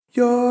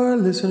You're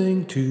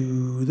listening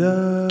to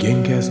the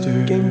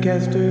Gamecasters.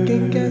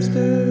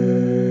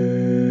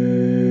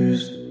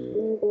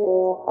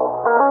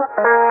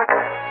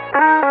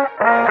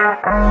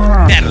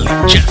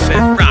 Natalie, Jeff,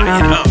 and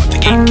Ryan are the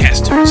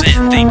Gamecasters,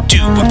 and they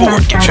do a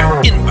board game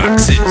show,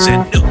 inboxes,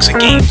 and nooks and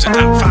games, and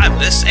top 5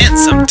 lists, and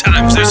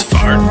sometimes there's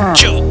fart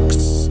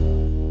jokes.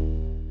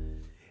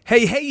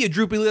 Hey, you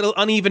droopy little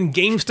uneven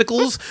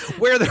gamesticles,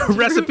 where the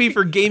recipe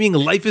for gaming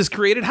life is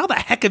created. How the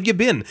heck have you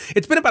been?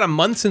 It's been about a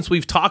month since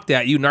we've talked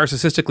at you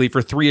narcissistically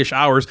for 3-ish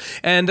hours,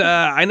 and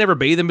I never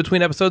bathe in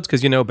between episodes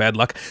because, bad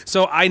luck.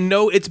 So I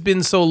know it's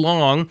been so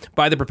long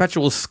by the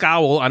perpetual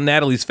scowl on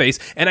Natalie's face,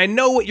 and I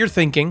know what you're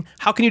thinking.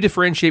 How can you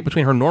differentiate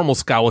between her normal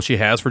scowl she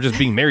has for just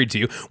being married to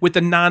you with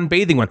the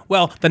non-bathing one?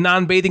 Well, the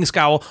non-bathing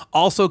scowl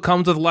also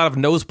comes with a lot of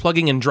nose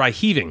plugging and dry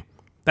heaving.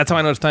 That's how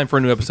I know it's time for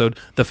a new episode,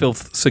 The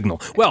Filth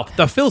Signal. Well,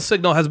 The Filth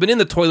Signal has been in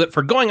the toilet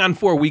for going on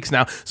 4 weeks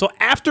now, so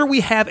after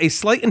we have a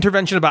slight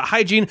intervention about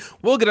hygiene,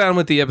 we'll get on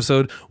with the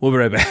episode. We'll be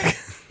right back.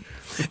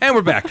 And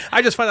we're back.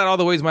 I just found out all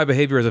the ways my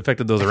behavior has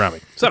affected those around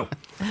me. So,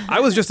 I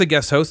was just a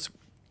guest host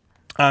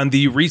on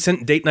the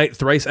recent Date Night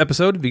Thrice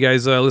episode. Have you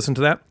guys listened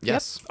to that?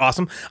 Yes.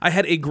 Awesome. I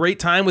had a great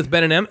time with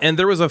Ben and Em, and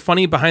there was a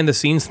funny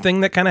behind-the-scenes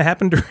thing that kind of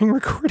happened during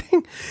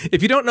recording.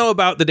 If you don't know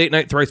about the Date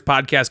Night Thrice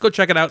podcast, go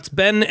check it out. It's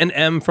Ben and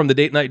Em from the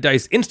Date Night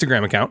Dice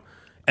Instagram account,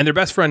 and their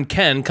best friend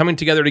Ken coming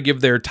together to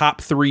give their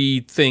top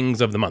 3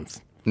 things of the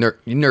month.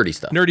 Nerdy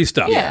stuff. Nerdy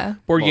stuff. Yeah.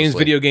 Board games,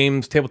 video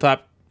games,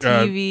 tabletop.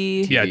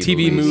 TV.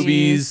 TV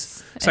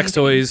movies, sex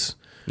toys.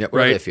 Yeah,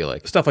 whatever they feel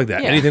like. Stuff like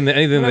that. Yeah. Anything they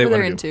Whatever want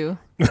they're to do. into.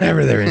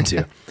 Whatever they're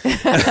into.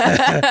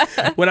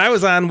 When I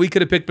was on, we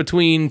could have picked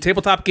between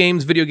tabletop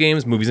games, video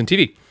games, movies, and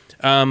TV.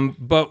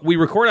 But we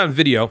record on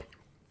video,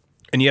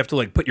 and you have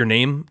to put your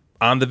name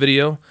on the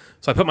video.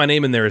 So I put my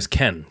name in there as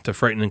Ken to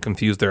frighten and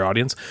confuse their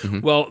audience. Mm-hmm.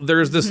 Well,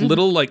 there's this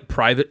little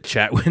private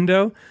chat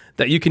window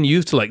that you can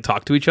use to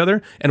talk to each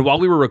other. And while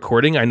we were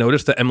recording, I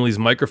noticed that Emily's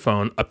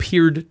microphone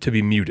appeared to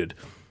be muted.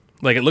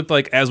 It looked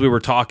like as we were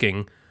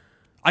talking,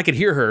 I could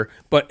hear her,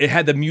 but it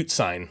had the mute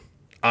sign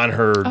on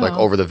her.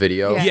 Over the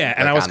video? Yeah,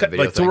 and I was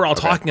so we're all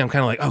talking, I'm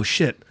kind of oh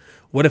shit,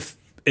 what if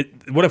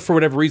for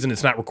whatever reason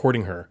it's not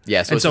recording her?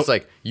 Yeah, so it's just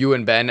you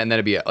and Ben, and then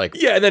it'd be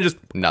yeah, and then just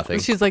nothing.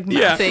 She's nothing.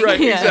 Yeah, right,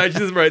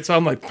 exactly. She's right. So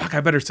I'm fuck, I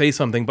better say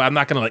something, but I'm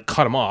not going to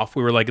cut him off.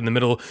 We were in the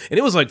middle, and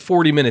it was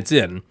 40 minutes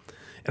in,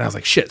 and I was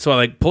shit. So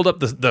I pulled up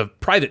the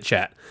private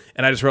chat,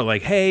 and I just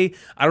wrote hey,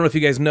 I don't know if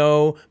you guys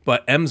know,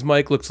 but M's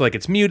mic looks like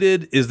it's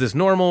muted. Is this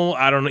normal?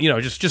 I don't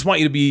know. Just want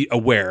you to be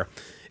aware.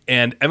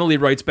 And Emily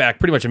writes back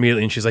pretty much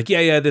immediately, and she's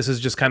yeah, this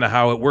is just kind of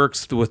how it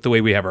works with the way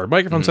we have our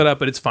microphone set up,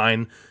 but it's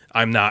fine.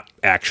 I'm not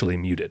actually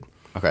muted.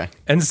 Okay.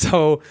 And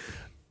so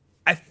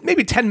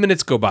maybe 10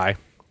 minutes go by,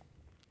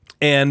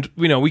 and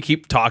we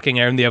keep talking,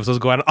 and the episodes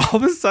go on. All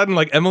of a sudden,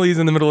 Emily's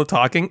in the middle of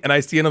talking, and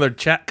I see another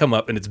chat come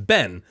up, and it's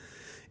Ben.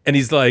 And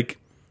he's like,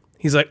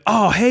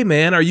 oh, hey,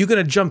 man, are you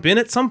going to jump in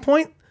at some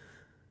point?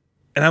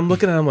 And I'm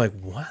looking at him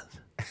what?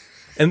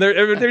 And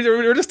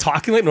they're just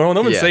talking like normal.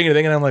 No one's saying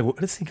anything. And I'm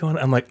what is he going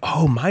on? I'm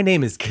oh, my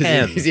name is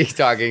Ken. He's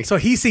talking. So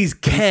he sees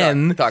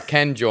Ken. He thought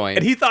Ken joined.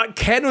 And he thought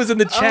Ken was in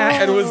the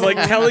chat and was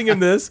telling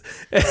him this.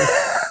 And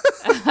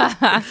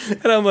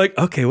I'm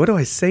okay, what do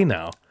I say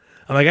now?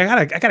 I'm I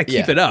gotta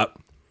keep it up.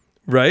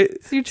 Right?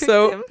 So you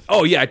tricked him?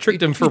 Oh yeah, I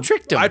tricked him for. You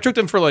tricked him. I tricked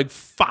him for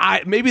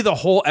 5, maybe the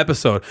whole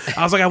episode.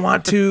 I was I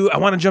want to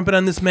jump in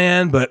on this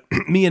man, but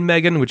me and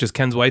Megan, which is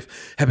Ken's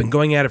wife, have been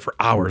going at it for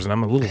hours, and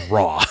I'm a little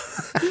raw.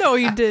 No,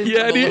 you did.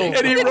 Yeah, and he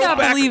wrote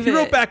back. He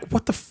wrote back,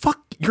 "What the fuck?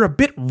 You're a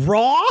bit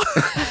raw."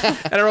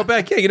 And I wrote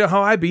back, "Yeah, you know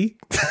how I be."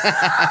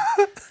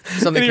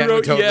 Something Ken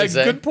would totally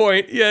say. Good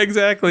point. Yeah,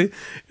 exactly.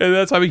 And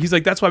that's why he's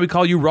that's why we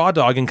call you Raw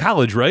Dog in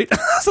college, right?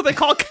 So they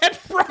call Ken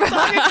Raw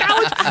Dog in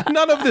college.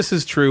 None of this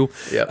is true.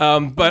 Yep.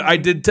 But I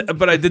did.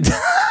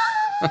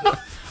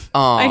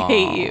 I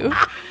hate you.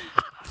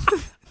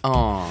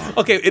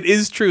 Okay, it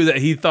is true that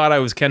he thought I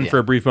was Ken for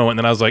a brief moment, and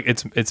then I was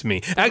it's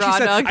me.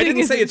 Actually, I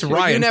didn't say it's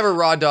Ryan. You never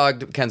raw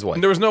dogged Ken's wife.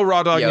 There was no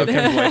raw dog of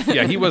Ken's wife.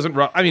 Yeah, he wasn't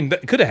raw. I mean,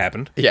 that could have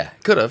happened. Yeah,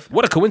 could have.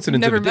 What a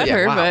coincidence! Never met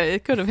her, wow. but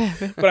it could have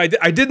happened. But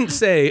I didn't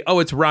say, oh,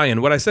 it's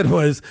Ryan. What I said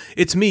was,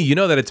 it's me. You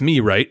know that it's me,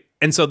 right?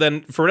 And so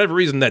then, for whatever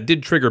reason, that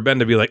did trigger Ben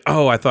to be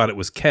oh, I thought it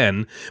was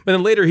Ken. But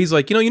then later, he's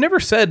you never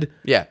said.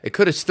 Yeah, it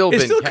could have still been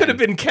Ken. It still could have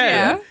been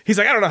Ken. Yeah. He's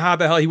I don't know how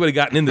the hell he would have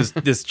gotten in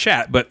this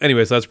chat. But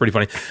anyway, so that's pretty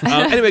funny.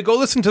 Anyway, go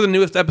listen to the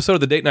newest episode of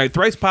the Date Night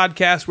Thrice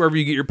podcast, wherever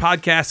you get your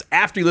podcasts,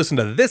 after you listen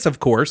to this, of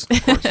course,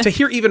 to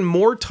hear even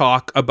more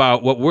talk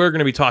about what we're going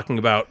to be talking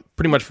about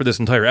pretty much for this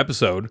entire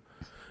episode.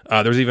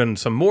 There's even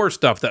some more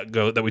stuff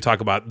that we talk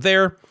about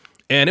there.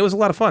 And it was a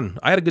lot of fun.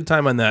 I had a good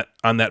time on that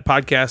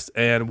podcast.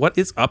 And what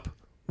is up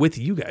with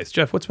you guys?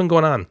 Jeff, what's been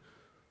going on?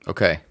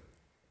 Okay.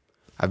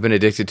 I've been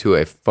addicted to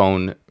a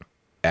phone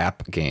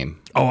app game.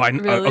 Oh,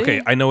 Really?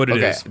 Okay, I know what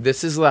it is.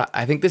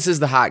 I think this is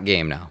the hot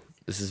game now.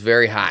 This is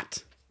very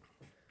hot.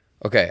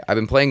 Okay, I've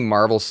been playing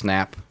Marvel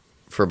Snap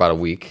for about a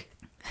week,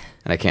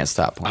 and I can't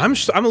stop playing.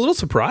 I'm a little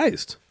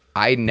surprised.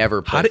 I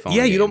never play phone games.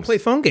 Yeah, you don't play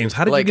phone games.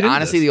 How did you get into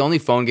honestly, this? the only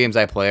phone games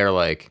I play are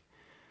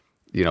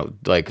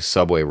like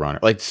Subway Runner,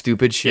 like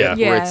stupid shit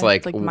Yeah. where it's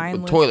like,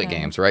 mindless, toilet yeah.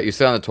 games, right? You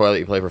sit on the toilet,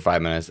 you play for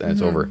 5 minutes, and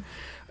it's over.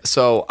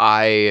 So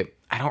I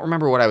don't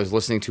remember what I was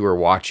listening to or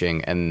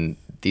watching, and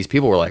these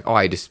people were like, "Oh,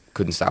 I just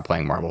couldn't stop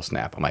playing Marble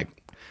Snap." I'm like,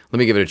 "Let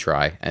me give it a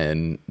try,"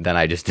 and then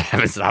I just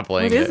haven't stopped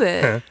playing What is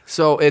it?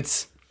 So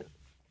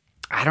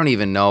I don't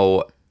even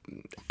know.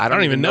 I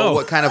don't even know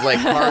what kind of like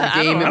card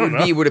game it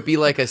would be. Would it be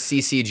like a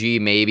CCG,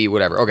 maybe,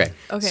 whatever? Okay.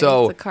 Okay,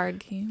 So it's a card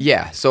game.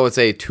 yeah, so it's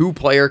a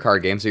 2-player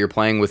card game. So you're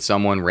playing with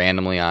someone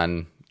randomly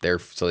on their,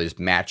 so they just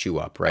match you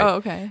up, right? Oh,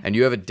 okay. And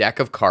you have a deck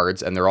of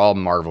cards, and they're all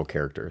Marvel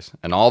characters,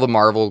 and all the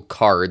Marvel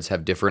cards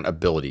have different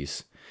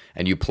abilities,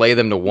 and you play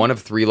them to one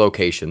of 3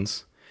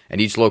 locations. And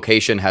each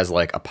location has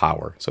like a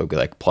power. So it'd be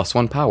like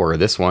 +1 power.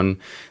 This one,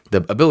 the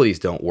abilities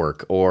don't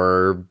work.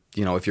 Or,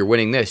 if you're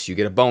winning this, you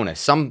get a bonus.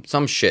 Some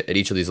shit at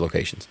each of these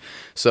locations.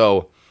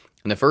 So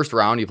in the first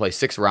round, you play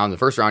 6 rounds. In the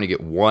first round, you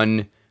get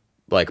 1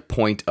 like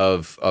point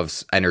of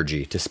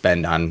energy to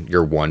spend on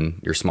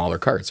your smaller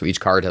card. So each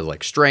card has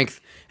like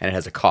strength and it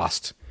has a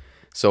cost.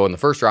 So in the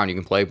first round, you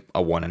can play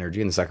a 1 energy.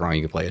 In the second round,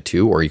 you can play a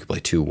 2, or you can play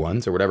 2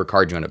 1s, or whatever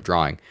card you end up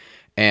drawing.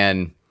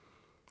 And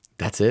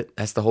that's it.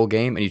 That's the whole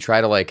game. And you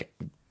try to like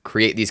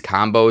create these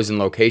combos and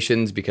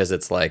locations because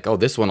it's like, oh,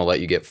 this one will let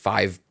you get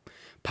 5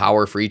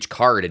 power for each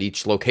card at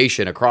each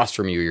location across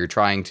from you. You're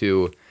trying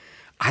to,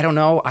 I don't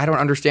know. I don't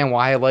understand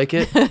why I like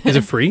it. Is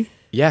it free?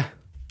 Yeah.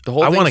 The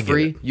whole I wanna thing's get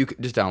free. it. You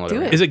can just download Do it.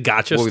 it. Right Is now. it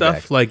gotcha We'll be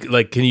stuff? back.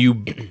 Like can you?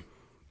 Do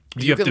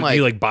you have can, to do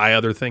you like buy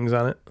other things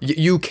on it?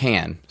 You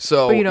can.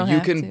 So But you don't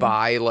have can to.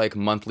 buy like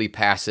monthly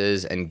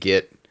passes and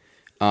get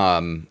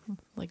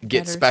Like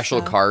get better special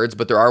stuff. cards,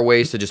 but there are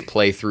ways to just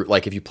play through.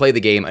 Like if you play the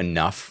game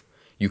enough,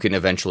 you can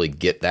eventually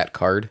get that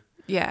card.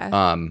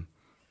 Yeah.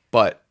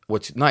 But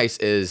what's nice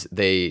is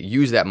they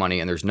use that money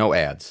and there's no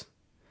ads.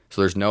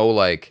 So there's no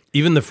like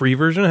Even the free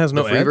version has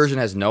no the free ads? version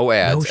has no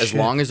ads No as shit.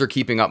 long as they're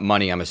keeping up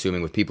money. I'm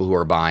assuming with people who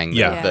are buying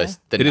Yeah. the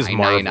It is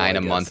Marvel, $9.99 I a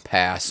guess. month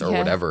pass or Yeah.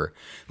 whatever.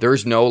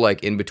 There's no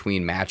like in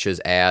between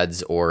matches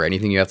ads or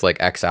anything you have to like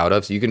X out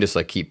of. So you can just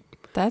like keep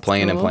That's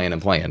playing and cool. playing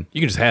and playing.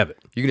 You can just have it.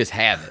 You can just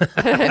have it.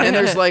 And then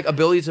there's like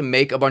ability to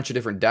make a bunch of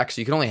different decks.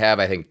 You can only have,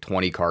 I think,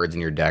 20 cards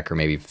in your deck or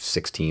maybe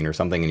 16 or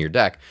something in your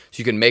deck. So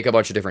you can make a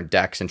bunch of different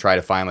decks and try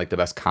to find like the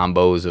best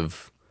combos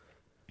of,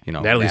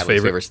 Natalie's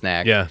favorite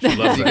snack. Yeah, she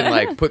loves You that. can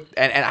like put,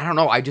 and I don't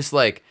know, I just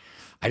want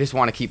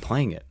to keep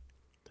playing it.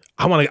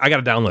 I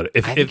gotta download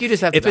it. I think you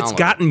just have to if it's download it.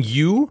 gotten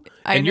you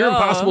I and you're know.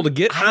 impossible to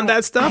get on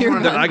that stuff, I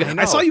then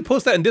know. I saw you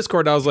post that in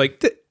Discord. And I was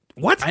like,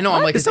 what? I know,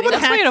 I'm like, Is is someone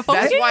anyone hacked? playing a phone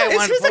That's game? why I Is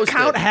wanted to his post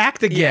account it.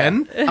 hacked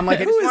again? I'm like,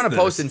 I Who just is want to this?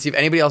 post it and see if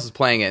anybody else is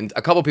playing it. And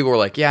a couple people were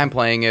like, yeah, I'm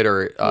playing it.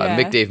 Or Yeah.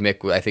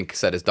 Mick, I think,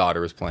 said his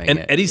daughter was playing And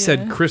it. Eddie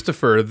said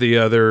Christopher, the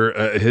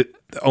other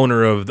the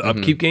owner of the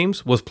Upkeep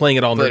Games, was playing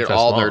it all Played Nerdfest it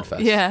all long. Nerdfest.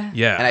 Yeah.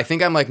 Yeah. And I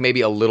think I'm like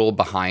maybe a little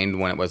behind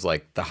when it was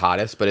like the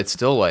hottest, but it's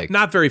still like,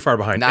 Not very far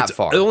behind. Not It's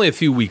far. only a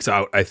few weeks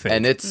out, I think.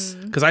 and it's,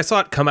 Because I saw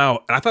it come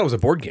out, and I thought it was a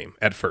board game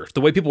at first. The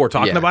way people were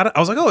talking Yeah. about it,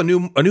 I was like, "Oh, a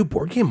new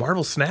board game,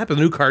 Marvel Snap, a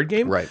new card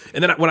game." Right.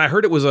 And then when I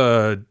heard it was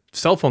a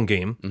cell phone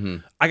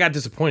game, I got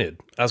disappointed.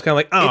 I was kind of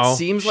like, "Oh, it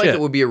seems like shit.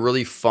 it would be a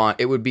really fun,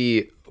 it would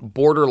be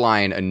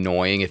borderline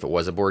annoying if it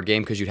was a board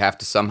game because you'd have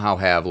to somehow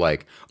have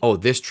like, oh,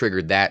 this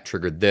triggered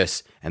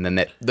this, and then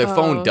the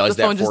phone does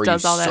the phone that just for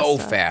does you all that so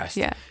stuff. fast.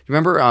 Yeah. You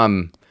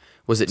remember,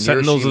 was it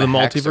Sentinels of the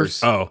Neuroshima Hex or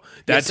Multiverse? Oh,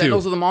 that yeah, too.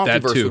 Sentinels of the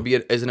That Multiverse too. would be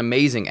is an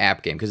amazing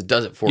app game because it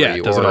does it for Yeah,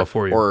 you. it does it all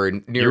for you. Or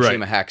You're right.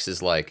 Neuroshima Hex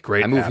is like,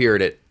 Great I move app. here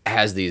and it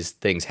has these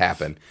things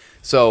happen.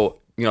 So,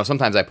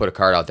 sometimes I put a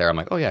card out there. I'm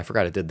like, oh yeah, I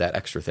forgot it did that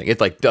extra thing. It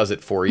like does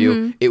it for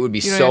you. It would be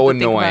don't so have to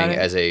think about annoying it.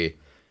 as a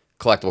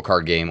collectible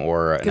card game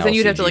or an Because then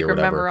you'd have to LCG like or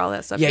whatever. remember all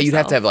that stuff. Yeah, you'd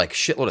have to have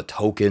yourself. like shitload of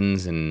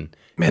tokens and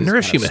Man, this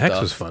Neuroshima kind of Hex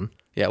stuff. was fun.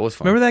 Yeah, it was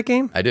fun. Remember that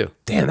game? I do.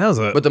 Damn, that was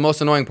a. But the most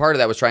annoying part of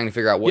that was trying to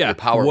figure out what your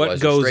power what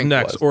was. your goes strength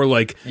next, was. or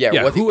like,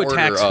 Yeah, what the who order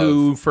attacks of-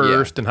 who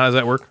first, yeah. and how does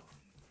that work?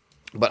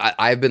 But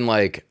I've been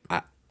like,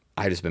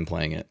 I just been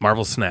playing it.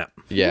 Marvel Snap.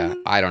 Yeah,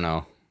 I don't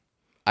know.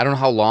 I don't know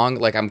how long.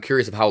 Like, I'm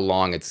curious of how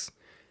long it's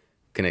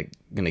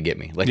gonna get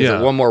me. Like, is Yeah.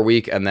 it one more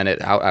week and then I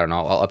don't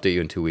know. I'll update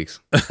you in 2 weeks.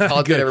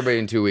 I'll update everybody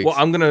in 2 weeks. Well,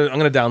 I'm gonna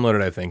download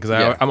it. I think because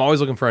Yeah. I'm always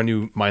looking for a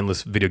new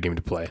mindless video game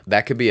to play.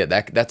 That could be it.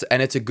 That's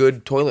and it's a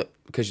good toilet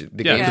because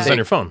the Yeah, game 'cause it's on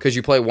your phone. Because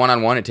you play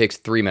 1-on-1, it takes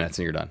 3 minutes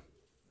and you're done.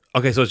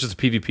 Okay, so it's just a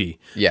PvP.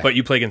 Yeah. but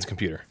you play against a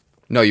computer.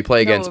 No, you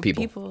play No, against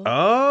people.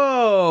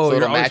 Oh, So you're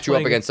it'll always match you up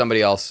playing- against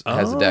somebody else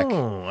has a deck.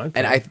 Oh,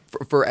 okay. And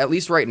for at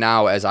least right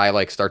now, as I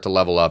like start to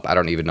level up, I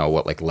don't even know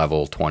what like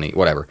level 20,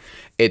 whatever.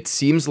 It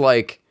seems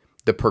like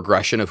the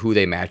progression of who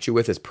they match you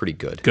with is pretty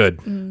good. Good.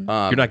 You're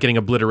not getting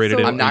obliterated.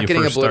 So- when I'm not you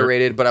getting first start.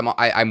 obliterated, but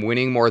I'm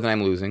winning more than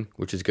I'm losing,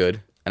 which is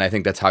good. And I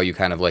think that's how you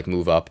kind of like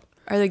move up.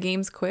 Are the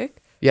games quick?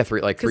 Yeah,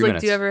 3 Because like,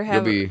 minutes. do you ever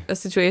have You'll be, a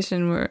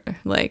situation where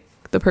like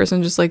the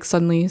person just like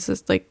suddenly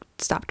just like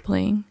stopped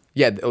playing?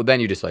 yeah. Then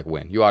you just like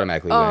win. You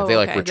automatically win. Oh, If they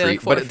like okay. They, retreat,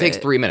 like, but it takes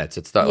forfeit. 3 minutes.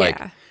 It's not like,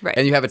 Yeah, right.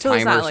 and you have a So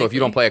it's timer. not So if you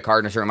don't likely. play a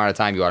card in a certain amount of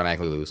time, you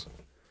automatically lose.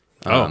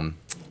 Oh,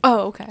 Oh,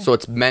 okay. So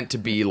it's meant to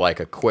be like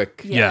a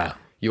quick. yeah.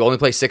 You only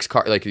play 6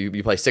 cards. Like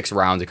you play 6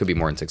 rounds. It could be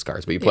more than 6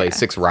 cards, but you play Yeah.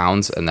 6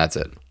 rounds and that's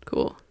it.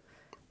 Cool.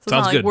 it's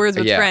Sounds not like good. Words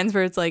with Yeah. Friends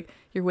where it's like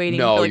you're waiting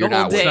No, for like you're a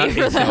whole not. day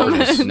waiting. for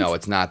them. No,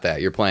 it's not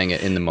that. You're playing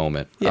it in the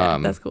moment. Yeah,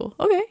 that's cool.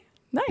 Okay,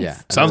 nice. Yeah.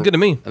 Sounds good to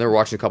me. And then we're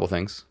watching a couple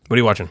things. What are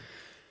you watching?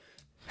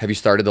 Have you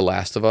started The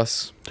Last of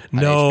Us? on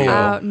No.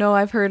 HBO? No,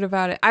 I've heard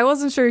about it. I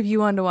wasn't sure if you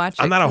wanted to watch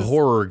it. I'm not a 'cause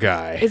horror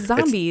guy. It's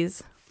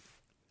zombies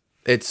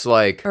It's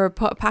like or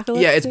apocalyptic.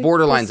 yeah, it's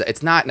borderline.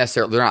 It's not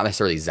necessarily. They're not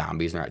necessarily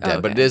zombies. They're not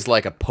dead, but it Okay. is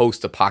like a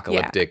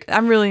post-apocalyptic. Yeah,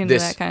 I'm really into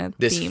this, that kind of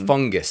This theme.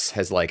 fungus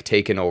has like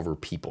taken over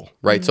people,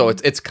 right? So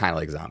it's kind of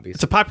like zombies.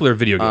 It's a popular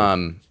video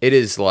game. It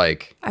is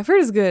like I've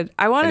heard it's good.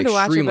 I wanted An to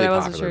watch it, extremely but I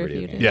wasn't popular sure if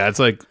video you game. did. yeah, it's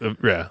like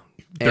yeah.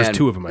 There's And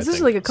 2 of them. I This think.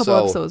 is like a couple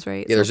episodes,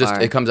 right? Yeah, there's so just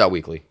far? it comes out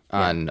weekly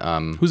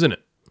on Who's in it?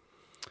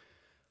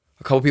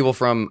 a couple people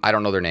from I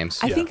don't know their names.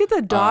 I think it's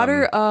the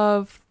daughter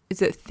of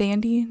is it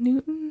Thandie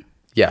Newton?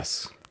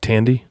 Yes,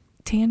 Tandy.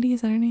 Tandy,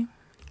 is that her name?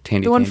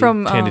 Tandy. The one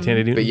from Tandy. But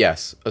Newton?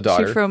 yes, a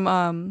daughter. She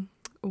from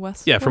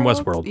Westworld. Yeah, from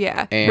Westworld.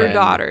 Yeah, And her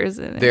daughter's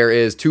in it. There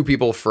is 2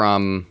 people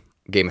from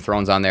Game of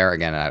Thrones on there.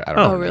 Again, I don't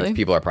know. Oh, their names. really?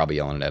 People are probably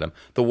yelling at them.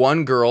 The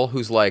one girl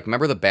who's like,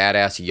 remember the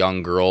badass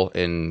young girl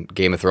in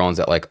Game of Thrones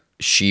that like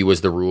she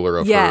was the ruler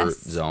of her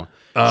Yes. zone.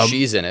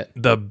 She's in it.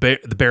 The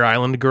Bear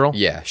Island girl.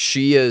 Yeah,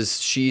 she is.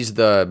 She's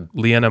the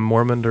Leanna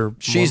Mormont or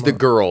she's the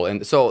girl.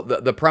 And so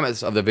the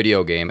premise of the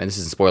video game, and this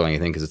isn't spoiling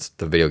anything because it's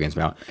the video game's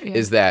been out,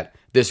 is that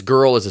this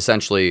girl is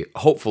essentially,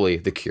 hopefully,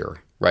 the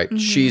cure. Right? Mm-hmm.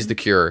 She's the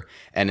cure,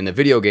 and in the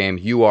video game,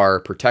 you are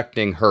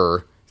protecting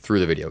her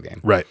through the video game.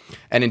 Right.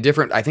 And in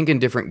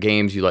different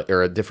games, you like,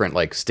 or different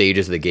like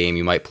stages of the game,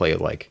 you might play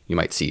like, you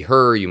might see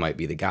her, you might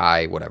be the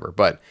guy, whatever.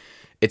 But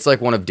it's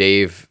like one of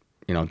Dave,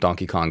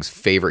 Donkey Kong's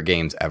favorite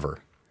games ever.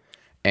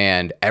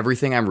 And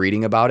everything I'm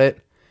reading about it,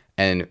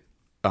 and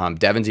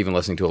Devin's even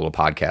listening to a little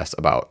podcast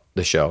about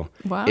the show.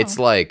 Wow. It's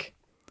like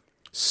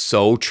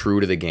so true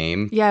to the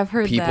game. Yeah, I've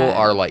heard People that.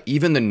 are like,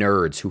 even the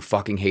nerds who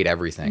fucking hate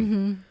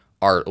everything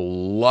are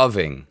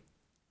loving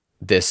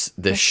this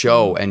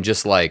show, and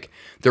just like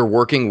they're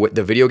working with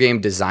the video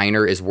game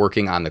designer is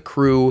working on the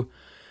crew.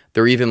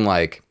 They're even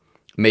like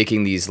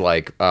making these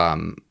like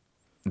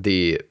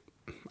the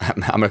I'm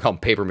gonna call them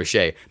paper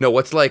mache. No,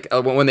 what's like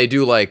when they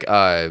do like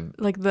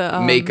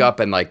the makeup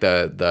and like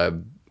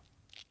the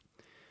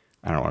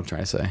I don't know what I'm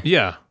trying to say.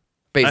 Yeah.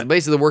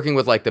 Basically, working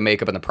with like the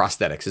makeup and the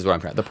prosthetics is what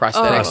I'm trying. The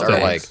prosthetics are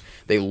Prosthetics. like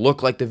they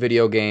look like the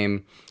video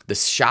game. The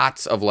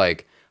shots of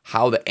like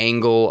how the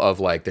angle of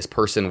like this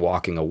person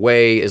walking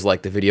away is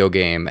like the video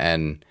game,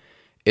 and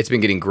it's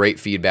been getting great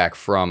feedback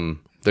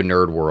from the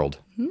nerd world,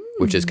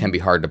 which can be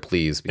hard to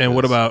please. And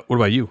what because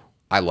about you?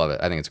 I love it.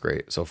 I think it's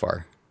great so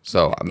far.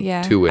 So I'm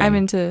yeah, 2 in. I'm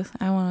into.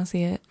 I want to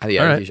see it.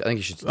 Yeah, All I right. think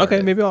you should start Okay,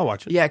 it. maybe I'll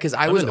watch it. Yeah, because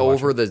I was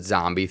over the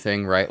zombie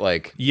thing, right?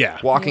 Like, Yeah.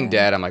 Walking Yeah.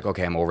 Dead, I'm like,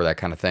 okay, I'm over that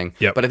kind of thing.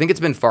 Yep. But I think it's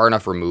been far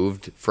enough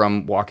removed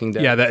from Walking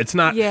Dead. Yeah, that it's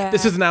not. Yeah.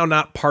 This is now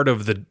not part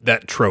of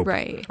that trope,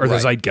 Right. Or the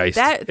Right. zeitgeist.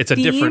 That it's a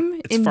theme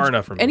different. It's in far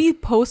enough from any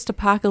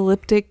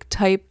post-apocalyptic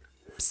type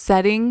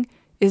setting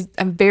is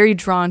I'm very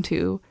drawn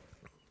to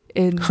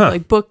in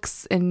like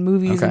books and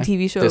movies and Okay.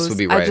 TV shows. This would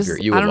be right I up just your-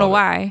 you I would don't know love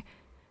why.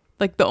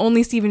 Like the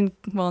only now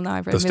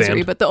I've read The Misery,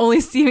 Stand? but the only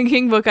Stephen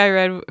King book I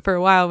read for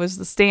a while was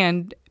The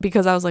Stand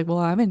because I was like, well,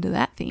 I'm into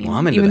that theme. Well,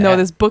 I'm into even though that.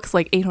 this book's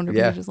like 800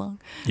 Yeah. pages long.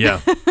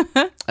 Yeah.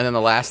 And then the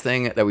last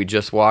thing that we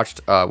just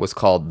watched was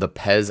called The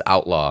Pez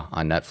Outlaw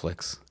on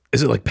Netflix.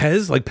 Is it like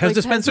Pez? Like Pez Like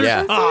dispensers? Pez Yeah.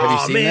 dispensers? Oh, Have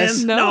you seen man.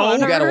 this? No, No. I've You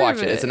never got to heard watch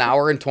of it. it. It's an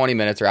hour and 20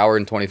 minutes or hour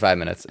and 25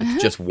 minutes. It's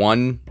just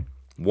one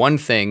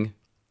thing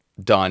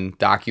done,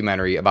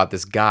 documentary about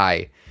this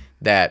guy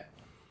that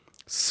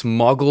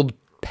smuggled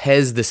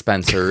Pez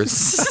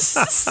dispensers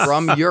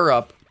from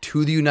Europe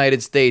to the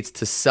United States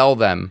to sell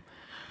them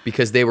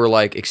because they were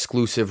like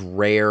exclusive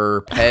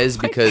rare Pez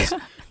because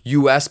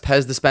US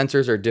Pez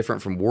dispensers are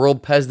different from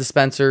world Pez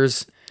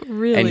dispensers.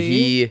 Really? And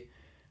he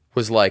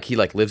was like, he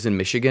like lives in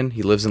Michigan.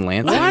 He lives in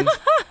Lansing.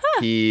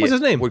 He What's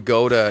his name? would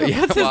go to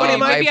What's his name?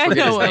 Maybe I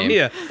forget know his him. name.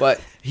 Yeah.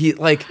 But he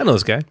like I know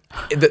this guy.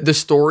 the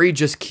story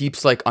just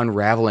keeps like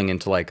unraveling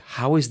into like,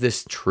 how is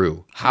this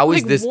true? How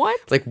is Like, this what?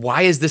 like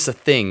why is this a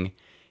thing?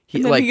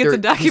 And then he gets a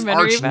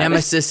documentary his arch about it.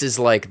 nemesis is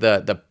like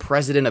the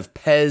president of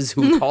Pez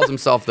who calls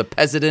himself the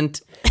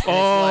Pesident.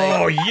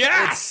 Oh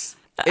yes.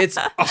 It's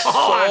so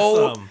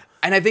Awesome.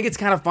 and I think it's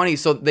kind of funny.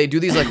 So they do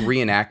these like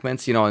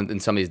reenactments, in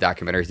some of these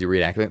documentaries, they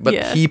reenactment, but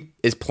Yeah. he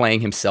is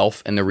playing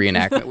himself in the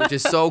reenactment, which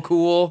is so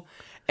cool.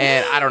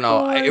 And I don't know,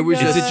 Oh my it was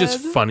God. Is just it just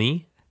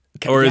funny,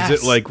 or is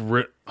Yes. it like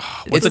what's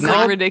It's it not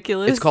called?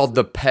 ridiculous. It's called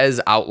the Pez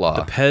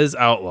Outlaw. Pez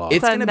Outlaw.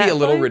 It's on going to be a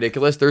little Netflix?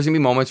 ridiculous. There's going to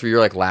be moments where you're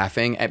like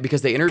laughing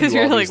because they interview 'Cause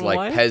you're all these like,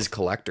 like what? Pez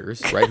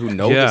collectors, right? Who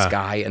know Yeah. this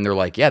guy, and they're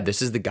like, yeah,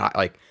 this is the guy.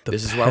 Like,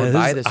 this is where I would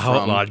buy this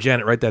Outlaw. from.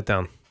 Janet, write that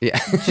down. Yeah,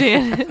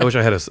 Janet. I wish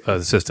I had an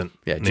assistant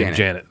Yeah, named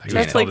Janet. I could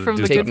That's just tell like her to from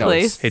do The stuff. Good notes.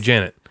 Place. Hey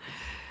Janet.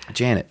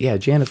 Janet. Yeah,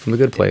 Janet from The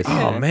Good Place.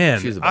 Oh man,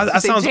 She's the best.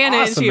 that Say sounds Janet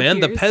and awesome, she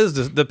man. appears.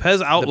 The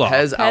Pez Outlaw. The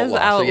Pez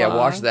Outlaw. So yeah, Outlaw.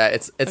 watch that.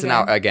 It's an Okay.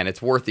 hour again.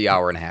 It's worth the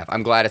hour and a half.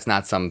 I'm glad it's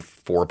not some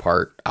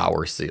 4-part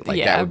hour. Like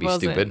Yeah, that would it be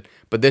wasn't. stupid.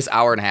 But this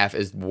hour and a half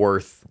is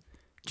worth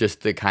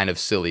just the kind of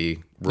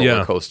silly roller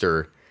Yeah.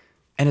 coaster.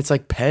 And it's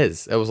like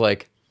Pez. It was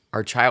like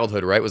our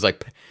childhood, right? Was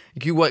like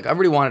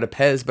everybody wanted a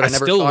Pez, but I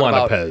never still thought want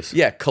a about Pez.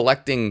 Yeah,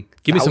 collecting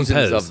Give me some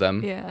thousands Pez. of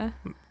them. Yeah.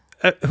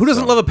 Who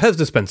doesn't love a Pez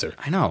dispenser?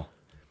 I know.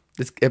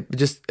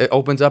 It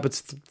opens up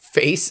its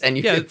face and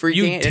you get free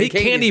you take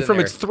candy from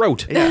its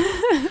throat. Yeah.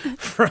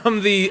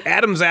 From the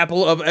Adam's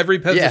apple of every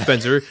Pez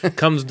dispenser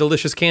comes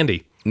delicious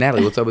candy.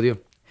 Natalie, what's up with you?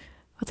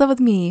 What's up with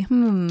me?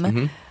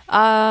 The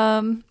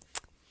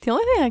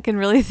only thing I can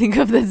really think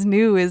of that's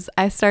new is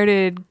I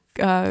started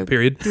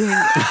Period.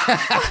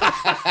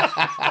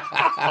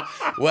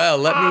 Well,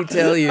 let me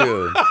tell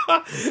you.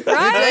 Let me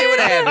tell you what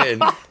happened.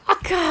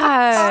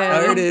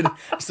 God.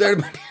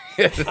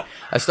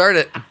 I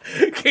started.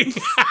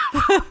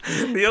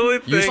 The only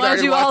thing. You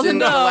started you all to watching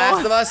The know.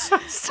 Last of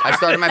Us. I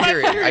started my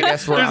period. I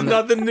guess we're There's on the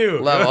nothing new.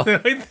 level. The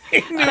only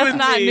thing new That's with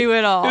not me new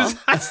at all. is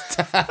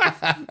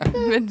I've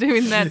been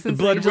doing that since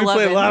blood. age We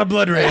 11. play a lot of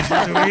Blood Rage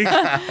this week.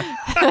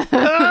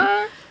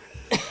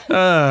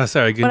 Sorry. What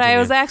I continue.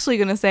 was actually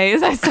going to say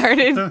is I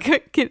started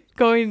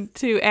going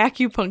to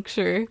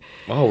acupuncture.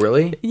 Oh,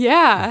 really?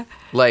 Yeah.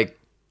 Like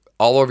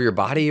all over your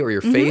body or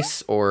your Mm-hmm.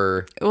 face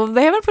or? Well,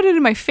 they haven't put it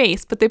in my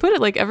face, but they put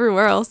it like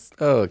everywhere else.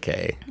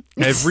 Okay.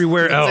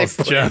 everywhere else,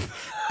 They put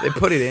Jeff. They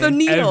put it in. The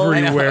needle.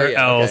 Everywhere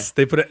yeah, okay. else,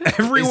 they put it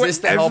everywhere. Is this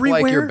to help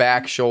like your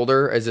back,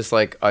 shoulder? Is this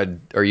like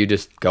are you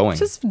just going?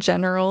 Just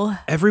general.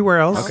 Everywhere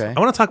else. Okay. I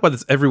want to talk about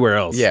this everywhere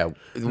else. Yeah.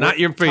 Not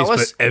your face, Tell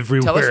us- but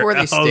everywhere. Tell us where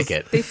else. they stick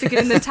it. They stick it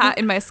in the top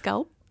in my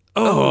scalp.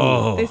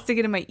 Oh. They stick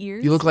it in my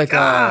ears. You look like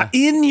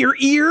In your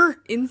ear,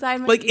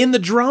 inside my like in the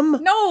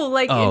drum. No,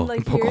 like Oh, in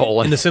like poke a here,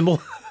 hole In in the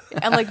symbol.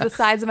 and like the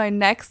sides of my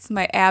necks,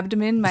 my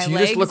abdomen, my So you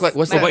legs. just look like-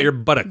 what's my, that- What about your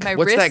buttock? my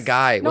What's that wrists.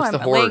 guy? No, What's the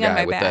I'm horror laying on guy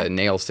my with back. the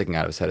nail sticking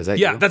out of his head? Is that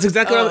Yeah, you? that's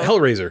exactly what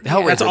Hellraiser.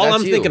 Hellraiser. That's all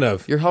I'm you. thinking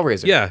of. You're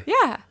Hellraiser. Yeah.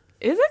 Yeah,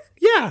 is it?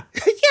 Yeah.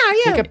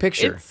 Take a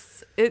picture.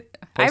 I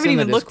haven't in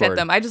the even looked at Discord.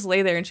 them. I just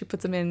lay there and she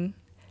puts them in.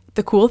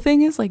 The cool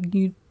thing is like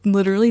you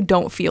literally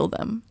don't feel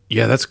them.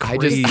 Yeah, that's I just-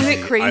 crazy. Isn't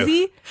it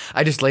crazy?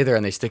 I just lay there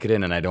and they stick it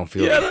in and I don't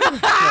feel it.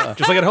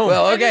 Just like at home.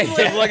 Well, okay.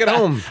 Just like at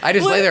home. I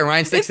just lay there and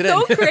Ryan sticks It's it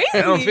so in. crazy.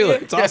 I don't feel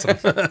it. It's awesome.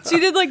 She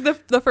did like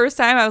the first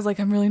time. I was like,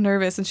 I'm really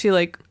nervous, and she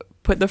like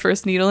put the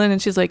first needle in, and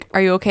she's like,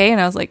 "Are you okay?" And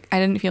I was like, "I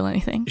didn't feel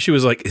anything." She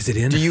was like, "Is it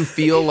in?" Do you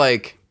feel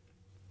like,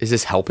 is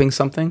this helping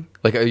something?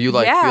 Like, are you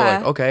like, feel Yeah.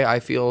 like, okay, I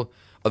feel,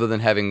 other than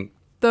having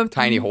The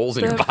tiny holes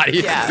in your the- body,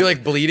 yeah. you feel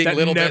like bleeding That a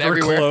little bit never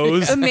everywhere?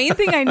 close. The main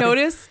thing I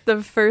noticed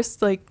the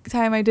first like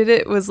time I did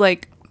it was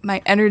like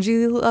my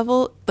energy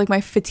level, like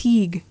my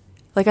fatigue.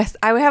 Like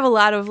I would have a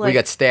lot of We like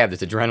got stabbed.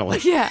 It's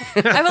adrenaline. yeah,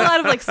 I have a lot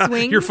of like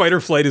swings. Your fight or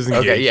flight is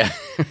engaged. Okay, yeah.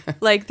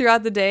 Like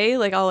throughout the day,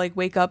 like I'll like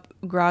wake up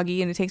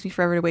groggy and it takes me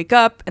forever to wake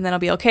up, and then I'll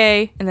be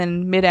okay, and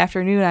then mid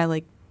afternoon I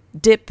like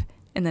dip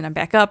and then I'm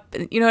back up.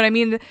 You know what I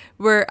mean?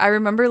 Where I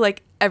remember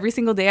like every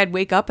single day I'd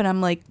wake up and I'm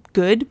like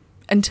good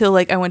until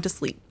like I went to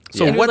sleep.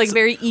 So And it was what's like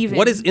very even.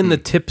 What is in the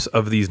tips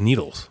of these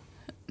needles?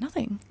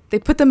 Nothing. They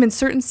put them in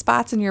certain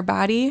spots in your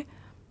body.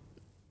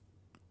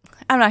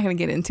 I'm not gonna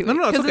get into it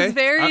No, it's okay. it's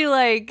very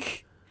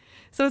like.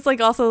 So it's like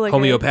also like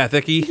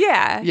Homeopathic-y?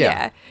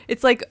 Yeah.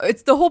 It's like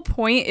it's the whole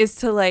point is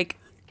to like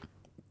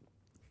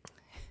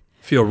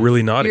Feel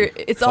really naughty.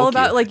 it's all Poke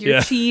about you. like your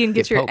Yeah. chi and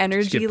get Get your poked.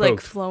 energy Just get like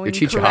poked. flowing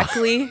Your chi-cha.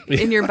 correctly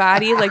in your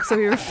body, like so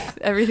your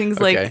everything's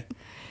Okay. like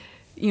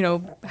you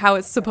know how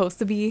it's supposed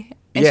to be.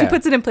 And she Yeah.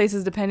 puts it in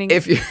places depending.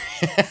 If you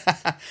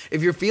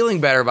if you're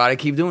feeling better about it,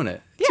 keep doing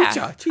it. yeah,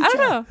 Chi-cha, I don't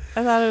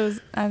know.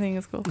 I think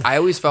it's cool. I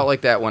always felt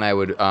like that when I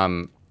would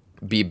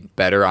be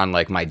better on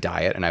like my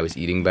diet and I was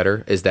eating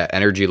better. Is that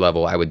energy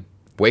level? I would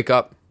wake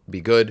up, be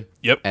good.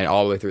 Yep. And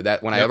all the way through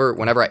that,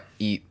 whenever I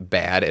eat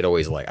bad, it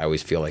always like I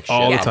always feel like shit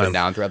All the up time. and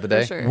down throughout the For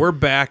day. sure. We're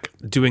back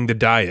doing the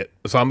diet.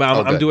 So I'm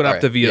good. doing All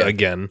right. Optavia Yeah.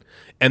 again.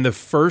 And the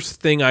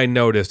first thing I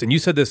noticed, and you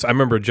said this, I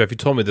remember, Jeff, you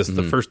told me this Mm-hmm.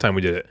 the first time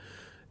we did it,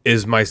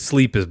 is my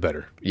sleep is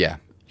better. Yeah.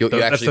 You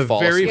That's actually the fall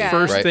very asleep,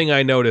 first right? thing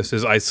I notice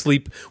is I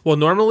sleep. Well,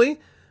 normally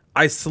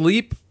I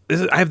sleep.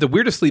 I have the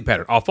weirdest sleep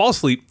pattern. I'll fall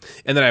asleep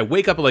and then I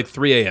wake up at like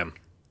 3 a.m.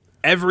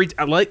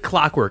 Like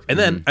clockwork, and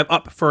then I'm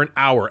up for an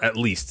hour at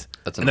least.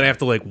 Mm-hmm. That's and then I have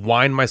to like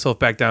wind myself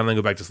back down and then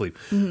go back to sleep.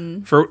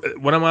 For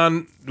when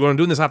I'm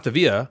doing this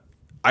Optavia,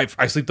 I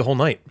sleep the whole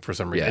night for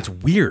some reason. Yeah. It's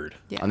weird.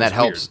 Yeah. And that It's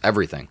helps weird.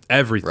 everything.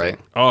 Everything. Right.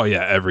 Oh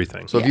yeah,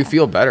 everything. So if you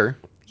feel better,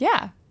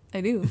 Yeah, I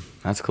do.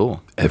 that's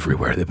cool.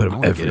 everywhere they put them I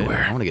wanna get it.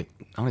 everywhere. I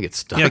want to get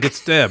stuck. Yeah, get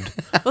stabbed.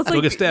 Well, it's Go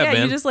like, get stabbed, yeah,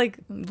 man. you just like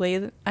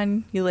lay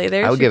and you lay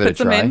there. I would she give it a puts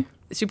them try. in.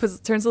 She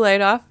turns the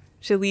light off.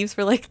 She leaves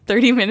for like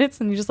 30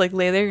 minutes, and you just like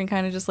lay there and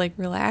kind of just like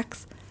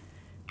relax.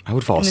 I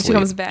would fall And then asleep. she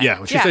comes back.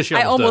 Yeah, she says she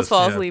I almost almost does,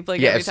 fall yeah. asleep.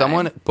 Like Yeah, every if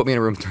someone time. put me in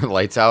a room, turn the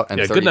lights out, and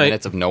Yeah, 30 good night.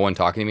 minutes of no one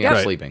talking to me, I'm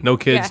Right. sleeping. No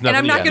kids, and I'm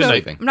nothing. not Yeah, gonna,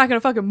 sleeping. I'm not gonna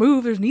fucking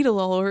move. There's needle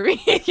all over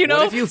me. You know.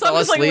 What if you so I'm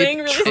fell just, like, asleep laying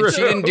really and she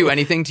still. didn't do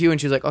anything to you,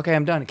 and she's like, "Okay,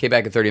 I'm done." Came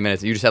back in 30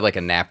 minutes. You just had like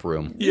a nap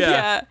room.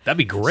 Yeah. That'd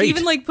be great. She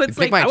even like puts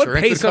think like my I would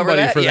insurance pay would cover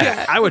somebody that? for that.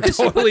 Yeah. I would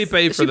totally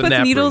pay for she the puts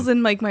nap needles room.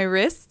 in like my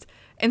wrist,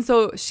 and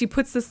so she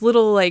puts this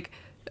little like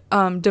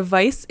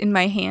device in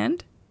my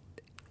hand,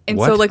 and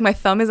so What? like my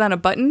thumb is on a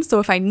button. So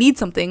if I need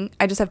something,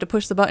 I just have to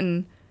push the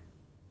button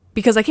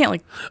because I can't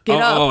like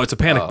get up. Oh, it's a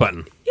panic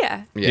button. Yeah.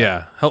 Yeah. Yeah.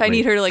 If Help I me.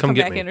 need her to like come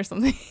get back me. in or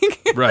something.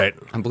 Right.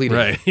 I'm bleeding.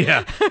 Right.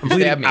 Yeah. I'm Stab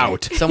bleeding me.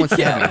 out. Someone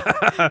stab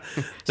me.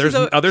 There's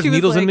So there's she was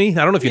needles in like- me.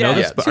 I don't know if you know Yeah.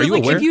 this, but She are was you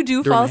like, aware? if you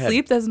do They're in fall my head.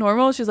 asleep, that's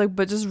normal. She's like,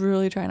 but just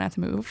really try not to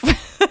move.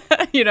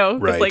 You know,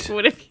 'cause, Right. like,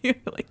 what if you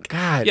like?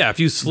 God. Yeah, if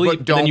you sleep,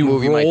 But don't then you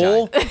move, you might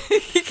roll. die.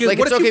 Like,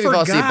 what it's okay if you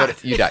fall asleep, forgot?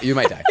 but you die. You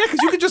might die. Yeah, because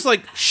you could just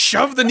like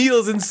shove the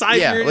needles inside.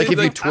 Yeah, your, like if you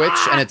like, twitch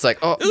and it's like,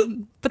 oh,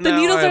 But the Now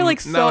needles are I'm-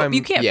 like now so I'm-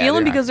 you can't Yeah, feel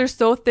them they are. because they're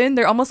so thin.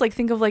 They're almost like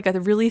think of like a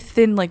really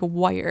thin like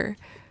wire.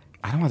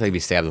 I don't want to be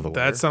stabbed with a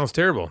wire. That sounds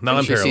terrible. Now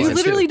I'm She sees You it paralyzed. too.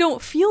 literally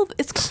don't feel.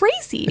 It's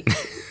crazy.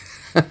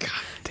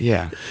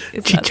 Yeah.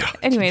 It's nuts.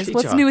 Anyways,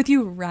 what's new with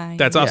you, Ryan?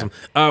 That's awesome.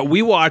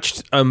 We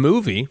watched a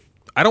movie.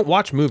 I don't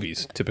watch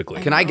movies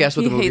typically. Can I guess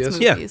what He the movie hates is?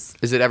 Yeah. movies.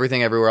 Is it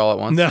Everything Everywhere All at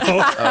Once? No,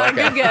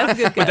 Good guess.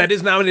 Good but guess. that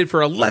is nominated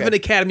for 11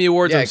 Academy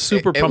Awards. I'm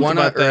super it pumped won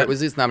about that. Or was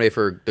this nominated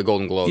for the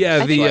Golden Globes? Yeah,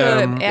 I think the, the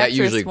that actress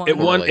usually- won. It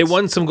won. It correlates.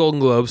 won some Golden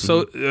Globes.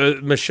 So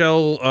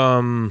Michelle,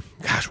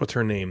 gosh, what's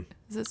her name?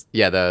 Is this-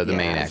 Yeah, the main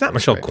Yeah. actor. It's not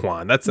Michelle right.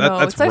 Kwan. That's No,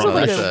 that's it starts with,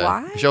 wrong. like, That's, a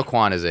Y? Michelle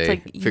Kwan is a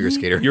like figure E?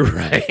 skater. You're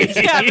right.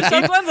 Yeah,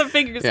 Michelle Kwan's a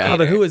figure Yeah. skater. Oh,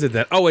 then who is it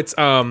then? Oh, it's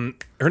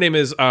her name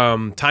is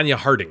Tanya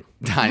Harding.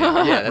 Yeah,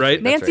 that's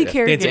Right? that's Nancy right.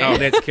 Kerrigan.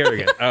 Nancy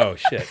Kerrigan. Oh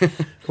shit.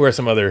 Who are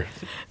some other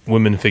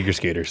women figure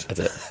skaters? That's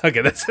it.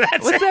 Okay, that's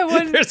What's that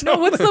one? There's No, no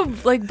what's the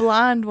like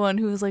blonde one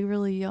who was like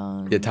really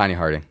young? Yeah, Tanya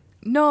Harding.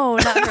 No,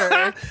 not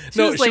her.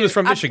 No, she like, was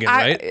from Michigan,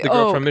 right? The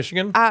girl from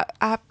Michigan?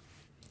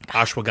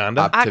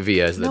 Ashwagandha?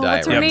 Optavia is the no,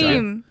 diet. what's her right?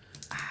 name?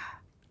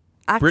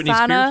 Britney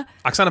Oksana.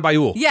 Spears? Oksana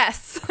Bayul.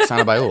 Yes.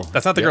 Sana Bayul.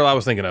 That's not the girl I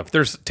was thinking of.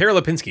 There's Tara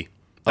Lipinski.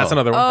 That's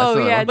another one. Oh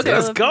another yeah. one. Look at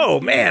us go,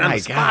 man. My On the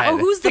spot. God. Oh,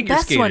 who's the Figure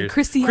best one? skaters.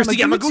 Christy Christy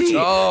Yamaguchi.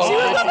 Oh, She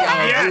was the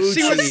best. Yeah,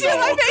 she was Yamaguchi. so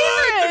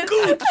my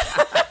good. The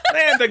gooch.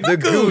 Man, the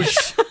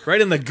gooch.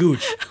 Right in the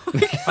gooch.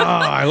 Oh,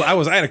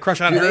 I had a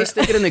crush on Do they her.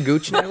 stick it in the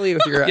gooch, Natalie,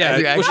 with your Yeah,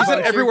 with your well, she said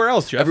acupuncture? everywhere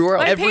else, Jeff. Everywhere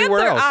else. My Everywhere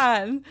pants else.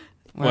 are on.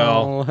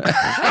 Well,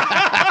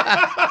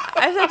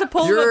 I just have to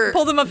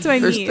pull them up to my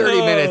There's knees. 30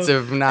 minutes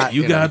of not.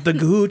 you got the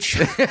gooch,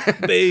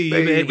 baby.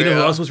 You know who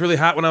yeah. else was really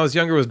hot when I was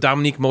younger was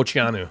Dominique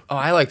Moceanu. Oh,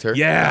 I liked her.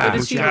 Yeah, What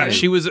did she God, do?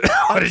 she was.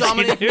 What did she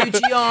Dominic do?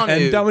 Luciano.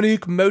 And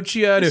Dominique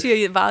Moceanu. Is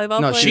she a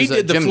volleyball No, player? She She's a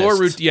did the floor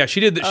gymnast. routine. Yeah, she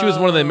did. She was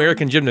one of the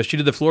American gymnasts. She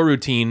did the floor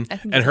routine, I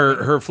think and so.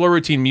 her floor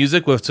routine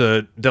music was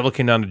to "Devil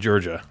Came Down to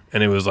Georgia,"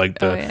 and it was like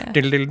the. Oh, yeah.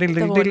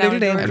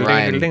 And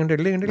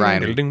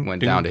Ryan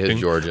went down to his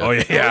Georgia. Oh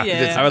yeah, Oh,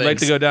 yeah. I would like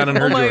to go down in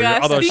her Oh, my Georgia.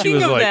 gosh, Although she speaking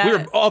was of like, we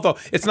that- were. Although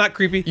it's not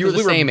creepy. You were the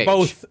we same age.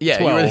 both. Yeah, you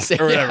 12 were the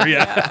same- or whatever.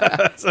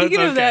 Yeah. So Speaking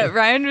it's of that,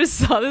 Ryan just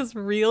saw this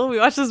reel. We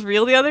watched this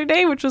reel the other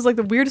day, which was like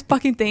the weirdest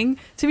fucking thing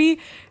to me.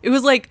 It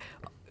was like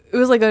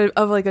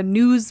a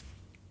news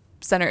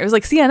center. It was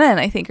like CNN,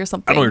 I think, or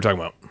something. I don't know what you're talking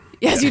about.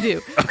 Yes, you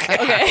do.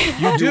 Okay.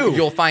 You do.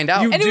 You'll find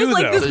out. You And it was do,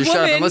 like though. this So just woman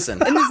shut up and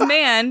listen. and this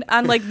man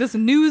on like this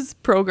news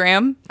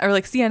program or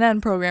like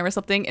CNN program or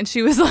something, and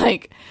she was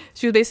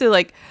basically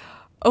like,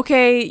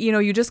 okay, you know,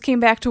 you just came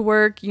back to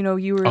work, you know,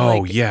 you were Oh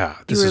like, yeah,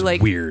 this you were is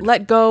like weird.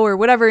 let go or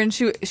whatever, and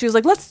she was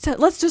like, let's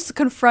just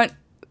confront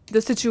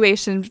the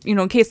situation, you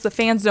know, in case the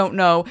fans don't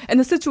know. And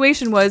the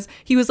situation was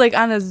he was like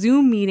on a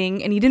Zoom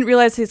meeting and he didn't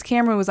realize his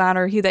camera was on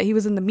or that he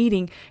was in the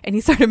meeting, and he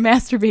started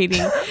masturbating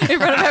in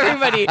front of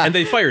everybody. and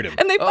they fired him.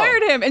 And they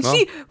fired him, and well.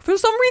 she, for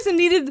some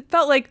reason,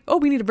 felt like, oh,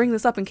 we need to bring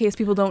this up in case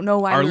people don't know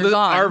why we were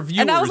gone. Our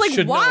viewers and I was like,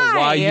 should why? know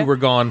why you were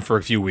gone for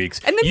a few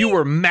weeks. And then you he-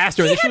 were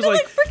masturbating. he She had was to,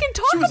 like, freaking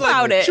talk she was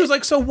about like, it. She was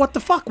like, so what the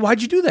fuck?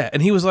 Why'd you do that?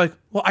 And he was like,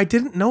 well, I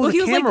didn't know the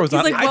he was like- camera was he's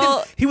on. like,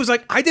 well- he was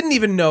like, I didn't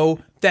even know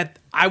that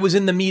I was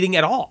in the meeting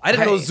at all. I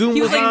didn't know Zoom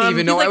He was was like- on. I didn't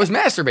even know He's I was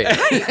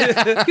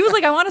masturbating. He was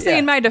like, I want to say Yeah.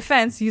 in my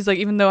defense, he's like,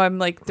 even though I'm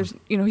like, there's,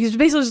 you know, he's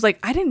basically just like,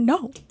 I didn't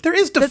know. There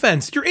is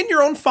defense. You're in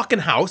your own fucking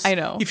house. I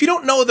know. If you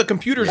don't know the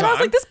computer's And on, I was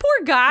like, this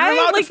poor guy. you're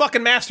allowed like, to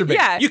fucking masturbate.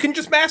 yeah. You can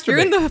just masturbate. You're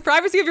in the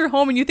privacy of your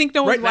home and you think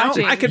no one's Right now,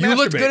 watching. I could You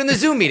looked masturbate. good in the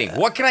Zoom meeting.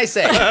 What can I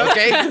say?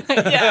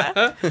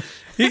 Okay.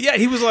 Yeah.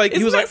 He was like,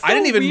 Isn't that I so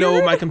didn't even know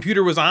weird? my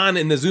computer was on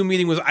and the Zoom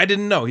meeting was. I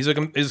didn't know. He's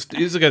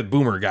like a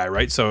boomer guy,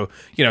 right? So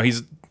you know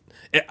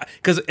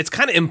because it's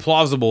kind of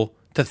implausible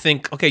to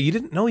think, okay, you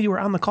didn't know you were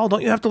on the call.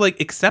 Don't you have to like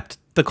accept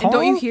the call? And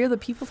don't you hear the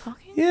people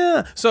talking?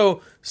 Yeah.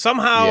 So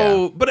somehow,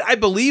 Yeah. but I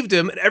believed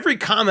him. And every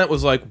comment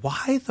was like,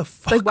 why the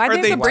fuck Like, why are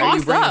they they have to bring Why are you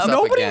this bringing up? this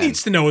up Nobody again?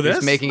 needs to know this.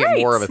 He's making Right.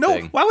 it more of a No,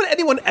 thing. why would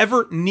anyone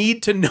ever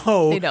need to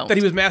know They don't. that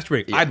he was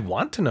masturbating? I'd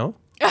want to know.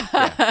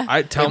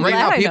 I tell And me right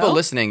now, I people know.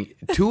 listening,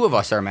 two of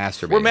us are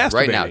masturbating. we're masturbating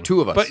Right now,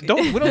 two of us. But we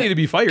don't need to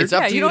be fired. it's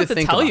up Yeah, to you you don't to have to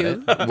think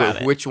tell about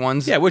it. Which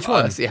ones? Yeah, which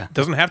one? us, yeah.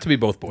 Doesn't have to be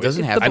both boys.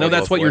 Doesn't have to I know be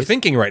that's both what you're boys.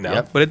 thinking right now,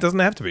 Yep. but it doesn't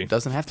have to be.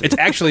 Doesn't have to. It's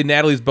actually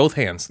Natalie's both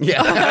hands.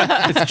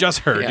 Yeah. It's just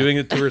her Yeah. doing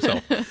it to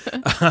herself.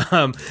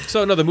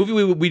 So no, the movie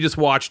we just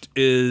watched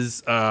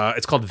is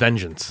it's called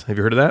Vengeance. Have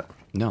you heard of that?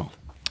 No.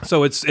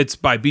 So it's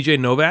by B.J.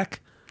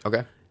 Novak.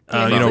 Okay. You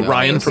know, the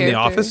Ryan main from The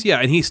character. Office. Yeah,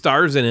 and he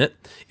stars in it.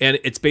 And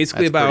it's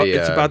basically That's pretty,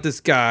 it's about this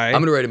guy.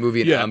 I'm gonna write a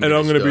movie. Yeah, and I'm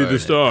going to be the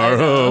star. I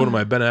know. Oh, what am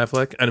I, Ben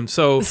Affleck? And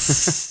so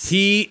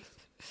he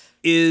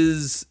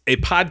is a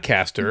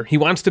podcaster. He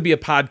wants to be a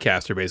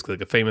podcaster, basically,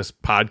 like a famous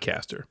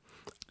podcaster.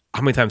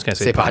 How many times can I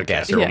say Say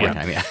podcaster Yeah. one more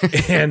time.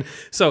 Yeah. And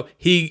so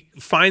he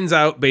finds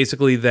out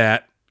basically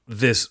that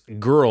this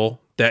girl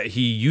that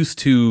he used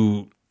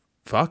to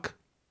fuck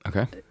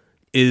Okay.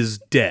 is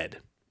dead.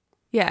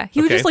 Yeah,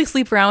 he would just like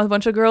sleep around with a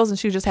bunch of girls, and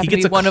she would just have to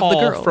be one of the girls. He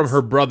gets a call from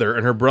her brother,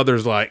 and her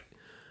brother's like,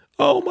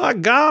 "Oh my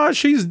gosh,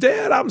 she's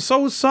dead! I'm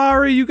so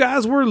sorry. You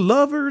guys were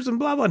lovers and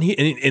blah blah." And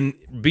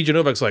BJ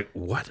Novak's like,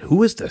 "What?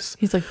 Who is this?"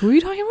 He's like, "Who are you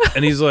talking about?"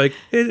 And he's like,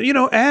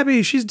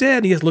 "Abby, she's dead."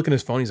 And he has to look at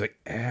his phone. He's like,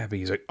 "Abby."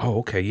 He's like, "Oh,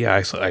 okay, yeah,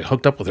 I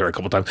hooked up with her a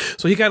couple times."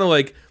 So he kind of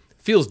like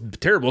feels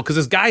terrible because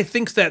this guy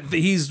thinks that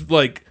he's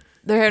like.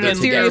 They're having a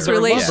serious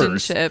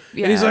relationship.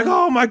 Yeah. And he's like,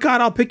 "Oh my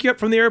God, I'll pick you up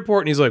from the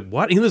airport." And he's like,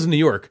 "What?" He lives in New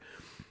York.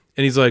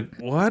 And he's like,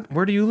 "What?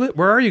 Where do you live?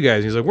 Where are you guys?"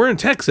 And he's like, "We're in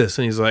Texas."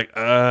 And he's like,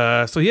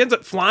 So he ends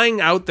up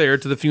flying out there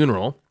to the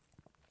funeral.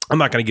 I'm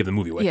not going to give the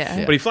movie away.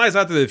 Yeah. But he flies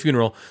out to the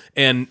funeral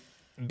and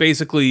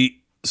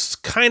basically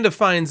kind of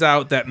finds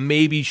out that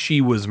maybe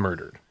she was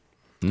murdered.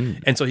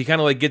 And so he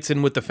kind of like gets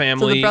in with the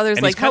family. So the brother's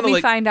and like, "Help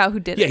me find out who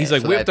did it." Yeah, he's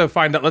like, "We have to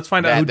find out. Let's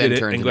find out who did it."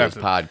 That then And turns go into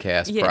his after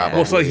podcast. Yeah. Probably.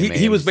 Well, so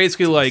he was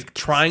basically like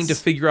trying to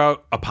figure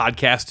out a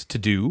podcast to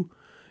do.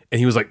 And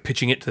he was like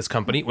pitching it to this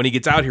company. When he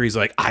gets out here, he's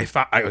like,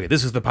 okay,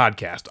 this is the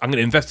podcast. I'm going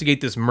to investigate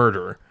this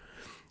murder,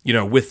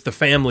 with the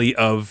family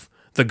of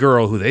the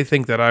girl who they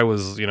think that I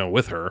was,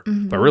 with her.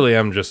 But really,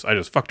 I just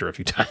fucked her a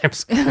few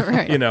times,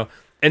 Right.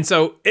 And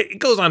so it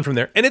goes on from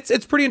there. And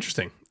it's pretty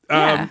interesting.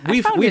 Yeah,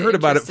 we heard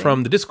about it interesting.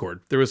 from the Discord.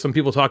 There was some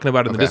people talking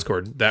about it in the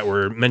Discord that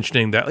were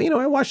mentioning that,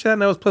 I watched that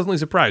and I was pleasantly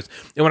surprised.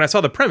 And when I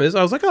saw the premise,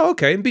 I was like, oh,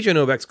 okay. And BJ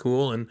Novak's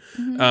cool. And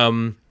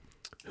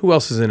who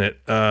else is in it?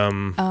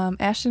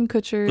 Ashton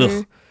Kutcher.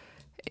 Ugh.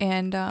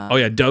 And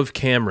Dove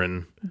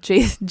Cameron.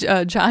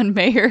 John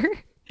Mayer.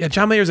 Yeah,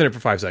 John Mayer's in it for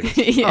 5 seconds.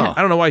 Yeah. I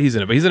don't know why he's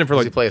in it, but he's in it for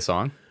Does he play a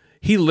song?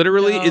 he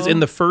literally is in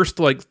the first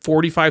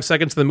 45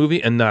 seconds of the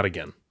movie and not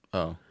again.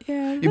 Oh.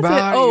 Yeah, You that's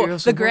buy it. Oh,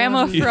 yourself the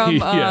grandma one. from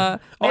Yeah.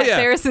 Matt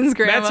Saracen's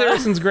grandma. Matt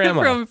Saracen's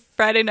grandma. From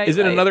Friday Night Is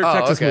in Lights. another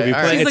Texas okay. movie All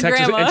right. playing She's a a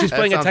Texas, grandma. and she's That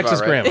playing a sounds Texas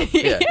about right. grandma.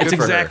 Yeah, It's good for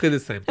her. exactly the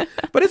same,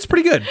 but it's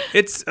pretty good.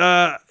 It's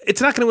not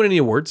going to win any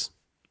awards.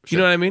 You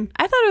know what I mean?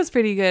 I thought it was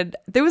pretty good.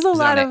 There was a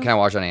lot of. Can I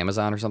watch on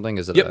Amazon or something?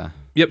 Is it? Yep,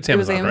 it's It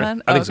was Amazon, right?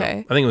 Amazon? I think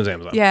Okay. so. I think it was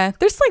Amazon. Yeah,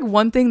 there's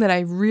one thing that I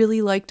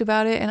really liked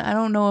about it, and I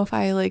don't know if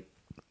I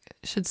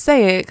should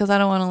say it because I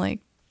don't want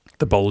to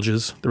The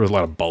bulges. There was a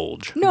lot of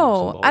bulge.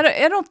 No, I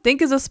don't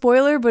think is a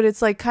spoiler, but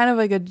it's kind of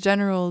a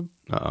general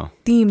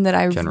theme that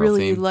I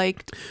really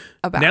liked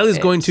about Natalie's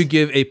it. going to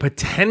give a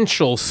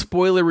potential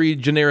spoilery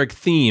generic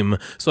theme.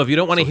 So if you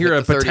don't want to hear a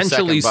hit the 30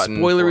 potentially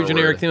second button spoilery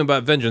generic forward. theme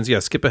about vengeance,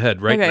 skip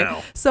ahead right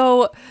now.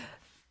 So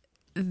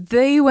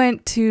they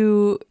went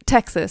to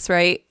Texas,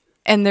 right?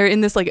 And they're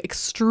in this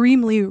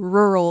extremely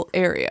rural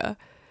area.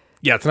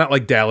 Yeah, it's not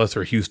like Dallas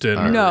or Houston.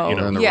 Or, No,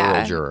 They're in the yeah,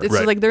 rural juror. it's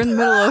Right. they're in the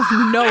middle of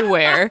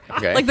nowhere.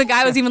 Okay. The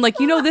guy was even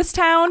this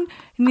town,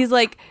 and he's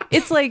like,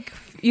 it's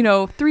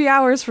 3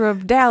 hours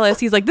from Dallas.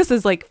 He's like, this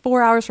is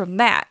 4 hours from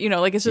that.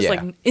 It's just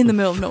Yeah. in the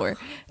middle of nowhere.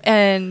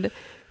 And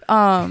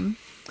one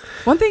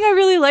thing I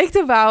really liked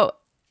about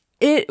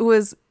it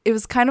was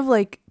kind of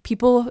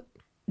people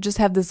just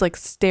have this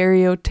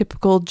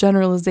stereotypical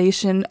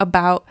generalization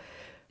about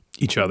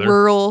each other.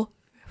 rural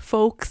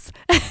folks.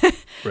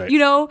 Right.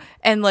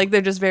 And they're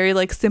just very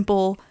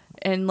simple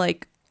and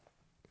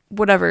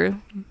whatever,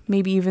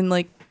 maybe even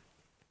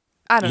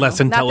I don't Less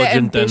know,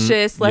 intelligent not that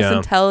ambitious, than- less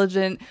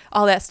intelligent,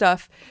 all that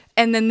stuff.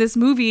 And then this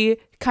movie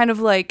kind of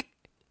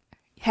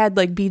had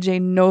BJ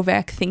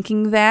Novak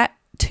thinking that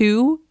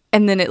too,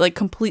 and then it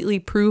completely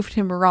proved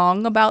him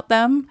wrong about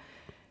them,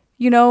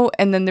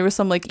 and then there was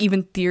some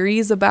even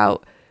theories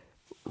about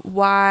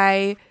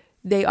why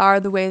they are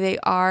the way they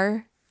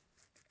are.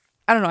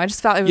 I don't know. I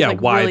just felt it was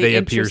why really they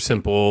appear interesting.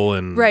 simple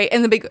and Right,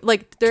 and the big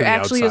there the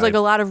actually is outside.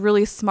 a lot of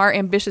really smart,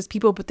 ambitious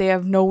people, but they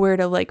have nowhere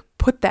to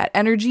put that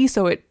energy,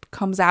 so it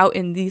comes out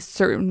in these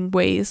certain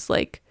ways.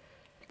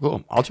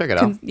 Cool. I'll check it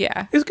out.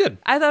 Yeah, it's good.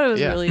 I thought it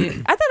was Yeah. really. I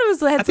thought it was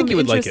had I think some you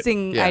would like it.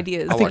 interesting Yeah.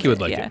 ideas. I think you would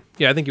in like yeah. it.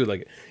 Yeah, I think you would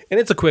like it. And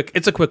it's a quick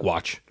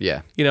watch.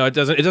 Yeah. It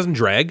doesn't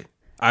drag.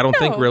 I don't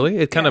think No. really.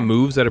 It kind of Yeah.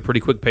 moves at a pretty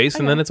quick pace,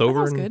 and Okay. then it's over,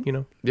 That was and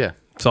good. Yeah.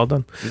 it's all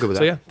done. I'm good with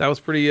So that. yeah, that was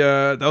pretty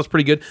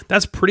good.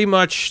 That's pretty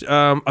much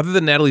other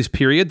than Natalie's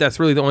period. That's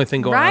really the only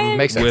thing going Ryan, on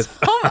Makes sense. with.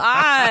 Come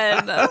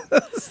on.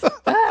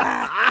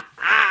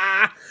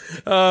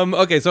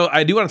 Okay, so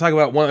I do want to talk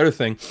about one other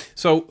thing.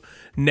 So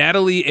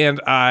Natalie and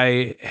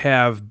I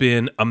have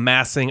been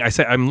amassing.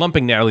 I'm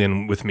lumping Natalie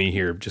in with me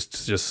here, just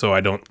so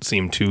I don't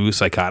seem too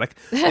psychotic.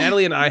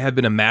 Natalie and I have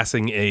been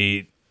amassing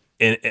a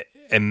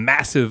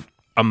massive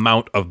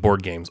amount of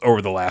board games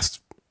over the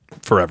last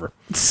forever.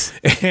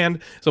 And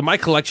so my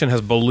collection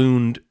has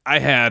ballooned. I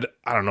had,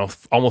 I don't know,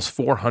 almost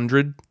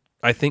 400,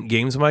 I think,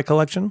 games in my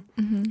collection.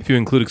 If you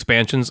include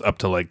expansions, up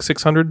to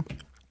 600.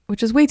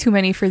 Which is way too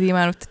many for the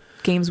amount of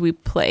games we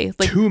play.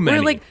 Too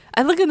many. We're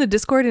I look in the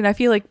Discord and I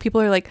feel like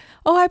people are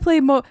oh,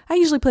 I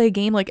usually play a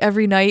game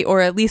every night or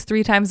at least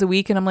 3 times a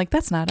week, and I'm like,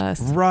 that's not us.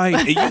 Right.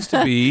 It used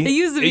to be. It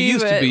used to be,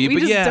 but we But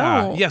just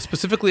yeah. don't. Yeah.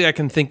 Specifically, I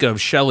can think of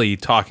Shelley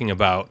talking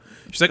about,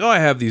 She's like, oh, I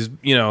have these,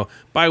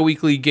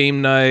 bi-weekly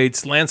game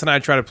nights. Lance and I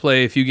try to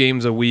play a few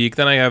games a week.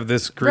 Then I have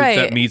this group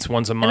that meets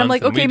once a month. And I'm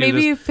like, okay, we do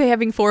maybe this. if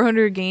having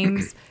 400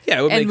 games Yeah,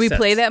 it would and make we sense.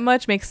 play that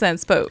much makes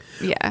sense. But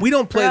yeah, We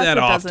don't play For us, that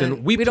it often.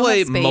 doesn't. We don't play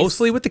have space.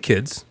 mostly with the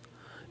kids.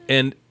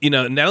 And,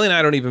 Natalie and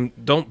I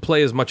don't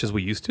play as much as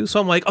we used to. So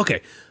I'm like,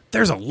 okay,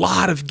 there's a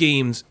lot of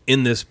games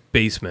in this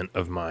basement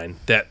of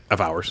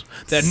ours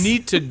that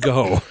need to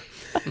go.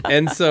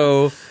 And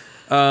so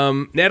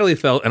Natalie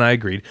felt, and I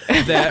agreed,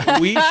 that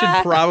we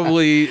should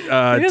probably tone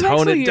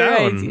actually it your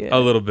down idea. a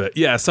little bit.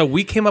 Yeah, so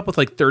we came up with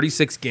like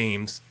 36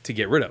 games to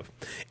get rid of.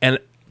 And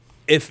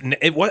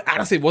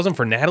honestly, it wasn't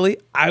for Natalie,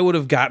 I would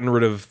have gotten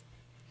rid of.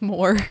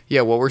 more.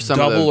 Yeah, what were some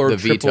Double or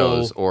of the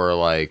vetoes triple. or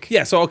like?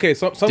 Yeah, so okay,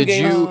 so some Did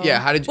games. you? Yeah,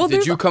 how did Well, did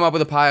there's- you come up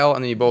with a pile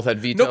and then you both had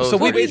vetoes? Nope. So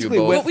we or did you basically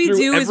both- went What we through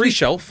do is every we-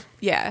 shelf.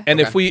 Yeah, And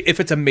Okay. if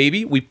it's a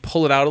maybe, we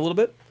pull it out a little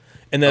bit,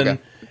 and then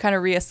Okay. kind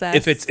of reassess.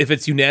 if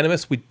it's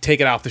unanimous, we take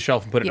it off the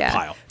shelf and put it in a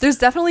pile. There's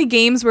definitely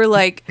games where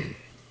like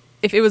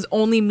if it was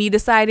only me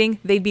deciding,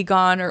 they'd be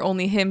gone, or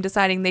only him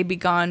deciding, they'd be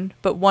gone.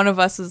 But one of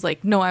us is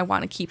like, no, I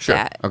want to keep Sure.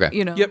 that. Okay.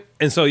 Yep.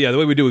 And so the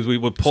way we do is we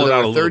would pull So it there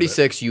out a were little bit.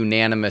 36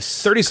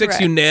 unanimous. 36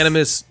 Correct.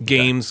 unanimous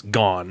games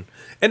gone.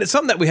 And it's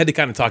something that we had to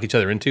kind of talk each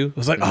other into. It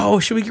was like, oh,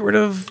 should we get rid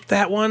of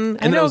that one?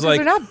 And know, it was 'cause like,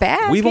 they're not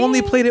bad we've only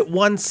games. played it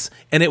once,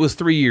 and it was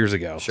 3 years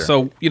ago. Sure.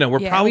 So, we're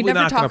Yeah, probably we never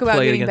not going talk to about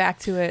play it getting again. back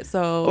to it.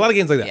 So A lot of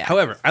games like that. yeah.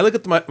 However, I look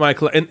at my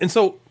and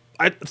so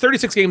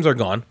 36 games are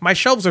gone. My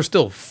shelves are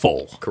still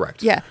full.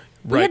 Correct. Yeah.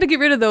 We Right. had to get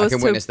rid of those can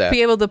to witness that.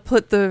 be able to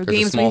put the a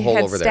games small we hole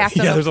had over there. stacked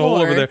on Yeah, the there's a floor.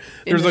 hole over there.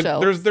 in the There's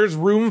shelves. there's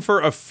room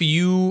for a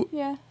few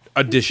yeah.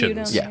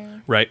 additions. down Yeah.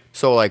 there. Right.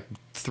 So like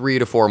 3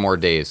 to 4 more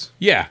days.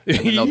 Yeah.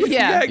 they'll-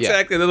 yeah,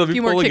 exactly. Then they'll be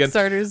Few more full again.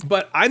 Kickstarters.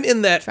 But I'm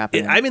in that Drop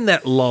it in. I'm in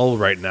that lull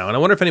right now, and I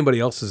wonder if anybody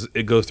else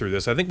goes through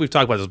this. I think we've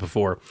talked about this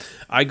before.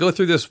 I go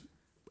through this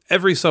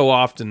every so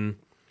often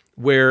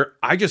where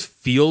I just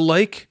feel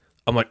like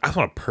I'm like, I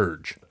want to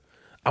purge.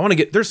 I want to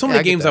get. There's so many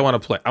I get games that. I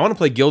want to play. I want to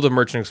play Guild of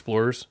Merchant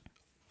Explorers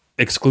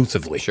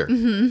exclusively. Sure.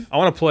 Mm-hmm. I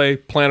want to play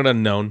Planet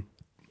Unknown.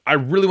 I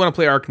really want to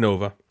play Ark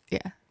Nova.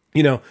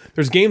 Yeah.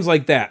 There's games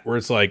like that where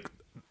it's like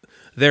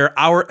they're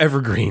our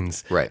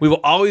evergreens. Right. We will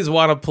always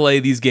want to play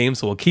these games,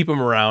 so we'll keep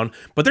them around.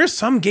 But there's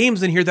some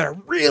games in here that are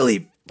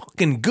really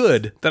fucking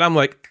good that I'm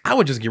like, I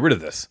would just get rid of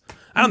this.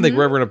 I don't think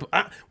we're ever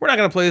we're not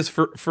gonna play this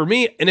for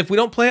me. And if we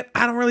don't play it,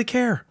 I don't really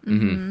care.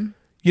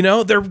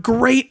 They're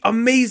great,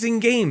 amazing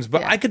games.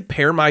 But I could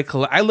pare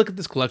I look at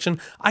this collection.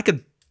 I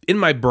could in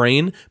my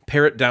brain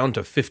pare it down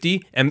to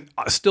 50 and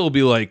still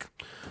be like,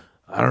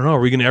 I don't know. Are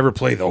we going to ever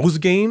play those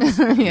games?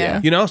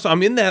 Yeah. So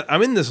I'm in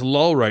this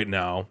lull right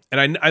now,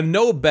 and I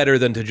know better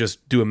than to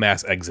just do a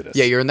mass exodus.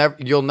 Yeah,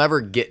 you'll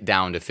never get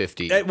down to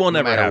 50. It will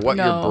never no matter happen. what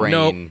No. your brain,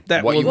 No,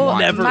 that what will you Well,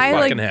 want. never My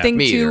fucking like happen. thing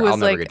Me too either. was I'll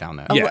never like, get down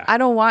there. Yeah. I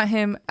don't want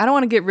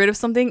to get rid of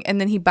something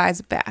and then he buys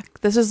it back.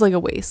 This is like a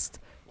waste.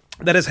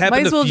 That has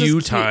happened Might as a well few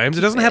just times. It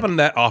keep doesn't it. happen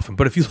that often.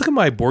 But if you look at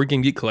my Board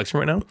Game Geek collection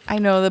right now, I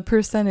know the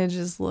percentage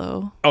is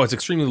low. oh, it's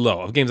extremely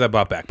low of games I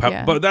bought back.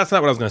 Yeah. But that's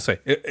not what I was going to say.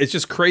 It's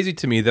just crazy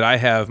to me that I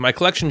have my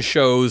collection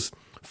shows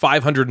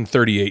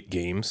 538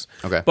 games.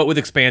 Okay. But with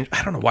expansion,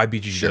 I don't know why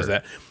BGG does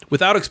that.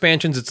 Without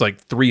expansions, it's like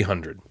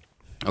 300.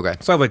 Okay.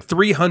 So I have like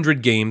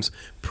 300 games.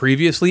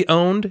 Previously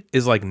owned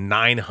is like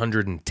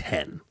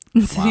 910,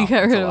 So you got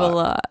that's rid a of a lot.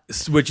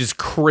 lot. which is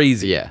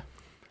crazy. Yeah.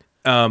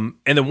 And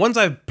the ones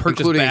I've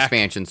purchased Including back,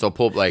 expansion, so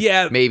pull like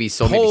yeah, maybe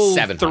pull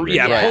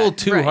 700. pull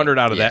 200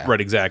 out of that. Yeah.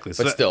 Right, exactly.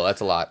 So But still,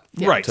 that's a lot.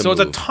 right. to So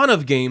it's a move. ton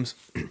of games.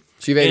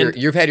 So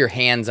you've had your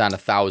hands on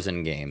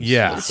 1,000 games.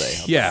 Yeah, let's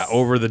say. yeah,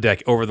 over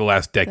the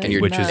last decade, And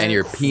your which is and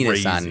your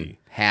penis crazy. on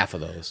half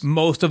of those.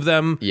 Most of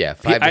them, Yeah,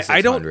 500 to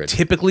I don't 600.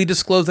 typically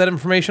disclose that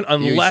information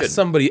unless shouldn't.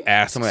 somebody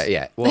asks.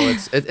 Yeah. Well,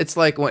 it's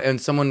like when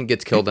someone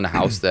gets killed in a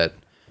house that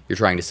you're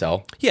trying to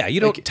sell. Yeah,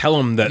 you don't tell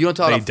them that You don't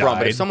tell they it up front,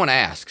 but died. if someone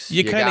asks,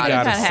 you kind of gotta-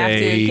 gotta kinda have to.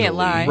 say, You can't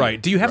lie.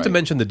 right? Do you have to Right.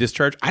 mention the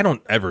discharge? I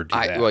don't ever do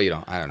that. Well, you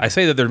don't. I don't know. I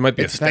say that there might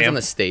be It a depends on stamp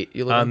the state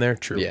you live on in. there.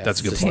 True, Yeah,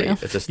 that's a good it's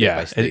point. It's a state Yeah,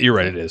 by state you're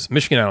right. thing. It is.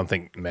 Michigan, I don't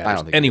think matters. I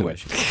don't think anyway,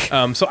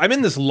 so I'm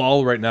in this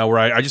lull right now where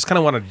I just kind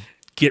of want to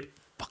get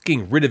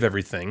fucking rid of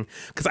everything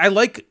because I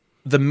like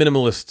the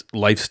minimalist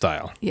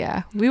lifestyle.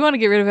 Yeah. We want to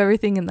get rid of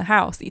everything in the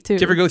house, too.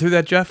 Did you ever go through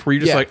that, Jeff? Where you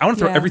just Yeah. like, I want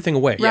to throw Yeah. everything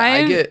away. Yeah, I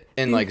Ryan- get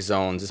in like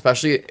zones,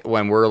 especially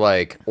when we're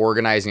like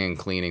organizing and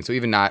cleaning. So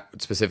even not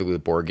specifically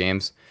with board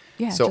games.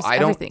 Yeah, So just I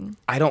don't. everything.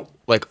 I don't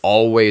like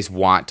always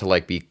want to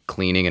like be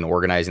cleaning and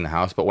organizing the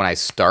house. But when I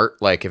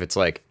start, like if it's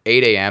like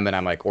 8 a.m. and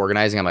I'm like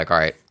organizing, I'm like, all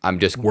right, I'm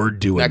just We're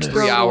doing next this.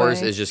 3 Throw it hours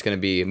away. is just going to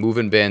be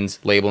moving bins,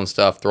 labeling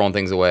stuff, throwing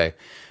things away,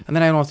 and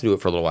then I don't have to do it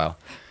for a little while.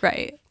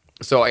 Right.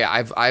 So yeah,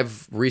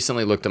 I've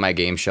recently looked at my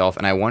game shelf,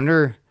 and I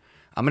wonder.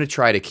 I'm gonna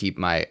try to keep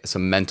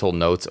some mental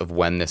notes of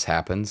when this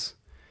happens,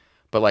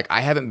 but like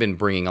I haven't been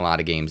bringing a lot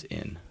of games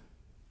in,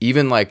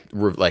 even like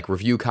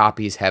review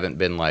copies haven't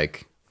been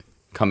like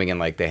coming in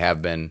like they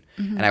have been,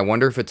 and I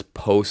wonder if it's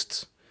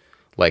post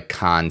like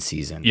con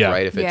season, Yeah.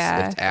 right? If it's, Yeah,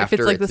 if it's if after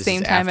it's, like, the this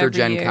same is time after every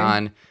Gen year.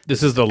 Con,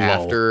 This is the lull.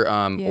 after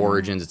Yeah.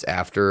 Origins, it's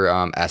after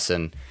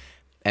Essen.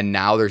 and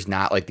now there's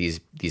not like these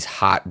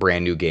hot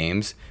brand new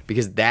games,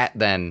 because that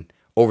then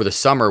over the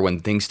summer when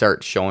things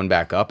start showing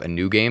back up and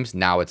new games,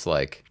 now it's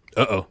like,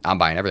 I'm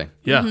buying everything.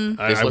 Yeah, This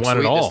I looks want sweet.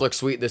 it all. This looks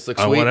sweet. This looks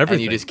I sweet. want And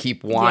everything. you just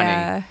keep wanting.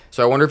 Yeah.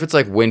 So I wonder if it's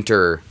like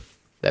winter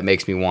that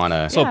makes me want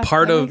to. So Yeah,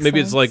 part that of makes maybe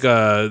it's sense. like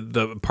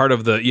the part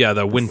of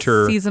the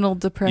winter. Seasonal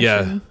depression.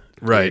 Yeah,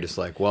 right. You're just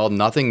like, well,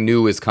 nothing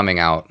new is coming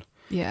out.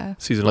 Yeah.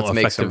 Seasonal Let's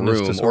make some effectiveness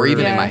room. disorder. Or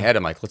even in Yeah. my head,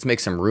 I'm like, let's make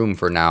some room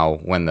for now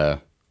when the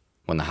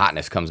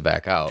hotness comes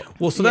back out.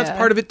 Well, so that's Yeah.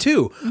 part of it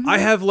too. I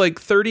have like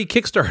 30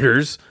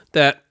 Kickstarters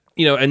that,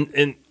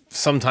 and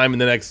sometime in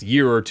the next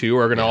year or two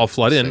are going to all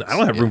flood in. 6, I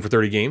don't have room for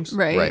 30 games.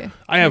 Right. Right.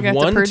 I have You're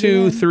gonna have to 1, purge it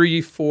 2, in.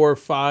 3, 4,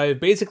 5,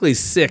 basically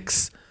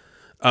 6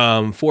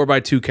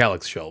 4x2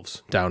 Calyx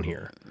shelves down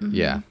here.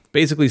 Yeah.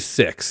 Basically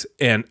 6,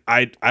 and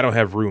I don't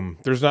have room.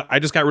 I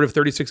just got rid of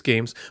 36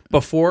 games.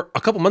 Before,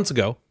 a couple months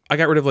ago, I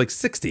got rid of like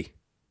 60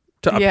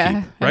 to upkeep,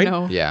 Yeah, I right?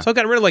 know. Yeah. So I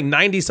got rid of like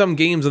 90 some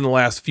games in the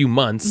last few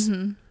months,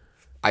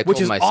 I told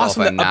which is myself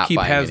awesome I'm that not upkeep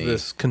buying has any.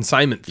 this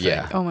consignment thing.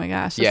 Yeah. Oh my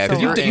gosh. Yeah, that's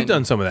 'cause so you're- You've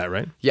done some of that,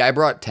 right? Yeah, I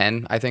brought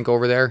 10, I think,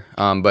 over there.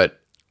 But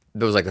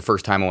that was like the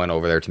first time I went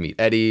over there to meet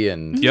Eddie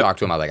and Yep. talk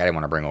to him. I was like, I didn't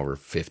want to bring over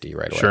 50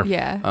 right away. Sure.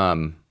 Yeah.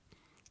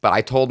 But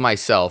I told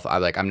myself,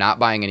 I'm not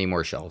buying any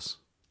more shelves.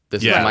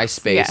 This Yeah. is my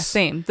space. Yeah,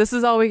 same. This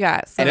is all we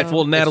got. So.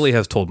 Well, Natalie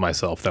has told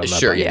myself that I'm not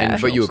Sure, buying yeah, Yeah.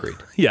 but you shelves. agreed.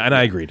 Yeah, and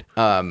I agreed.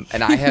 And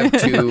I have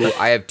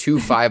two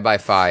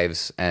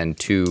 5x5s and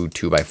two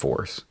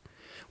 2x4s.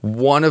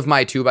 One of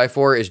my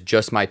 2x4 is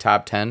just my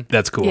top 10.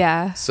 That's cool.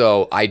 Yeah.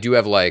 So I do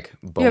have like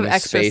bonus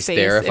extra space space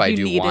there if if I you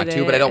do needed want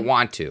to, but I it. don't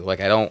want to. Like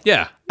I don't.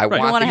 Yeah, I right.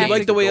 want You wanna the have games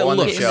like the way to it go on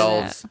the looks.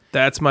 shelves.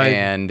 That's my.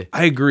 And-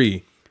 I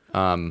agree.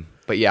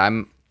 But yeah,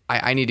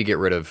 I need to get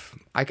rid of.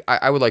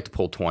 I would like to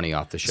pull 20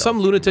 off the shelf. Some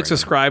lunatics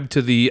ascribe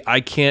to the "I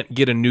can't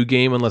get a new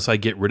game unless I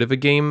get rid of a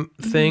game"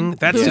 thing.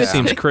 That just Yeah.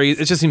 seems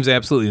crazy. It just seems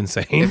absolutely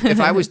insane. If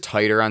I was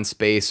tighter on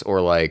space or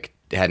like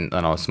hadn't, I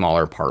don't know, a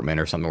smaller apartment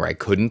or something where I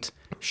couldn't,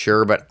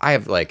 sure. But I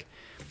have like,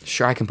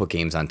 sure, I can put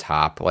games on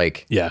top.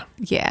 Like, Yeah.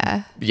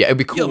 Yeah. yeah, it'd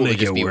be You'll cool to make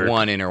just it be work.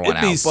 one in or one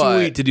It'd be out.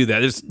 sweet to do that.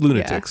 There's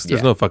lunatics. There's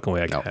Yeah. no fucking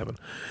way I can No. have it.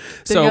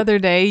 The other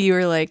day you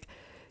were like,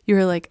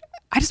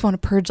 I just want to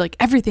purge like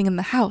everything in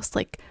the house,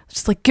 like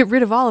just like get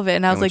rid of all of it.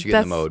 And I was once like, you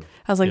get in that's the mode.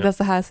 I was like, Yeah. that's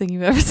the hottest thing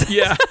you've ever said.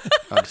 Yeah.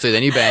 So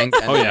then you banged.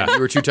 And then yeah. you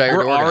were too tired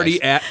We're to organize.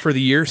 already at for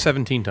the year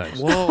 17 times.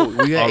 Whoa,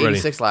 we had Already.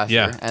 86 last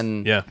Yeah. year.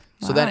 And Yeah.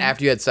 So then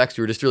after you had sex,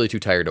 you were just really too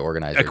tired to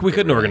organize. or We couldn't get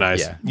rid of it.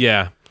 organize. Yeah.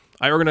 Yeah.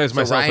 I organized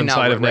myself Ryan now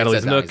inside of writes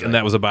Natalie's that down. nook, He's and like,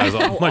 that was about as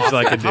much as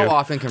I could do. How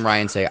often can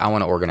Ryan say, I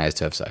want to organize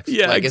to have sex?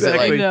 Yeah, like, exactly.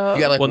 Is it like, No. you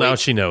got like Well, now wait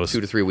she knows.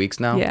 2 to 3 weeks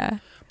now? Yeah.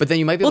 But then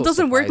you might be Well, it able to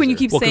doesn't work surprise when you her.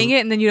 keep 'cause- saying it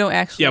and then you don't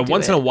actually. Yeah, do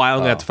once it. in a while, I'm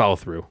going to have to follow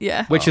through.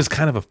 Yeah. Which is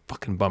kind of a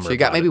fucking bummer. So you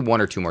got about maybe it.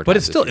 1 or 2 more times. But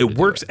it's still, this year it to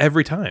do works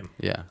every time.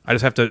 Yeah. I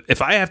just have to,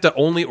 if I have to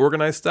only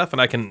organize stuff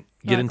and I can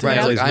get into Ryan's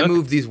Natalie's like, I nook,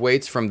 moved these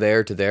weights from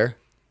there to there.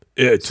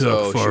 it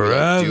So took should we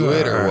forever. like, do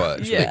it or what?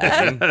 Should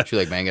Yeah. Should we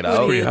like bang it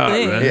out? Pretty hot,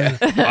 thing.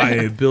 right?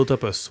 I built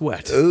up a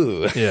sweat.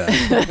 Ooh.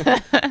 Yeah.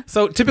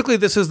 So typically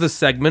this is the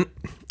segment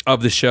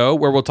of the show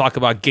where we'll talk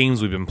about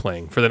games we've been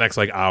playing for the next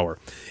like hour.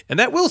 And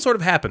that will sort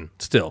of happen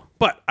still.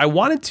 But I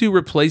wanted to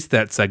replace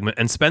that segment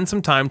and spend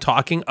some time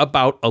talking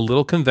about a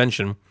little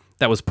convention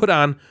that was put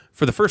on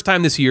for the first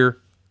time this year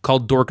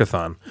called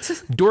Dorkathon.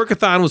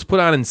 Dorkathon was put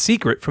on in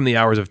secret from the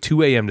hours of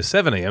 2 a.m. to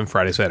 7 a.m.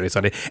 Friday, Saturday,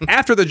 Sunday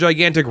after the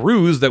gigantic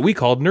ruse that we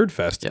called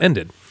Nerdfest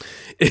ended.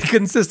 It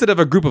consisted of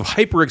a group of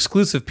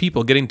hyper-exclusive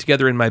people getting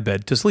together in my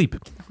bed to sleep.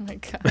 Oh my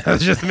god.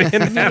 That's just me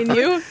and Me and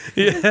you?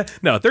 Yeah.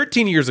 No,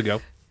 13 years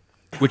ago,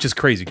 which is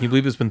crazy. Can you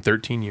believe it's been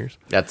 13 years?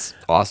 That's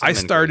awesome. I and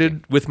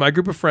started with my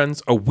group of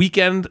friends a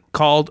weekend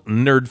called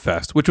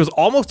Nerdfest, which was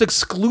almost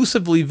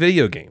exclusively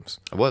video games.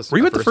 crazy. It was. Were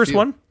you at the first few.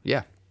 one?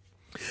 Yeah.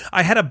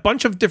 I had a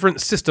bunch of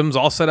different systems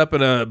all set up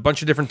in a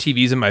bunch of different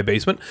TVs in my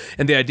basement,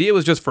 and the idea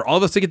was just for all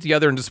of us to get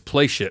together and just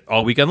play shit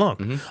all weekend long.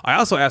 Mm-hmm. I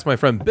also asked my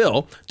friend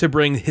Bill to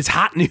bring his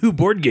hot new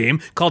board game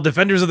called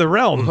Defenders of the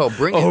Realm Oh,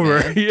 bring it, over.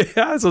 man. Yeah,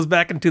 so it was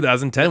back in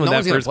 2010 when No that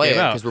one's gonna first play came it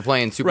out. because we're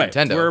playing Super Right.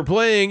 Nintendo. We're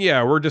playing,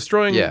 we're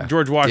destroying Yeah.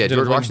 George Washington,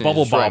 George with Washington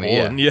Bubble destroy Bobble. me,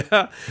 yeah. And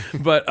yeah.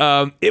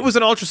 But it was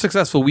an ultra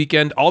successful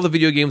weekend. All the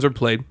video games were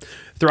played.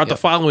 Throughout the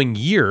following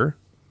year,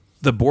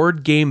 the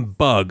board game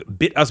bug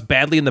bit us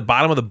badly in the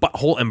bottom of the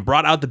butthole and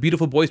brought out the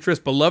beautiful, boisterous,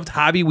 beloved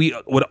hobby we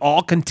would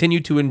all continue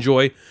to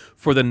enjoy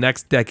for the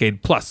next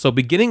decade plus. So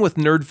beginning with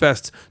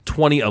Nerdfest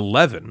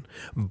 2011,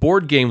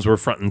 board games were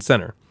front and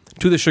center,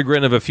 to the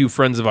chagrin of a few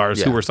friends of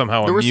ours who were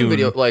somehow there were immune. some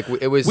video like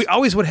it was. We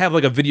always would have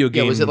like a video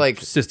game was it like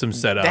system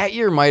set up. that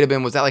year might have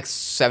been, was that like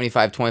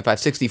 75 25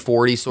 60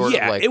 40 sort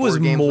Yeah, of like it was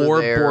board games were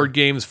more there? board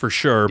games for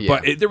sure,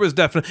 but Yeah. there was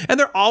definitely, and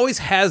there always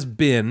has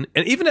been,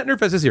 and even at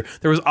Nerdfest this year,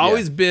 there was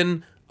always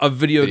been a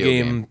video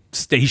game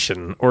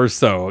station or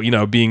so,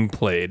 being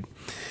played,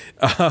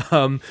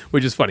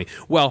 which is funny.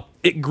 Well,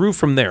 it grew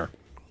from there.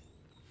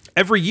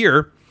 Every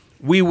year,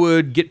 we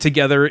would get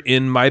together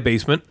in my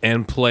basement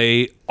and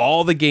play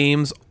all the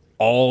games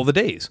all the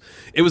days.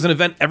 It was an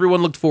event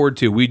everyone looked forward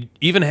to. We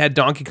even had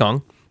Donkey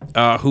Kong,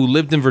 who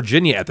lived in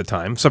Virginia at the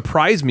time,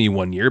 surprise me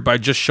one year by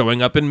just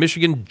showing up in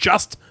Michigan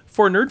just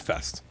for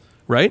Nerdfest,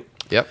 right?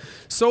 Yep.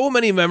 So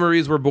many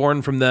memories were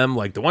born from them.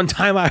 Like the one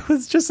time I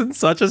was just in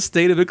such a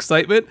state of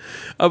excitement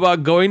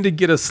about going to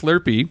get a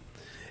Slurpee.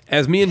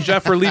 As me and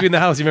Jeff were leaving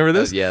the house, you remember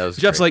this? Yeah, that was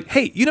Jeff's great. like,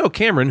 hey, you know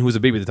Cameron, who was a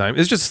baby at the time,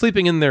 is just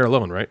sleeping in there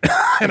alone, right?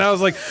 And I was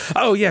like,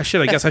 oh, yeah,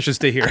 shit, I guess I should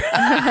stay here. We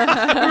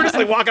were just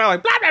like walking out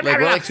like, blah, blah, blah, Like,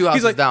 we're blah. like 2 houses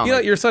He's like, down. you know,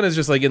 Like, your son is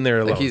just like in there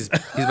alone. he's by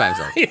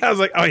himself. Yeah, I was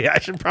like, oh, yeah, I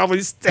should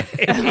probably stay.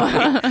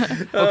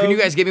 Oh, can you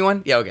guys give me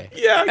one? Yeah, okay.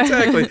 Yeah,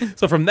 exactly.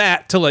 So from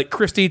that to like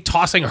Christy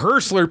tossing her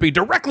Slurpee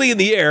directly in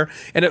the air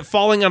and it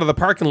falling out of the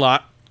parking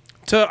lot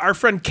to our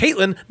friend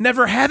Caitlin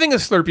never having a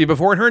Slurpee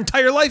before in her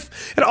entire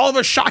life. And all of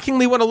us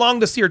shockingly went along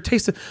to see her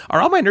taste it.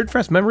 Are all my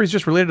Nerdfest memories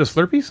just related to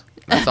Slurpees?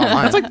 That's all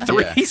mine. That's like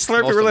 3 Yeah.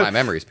 Slurpee Most related. of my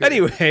memories.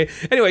 Period.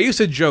 Anyway, I used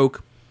to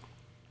joke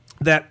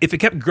that if it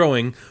kept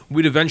growing,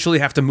 we'd eventually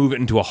have to move it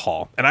into a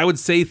hall. And I would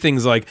say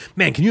things like,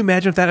 man, can you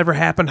imagine if that ever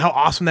happened? How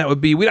awesome that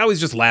would be. We'd always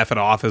just laugh it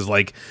off as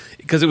like,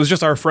 because it was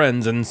just our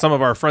friends and some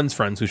of our friends'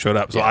 friends who showed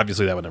up. So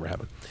obviously that would never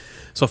happen.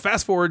 So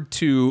fast forward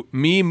to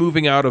me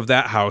moving out of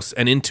that house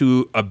and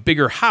into a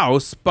bigger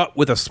house, but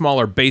with a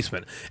smaller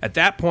basement. At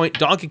that point,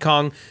 Donkey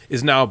Kong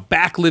is now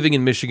back living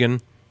in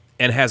Michigan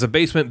and has a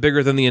basement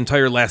bigger than the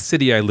entire last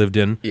city I lived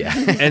in. Yeah.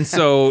 And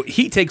so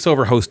he takes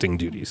over hosting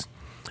duties.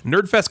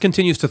 Nerdfest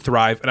continues to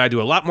thrive, and I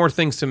do a lot more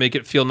things to make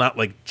it feel not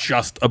like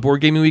just a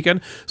board gaming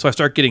weekend. So I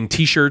start getting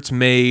t-shirts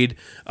made,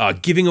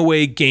 giving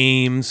away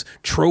games,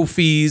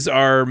 trophies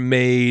are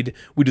made.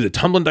 We do the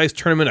Tumbling Dice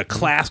tournament, a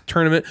class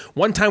tournament.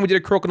 One time we did a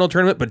Crokinole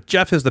tournament, but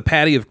Jeff is the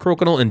Patty of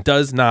Crokinole and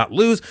does not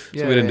lose,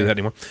 so we didn't do that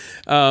anymore.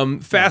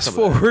 Fast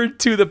forward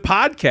to the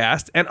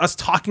podcast and us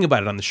talking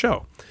about it on the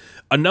show.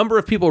 A number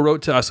of people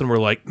wrote to us and were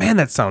like, man,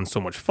 that sounds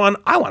so much fun.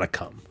 I want to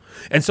come.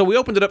 And so we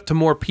opened it up to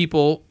more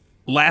people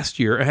last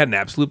year. I had an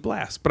absolute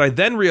blast. But I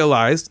then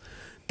realized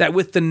that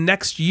with the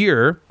next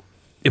year,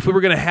 if we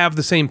were going to have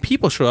the same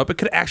people show up, it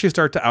could actually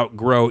start to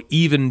outgrow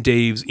even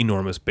Dave's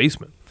enormous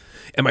basement.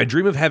 And my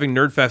dream of having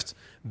Nerdfest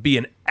be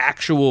an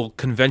actual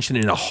convention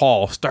in a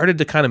hall started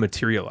to kind of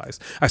materialize.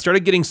 I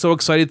started getting so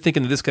excited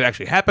thinking that this could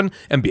actually happen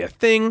and be a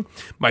thing.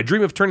 My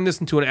dream of turning this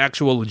into an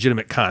actual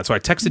legitimate con. So I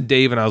texted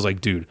Dave and I was like,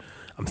 dude,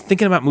 I'm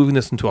thinking about moving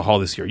this into a hall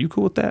this year. Are you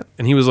cool with that?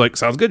 And he was like,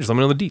 sounds good. Just let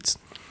me know the deets.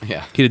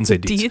 Yeah. He didn't say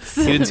deets.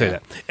 He didn't say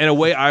that. And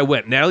away I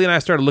went. Natalie and I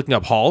started looking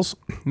up halls.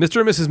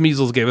 Mr. and Mrs.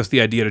 Measles gave us the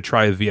idea to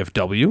try a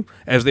VFW,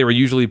 as they were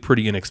usually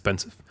pretty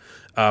inexpensive.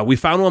 We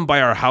found one by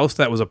our house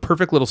that was a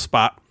perfect little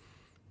spot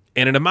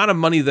and an amount of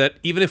money that,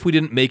 even if we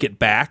didn't make it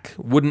back,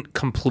 wouldn't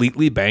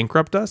completely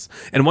bankrupt us.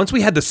 And once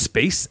we had the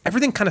space,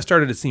 everything kind of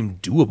started to seem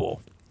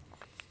doable.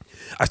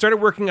 I started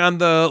working on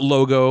the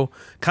logo,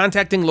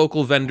 contacting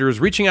local vendors,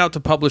 reaching out to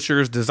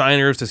publishers,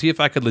 designers to see if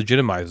I could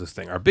legitimize this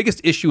thing. Our biggest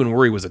issue and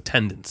worry was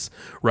attendance,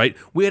 right?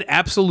 We had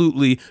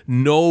absolutely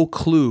no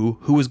clue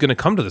who was going to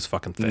come to this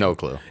fucking thing. No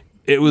clue.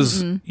 It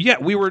was,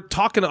 we were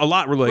talking a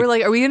lot. We're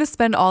like, are we going to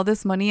spend all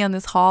this money on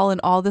this hall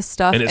and all this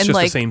stuff? and it's just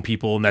like, the same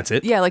people and that's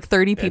it. Yeah, like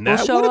 30 people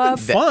that show would've up.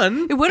 been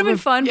fun. It would have been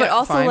fun, but Yeah,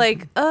 also fine.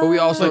 like, But we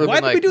also Like, would've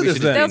why been did we do should this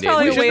just then? stay That was in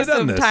probably Dave's. a shouldn't waste have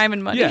done of this. time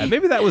and money. Yeah,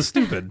 maybe that was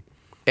stupid.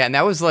 Yeah, and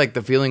that was like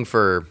the feeling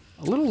for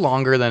a little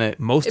longer than it.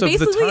 Most of the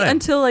basically time.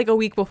 until like a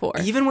week before.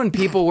 Even when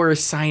people were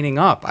signing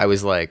up, I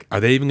was like,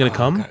 Are they even going to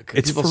come? God, 'cause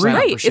It's people free. sign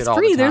up Right, for shit it's all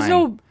the free. There's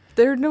time.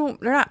 they're not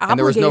obligated. And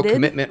there was no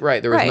commitment,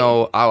 right? There was Right.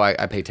 no,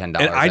 I pay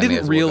 $10. And I may didn't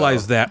as well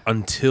realize go. that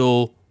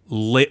until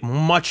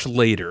much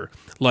later.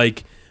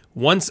 Like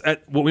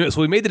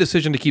so we made the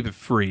decision to keep it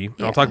free.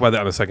 And I'll talk about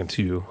that in a second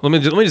too. Let me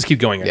just keep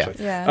going.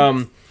 Actually,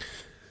 Yeah.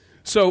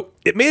 So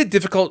it made it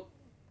difficult.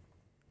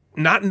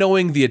 Not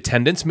knowing the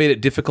attendance made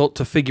it difficult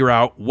to figure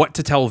out what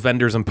to tell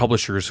vendors and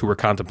publishers who were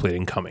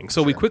contemplating coming.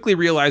 So we quickly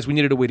realized we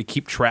needed a way to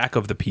keep track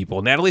of the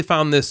people. Natalie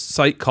found this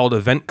site called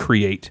Event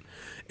Create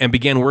and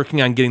began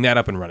working on getting that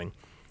up and running,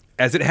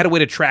 as it had a way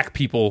to track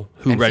people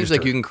who And it seems registered.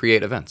 like you can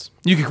create events.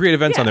 You can create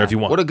events on there if you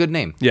want. What a good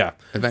name. Yeah.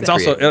 Event It's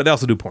also Create. they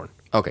also do porn.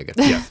 Okay, good.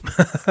 Yeah.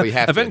 Well, you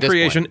have to at Event this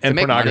creation point. To and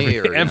make money pornography.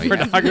 or, And you know, you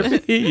have to.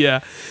 pornography, yeah.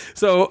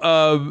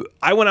 So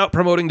I went out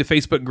promoting to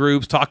Facebook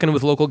groups, talking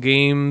with local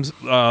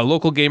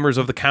gamers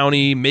of the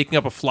county, making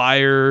up a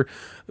flyer,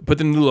 put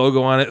the new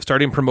logo on it,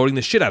 starting promoting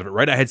the shit out of it,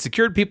 right? I had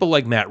secured people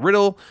like Matt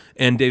Riddle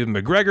and David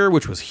McGregor,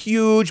 which was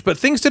huge, but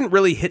things didn't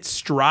really hit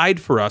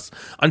stride for us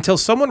until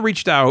someone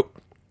reached out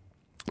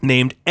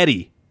named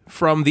Eddie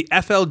from the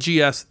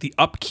FLGS, the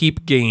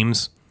Upkeep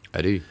Games.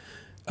 Eddie.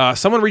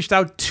 Someone reached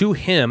out to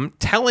him,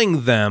 telling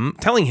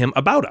him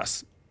about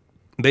us.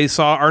 They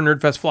saw our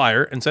Nerdfest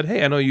flyer and said,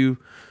 "Hey, I know you.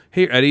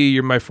 Hey, Eddie,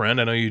 you're my friend.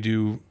 I know you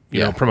do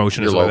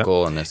promotion. You're and stuff like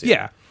local that." and this.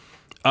 Yeah.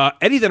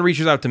 Eddie then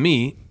reaches out to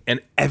me, and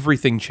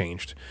everything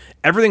changed.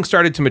 Everything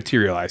started to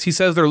materialize. He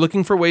says they're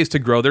looking for ways to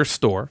grow their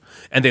store,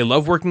 and they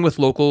love working with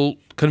local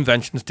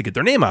conventions to get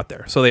their name out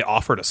there. So they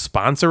offer to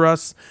sponsor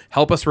us,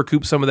 help us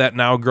recoup some of that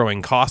now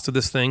growing cost of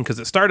this thing, because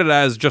it started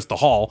as just the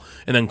hall,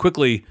 and then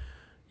quickly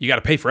you got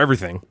to pay for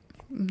everything.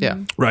 Yeah.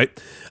 Right.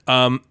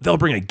 They'll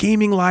bring a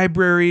gaming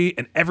library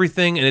and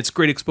everything, and it's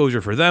great exposure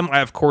for them.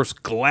 I, of course,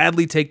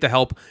 gladly take the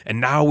help, and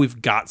now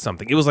we've got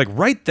something. It was like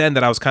right then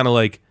that I was kind of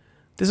like,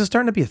 this is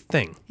starting to be a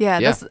thing. Yeah,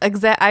 Yeah. that's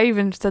exact. I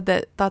even thought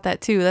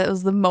that too. That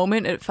was the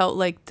moment it felt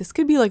like this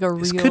could be like a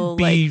This real could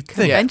be like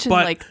thing. convention.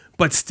 But, Like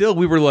but still,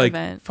 we were like,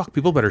 event. fuck,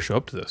 people better show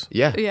up to this.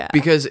 Yeah. Yeah.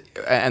 Because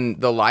and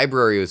the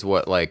library was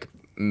what like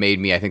made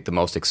me I think the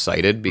most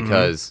excited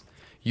because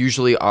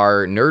usually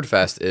our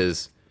Nerdfest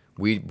is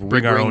we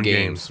bring our own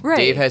games. Right.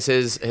 Dave has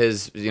his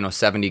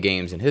 70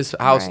 games in his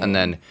house Right. and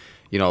then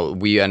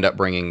we end up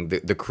bringing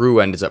the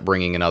crew ends up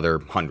bringing another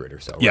 100 or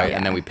so, Yeah. right? Yeah.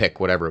 And then we pick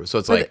whatever. So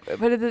it's but like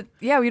we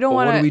don't but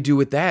want what to. do we do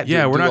with that?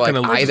 Yeah, we're not like,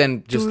 gonna I just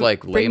then just do-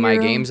 like lay bring my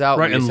your own- games out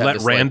Right, we and just have let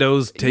this, like,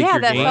 randos take Yeah,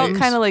 your that games. felt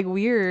kind of like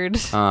weird. but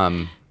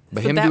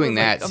So him that doing was,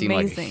 that like, seemed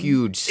like a amazing.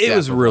 huge step.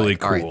 was of, really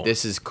like, all right, cool.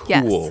 this is cool.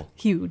 Yes,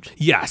 huge.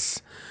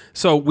 Yes.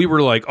 So we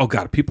were like, oh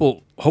God,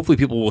 hopefully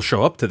people will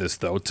show up to this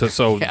though.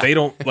 So they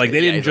don't they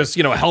didn't Yeah, just,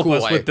 help cool,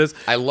 us with this.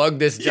 I lugged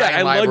this giant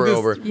I lugged library this-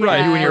 over.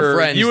 Right. You and your for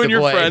friends You to and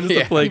your play. friends to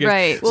Yeah. play games.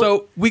 Right.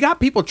 So we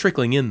got people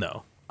trickling in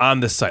though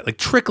on this site, like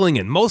trickling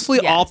in. Mostly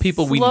all Yes,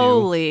 people we knew.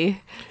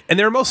 slowly. And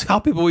they were mostly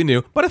all people we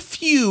knew, but a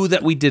few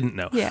that we didn't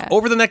know. Yeah.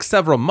 Over the next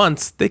several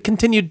months, they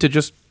continued to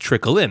just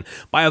trickle in.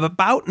 By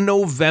about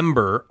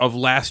November of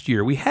last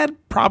year, we had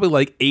probably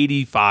like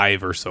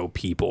 85 or so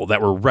people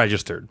that were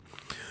registered.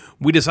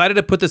 We decided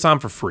to put this on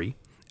for free,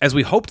 as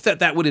we hoped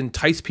that would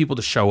entice people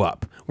to show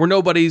up. We're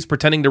nobodies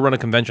pretending to run a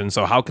convention,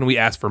 so how can we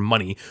ask for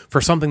money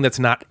for something that's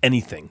not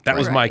anything? That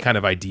was my Right. kind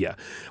of idea.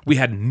 We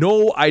had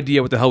no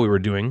idea what the hell we were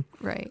doing.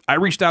 Right. I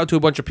reached out to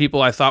a bunch of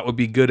people I thought would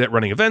be good at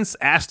running events,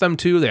 asked them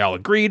to, they all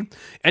agreed,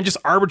 and just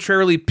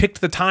arbitrarily picked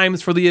the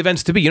times for the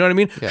events to be. You know what I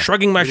mean?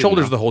 Shrugging my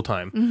shoulders the whole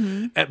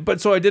time. But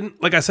so I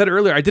didn't, like I said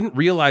earlier, I didn't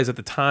realize at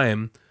the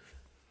time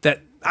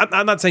that,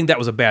 I'm not saying that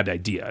was a bad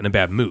idea and a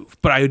bad move,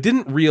 but I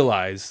didn't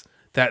realize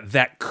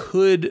that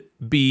could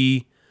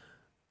be,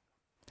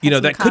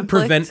 Have that some could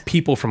prevent conflict?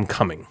 people from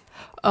coming.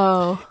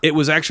 Oh, It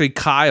was actually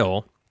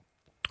Kyle,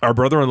 our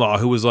brother-in-law,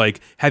 who was like,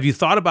 have you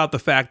thought about the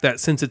fact that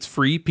since it's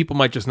free, people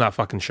might just not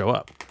fucking show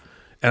up?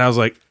 And I was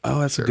like,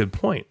 oh, that's a good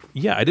point.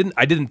 Yeah, I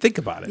didn't think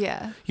about it.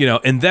 Yeah.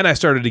 And then I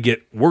started to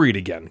get worried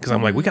again because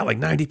I'm like, we got like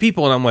 90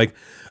 people. And I'm like,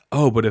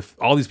 oh, but if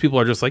all these people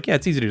are just like, yeah,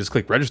 it's easy to just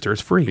click register,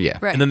 it's free. Yeah.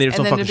 right. And then they just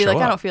don't to fucking be show like,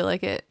 up. I don't feel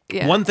like it.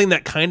 Yeah. One thing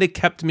that kind of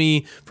kept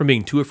me from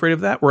being too afraid of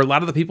that were a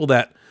lot of the people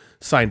that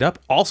signed up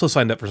also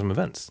signed up for some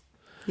events.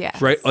 Yeah.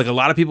 Right, like a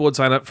lot of people would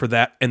sign up for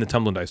that and the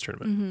Tumbling Dice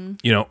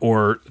tournament,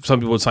 or some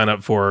people would sign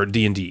up for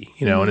D&D,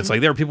 and it's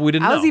like there were people we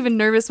didn't know. I was even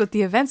nervous with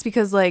the events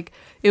because like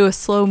it was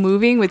slow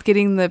moving with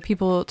getting the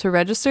people to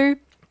register.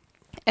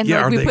 And Yeah,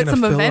 like are we they put gonna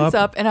some fill events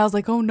up? up and I was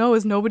like, oh no,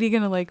 is nobody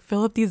gonna like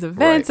fill up these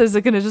events? Right. Is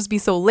it gonna just be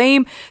so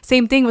lame?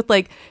 Same thing with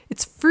like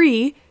it's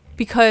free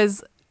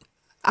because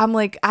I'm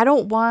like, I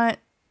don't want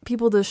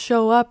people to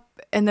show up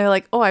and they're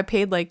like, oh, I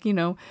paid like,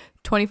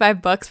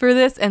 $25 for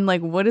this and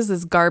like what is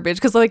this garbage?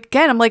 Because like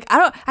again, I'm like,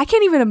 I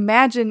can't even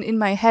imagine in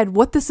my head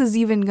what this is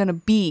even gonna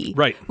be.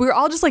 Right. We were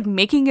all just like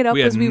making it up We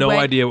had as we no went.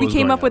 idea what we was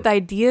came going up with on.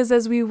 ideas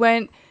as we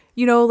went,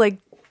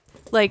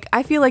 like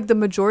I feel like the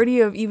majority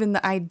of even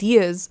the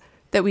ideas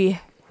that we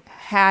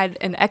had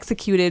and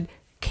executed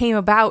came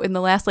about in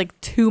the last like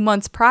 2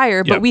 months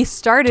prior, but Yep, we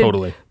started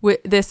totally. with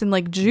this in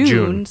like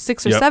June.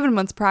 6 or Yep. 7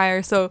 months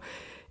prior. So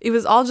it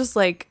was all just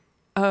like,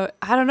 I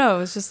don't know. It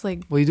was just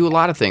like, Well, you do a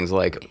lot of things.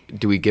 Like,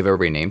 do we give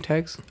everybody name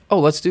tags? Oh,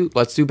 let's do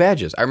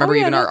badges. I remember Oh,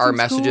 yeah, even that our seems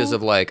messages cool.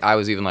 of like, I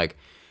was even like,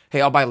 hey,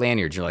 I'll buy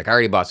lanyards. You're like, I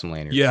already bought some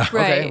lanyards. Yeah. Okay.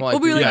 Right. Well, Well,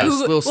 we do were like, these Google-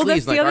 little well, sleeves.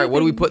 that's the Like, all other right, what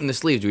do we thing. put in the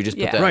sleeves? Do we just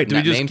Yeah. put that? Right, do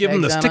we that just name give them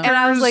the tags on sticker? and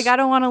I was like, Stickers? I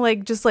don't want to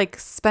like just like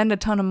spend a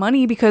ton of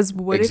money because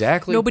what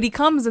Exactly. if nobody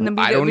comes and then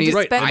we, I don't we need.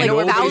 just spent I like know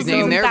everybody's thousands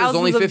name and there. There's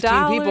only thousands of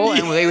 15 people, dollars.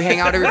 and they hang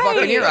out every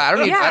fucking year. I don't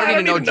need. Yeah. I don't need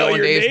to know Joe and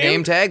your Dave's name.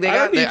 name tag. They I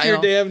got. don't need they- your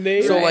know. damn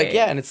name. So like, Right.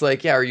 yeah, and it's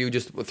like, yeah, are you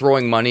just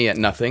throwing money at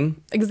nothing?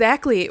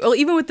 Exactly. Well,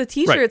 even with the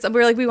t-shirts, we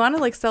were like, we want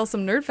to like sell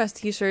some Nerdfest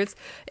t-shirts,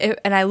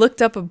 and I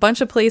looked up a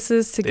bunch of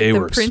places to They get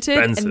them were printed,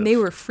 expensive. and they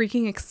were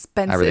freaking expensive.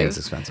 Everything's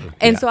expensive.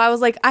 And Yeah. so I was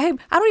like, I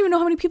don't even know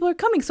how many people are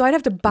coming, so I'd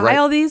have to buy Right.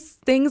 all these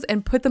things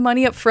and put the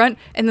money up front,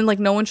 and then like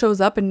no one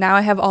shows up, and now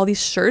I have all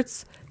these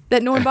shirts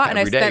that no one bought, and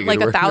I Every day spent you like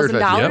go to work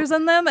Nerdfest. $1,000 Yep.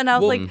 on them, and I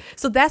was like,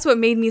 so that's what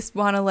made me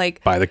want to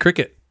like Buy the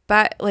cricket.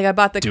 buy, like I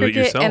bought the Do it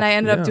cricket, yourself, and I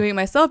ended yeah. up doing it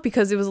myself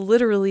because it was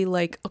literally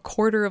like a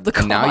quarter of the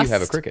cost. And now you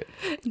have a cricket.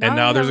 And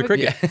now I there's have a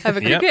cricket. I have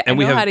a Yep. cricket. And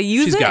we I know have, how to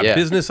use she's it. got Yeah.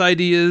 business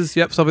ideas,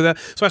 stuff like that.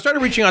 So I started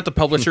reaching out to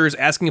publishers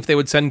asking if they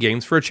would send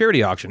games for a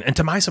charity auction. And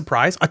to my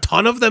surprise, a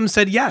ton of them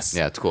said yes.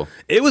 Yeah, it's cool.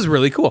 It was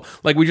really cool.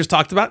 Like we just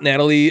talked about,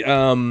 Natalie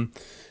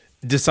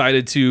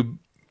decided to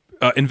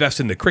invest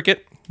in the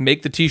cricket,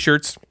 make the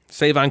t-shirts,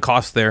 save on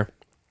costs there.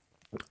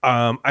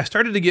 I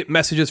started to get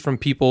messages from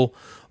people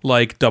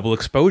like Double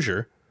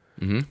Exposure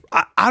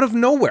out of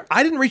nowhere.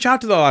 I didn't reach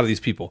out to a lot of these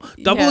people.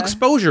 Double Yeah.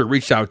 Exposure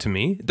reached out to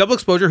me. Double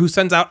Exposure, who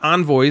sends out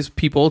envoys,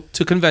 people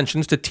to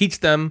conventions to teach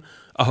them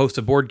a host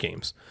of board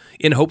games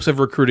in hopes of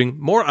recruiting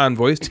more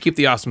envoys to keep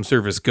the awesome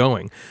service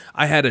going.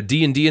 I had a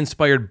D&D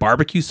inspired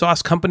barbecue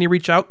sauce company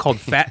reach out called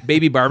Fat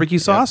Baby Barbecue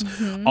Sauce,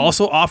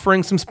 also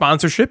offering some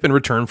sponsorship in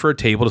return for a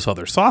table to sell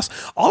their sauce.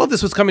 All of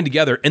this was coming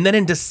together. And then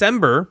in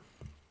December,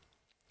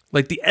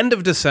 like the end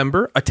of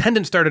December,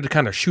 attendance started to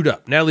kind of shoot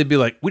up. Natalie'd be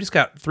like, we just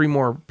got 3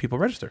 more people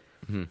register.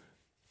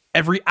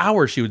 Every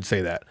hour she would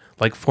say that,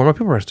 like, form a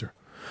people register.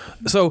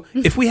 So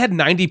if we had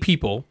 90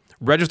 people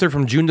registered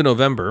from June to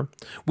November,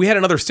 we had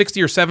another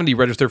 60 or 70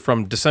 registered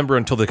from December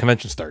until the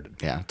convention started.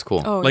 Yeah, it's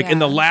cool. Oh, Like yeah. in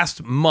the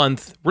last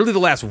month, really the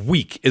last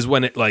week is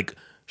when it like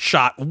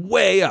shot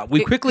way up.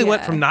 We quickly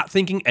went from not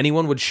thinking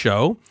anyone would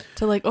show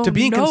to like, oh, to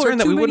being no, concerned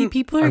that we wouldn't.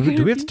 People are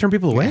do we have to turn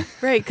people away?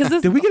 Right, because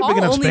this Did we get a big hall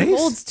enough only space?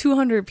 holds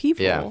 200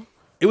 people. Yeah.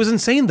 It was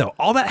insane, though.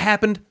 All that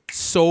happened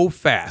so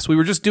fast. We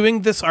were just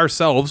doing this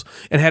ourselves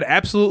and had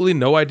absolutely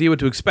no idea what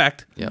to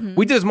expect. Yep.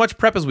 We did as much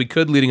prep as we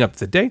could leading up to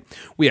the day.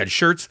 We had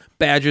shirts,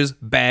 badges,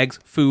 bags,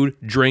 food,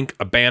 drink,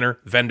 a banner,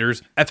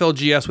 vendors,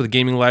 FLGS with a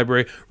gaming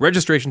library,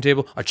 registration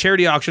table, a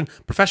charity auction,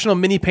 professional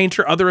mini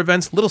painter, other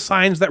events, little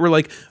signs that were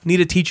like, need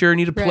a teacher,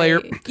 need a player.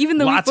 Right. Even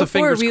the Lots week of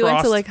before, fingers we went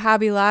to crossed. like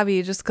Hobby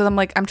Lobby just because I'm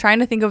like, I'm trying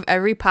to think of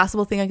every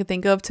possible thing I could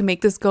think of to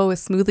make this go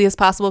as smoothly as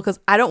possible because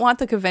I don't want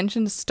the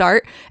convention to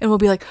start and we'll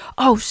be like,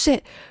 oh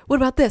shit, what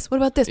about this? What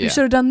about this? We Yeah.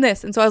 should have done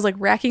this. And so I was like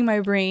racking my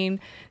brain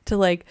to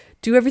like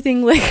do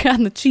everything like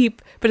on the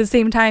cheap, but at the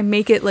same time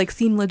make it like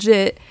seem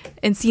legit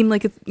and seem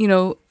like it's,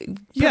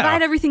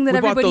 provide everything that We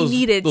bought everybody those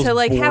needed to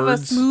like have a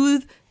boards.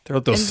 smooth They're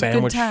like those and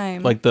sandwich, good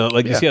time.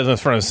 like you see in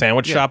front of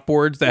sandwich shop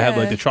boards that had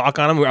like Yeah. the chalk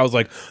on them. Where I was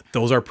like,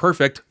 those are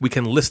perfect. We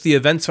can list the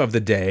events of the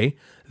day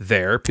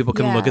there. People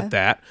can look Yeah. at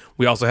that.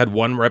 We also had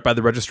one right by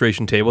the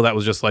registration table that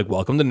was just like,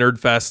 welcome to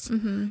Nerdfest.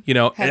 Had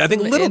And I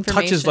think some little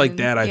touches like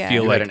that, I information.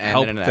 feel You like had an N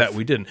helped and an that F.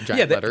 we didn't.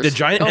 Giant The letters.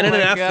 giant Oh N and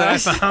an my F that I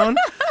gosh. found.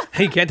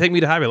 Hey, you can't take me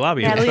to Hobby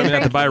Lobby. I'm Natalie, going to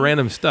have to buy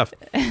random stuff.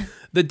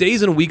 The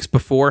days and weeks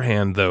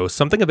beforehand, though,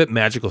 something a bit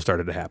magical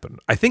started to happen.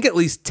 I think at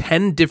least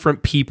 10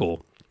 different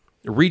people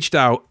reached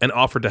out and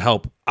offered to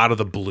help out of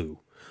the blue.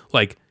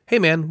 Like, hey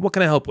man, what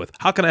can I help with?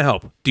 How can I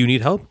help? Do you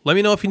need help? Let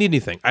me know if you need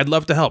anything. I'd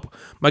love to help.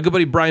 My good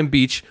buddy Brian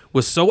Beach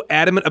was so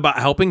adamant about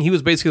helping. He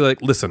was basically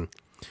like, listen,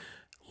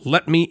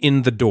 let me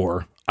in the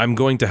door. I'm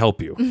going to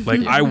help you.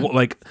 Like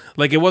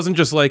like it wasn't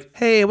just like,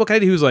 hey, what can I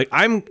do? He was like,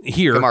 I'm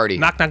here. I'm already.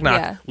 Knock, knock, knock.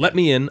 Yeah. Let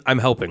me in. I'm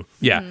helping.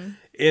 Yeah.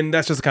 And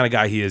that's just the kind of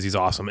guy he is. He's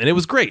awesome. And it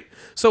was great.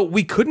 So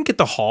we couldn't get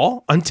the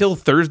hall until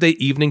Thursday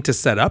evening to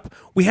set up.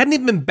 We hadn't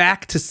even been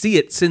back to see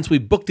it since we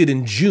booked it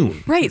in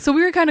June. Right. So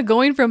we were kind of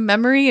going from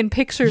memory and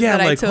pictures Yeah,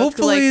 that I like took.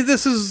 hopefully like,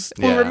 this is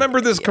we'll Yeah. remember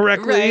this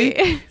correctly.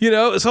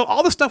 Right. So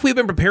all the stuff we've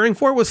been preparing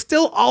for was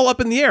still all up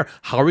in the air.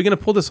 How are we going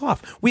to pull this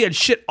off? We had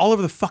shit all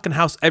over the fucking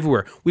house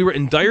everywhere. We were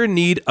in dire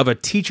need of a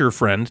teacher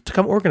friend to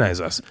come organize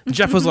us.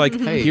 Jeff was like,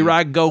 Hey. "Here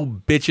I go,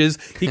 bitches."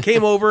 He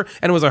came over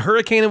and it was a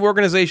hurricane of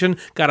organization.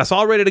 Got us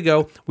all ready to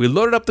go. We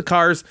loaded up the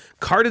cars,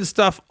 carted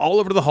stuff all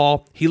over to the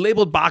hall. He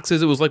labeled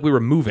boxes. It was like we were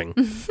moving.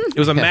 It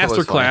was a that master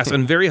was class funny.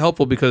 and very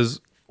helpful because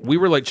we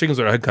were like chickens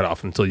with our head cut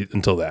off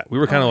until that. We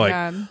were kind of my like,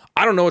 God.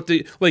 I don't know what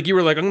to, like you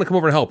were like, I'm going to come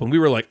over and help. And we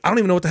were like, I don't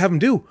even know what to have him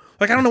do.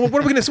 Like, I don't know, what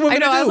are we going to do? I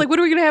know. I was like, what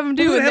are we gonna have him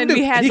do? And then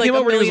we had he like came a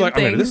over and he was million like,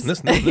 I'm going to do this things.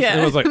 and this and this. Yeah.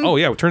 And it was like, oh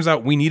yeah, it turns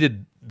out we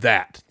needed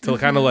that to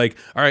kind of like,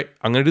 all right,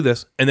 I'm going to do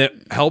this. And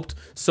it helped.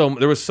 So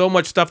there was so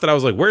much stuff that I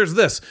was like, where's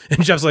this?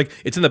 And Jeff's like,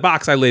 it's in the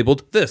box I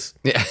labeled this.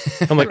 Yeah.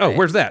 I'm like, oh,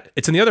 where's that?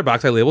 It's in the other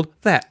box I labeled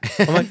that.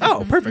 I'm like,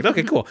 oh, perfect.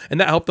 Okay, cool. And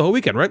that helped the whole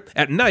weekend, right?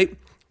 At night,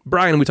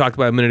 Brian, we talked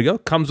about a minute ago,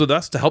 comes with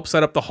us to help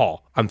set up the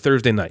hall on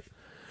Thursday night.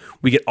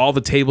 We get all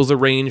the tables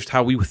arranged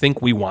how we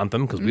think we want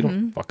them because we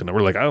don't fucking know.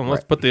 We're like, I don't know,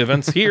 let's put the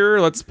events here.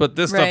 Let's put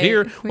this stuff Right.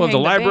 here. We We'll have the hang the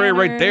library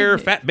right banner. there.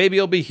 Fat Baby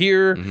will be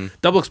here.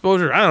 Double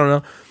exposure. I don't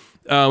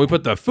know. We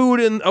put the food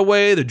in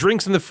away, the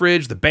drinks in the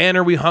fridge, the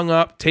banner we hung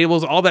up,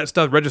 tables, all that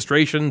stuff,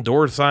 registration,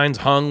 door signs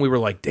hung. We were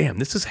like, damn,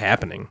 this is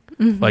happening.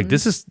 Like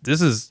this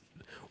is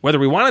whether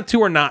we want it to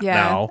or not Yeah.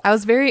 now. I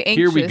was very anxious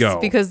Here we go.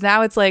 because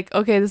now it's like,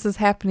 okay, this is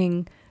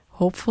happening.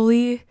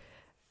 Hopefully,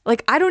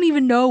 like I don't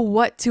even know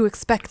what to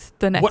expect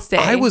the next What day.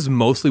 I was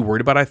mostly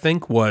worried about, I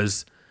think,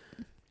 was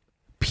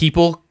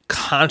people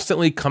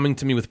constantly coming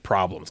to me with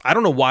problems. I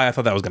don't know why I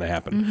thought that was going to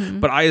happen,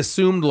 but I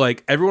assumed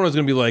like everyone was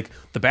going to be like,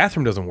 the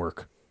bathroom doesn't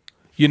work,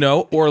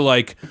 or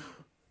like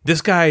this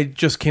guy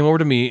just came over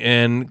to me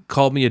and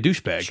called me a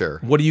douchebag. Sure.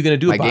 What are you going to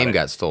do My about it? game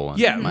got stolen.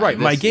 Yeah, right.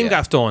 My game yeah.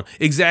 got stolen.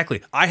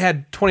 Exactly. I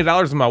had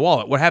 $20 in my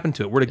wallet. What happened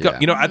to it? Where'd it go?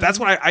 Yeah. That's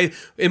why I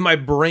in my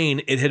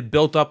brain it had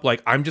built up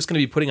like I'm just going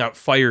to be putting out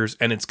fires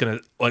and it's going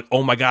to like,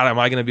 oh my God, am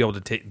I going to be able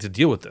to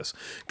deal with this?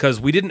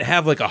 Because we didn't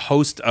have like a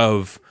host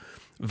of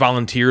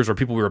volunteers or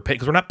people we were paying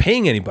because we're not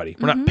paying anybody.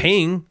 We're not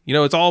paying.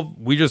 It's all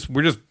we're just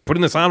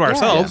putting this on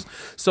ourselves.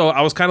 So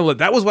I was kind of like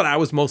that was what I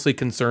was mostly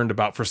concerned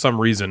about for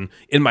some reason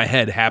in my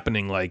head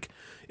happening. Like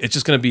it's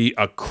just going to be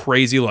a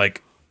crazy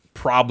like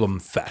problem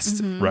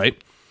fest, right?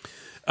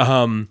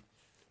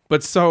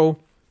 But so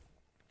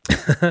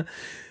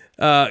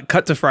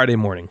cut to Friday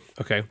morning.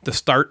 Okay, the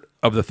start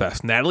of the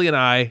fest. Natalie and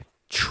I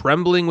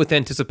trembling with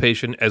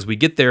anticipation as we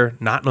get there,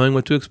 not knowing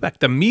what to expect.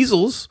 The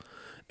Measles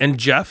and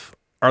Jeff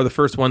are the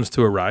first ones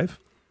to arrive.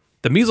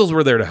 The Measles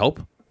were there to help,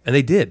 and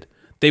they did.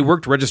 They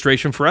worked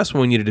registration for us when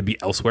we needed to be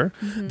elsewhere.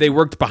 They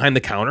worked behind the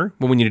counter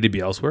when we needed to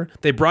be elsewhere.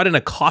 They brought in a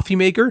coffee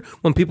maker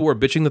when people were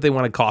bitching that they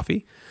wanted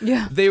coffee.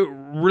 Yeah. They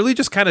really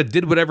just kind of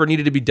did whatever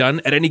needed to be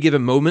done at any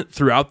given moment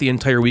throughout the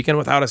entire weekend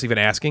without us even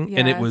asking,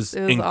 and it was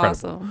incredible.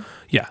 Awesome.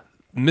 Yeah.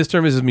 Mr.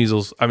 and Mrs.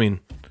 Measles, I mean,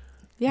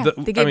 Yeah,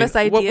 they gave us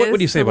ideas. What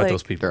do you say to, about like,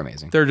 those people? They're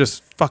amazing. They're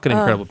just fucking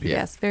incredible people.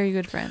 Yes, very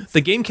good friends.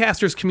 The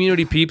Gamecasters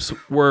community peeps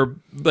were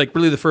like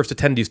really the first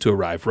attendees to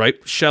arrive, right?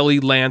 Shelly,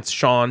 Lance,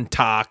 Sean,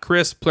 Ta,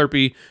 Chris,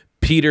 Plurpy,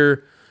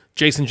 Peter,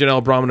 Jason,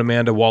 Janelle, Brahman,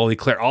 Amanda, Wally,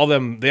 Claire, all of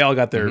them, they all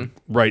got there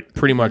right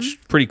pretty much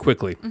pretty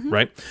quickly,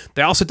 right?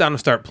 They all sit down and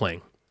start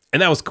playing.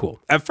 And that was cool.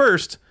 At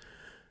first,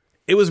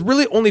 it was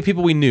really only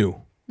people we knew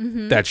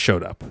that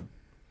showed up.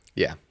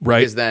 Yeah. Right.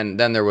 Because then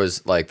there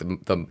was like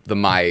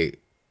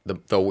the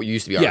what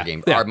used to be our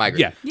game, our my group.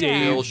 Yeah.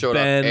 Yeah. Bill showed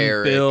Ben, up,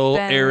 Eric. Bill,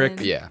 Ben. Eric.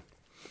 Yeah.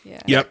 Yeah.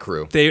 Yep. That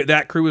crew.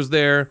 That crew was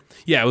there.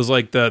 Yeah, it was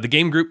like the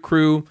game group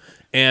crew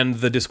and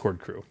the Discord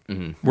crew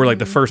were like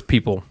the first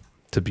people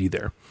to be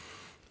there.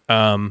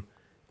 And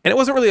it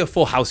wasn't really a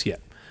full house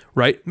yet,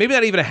 right? Maybe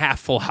not even a half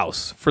full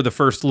house for the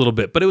first little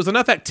bit, but it was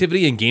enough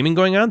activity and gaming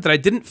going on that I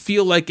didn't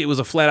feel like it was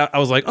a flat out. I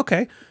was like,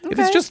 okay, if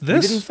it's just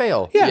this, didn't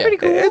fail. Yeah, Yeah. pretty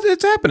cool.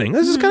 It's happening.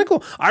 This is kind of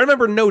cool. I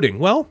remember noting,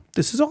 well,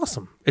 this is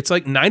awesome. It's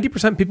like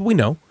 90% people we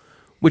know,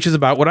 which is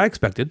about what I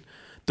expected.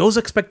 Those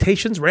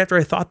expectations, right after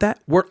I thought that,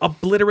 were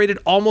obliterated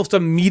almost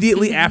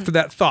immediately after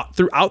that thought.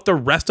 Throughout the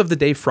rest of the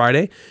day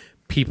Friday,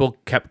 people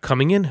kept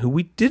coming in who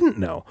we didn't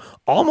know.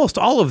 Almost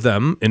all of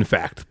them, in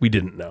fact, we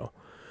didn't know.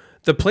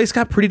 The place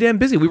got pretty damn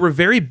busy. We were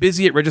very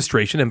busy at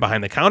registration and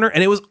behind the counter,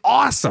 and it was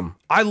awesome.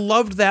 I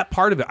loved that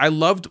part of it. I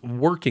loved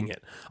working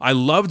it. I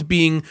loved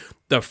being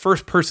the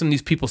first person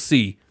these people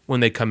see when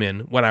they come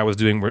in when I was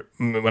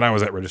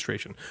at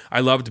registration.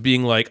 I loved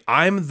being like,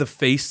 I'm the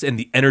face and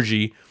the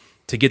energy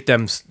to get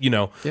them,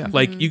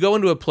 like you go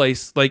into a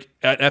place like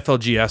at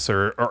FLGS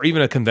or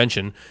even a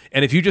convention,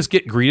 and if you just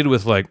get greeted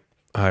with like,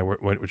 hi,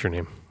 what's your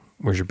name?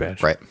 Where's your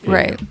badge? Right.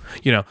 Right.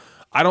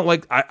 I don't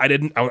like.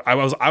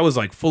 I was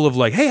like full of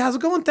like, hey, how's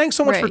it going? Thanks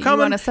so much Right, for you coming.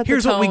 wanna set the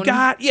Here's what we tone.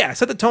 got. Yeah,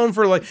 set the tone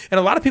for like, and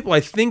a lot of people I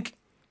think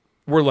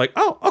were like,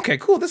 oh, okay,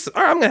 cool. This,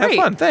 all right, I'm gonna have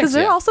fun. Thanks. Because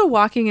they're also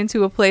walking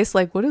into a place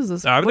like, what is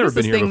this? I've what never is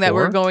this been here thing that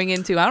we're before. going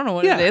into? I don't know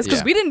what Yeah, it is because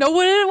yeah. we didn't know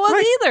what it was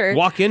Right. either.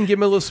 Walk in, give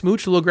me a little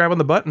smooch, a little grab on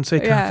the butt, and say,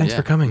 God, Yeah. thanks Yeah.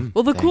 for coming.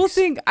 Well, the cool Thanks.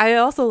 thing, I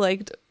also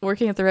liked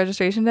working at the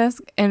registration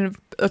desk, and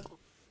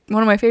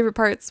one of my favorite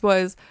parts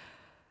was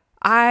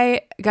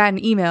I got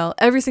an email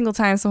every single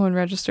time someone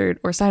registered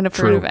or signed up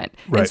for an True. event.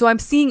 Right. And so I'm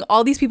seeing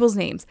all these people's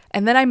names,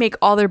 and then I make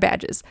all their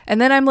badges,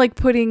 and then I'm like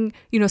sending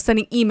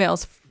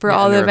emails for Yeah,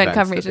 all and the their event events that they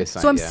confirmations.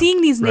 sign, So I'm yeah.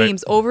 seeing these Right.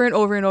 names over and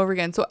over and over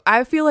again. So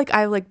I feel like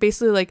I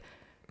basically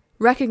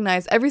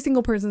recognize every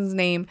single person's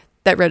name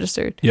that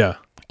registered. Yeah.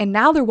 And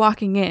now they're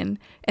walking in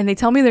and they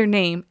tell me their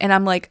name, and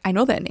I'm like, I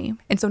know that name.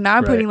 And so now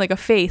I'm Right. putting like a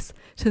face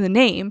to the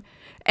name,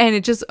 and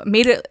it just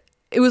made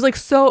it was like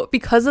so,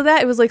 because of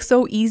that, it was like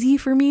so easy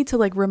for me to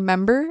like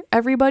remember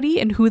everybody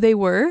and who they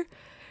were.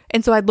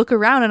 And so I'd look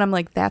around and I'm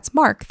like, that's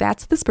Mark,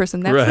 that's this person,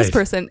 that's this Right.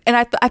 person. And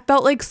I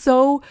felt like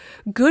so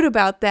good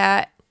about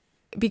that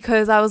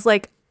because I was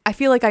like, I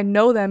feel like I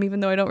know them even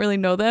though I don't really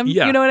know them.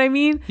 Yeah. You know what I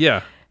mean?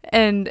 Yeah.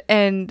 And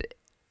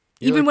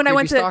You're even like when I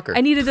went creepy to, stalker.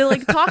 I needed to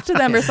like talk to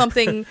them or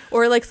something,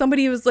 or like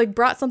somebody was like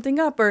brought something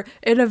up or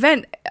an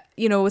event,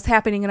 was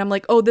happening. And I'm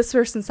like, oh, this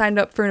person signed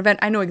up for an event.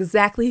 I know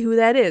exactly who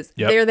that is.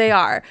 Yep. There they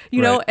are,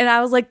 know? Right. And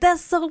I was like,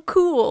 that's so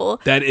cool.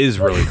 That is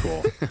really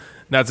cool.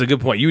 That's a good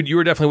point. You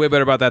were definitely way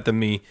better about that than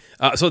me.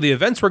 So the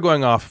events were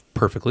going off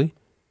perfectly.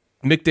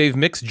 McDave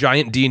Mick's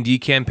giant D&D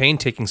campaign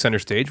taking center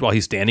stage while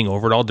he's standing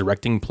over it all,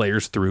 directing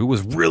players through,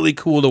 was really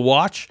cool to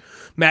watch.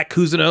 Matt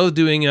Cousineau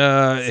doing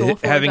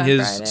having event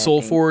his Friday, I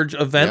Soul think. Forge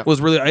event Yep. was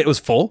it was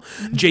full.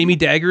 Jamie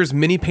Dagger's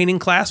mini painting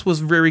class was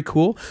very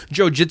cool.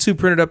 Joe Jitsu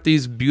printed up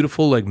these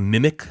beautiful like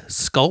mimic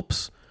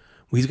sculpts.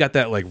 He's got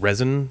that like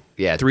resin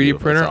Yeah, it's 3D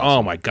beautiful. printer. It's awesome.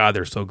 Oh my God,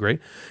 they're so great.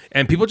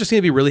 And people just seem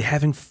to be really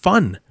having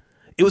fun.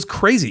 It was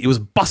crazy. It was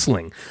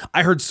bustling.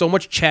 I heard so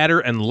much chatter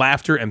and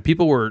laughter, and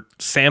people were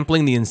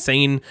sampling the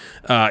insane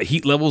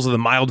heat levels of the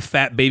mild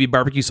fat baby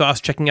barbecue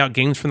sauce, checking out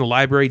games from the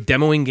library,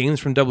 demoing games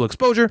from Double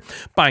Exposure,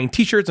 buying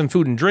t-shirts and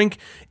food and drink.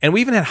 And we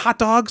even had hot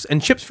dogs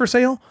and chips for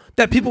sale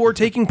that people were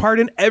taking part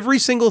in. Every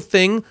single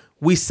thing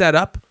we set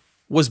up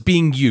was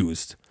being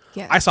used.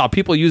 Yeah. I saw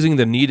people using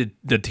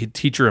the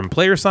teacher and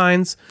player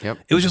signs. Yep.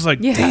 It was just like,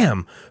 Yeah.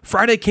 damn.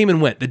 Friday came and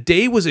went. The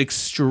day was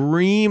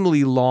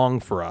extremely long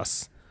for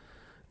us.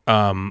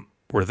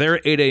 We're there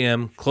at 8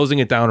 a.m., closing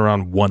it down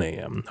around 1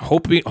 a.m.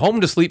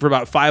 Home to sleep for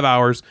about 5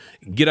 hours,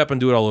 get up and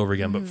do it all over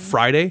again. But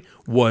Friday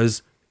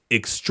was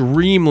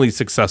extremely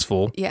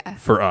successful Yeah.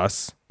 for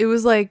us. It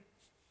was like,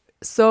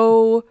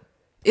 so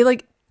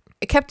it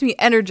kept me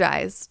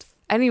energized.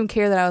 I didn't even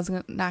care that I was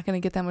not going to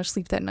get that much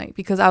sleep that night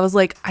because I was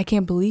like, I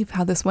can't believe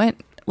how this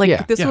went. Like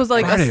Yeah. this Yeah, was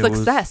like Friday a was-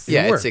 success.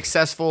 Yeah, worked. it's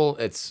successful.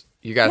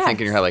 You got to think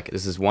in your Yes. head like,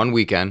 this is one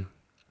weekend.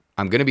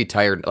 I'm gonna be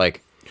tired.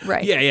 Like,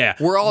 Right. Yeah.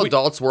 we're all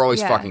adults. We're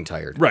always Yeah. fucking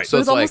tired. Right. So It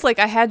was it's almost like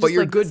I had but just,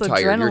 you're like, good this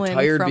tired. You're adrenaline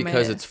tired from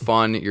because it. it's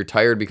fun. You're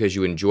tired because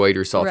you enjoyed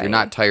yourself. You're Right.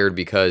 not tired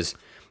because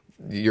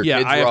your Yeah,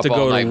 kids I were have up to all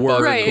go to night work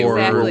bugging Right, you, or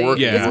exactly.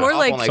 working. It's You more were up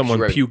like all night someone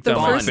because you were puked The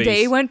on my first face.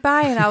 day went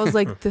by and I was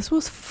like, this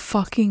was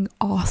fucking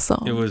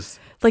awesome. It was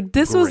like,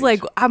 this was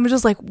great. like, I'm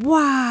just like,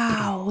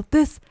 wow,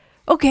 this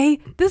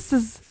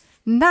is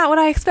not what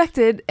I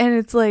expected. And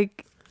it's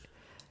like,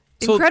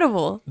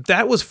 incredible.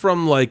 That was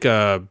from like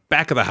a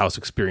back of the house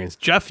experience.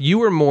 Jeff, you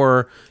were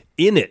more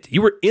in it.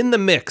 You were in the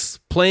mix,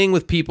 playing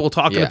with people,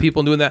 talking to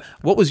people, and doing that.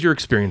 What was your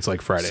experience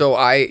like Friday? So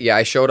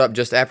I showed up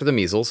just after the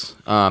measles,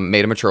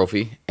 made him a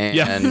trophy, and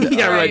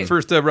right.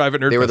 First to arrive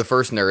at Nerdfest. They were the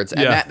first nerds,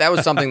 and that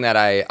was something that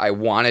I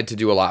wanted to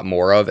do a lot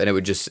more of, and it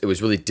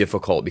was really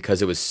difficult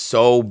because it was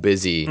so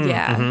busy.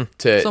 Yeah,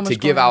 to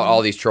give out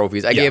all these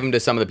trophies. I gave them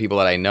to some of the people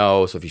that I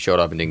know. So if you showed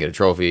up and didn't get a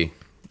trophy,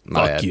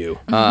 my bad. You.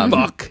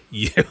 Fuck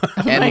you.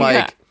 And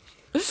like,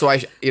 so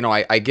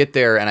I get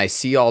there and I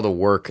see all the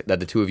work that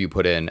the two of you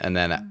put in, and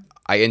then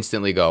I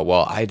instantly go,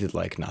 well, I did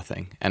like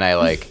nothing, and I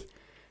like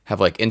have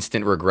like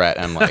instant regret.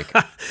 And I'm like,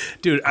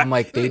 dude, I'm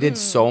like, they did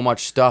so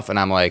much stuff, and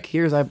I'm like,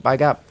 I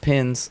got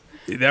pins.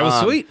 That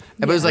was sweet.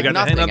 But it was like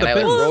nothing, and I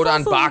like wrote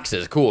on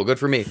boxes. Cool, good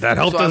for me. That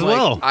helped as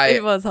well.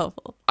 It was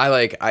helpful.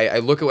 I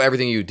look at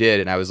everything you did,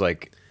 and I was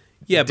like,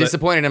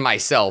 disappointed in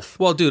myself.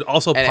 Well, dude,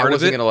 also and part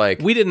of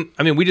it, we didn't.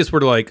 I mean, we just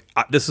were like,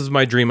 this is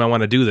my dream. I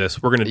want to do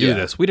this. We're going to do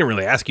this. We didn't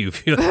really ask you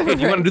if you want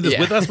to do this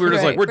with us. We were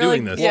just like, we're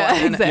doing this.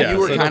 Yeah, exactly. You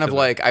were kind of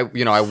like,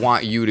 I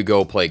want you to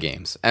go play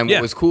games. And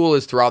what was cool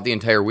is throughout the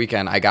entire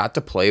weekend, I got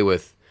to play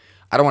with,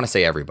 I don't want to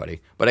say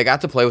everybody, but I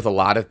got to play with a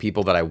lot of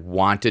people that I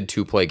wanted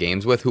to play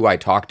games with, who I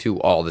talk to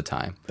all the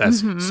time.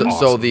 That's awesome.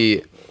 So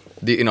the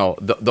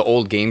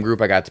old game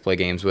group I got to play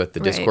games with, the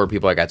Discord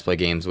people I got to play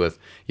games with,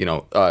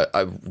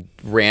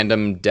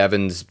 random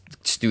Devon's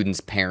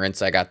students'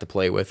 parents I got to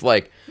play with.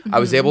 Like, I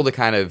was able to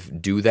kind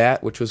of do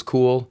that, which was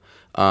cool.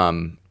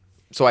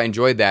 So I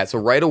enjoyed that. So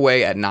right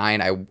away at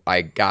 9,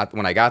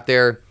 when I got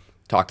there,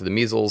 talked to the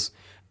measles.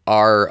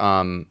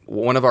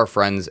 One of our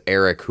friends,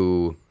 Eric,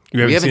 who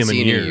we haven't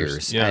seen in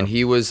years. And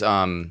he was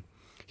kind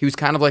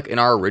of like in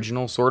our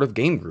original sort of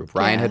game group.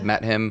 Ryan had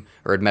met him,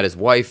 or had met his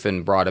wife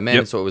and brought him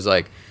in. So it was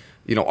like,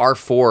 our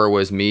 4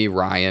 was me,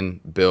 Ryan,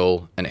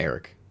 Bill, and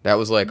Eric. That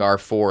was like our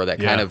 4 that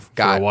kind of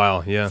got for a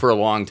while, for a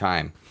long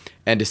time.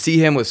 And to see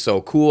him was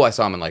so cool. I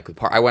saw him in like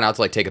I went out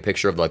to like take a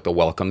picture of like the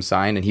welcome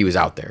sign, and he was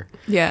out there.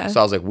 Yeah.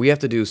 So I was like, we have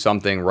to do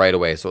something right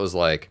away. So it was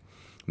like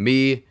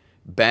me,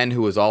 Ben,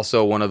 who was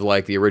also one of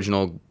like the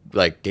original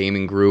like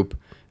gaming group,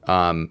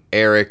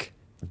 Eric,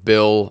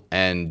 Bill,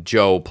 and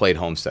Joe played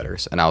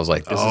Homesteaders, and I was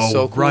like, this is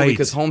so cool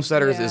because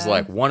Homesteaders is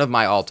like one of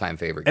my all-time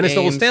favorite games. And it's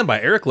still a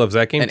standby. Eric loves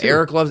that game and too.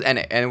 Eric loves, and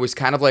it was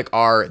kind of like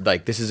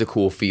this is a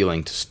cool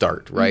feeling to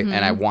start, right?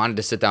 And I wanted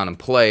to sit down and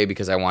play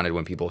because I wanted,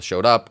 when people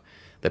showed up,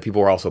 that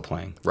people were also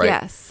playing, right?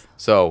 Yes.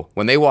 So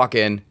when they walk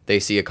in, they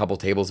see a couple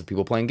tables of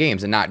people playing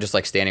games, and not just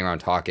like standing around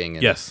talking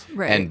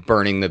and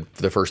burning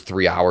the first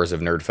 3 hours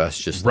of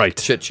Nerdfest just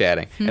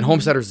chit-chatting. And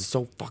Homesteaders is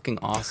so fucking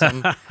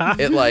awesome.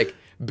 It like,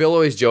 Bill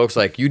always jokes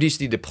like, you just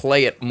need to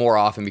play it more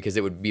often because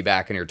it would be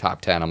back in your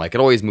top 10. I'm like,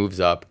 it always moves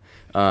up.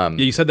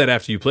 You said that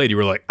after you played. You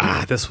were like,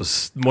 this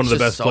was one of the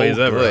best plays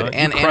ever. Huh?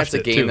 And it's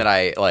a game that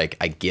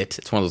I get.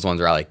 It's one of those ones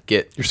where I like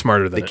get. You're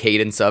smarter than the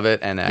cadence of it,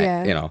 and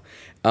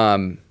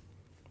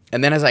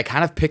and then as I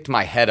kind of picked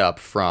my head up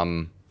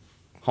from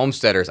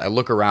Homesteaders, I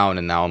look around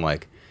and now I'm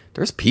like,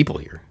 there's people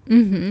here.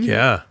 Mm-hmm.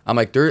 Yeah. I'm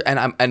like,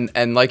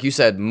 and like you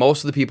said,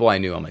 most of the people I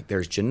knew, I'm like,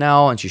 there's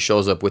Janelle, and she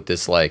shows up with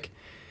this like,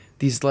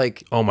 these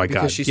like, oh my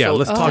god,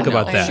 let's talk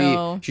about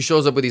that. She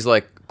shows up with these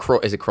like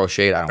is it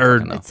crocheted? I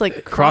don't know. It's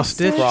like cross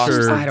stitch.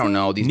 I don't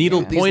know. These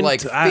needle point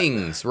like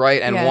things,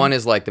 right? And one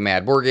is like the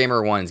Mad Board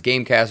Gamer, one's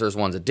Gamecasters,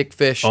 one's a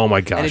Dickfish. Oh my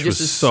gosh, and it just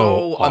is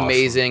so awesome.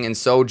 Amazing and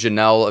so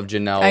Janelle of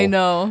Janelle. I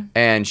know.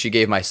 And she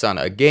gave my son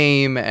a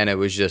game, and it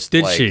was just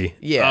did she?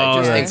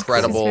 Yeah, just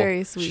incredible. She's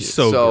very sweet. She's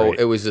so great.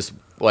 It was just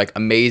like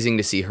amazing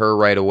to see her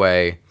right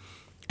away.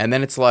 And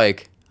then it's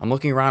like I'm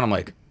looking around, I'm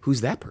like,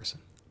 who's that person?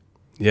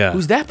 Yeah,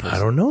 who's that person? I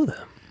don't know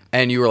them.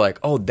 And you were like,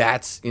 oh,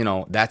 that's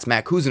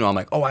Matt Cousineau. I'm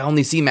like, oh, I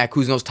only see Matt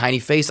Cousineau's tiny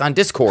face on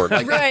Discord.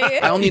 Like,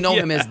 I only know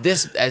him as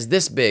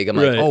this big. I'm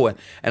like, oh, and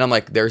I'm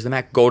like, there's the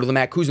Matt. Go to the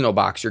Matt Cousineau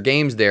box. Your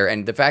game's there.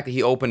 And the fact that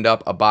he opened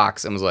up a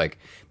box and was like,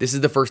 this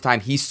is the first time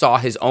he saw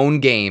his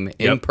own game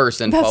in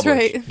person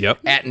published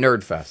at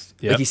Nerdfest.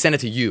 Like he sent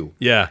it to you.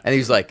 Yeah. And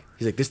he's like,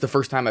 this is the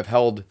first time I've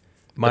held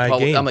my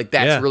game. I'm like,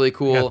 that's really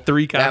cool. I got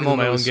 3 copies that moment of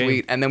my own was game.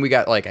 sweet. And then we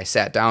got I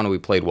sat down and we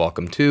played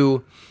Welcome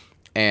To.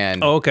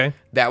 And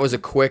that was a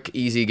quick,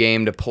 easy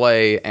game to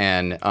play.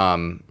 And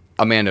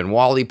Amanda and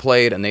Wally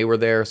played, and they were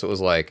there. So it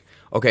was like,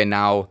 okay,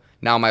 now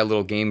my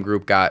little game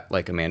group got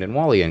like Amanda and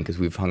Wally in because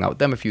we've hung out with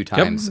them a few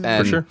times.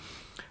 And for sure.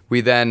 We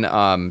then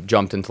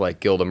jumped into like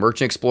Guild of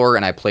Merchant Explorer,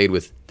 and I played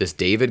with this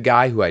David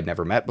guy who I'd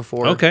never met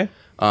before. Okay.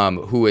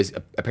 Who is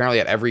apparently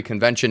at every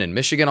convention in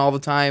Michigan all the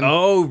time.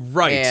 Oh,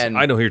 right. And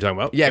I know who you're talking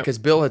about. Yeah, because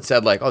Bill had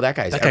said like, oh, that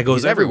guy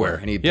goes everywhere.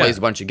 And he plays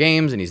a bunch of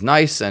games, and he's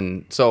nice.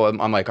 And so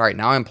I'm like, all right,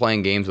 now I'm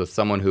playing games with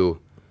someone who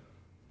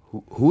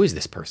is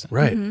this person?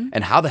 Right. Mm-hmm.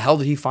 And how the hell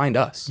did he find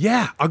us?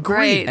 Yeah, agreed.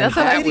 Right. That's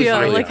how I feel.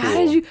 Really like, cool. how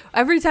did you,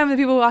 every time the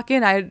people walk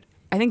in, I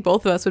think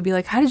both of us would be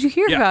like, how did you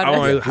hear about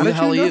us? How did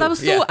you know? I was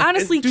so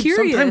honestly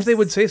curious. Sometimes they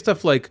would say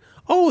stuff like,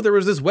 oh, there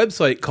was this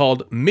website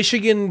called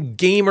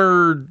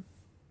MichiganGamer.org.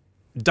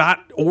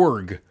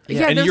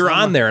 And you're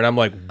on there, and I'm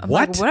like,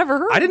 what? I've never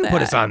heard I didn't of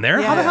put that. us on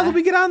there. How the hell did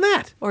we get on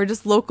that? Or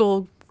just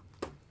local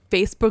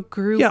Facebook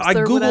groups. Yeah, I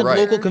or googled whatever.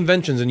 local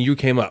conventions and you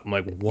came up. I'm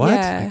like, what?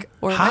 Yeah. Like,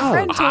 Or my how?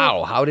 friend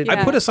told- How did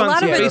I put us a on lot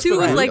some of it Facebook too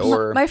is group. like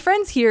or- my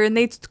friends here, and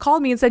they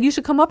called me and said you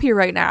should come up here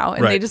right now,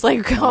 and Right. they just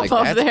like come like,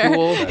 up that's there.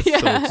 cool. That's yeah.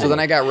 so cool. So then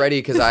I got ready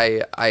because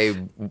I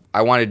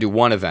wanted to do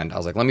one event. I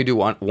was like, let me do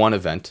one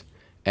event,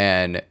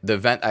 and the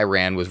event I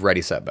ran was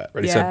Ready Set Bet.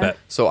 Ready, Yeah. set, bet.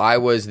 So I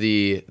was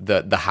the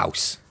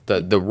house,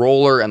 the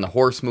roller and the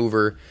horse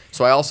mover.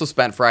 So I also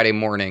spent Friday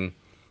morning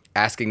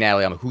asking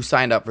Natalie, I'm like, who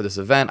signed up for this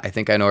event? I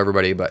think I know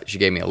everybody, but she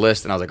gave me a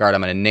list, and I was like, all right, I'm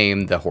going to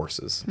name the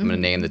horses. I'm going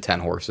to name the 10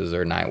 horses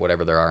or 9,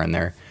 whatever there are in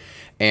there.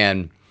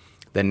 And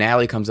then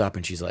Natalie comes up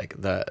and she's like,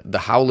 the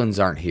Howlands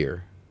aren't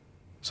here.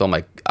 So I'm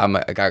like, I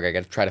got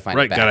to try to find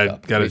Right, a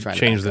backup. gotta Let me try to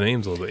change the back up.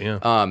 names a little bit,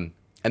 yeah.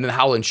 And then the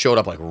Howlands showed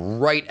up like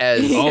right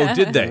as Oh,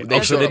 did they? they Oh,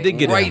 so showed they up did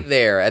get right in.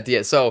 there at the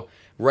end. So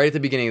right at the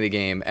beginning of the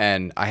game,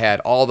 and I had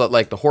all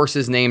the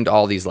horses named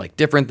all these like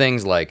different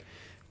things, like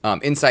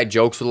inside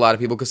jokes with a lot of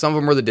people, because some of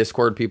them were the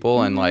Discord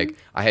people, and like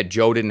I had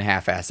Joe didn't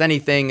half-ass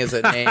anything as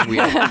a name. We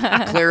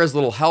had Clara's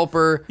little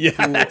helper, Yeah,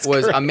 who that's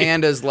was great.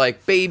 Amanda's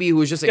like baby, who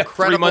was just 3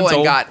 incredible months and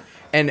old. got.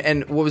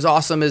 And what was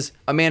awesome is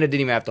Amanda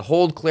didn't even have to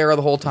hold Clara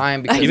the whole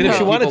time, because Even if she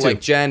people wanted to.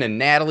 like Jen and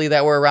Natalie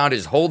that were around to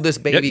just hold this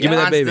baby give me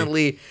that baby.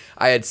 constantly.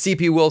 I had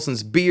CP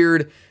Wilson's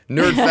beard,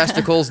 Nerd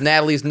Festicles,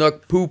 Natalie's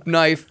Nook, Poop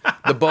Knife,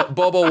 the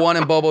Bobo 1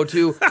 and Bobo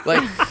 2.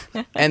 Like,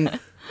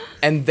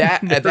 and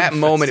that at that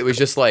moment, it was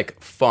just like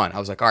fun. I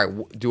was like, all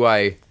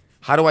right,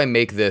 how do I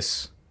make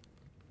this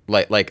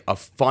like a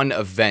fun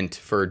event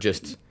for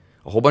just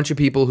a whole bunch of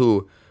people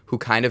who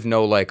kind of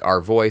know like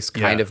our voice,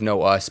 kind Yeah. of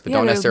know us, but Yeah,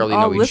 don't they're necessarily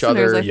all know each listeners,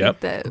 other. I think, Yep.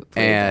 that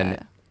played And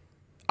that.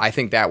 I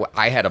think that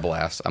I had a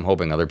blast. I'm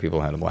hoping other people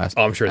had a blast.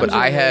 Oh, I'm sure But they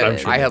did. I had I'm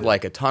sure I they had did.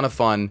 like a ton of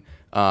fun.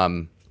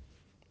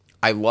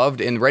 I loved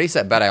in Ready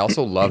Set Bet. I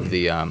also loved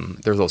the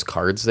there's those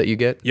cards that you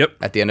get. Yep.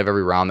 At the end of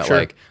every round that Sure.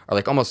 like are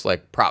like almost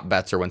like prop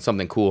bets, or when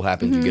something cool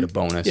happens, you get a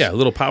bonus. Yeah,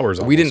 little powers.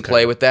 We almost, didn't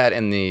play kinda. with that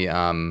in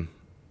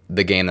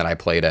the game that I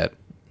played at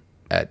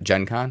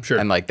Gen Con. Sure.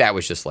 And like that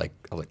was just like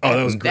I was like, Oh,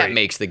 that was that great.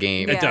 makes the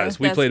game It Yeah, does.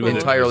 We that's played with cool.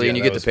 it entirely, Yeah, and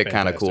you that get to was pick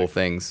kind of cool fantastic.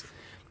 things.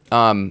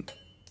 And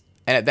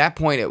at that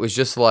point, it was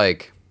just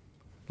like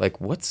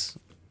what's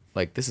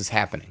like this is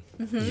happening.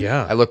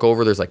 Yeah. I look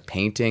over, there's like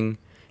painting,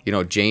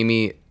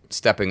 Jamie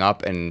stepping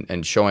up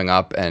and showing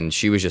up, and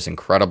she was just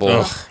incredible.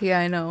 Ugh. Yeah,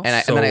 I know. And then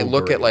I So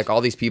look great. at like all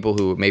these people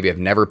who maybe have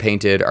never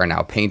painted are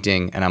now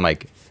painting, and I'm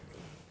like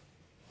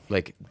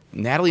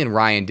Natalie and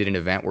Ryan did an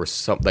event where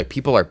some like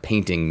people are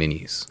painting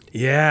minis,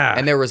 Yeah.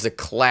 and there was a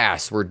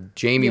class where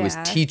Jamie was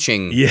Yeah.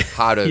 teaching Yeah.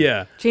 how to.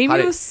 Yeah. Jamie how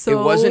to- was so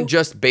It wasn't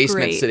just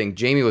basement great. sitting.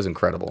 Jamie was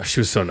incredible.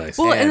 She was so nice.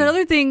 Well, and And-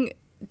 another thing,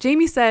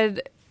 Jamie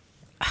said,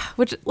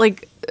 which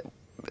like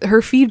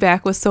her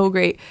feedback was so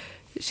great.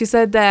 She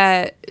said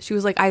that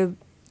she's like,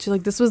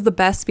 this was the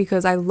best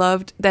because I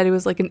loved that it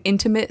was like an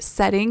intimate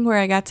setting where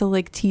I got to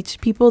like teach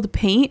people to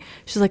paint.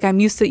 She's like, I'm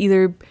used to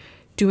either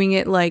doing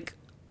it like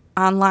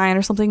online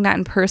or something, not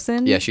in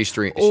person. Yeah, she does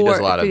a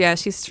lot of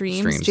she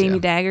streams yeah. Jamie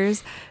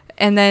Daggers.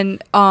 And then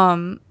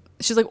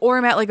she's like, or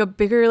I'm at like a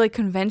bigger like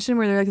convention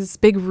where there's like this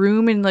big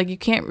room and like you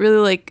can't really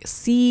like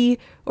see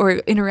or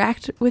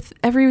interact with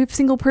every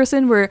single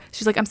person, where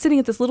she's like, I'm sitting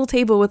at this little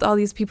table with all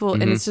these people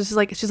and it's just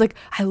like, she's like,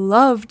 I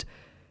loved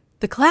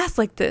the class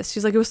like this.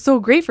 She's like, it was so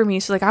great for me.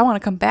 She's like, I want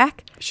to come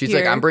back. She's here.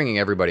 like, I'm bringing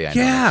everybody I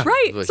know. Yeah.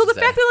 Right. That's what So she the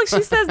said. fact that like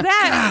she says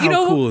that, God,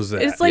 how cool is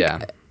that? it's like,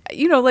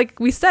 Yeah. like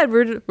we said,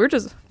 we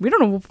don't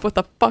know what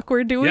the fuck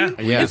we're doing.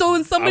 Yeah. And so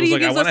when somebody I was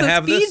like, gives I us wanna this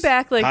have this.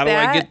 feedback like how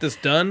that, do I get this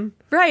done?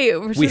 right?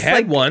 We're We just had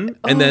like, one,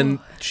 and then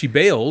she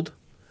bailed.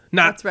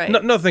 Not That's right.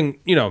 Nothing.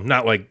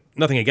 Not like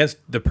nothing against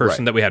the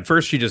person Right. that we had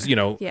first. She just,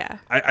 Yeah.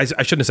 I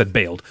shouldn't have said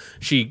bailed.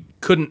 She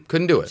couldn't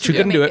do it. She Yeah.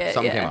 couldn't do Make it. it,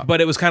 Something yeah. came up.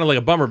 But it was kind of like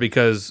a bummer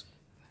because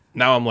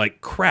now I'm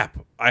like, crap.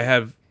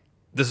 I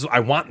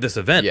want this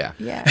event. Yeah.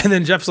 Yeah. And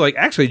then Jeff's like,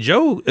 actually,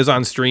 Joe is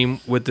on stream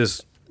with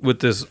this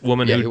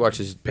woman Yeah, who he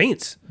watches-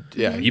 paints.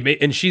 Yeah.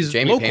 And she's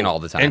Jamie local, paint all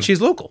the time. and she's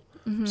local,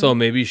 Mm-hmm. so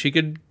maybe she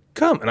could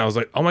come. And I was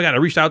like, oh my god! I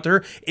reached out to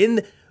her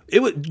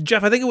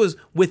Jeff. I think it was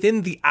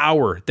within the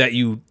hour that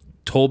you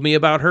told me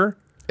about her.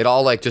 It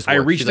all like just. I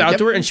worked. reached She's like, out "Yep."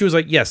 to her, and she was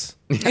like, yes,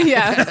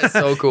 yeah. That's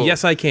so cool.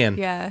 yes, I can.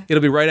 Yeah.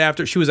 It'll be right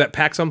after. She was at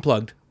PAX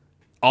Unplugged.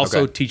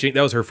 Also Okay. teaching.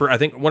 That was her first, I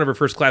think one of her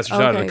first classes she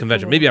taught at Okay, a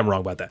convention. cool. Maybe I'm wrong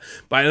about that.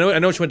 But I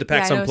know she went to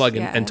PAX Yeah, I know Unplugged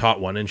she- and taught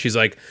one. And she's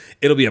like,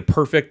 it'll be a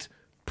perfect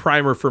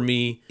primer for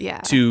me Yeah.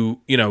 to,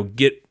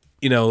 get,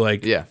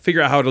 Yeah.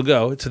 figure out how it'll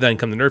go to then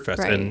come to Nerdfest.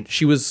 Right. And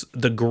she was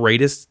the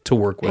greatest to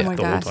work with Oh my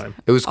the gosh. whole time.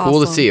 It was cool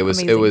to Awesome. see. It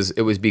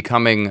Amazing. was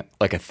becoming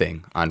like a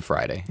thing on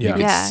Friday. Yeah. You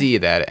could Yeah. see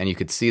that, and you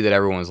could see that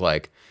everyone was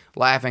like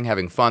laughing,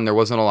 having fun. There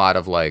wasn't a lot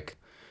of like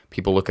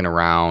people looking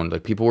around.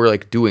 Like people were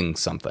like doing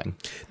something.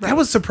 That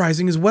was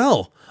surprising as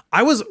well.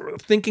 I was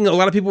thinking a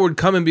lot of people would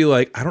come and be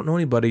like, I don't know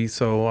anybody,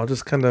 so I'll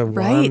just kind of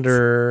Right.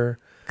 wander.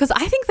 Because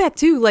I think that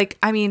too. Like,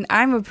 I mean,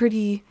 I'm a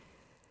pretty,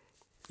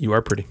 You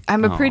are pretty.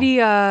 so pretty.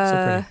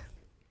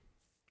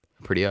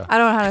 Pretty I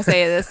don't know how to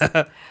say this.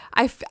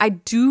 I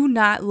do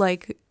not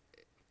like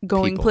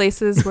going People.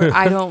 places where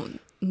I don't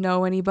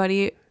know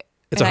anybody.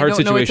 It's a and I hard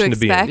don't know what situation to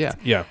be in. expect.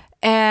 Yeah. Yeah.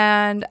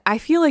 And I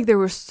feel like there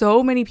were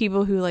so many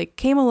people who like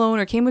came alone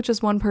or came with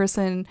just one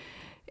person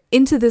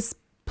into this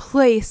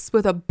place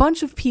with a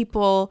bunch of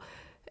people.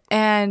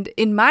 And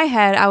in my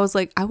head, I was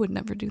like, I would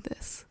never do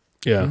this.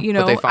 Yeah. You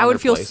But they know, found I would their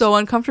feel place. so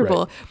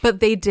uncomfortable. Right. But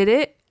they did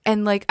it.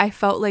 And like, I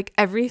felt like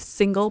every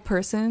single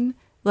person,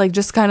 like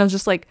just kind of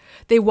just like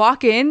they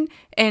walk in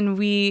and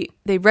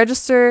they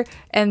register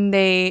and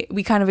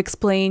we kind of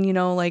explain, you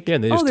know, like,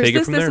 and they oh, just there's take it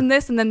this, from this, there. and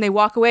this. And then they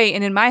walk away.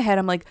 And in my head,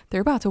 I'm like,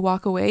 they're about to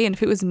walk away. And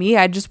if it was me,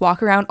 I'd just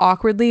walk around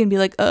awkwardly and be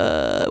like,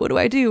 what do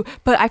I do?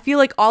 But I feel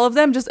like all of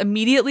them just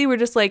immediately were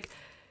just like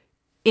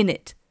in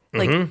it.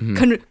 Like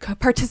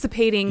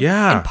participating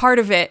Yeah. and part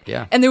of it.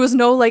 Yeah. And there was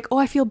no like, oh,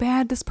 I feel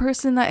bad. This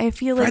person, I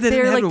feel like Right, they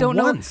didn't they're have like, it don't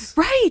once.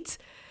 know. Right.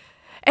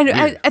 And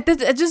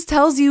it just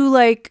tells you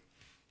like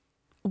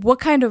what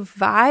kind of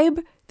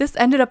vibe this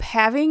ended up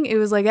having. It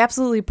was like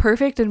absolutely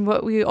perfect and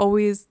what we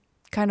always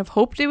kind of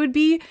hoped it would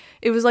be.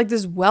 It was like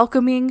this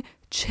welcoming,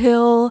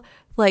 chill,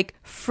 like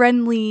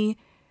friendly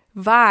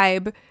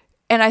vibe.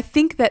 And I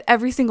think that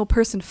every single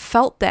person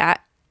felt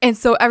that. And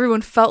so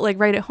everyone felt like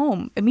right at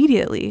home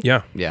immediately.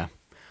 Yeah. Yeah.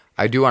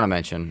 I do want to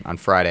mention, on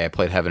Friday, I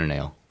played Heaven and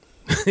Ale.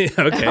 Okay.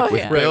 Oh,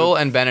 With yeah. Bill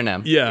and Ben and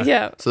M. Yeah.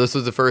 Yeah. So this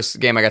was the first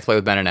game I got to play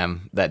with Ben and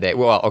M that day.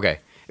 Well, okay.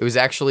 It was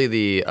actually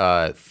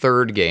the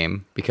third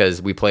game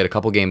because we played a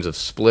couple games of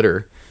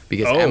Splitter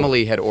because Oh.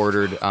 Emily had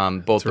ordered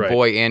both the right.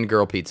 boy and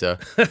girl pizza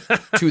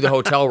to the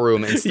hotel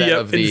room instead Yep,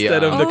 of the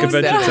instead of the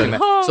convention instead of the-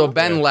 center. So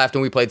Ben left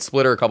and we played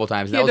Splitter a couple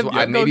times. And You that had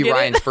was to go maybe get it?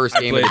 Ryan's first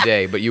game of the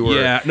day, but you were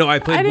Yeah. No, I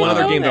played I one didn't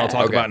other know game that I'll that.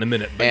 talk Okay. about in a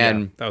minute. But and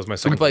yeah, that was my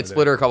so we second played game of the day.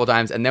 Splitter a couple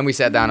times, and then we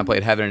sat down and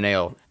played Heaven and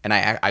Ale, and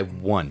I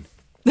won.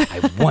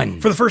 I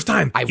won For the first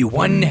time. I you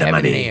won the Heaven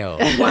money.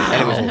 and Ale. Wow.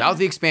 And it was without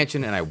the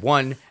expansion, and I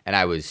won, and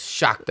I was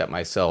shocked at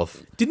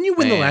myself. Didn't you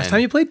win the last And-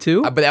 time you played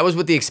too? But that was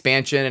with the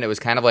expansion, and it was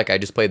kind of like I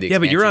just played the Yeah,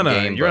 but expansion you're on a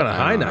game, you're on but a I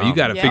high don't now. know. You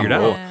got it Yeah. figured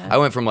out. Yeah. I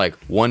went from like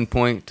 1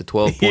 point to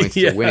 12 points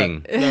Yeah. to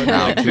winning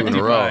now 2 in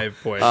a row. 55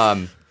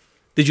 points.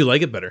 Did you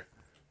like it better?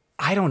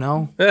 I don't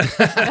know. I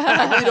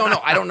really don't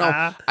know. I don't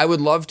know. I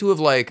would love to have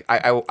like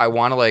I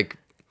want to like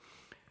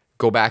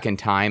go back in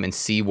time and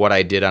see what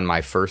I did on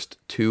my first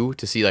two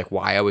to see like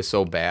why I was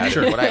so bad.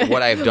 Sure. What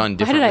I've done Why did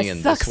differently I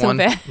in suck this so one.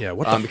 bad? Yeah.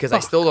 What the Because I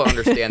still don't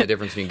understand the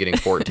difference between getting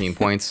 14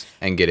 points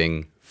and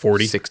getting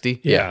 40?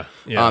 60. Yeah.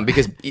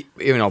 Because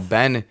you know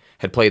Ben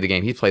had played the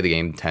game. He played the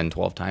game 10,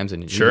 12 times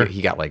and Sure.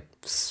 he got like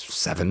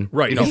 7.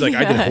 Right. You know, He's like,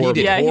 I did Yeah. horrible. he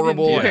did Yeah, he didn't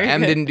horrible. do and very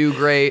M good. didn't do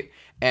great.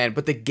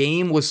 But the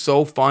game was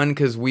so fun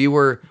because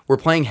we're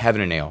playing Heaven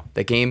and Ale.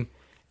 That game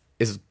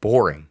is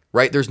boring,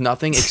 right? There's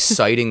nothing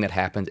exciting that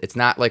happens. It's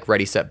not like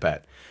Ready Set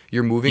Bet.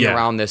 You're moving Yeah.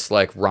 around this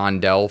like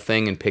rondelle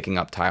thing and picking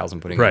up tiles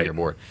and putting it Right. on your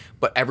board.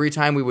 But every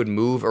time we would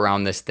move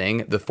around this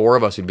thing, the four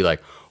of us would be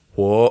like,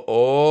 whoa,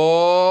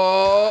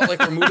 oh, like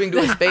we're moving to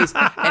a space,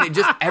 and it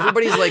just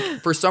everybody's like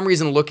for some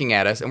reason looking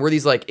at us, and we're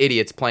these like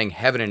idiots playing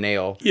Heaven and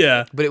Ale.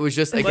 Yeah. But it was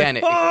just again,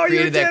 "Oh, it you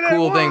created that did it!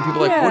 cool thing.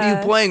 People are like, what are you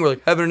Yeah. playing? We're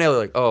like Heaven and Ale.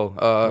 They're like,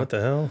 oh, What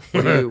the hell?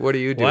 what are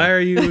you doing? Why are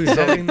you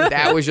having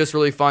That was just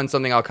really fun.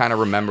 Something I'll kind of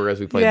remember as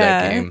we played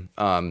Yeah. that game.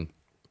 And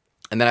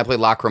then I played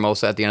La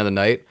Cremosa at the end of the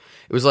night.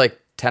 It was like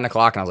 10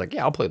 o'clock, and I was like,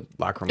 yeah, I'll play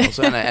La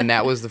Cremosa. and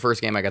that was the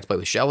first game I got to play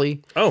with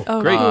Shelly. Oh,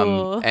 Oh, great.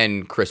 cool.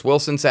 And Chris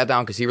Wilson sat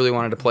down because he really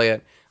wanted to play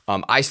it.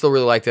 I still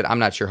really liked it. I'm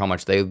not sure how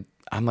much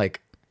I'm like,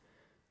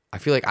 I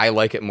feel like I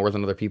like it more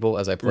than other people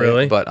as I play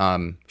Really? it. But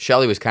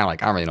Shelly was kind of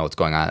like, I don't really know what's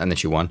going on. And then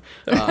she won.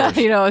 You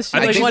know, she I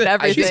like think won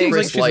that- I She think seems everything. like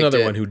Chris she's liked another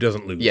it. one who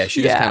doesn't lose. Yeah,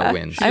 she just kind of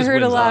wins. I just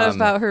heard a wins. lot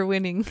about her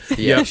winning.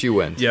 Yeah, she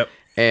wins. Yep.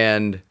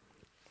 And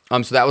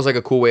so that was like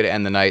a cool way to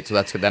end the night. So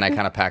then I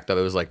kind of packed up.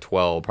 It was like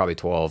 12, probably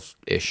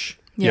 12-ish.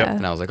 Yeah.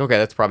 And I was like, okay,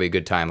 that's probably a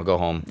good time. I'll go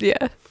home,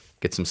 Yeah.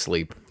 get some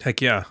sleep.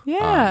 Heck yeah.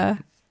 Yeah.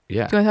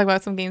 Yeah. Do you want to talk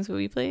about some games that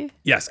we played?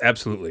 Yes,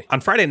 absolutely. On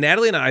Friday,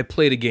 Natalie and I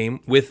played a game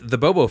with the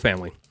Bobo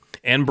family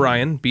and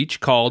Brian Beach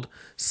called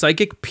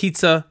Psychic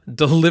Pizza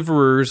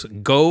Deliverers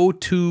Go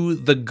to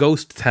the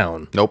Ghost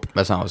Town. Nope,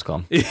 that's not what it's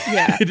called.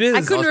 Yeah. It is.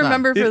 I couldn't No, it's not.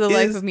 remember for It the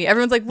life is. of me.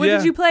 Everyone's like, what Yeah.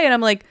 did you play? And I'm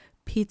like,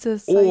 pizza.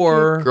 Psychic,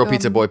 Or- Girl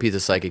pizza, boy pizza,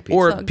 psychic pizza.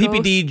 Or Ghost.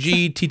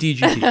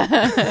 PPDGTTGT.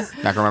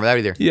 Not gonna remember that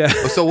either. Yeah.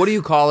 So what do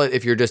you call it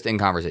if you're just in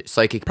conversation?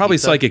 Psychic Probably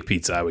pizza? Psychic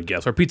Pizza, I would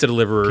guess. Or Pizza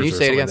Deliverers. Can you or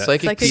say it something again?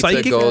 like that. Psychic,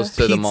 Psychic pizza Psychic goes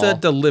to the Pizza mall.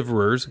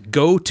 Deliverers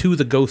Go to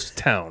the Ghost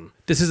Town.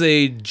 This is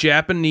a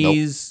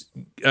Japanese,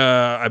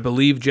 I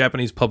believe,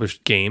 Japanese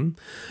published game.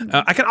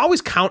 I can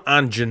always count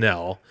on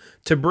Janelle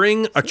to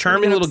bring a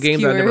charming An little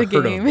game that I never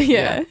obscure heard game. of.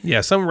 Yeah.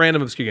 Yeah, some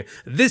random obscure game.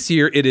 This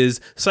year it is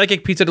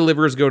Psychic Pizza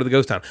Deliverers Go to the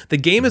Ghost Town. The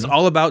game is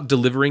all about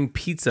delivering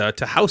pizza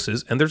to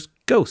houses, and there's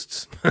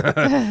ghosts.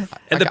 And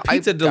the I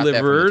pizza got that from the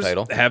deliverers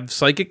title. have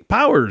psychic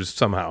powers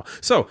somehow.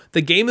 So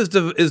the game is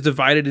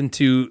divided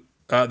into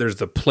there's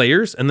the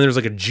players, and then there's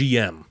like a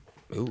GM.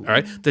 All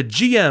right. The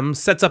GM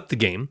sets up the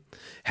game,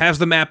 has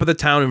the map of the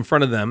town in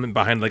front of them and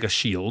behind like a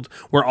shield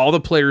where all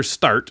the players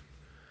start,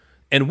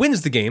 and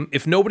wins the game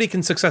if nobody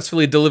can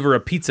successfully deliver a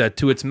pizza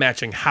to its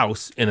matching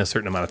house in a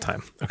certain amount of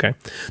time. Okay.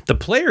 The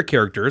player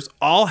characters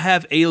all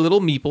have a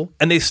little meeple,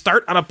 and they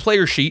start on a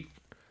player sheet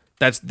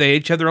They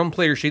each have their own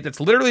player sheet. That's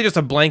literally just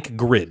a blank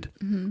grid.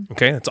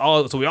 Okay, that's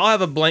all. So we all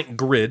have a blank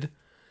grid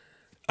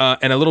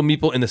and a little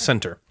meeple in the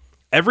center.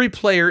 Every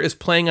player is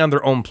playing on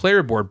their own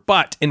player board,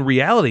 but in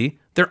reality,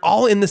 they're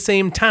all in the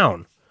same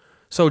town.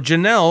 So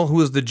Janelle,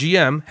 who is the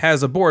GM,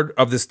 has a board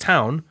of this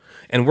town,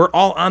 and we're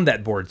all on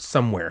that board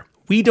somewhere.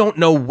 We don't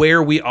know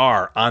where we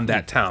are on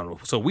that town.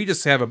 So we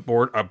just have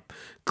a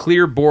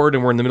clear board,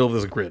 and we're in the middle of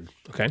this grid.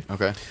 Okay?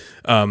 Okay.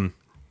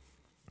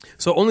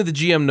 So only the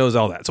GM knows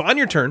all that. So on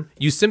your turn,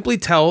 you simply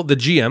tell the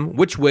GM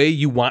which way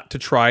you want to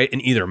try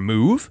and either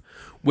move,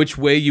 which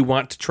way you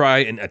want to try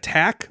and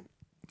attack,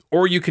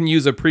 or you can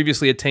use a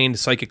previously attained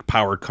psychic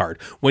power card.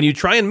 When you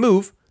try and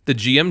move, the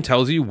GM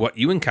tells you what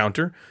you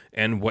encounter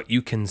and what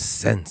you can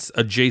sense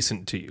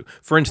adjacent to you.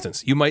 For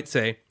instance, you might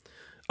say,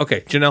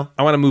 okay, Janelle,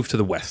 I want to move to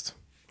the west,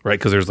 right?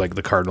 Because there's like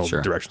the cardinal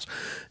directions.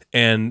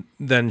 And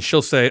then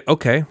she'll say,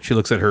 okay. She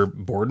looks at her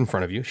board in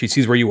front of you. She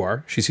sees where you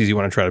are. She sees you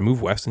want to try to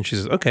move west. And she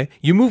says, okay,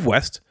 you move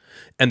west.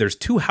 And there's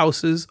 2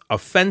 houses, a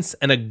fence,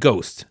 and a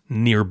ghost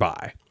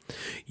nearby.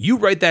 You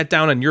write that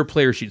down on your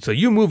player sheet. So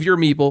you move your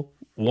meeple,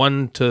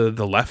 one to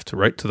the left,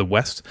 right to the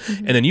west.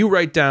 And then you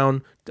write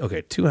down,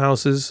 okay, 2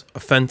 houses, a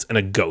fence, and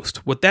a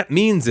ghost. What that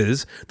means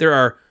is there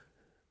are,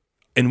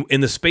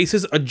 in the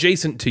spaces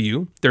adjacent to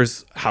you,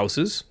 there's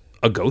houses,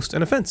 a ghost,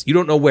 and a fence. You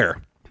don't know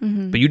where,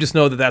 but you just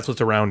know that that's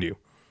what's around you.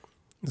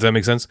 Does that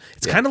make sense?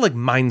 It's kind of like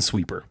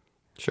Minesweeper.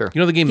 Sure.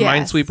 You know the game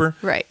Yes, Minesweeper?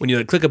 right. When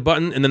you click a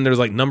button and then there's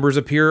like numbers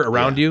appear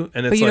around you,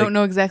 and it's But you like, don't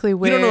know exactly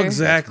where. you don't know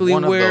exactly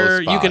one of where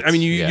those you can. I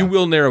mean, spots. you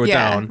will narrow it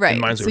down. right.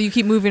 In Minesweeper. So you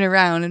keep moving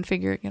around and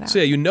figuring it out. So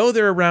yeah, you know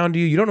they're around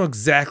you. You don't know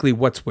exactly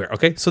what's where.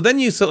 Okay, so then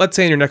let's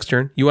say in your next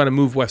turn you want to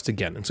move west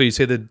again, and so you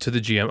say to the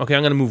GM, okay,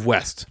 I'm going to move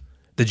west.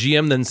 The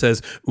GM then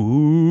says,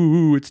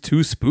 ooh, it's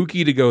too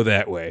spooky to go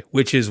that way,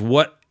 which is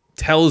what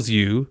tells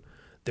you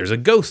there's a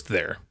ghost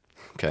there.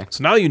 Okay.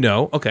 So now you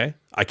know, okay,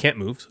 I can't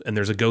move, and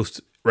there's a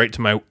ghost right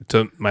to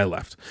my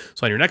left.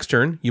 So on your next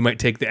turn, you might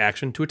take the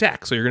action to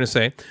attack. So you're going to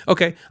say,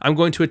 okay, I'm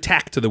going to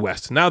attack to the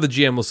west. Now the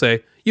GM will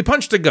say, you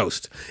punched a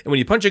ghost. And when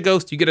you punch a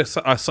ghost, you get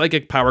a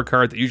psychic power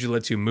card that usually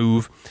lets you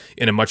move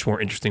in a much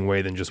more interesting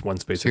way than just one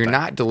space. So you're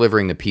not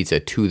delivering the pizza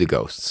to the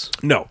ghosts.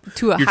 No.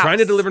 To a You're trying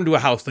to house. deliver them to a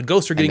house. The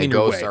ghosts are getting in And the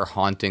your way. ghosts are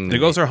haunting The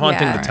ghosts are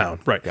haunting Yeah. the town.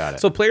 Right. Got it.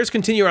 So players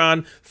continue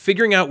on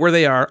figuring out where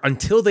they are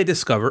until they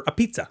discover a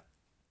pizza.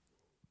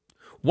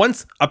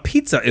 Once a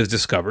pizza is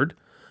discovered,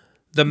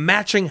 the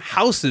matching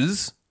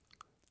houses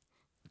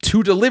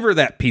to deliver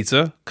that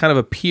pizza kind of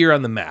appear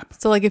on the map.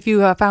 So like if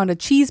you found a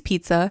cheese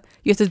pizza,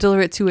 you have to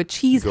deliver it to a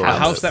cheese Go A to house.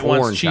 house that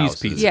wants orange cheese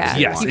houses. pizza. Yeah.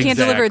 Yes, You can't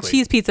deliver a exactly.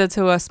 cheese pizza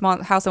to a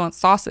small house that wants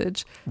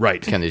sausage.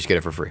 Right. Can they just get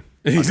it for free?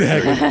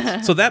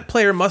 Exactly. So that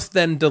player must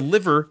then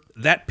deliver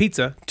that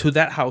pizza to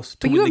that house to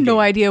But win you have the no game.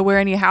 idea where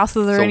any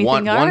houses or So anything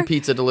one are.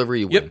 pizza delivery,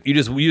 you win. Yep. You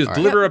just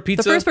deliver a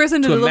pizza. The first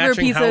person to a deliver a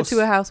matching pizza house. to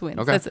a house wins.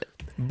 Okay. That's it.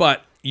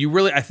 But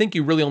I think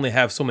you really only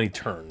have so many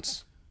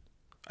turns.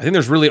 I think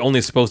there's really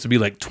only supposed to be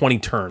like 20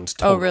 turns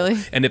total. Oh, really?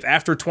 And if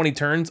after 20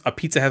 turns a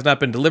pizza has not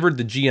been delivered,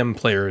 the GM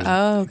player is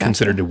gotcha.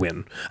 considered to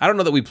win. I don't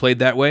know that we played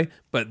that way,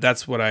 but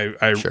that's what I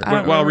Sure.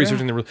 while remember.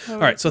 researching the rules. All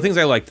right, so things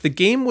I liked. The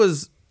game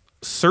was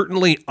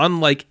certainly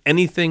unlike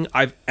anything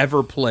I've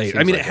ever played.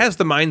 I mean, it has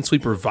the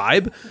Minesweeper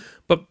vibe,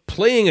 but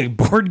playing a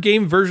board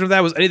game version of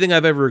that was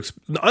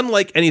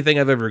unlike anything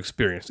I've ever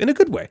experienced in a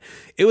good way.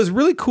 It was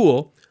really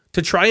cool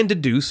to try and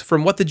deduce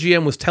from what the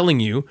GM was telling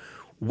you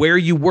where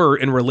you were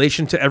in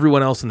relation to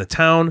everyone else in the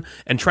town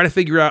and try to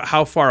figure out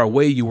how far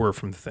away you were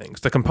from things.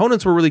 The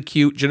components were really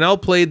cute.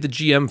 Janelle played the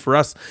GM for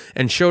us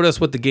and showed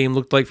us what the game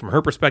looked like from her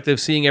perspective.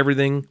 Seeing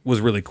everything was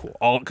really cool.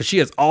 Because she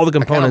has all the I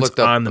kind of components looked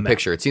up on the the map.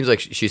 picture. It seems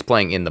like she's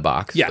playing in the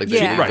box. Yeah, like yeah.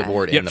 she leaves Right. the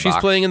board Yep, in the she's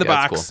box. playing in the Yeah,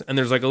 that's box, cool. and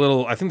there's like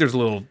I think there's a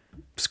little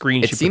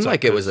screen. It she seemed puts like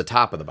up. it was the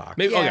top of the box.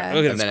 Maybe, Yeah. okay, And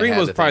the then it screen had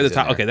was the probably the things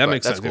in top. Okay, there, that but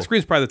makes that's sense. cool. The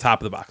screen's probably the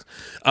top of the box.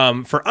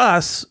 For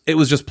us, it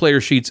was just player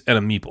sheets and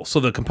a meeple.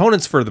 So the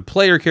components for the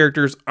player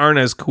characters aren't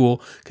as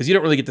cool because you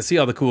don't really get to see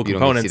all the cool don't get to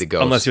components see the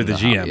ghosts unless you're the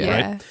and GM, the-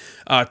 yeah.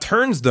 right?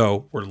 Turns,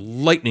 though, were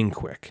lightning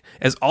quick,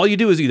 as all you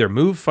do is either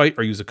move, fight,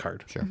 or use a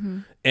card. Sure.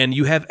 And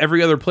you have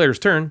every other player's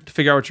turn to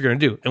figure out what you're going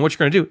to do. And what you're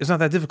going to do is not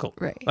that difficult.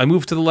 Right. I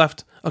move to the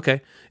left.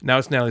 Okay. Now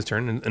it's Natalie's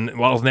turn. And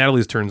while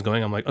Natalie's turn's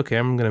going, I'm like, okay,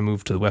 I'm going to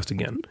move to the west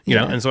again. You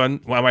know? And so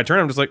while my turn,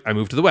 I'm just like, I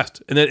move to the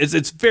west. And then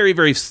it's very,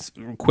 very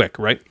quick,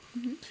 right?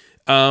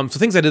 So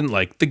things I didn't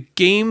like. The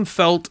game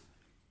felt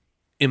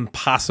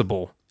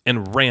impossible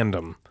and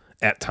random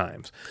at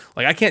times.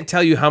 Like, I can't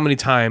tell you how many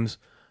times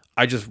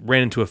I just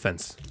ran into a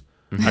fence.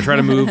 I try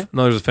to move.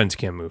 No, there's a fence. You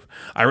can't move.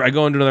 I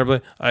go into another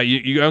place. I'm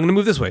going to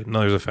move this way. No,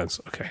 there's a fence.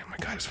 Okay. Oh my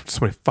God. There's so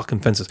many fucking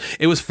fences.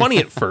 It was funny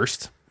at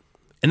first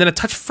and then a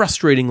touch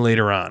frustrating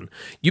later on.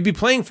 You'd be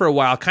playing for a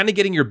while, kind of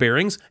getting your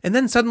bearings, and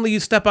then suddenly you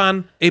step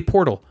on a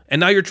portal and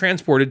now you're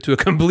transported to a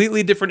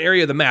completely different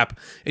area of the map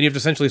and you have to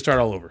essentially start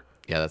all over.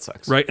 Yeah, that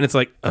sucks. Right. And it's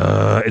like,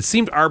 it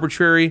seemed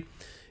arbitrary.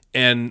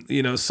 And,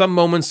 some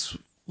moments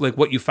like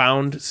what you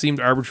found seemed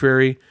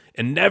arbitrary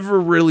and never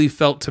really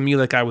felt to me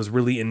like I was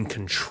really in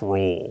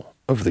control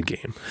of the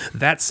game.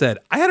 That said,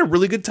 I had a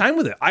really good time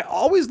with it. I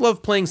always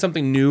love playing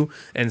something new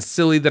and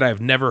silly that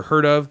I've never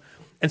heard of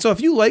And so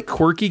if you like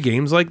quirky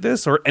games like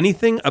this or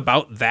anything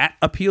about that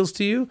appeals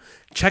to you,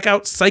 check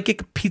out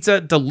Psychic Pizza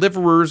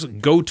Deliverers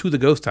Go to the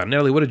Ghost Town.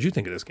 Natalie, what did you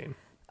think of this game?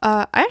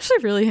 I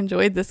actually really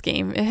enjoyed this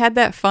game. It had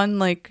that fun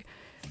like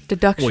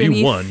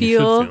deduction-y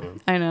feel.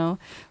 I know.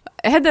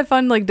 It had that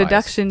fun like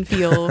deduction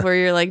feel where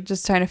you're like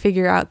just trying to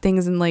figure out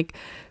things and like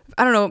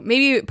I don't know,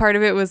 maybe part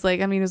of it was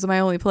like, I mean, it was my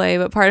only play,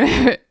 but part of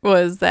it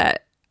was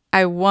that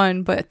I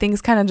won, but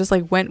things kind of just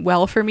like went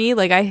well for me.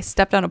 Like I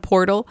stepped on a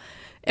portal,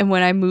 and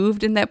when I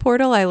moved in that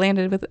portal, I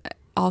landed with,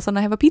 all of a sudden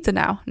I have a pizza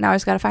now. Now I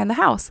just got to find the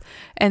house.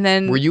 And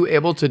then. Were you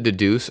able to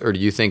deduce, or do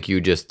you think you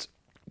just,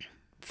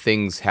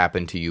 things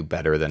happened to you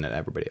better than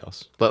everybody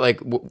else? But like,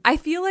 I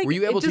feel like were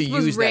you able it just to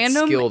was use that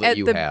random skill that at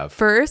you the have?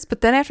 first,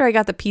 but then after I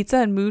got the pizza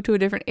and moved to a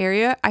different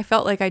area, I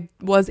felt like I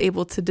was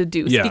able to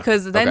deduce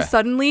because then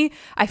suddenly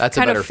I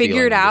kind of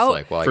figured out.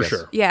 Like, well, for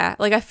sure. Yeah,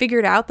 like I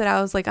figured out that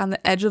I was like on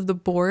the edge of the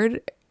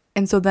board,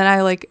 and so then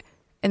I like.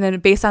 And then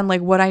based on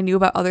like what I knew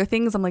about other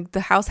things, I'm like,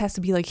 the house has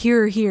to be like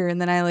here or here. And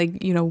then I like,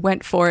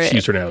 went for it.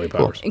 She's her Natalie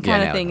Powers. And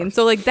kind of thing. And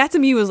so like that to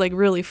me was like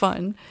really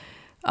fun.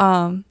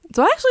 So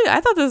actually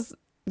I thought this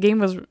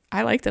game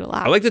I liked it a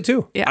lot. I liked it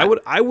too. Yeah.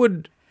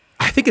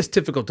 I think it's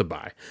difficult to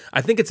buy.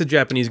 I think it's a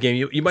Japanese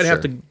game. You might have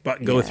to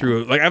go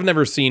through, like I've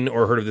never seen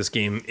or heard of this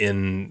game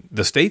in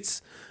the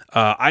States.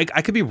 I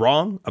could be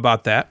wrong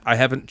about that. I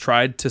haven't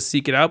tried to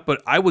seek it out,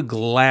 but I would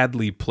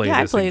gladly play this again.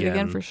 Yeah, I play it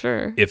again for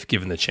sure. If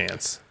given the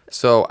chance.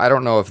 So I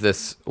don't know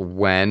if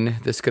when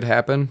this could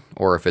happen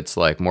or if it's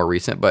like more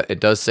recent, but it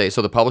does say,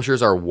 so the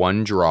publishers are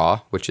One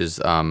Draw, which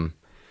is,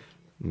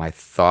 my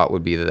thought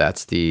would be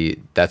that's the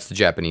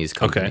Japanese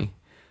company.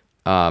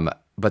 Okay.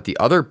 But the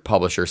other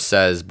publisher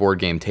says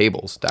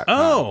BoardGameTables.com.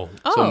 Oh.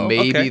 So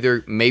maybe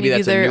okay. maybe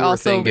that's a they're newer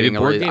also thing. Getting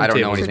Board Game I don't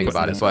know Tables anything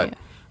about it, producing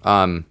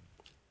but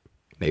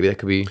maybe that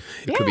could be.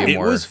 It could be It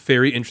more. was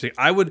very interesting.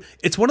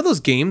 It's one of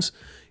those games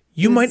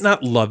you might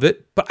not love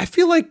it, but I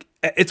feel like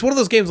it's one of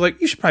those games like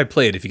you should probably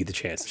play it if you get the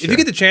chance. If you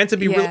get the chance, it'd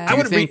be real. I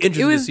would be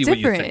interested to see what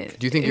you think.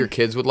 Do you think your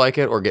kids would like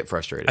it or get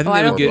frustrated? I think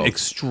they would get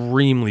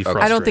extremely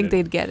frustrated. I don't think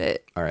they'd get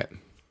it. All right.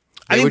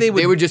 I think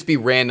they would just be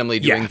randomly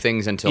doing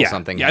things until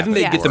something I think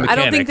happens. they'd get the mechanics. I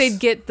don't think they'd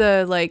get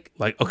the like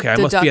okay, I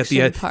must be at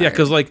the edge. part. Yeah,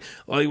 because like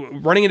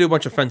running into a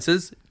bunch of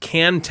fences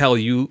can tell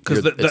you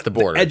because it's the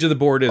border. The edge of the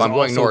board is I'm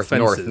going also north.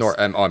 fences.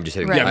 I'm just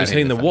hitting. Right. Yeah, I'm just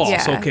hitting the wall. Yeah.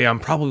 So okay, I'm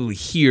probably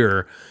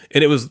here.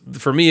 And it was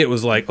for me. It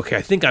was like okay,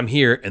 I think I'm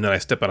here, and then I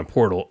step on a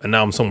portal, and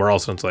now I'm somewhere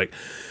else, and it's like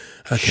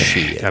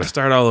okay, got to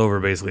start all over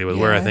basically with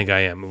where I think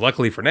I am.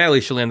 Luckily for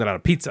Natalie, she landed on a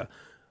pizza.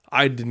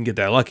 I didn't get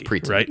that lucky,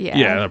 right?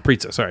 Yeah.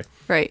 Pizza. Sorry,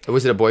 right.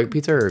 Was it a boy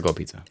pizza or a girl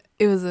pizza?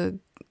 It was a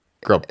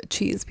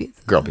cheese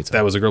pizza. Girl pizza.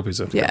 that was a girl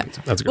pizza. Yeah.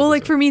 That's a girl Well,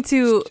 like pizza. for me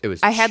too, It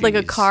was I had like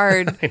a cheese.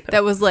 card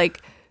that was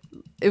like,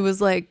 it was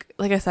like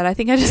I said, I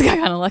think I just got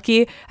kind of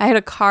lucky. I had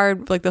a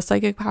card like the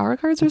psychic power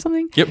cards or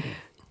something. Yep.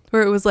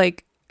 Where it was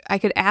like I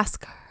could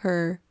ask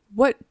her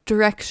what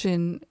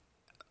direction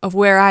of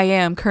where I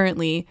am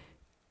currently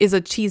is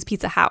a cheese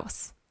pizza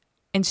house,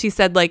 and she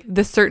said like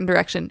this certain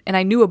direction, and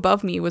I knew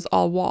above me was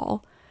all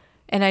wall,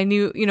 and I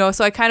knew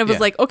so I kind of was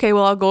like, okay,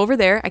 well I'll go over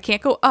there. I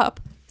can't go up.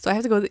 So I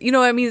have to go. What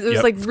I mean, it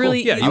was like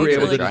really Yeah, easy you were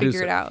able to to like deduce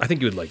figure it out. I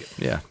think you would like it.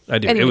 Yeah. I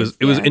do. Anyways,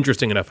 it was yeah.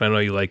 interesting enough. And I know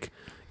you like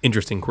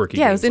interesting, quirky.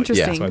 Yeah, it games was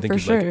interesting so I think for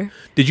you'd like it. sure.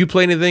 Did you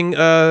play anything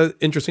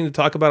interesting to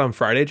talk about on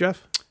Friday,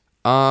 Jeff?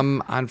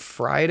 On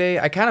Friday,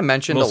 I kind of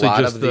mentioned Mostly a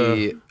lot just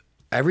of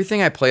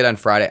everything I played on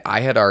Friday. I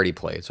had already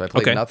played, so I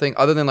played nothing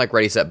other than like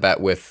Ready Set Bet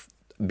with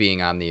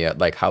being on the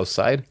like house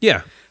side.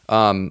 Yeah.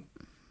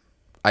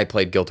 I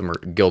played Guild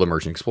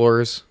Emerging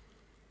Explorers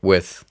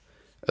with.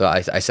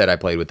 I said I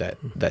played with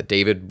that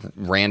David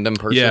random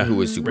person who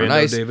was super Rando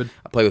nice. David.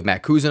 I played with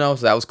Matt Cousineau,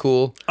 so that was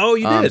cool. Oh,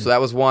 you did? So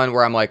that was one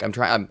where I'm like,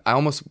 I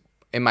almost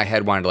in my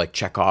head wanted to like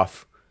check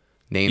off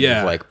names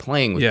of like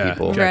playing with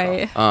people.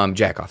 Right.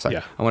 Jack off. Sorry.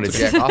 Yeah. I wanted to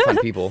jack off on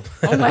people.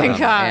 Oh my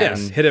god.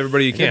 Yes. Hit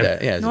everybody you can.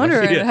 Yeah, No wonder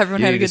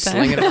everyone had a good time.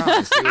 Sling it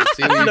around. See what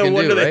you No can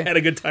wonder do, they right? had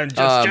a good time just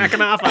jacking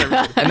off on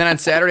everybody. And then on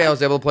Saturday, I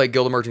was able to play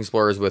Guild Emerging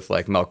Explorers with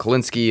like Mel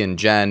Kalinsky and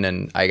Jen,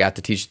 and I got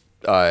to teach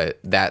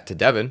that to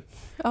Devin,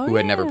 who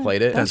had never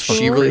played it. That's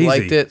She cool. really Crazy.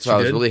 liked it, so She I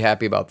was did? really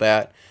happy about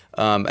that.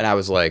 And I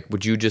was like,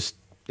 would you just,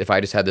 if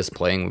I just had this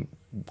playing,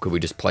 could we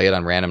just play it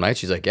on random nights?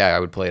 She's like, yeah, I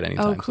would play it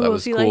anytime. Oh, So that cool.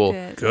 was She cool.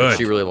 liked it. Good.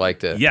 She really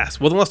liked it. Yes.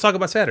 Well, then let's talk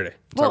about Saturday.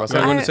 Well, You want to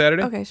go into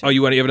Saturday? Okay, sure. Oh,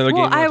 you have another game?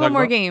 Well, you wanna I have talk one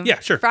more about? game. Yeah,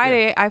 sure.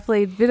 Friday, I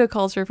played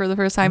Viticulture for the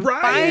first time.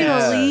 Right.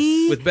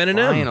 Finally. With Ben and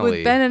M. Finally.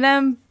 With Ben and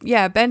M.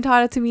 Yeah, Ben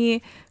taught it to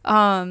me.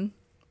 I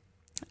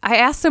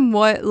asked him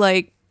what,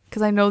 like,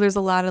 because I know there's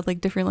a lot of,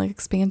 like, different, like,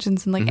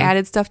 expansions and, like,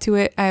 added stuff to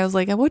it. I was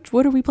like,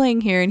 what are we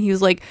playing here? And he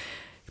was like,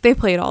 they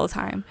play it all the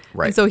time.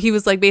 Right. And so he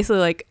was, like, basically,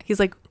 like, he's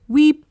like,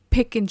 we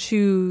pick and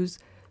choose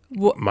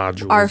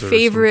Modules our or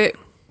favorite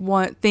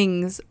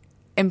things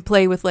and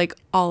play with, like,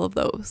 all of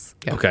those.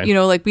 Okay. You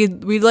know, like, we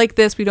like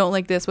this, we don't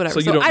like this, whatever. So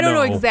you don't I don't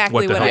know know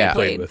exactly what the what hell I you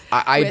played played. with.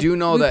 I do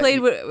know that.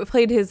 We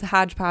played his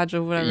hodgepodge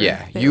of whatever.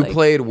 Yeah, they you like.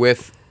 played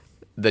with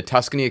the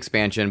Tuscany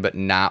expansion, but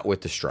not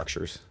with the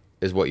structures.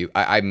 Is what you?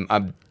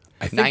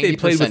 I think they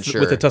played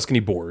with the Tuscany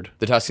board.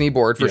 The Tuscany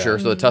board, for sure.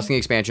 So the Tuscany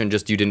expansion,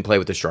 just you didn't play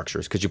with the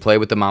structures. Because you play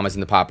with the mamas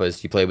and the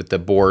papas. You play with the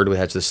board, which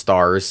has the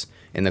stars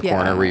in the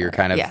corner where you're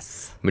kind of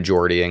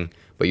majoritying.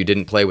 But you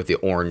didn't play with the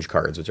orange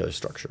cards, which are the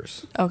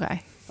structures.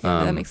 Okay.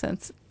 Yeah, that makes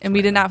sense. And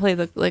we did not play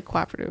the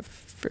cooperative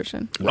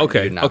version. Right,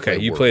 okay.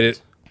 You played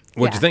it.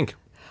 What'd you think?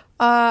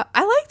 I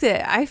liked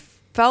it. I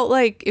felt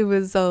like it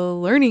was a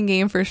learning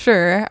game for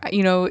sure.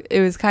 You know,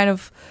 it was kind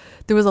of,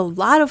 there was a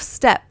lot of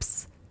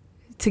steps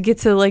to get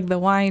to like the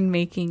wine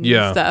making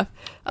and stuff.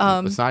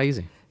 It's not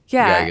easy.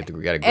 Yeah. You gotta go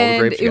to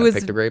grapes, you gotta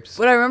pick the grapes.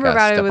 What I remember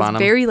about it was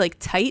very like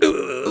tight.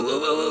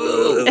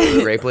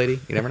 Grape lady,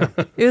 you never know.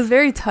 It was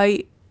very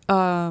tight.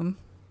 And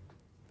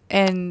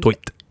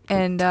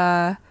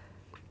I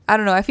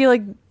don't know. I feel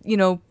like, you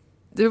know,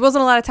 there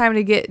wasn't a lot of time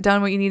to get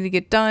done what you needed to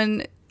get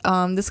done.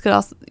 This could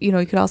also, you know,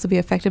 you could also be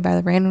affected by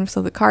the randomness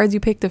of the cards you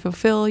pick to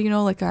fulfill, you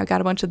know, like I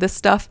got a bunch of this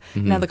stuff.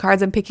 Now the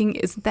cards I'm picking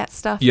isn't that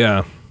stuff.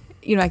 Yeah.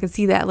 You know, I can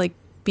see that like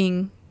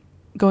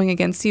going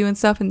against you and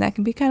stuff, and that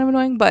can be kind of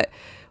annoying. But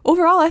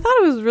overall, I thought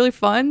it was really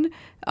fun.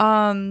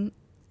 And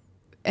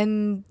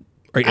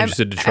are you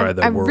interested to try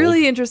the I'm world?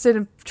 really interested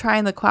in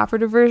trying the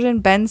cooperative version.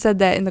 Ben said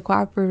that in the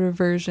cooperative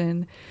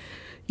version,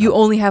 you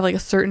only have like a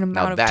certain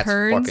amount of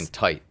turns. That's fucking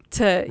tight.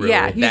 Really?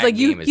 Yeah, he's like,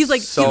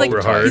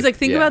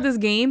 think about this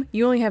game.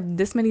 You only have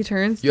this many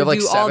turns. You have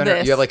like do all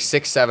this. You have like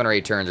 6, 7, or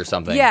 8 turns or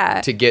something.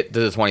 Yeah. To get to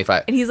the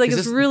 25. And he's like,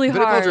 it's really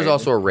hard. Viticulture is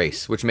also a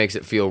race, which makes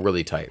it feel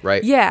really tight,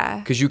 right? Yeah.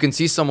 Because you can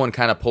see someone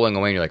kind of pulling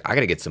away, and you're like, I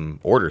got to get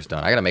some orders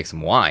done. I got to make some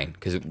wine.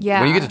 Because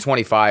when you get to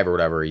 25 or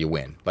whatever, you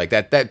win. Like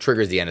that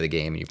triggers the end of the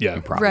game, and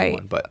you probably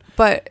won.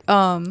 But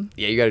yeah,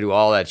 you got to do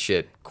all that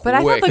shit. But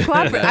I thought the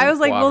cooperative. I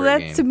was like, well,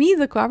 that to me,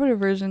 the cooperative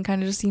version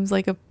kind of just seems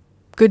like a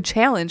good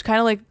challenge, kind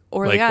of like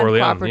Orlean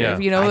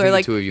cooperative, you know, or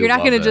like you're not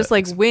going to just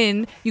like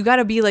win. You got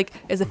to be like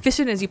as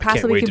efficient as you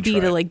possibly can be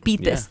to like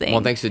beat this thing.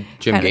 Well, thanks to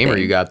Jim Gamer,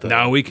 you got the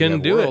now we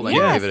can do it.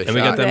 Yes, and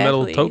we got the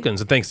metal tokens,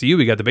 and thanks to you,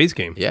 we got the base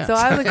game. Yeah. So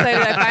I was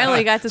excited. I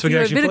finally got to see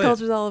what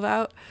viticulture is all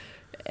about,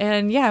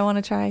 and I want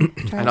to try.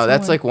 I know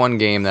that's like one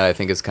game that I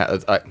think is kind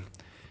of.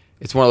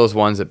 It's one of those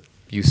ones that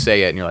you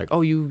say it and you're like,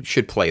 oh, you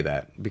should play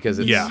that because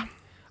it's. Yeah.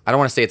 I don't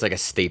want to say it's like a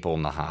staple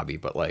in the hobby,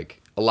 but like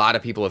a lot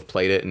of people have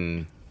played it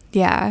and.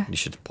 Yeah. You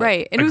should play.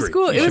 Right. And it was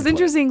cool. It was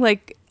interesting.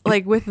 Like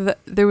with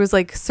there was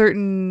like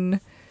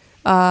certain,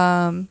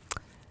 I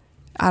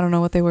don't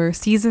know what they were,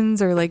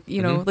 seasons or like,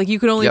 you know, like you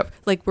could only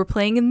like we're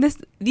playing in this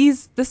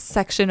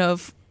section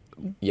of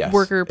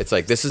worker. It's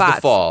like this spots. is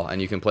the fall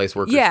and you can place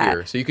workers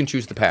here. So you can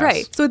choose to pass.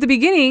 Right. So at the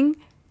beginning,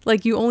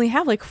 like you only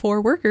have like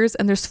 4 workers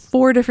and there's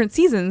 4 different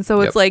seasons.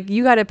 So it's like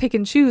you got to pick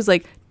and choose.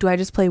 Like, do I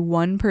just play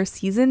 1 per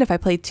season? If I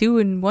play 2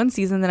 in one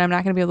season, then I'm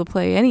not going to be able to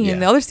play any in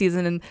the other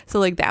season. And so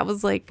like that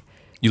was like.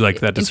 You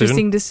like that decision?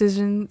 Interesting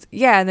decisions.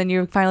 Yeah, and then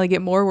you finally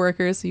get more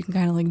workers, so you can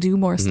kind of like do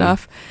more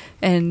stuff.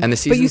 And the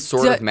seasons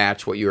sort of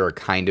match what you are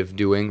kind of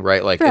doing,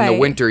 right? Like in the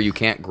winter, you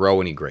can't grow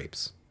any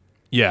grapes.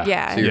 Yeah.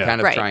 Yeah. So you're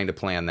kind of trying to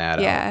plan that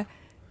out. Yeah.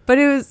 But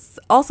it was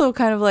also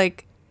kind of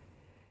like,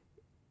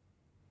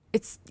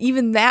 it's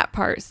even that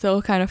part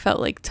still kind of felt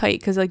like tight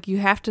because like you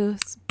have to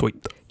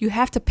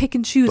pick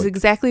and choose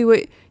exactly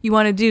what you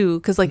want to do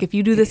because like if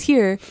you do this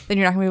here then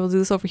you're not gonna be able to do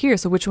this over here,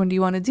 so which one do you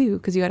want to do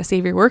because you got to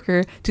save your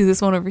worker, do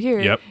this one over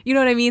here. You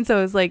know what I mean?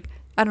 So it's like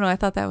I don't know, I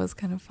thought that was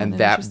kind of fun and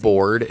that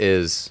board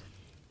is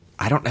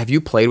have you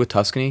played with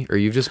Tuscany or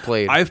you've just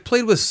played? I've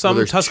played with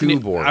some Tuscany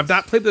boards. I've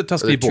not played with the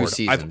Tuscany board.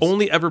 I've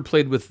only ever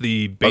played with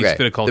the base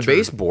viticulture. The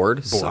base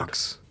board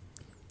sucks.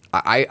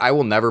 I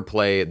will never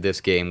play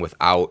this game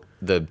without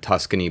the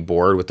Tuscany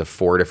board with the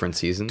 4 different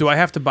seasons. Do I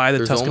have to buy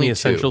the Tuscany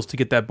Essentials to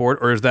get that board,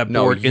 or is that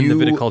board in the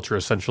Viticulture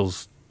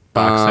Essentials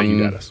box that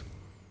you got us?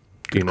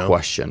 Do you know?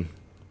 Question.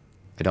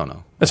 I don't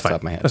know. That's fine.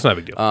 My head. That's not a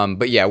big deal.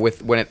 But yeah,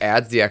 when it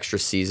adds the extra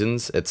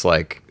seasons, it's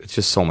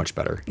just so much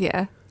better.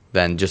 Yeah.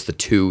 Than just the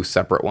 2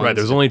 separate ones. Right.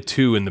 There's only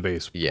 2 in the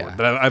base board,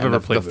 but I've ever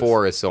played the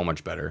 4 is so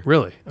much better.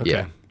 Really? Okay.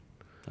 Yeah.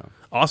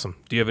 Awesome.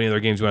 Do you have any other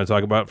games you want to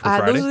talk about for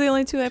Friday? Those are the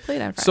only 2 I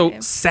played on Friday. So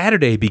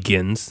Saturday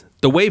begins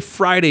the way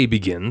Friday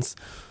begins.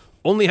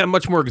 Only I'm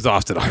much more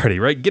exhausted already,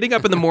 right? Getting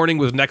up in the morning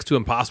was next to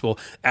impossible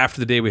after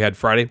the day we had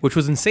Friday, which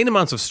was insane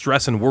amounts of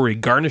stress and worry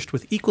garnished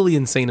with equally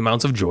insane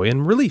amounts of joy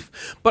and relief.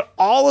 But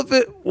all of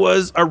it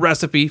was a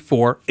recipe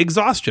for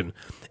exhaustion.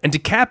 And to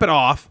cap it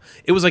off,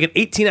 it was like an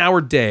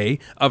 18-hour day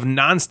of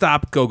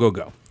nonstop go, go,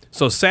 go.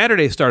 So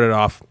Saturday started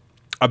off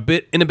a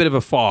bit of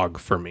a fog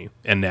for me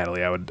and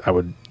Natalie. I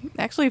would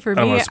actually for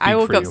me, I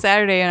woke up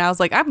Saturday and I was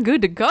like, I'm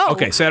good to go.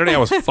 Okay, Saturday I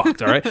was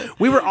fucked. All right.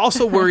 We were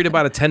also worried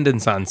about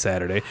attendance on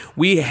Saturday.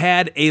 We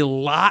had a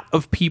lot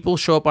of people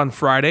show up on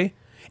Friday,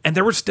 and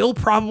there were still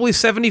probably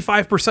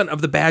 75%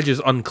 of the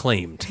badges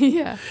unclaimed.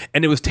 Yeah.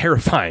 And it was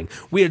terrifying.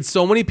 We had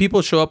so many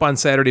people show up on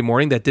Saturday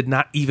morning that did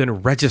not even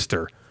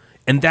register.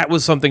 And that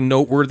was something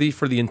noteworthy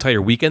for the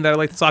entire weekend that I'd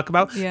like to talk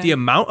about. Yeah. The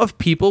amount of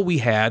people we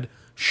had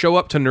show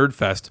up to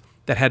Nerdfest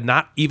that had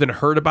not even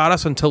heard about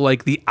us until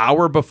like the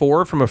hour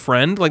before from a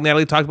friend, like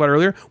Natalie talked about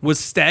earlier, was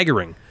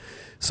staggering.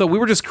 So we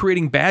were just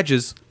creating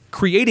badges,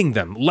 creating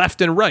them left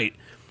and right.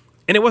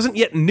 And it wasn't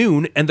yet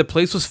noon, and the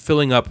place was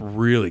filling up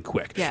really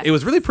quick. Yeah. It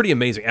was really pretty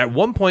amazing. At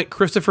one point,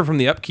 Christopher from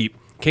the Upkeep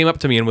came up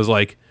to me and was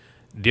like,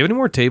 do you have any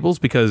more tables?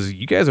 Because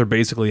you guys are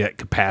basically at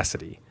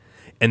capacity.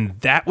 And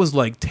that was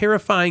like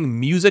terrifying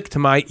music to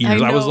my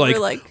ears. I was we're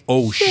like,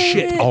 oh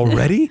shit,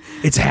 already?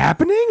 It's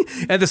happening?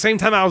 At the same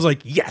time, I was like,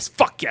 yes,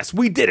 fuck yes,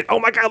 we did it. Oh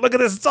my God, look at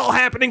this. It's all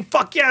happening.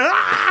 Fuck yeah.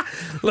 Ah!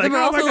 Like, we're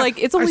also like,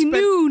 it's only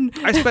noon.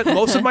 I spent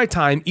most of my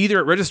time either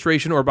at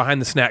registration or behind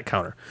the snack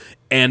counter.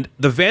 And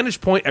the vantage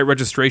point at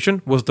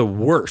registration was the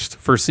worst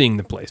for seeing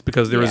the place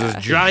because there was this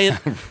giant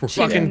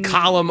fucking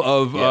column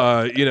of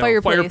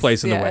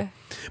fireplace in the way.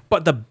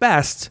 But the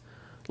best,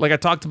 like I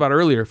talked about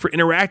earlier, for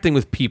interacting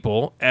with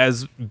people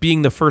as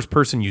being the first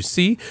person you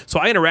see. So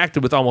I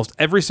interacted with almost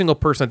every single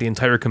person at the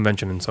entire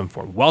convention in some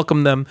form.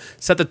 Welcomed them,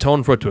 set the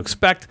tone for what to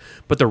expect.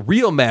 But the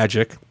real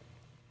magic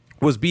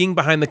was being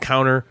behind the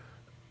counter,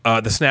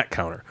 the snack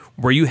counter,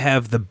 where you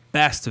have the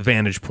best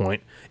vantage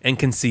point and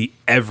can see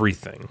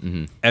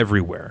everything,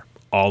 everywhere,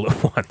 all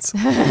at once.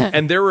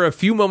 And there were a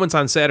few moments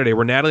on Saturday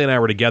where Natalie and I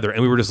were together,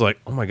 and we were just like,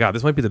 oh my God,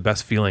 this might be the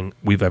best feeling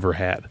we've ever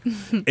had.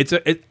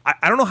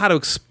 I don't know how to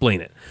explain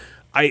it.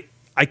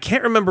 I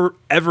can't remember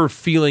ever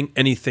feeling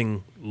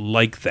anything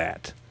like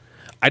that.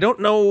 I don't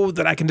know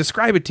that I can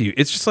describe it to you.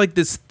 It's just like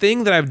this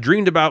thing that I've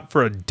dreamed about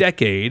for a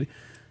decade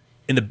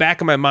in the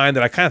back of my mind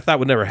that I kind of thought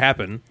would never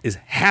happen is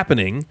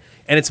happening,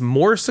 and it's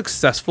more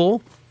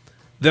successful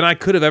than I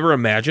could have ever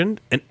imagined.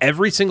 And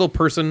every single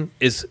person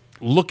is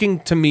looking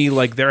to me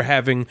like they're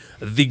having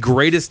the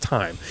greatest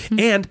time.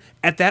 And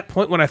at that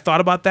point, when I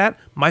thought about that,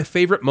 my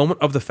favorite moment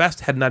of the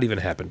fest had not even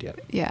happened yet.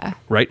 Yeah.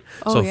 Right?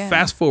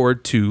 Fast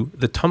forward to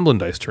the Tumbling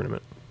Dice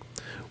tournament.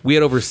 We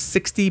had over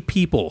 60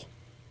 people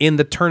in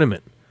the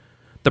tournament.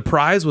 The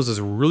prize was this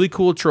really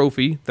cool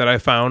trophy that I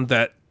found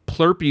that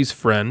Plurpy's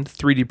friend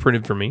 3D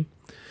printed for me.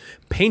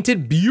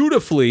 Painted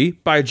beautifully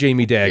by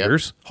Jamie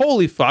Daggers. Yep.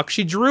 Holy fuck.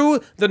 She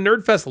drew the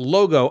Nerdfest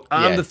logo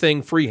on the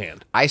thing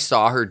freehand. I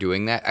saw her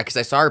doing that because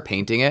I saw her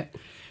painting it.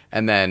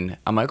 And then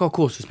I'm like, oh,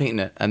 cool, she's painting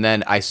it. And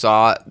then I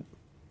saw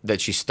that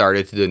she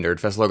started to do the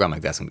Nerdfest logo. I'm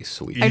like, that's going to be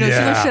sweet. I know.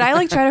 Yeah. Should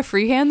I try to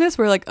freehand this?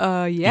 We're like,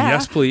 yeah.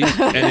 Yes, please.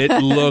 And it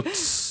looked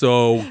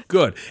so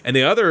good. And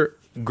the other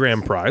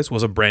grand prize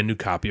was a brand new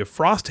copy of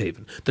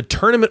Frosthaven. The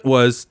tournament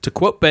was, to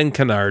quote Ben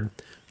Kennard,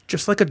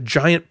 just like a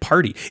giant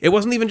party. It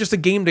wasn't even just a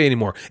game day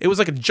anymore. It was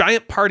like a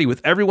giant party with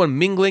everyone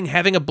mingling,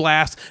 having a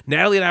blast.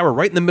 Natalie and I were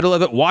right in the middle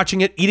of it,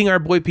 watching it, eating our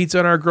boy pizza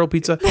and our girl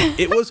pizza.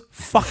 It was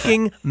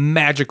fucking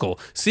magical.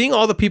 Seeing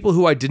all the people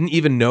who I didn't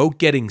even know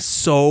getting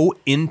so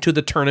into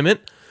the tournament,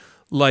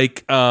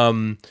 like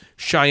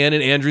Cheyenne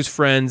and Andrew's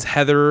friends,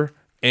 Heather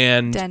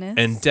and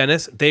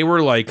Dennis, they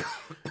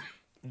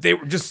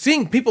were just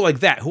seeing people like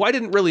that who I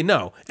didn't really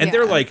know, and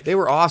they're like, they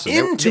were awesome.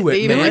 Into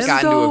they it, even man. like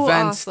got into So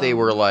events. awesome. They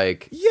were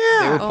like, yeah,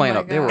 they were playing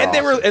up. They were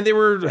awesome. and they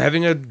were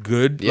having a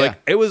good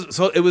it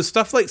was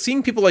stuff like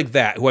seeing people like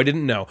that who I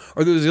didn't know,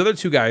 or there was the other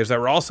two guys that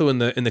were also in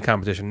the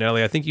competition.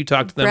 Natalie, I think you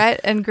talked to them.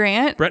 Brett and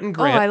Grant.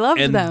 Oh, I loved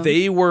them. And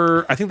they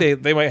were, I think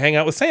they might hang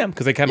out with Sam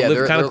because they kind of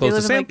live kind of close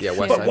to Sam.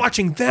 But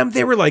watching them,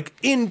 they were like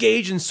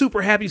engaged and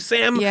super happy.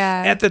 Sam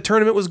at the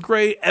tournament was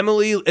great.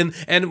 Emily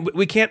and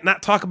we can't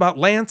not talk about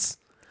Lance.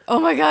 Oh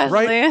my gosh,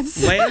 right?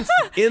 Lance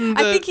in the...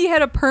 I think he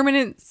had a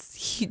permanent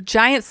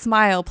giant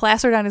smile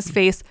plastered on his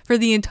face for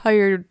the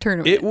entire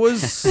tournament. It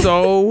was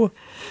so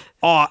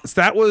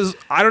that was,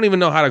 I don't even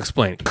know how to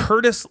explain.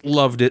 Curtis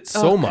loved it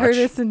so much.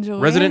 Curtis and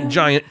Joanna. Resident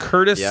Giant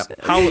Curtis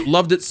Howlett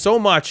loved it so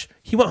much.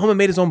 He went home and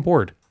made his own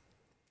board.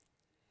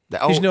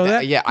 Did you know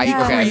that? Yeah,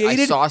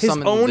 I saw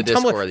some in the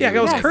Discord. Yeah,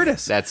 that was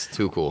Curtis. That's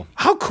too cool.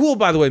 How cool,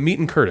 by the way,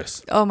 meeting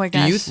Curtis. Oh my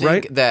gosh. Do you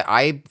think that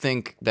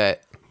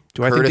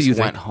Curtis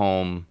went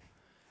home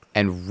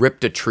and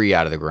ripped a tree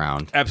out of the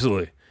ground?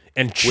 Absolutely.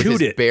 And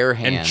chewed it bare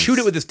hands. And chewed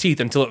it with his teeth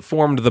until it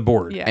formed the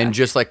board. Yeah. And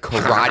just like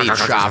karate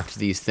chopped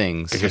these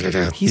things.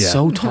 He's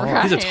so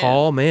tall. He's a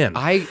tall man.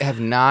 I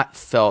have not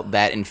felt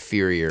that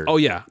inferior. Oh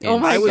yeah. Oh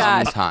my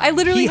gosh. I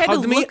literally had to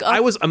look up. I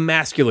was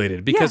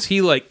emasculated because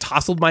he like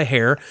tousled my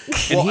hair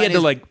and he had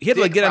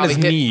to get on his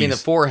knees. In the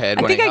forehead.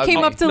 I think I came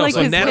up to like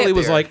his Natalie hip.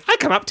 was like, I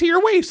come up to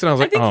your waist, and I was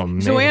like, oh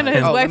man. Joanna,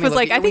 his wife, was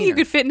like, I think you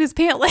could fit in his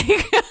pant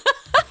leg.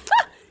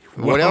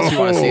 What else do you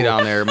want to see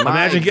down there?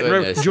 Imagine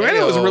getting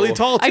Joanna was really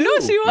tall too. I know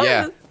she was.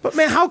 Yeah. But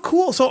man, how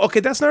cool! So okay,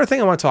 that's another thing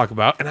I want to talk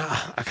about, and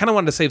I kind of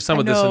wanted to save some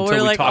of this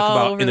until we talk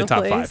about in the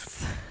top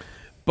 5.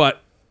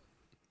 But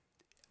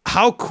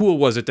how cool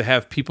was it to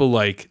have people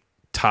like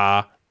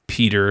Ta,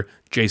 Peter,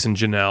 Jason,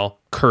 Janelle,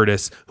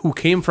 Curtis, who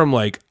came from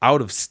like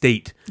out of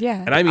state?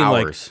 Yeah, and I mean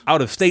like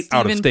out of state,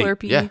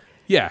 Plurpy.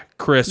 Yeah,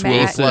 Chris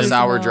Matt Wilson,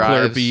 +hour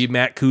drives. Plurpy,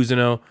 Matt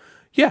Cousineau.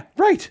 Yeah,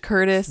 right.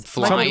 Curtis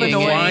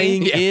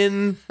flying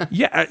in.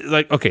 Yeah,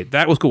 like okay,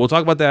 that was cool. We'll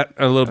talk about that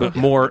a little bit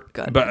more.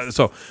 But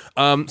so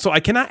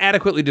I cannot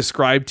adequately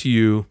describe to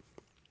you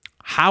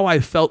how I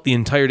felt the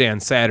entire day on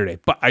Saturday,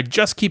 but I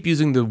just keep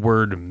using the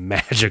word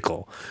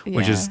magical,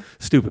 which is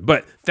stupid.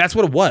 But that's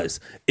what it was.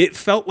 It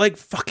felt like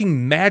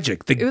fucking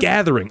magic. The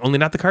Gathering, only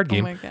not the card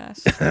game. Oh my gosh.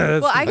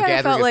 Well, I kind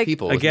of felt like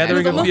people a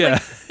gathering of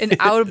like an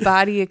out of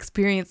body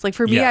experience. Like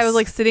for me, I was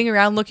like sitting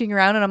around looking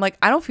around and I'm like,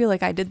 I don't feel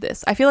like I did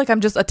this. I feel like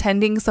I'm just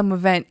attending some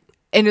event,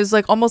 and it was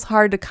like almost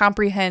hard to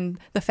comprehend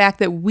the fact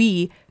that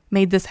we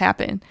made this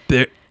happen.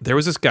 There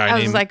was this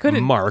guy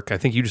named Mark. I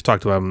think you just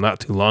talked about him not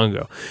too long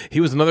ago.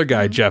 He was another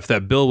guy, Jeff,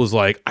 that Bill was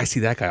like, I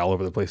see that guy all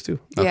over the place too.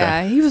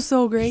 Yeah, he was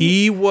so great.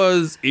 He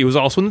was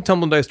also in the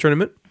Tumble and Dice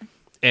tournament,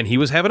 and he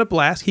was having a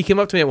blast. He came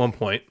up to me at one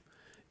point,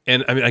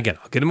 and I mean, again,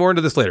 I'll get more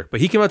into this later,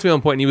 but he came up to me at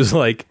one point and he was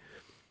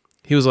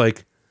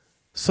like,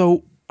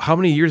 so how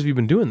many years have you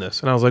been doing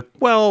this? And I was like,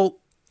 well,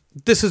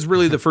 this is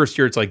really the first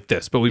year it's like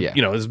this, but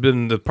it's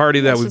been the party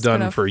that we've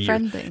done for a year.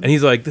 And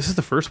he's like, this is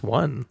the first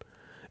one.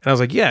 And I was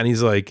like, yeah. And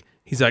he's like,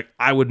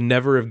 I would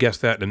never have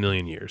guessed that in a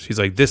million years. He's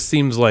like, this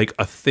seems like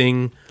a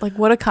thing. Like,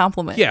 what a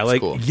compliment. Yeah,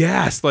 like, cool.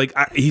 Yes. Like,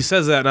 he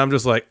says that, and I'm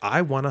just like,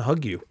 I want to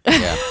hug you.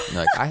 Yeah.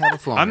 Like, I have a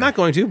phone. I'm not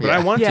going to, but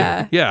I want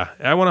to. Yeah.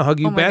 I want to hug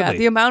you badly. God.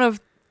 The amount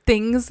of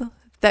things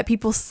that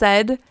people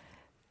said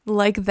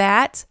like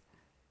that,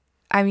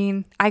 I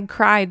mean, I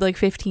cried like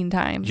 15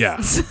 times.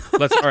 Yeah.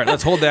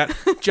 Let's hold that.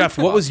 Jeff,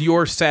 what was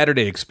your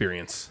Saturday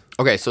experience?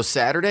 Okay, so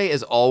Saturday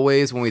is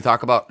always, when we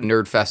talk about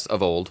Nerdfest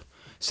of old,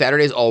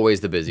 Saturday is always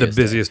the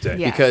busiest day.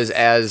 Yes. Because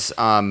as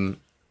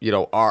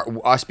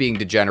us being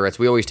degenerates,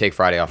 we always take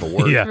Friday off of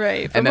work. Yeah.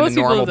 Right. And then the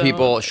normal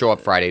people show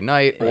up Friday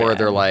night, or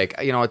they're like,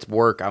 it's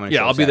work. I'm going to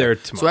show up I'll be there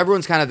tomorrow. So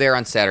everyone's kind of there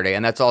on Saturday,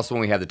 and that's also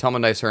when we have the Tumble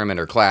and Dice tournament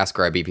or class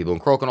where I beat people in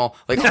Crokinole.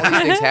 Like, all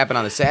these things happen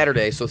on the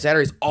Saturday, so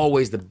Saturday's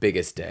always the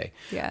biggest day.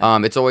 Yeah.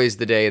 It's always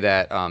the day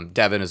that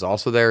Devin is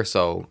also there,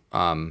 so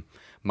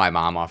my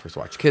mom offers to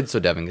watch kids, so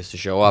Devin gets to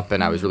show up,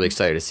 and I was really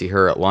excited to see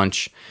her at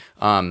lunch.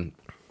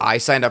 I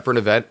signed up for an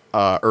event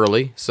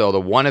early, so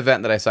the one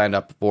event that I signed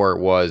up for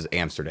was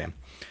Amsterdam.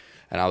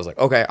 And I was like,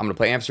 okay, I'm going to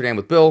play Amsterdam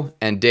with Bill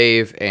and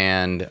Dave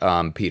and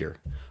Peter,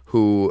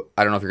 who,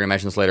 I don't know if you're going to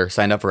mention this later,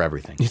 signed up for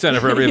everything. You signed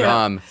up for every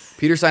event?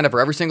 Peter signed up for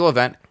every single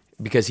event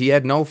because he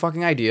had no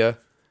fucking idea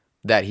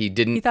that he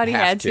didn't He thought he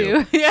had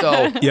to. So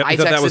I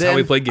thought that was texted how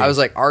we him. played games. I was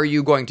like, are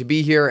you going to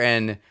be here?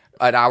 And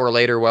an hour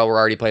later, while we're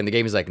already playing the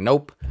game, he's like,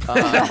 nope.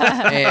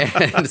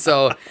 And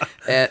so,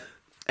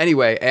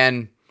 anyway,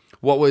 and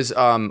what was,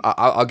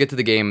 I'll get to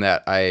the game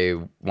that I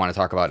want to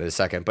talk about in a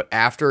second, but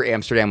after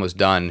Amsterdam was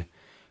done,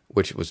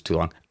 which was too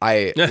long,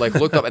 I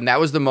looked up, and that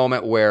was the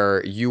moment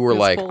where you were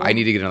like, full. I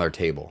need to get another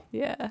table.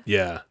 Yeah.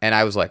 Yeah. And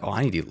I was like,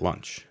 I need to eat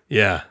lunch.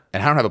 Yeah.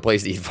 And I don't have a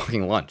place to eat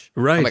fucking lunch.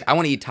 Right. I'm like, I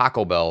want to eat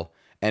Taco Bell,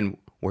 and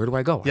where do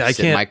I go? Yeah, I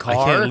sit in my car.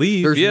 I can't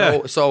leave.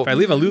 There's so if I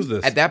leave, I lose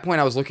this. At that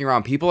point, I was looking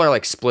around. People are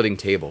like splitting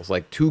tables.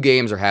 Like 2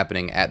 games are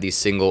happening at these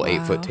single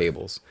 8-foot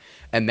tables.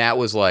 And that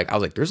was like, I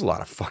was like, there's a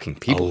lot of fucking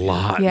people. A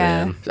lot,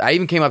 Yeah. man. I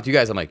even came up to you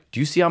guys. I'm like, do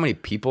you see how many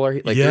people are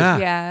here? Like, Yeah.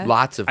 there's Yeah.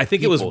 lots of I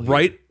think it was people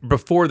right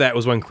before that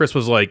was when Chris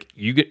was like,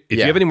 if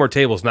you have any more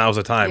tables, now's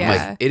the time.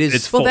 Yeah. Like, It is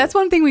it's Well, full. that's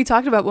one thing we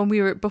talked about when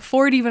we were,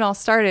 before it even all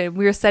started,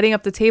 we were setting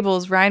up the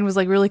tables. Ryan was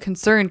like really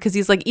concerned because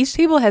he's like, each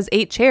table has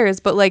 8 chairs,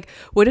 but like,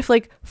 what if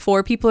like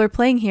 4 people are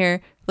playing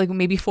here? Like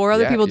maybe 4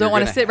 other Yeah, people don't you're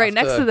want to gonna sit right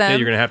have next to- to them. Yeah,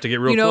 you're going to have to get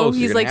real You know, close.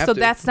 he's You're like, gonna so have to.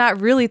 that's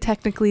not really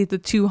technically the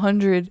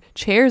 200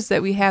 chairs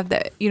that we have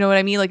that, you know what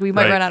I mean? Like we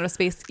might Right. run out of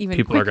space even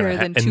People are quicker going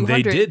to than and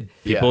 200. they did.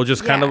 People Yeah.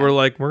 just kind of Yeah. were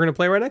like, we're going to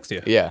play right next to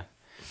you. Yeah.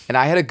 And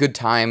I had a good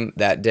time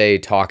that day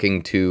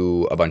talking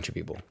to a bunch of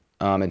people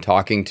and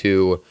talking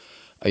to,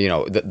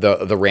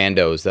 the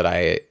randos that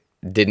I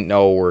didn't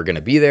know were going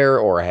to be there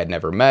or I had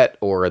never met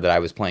or that I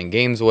was playing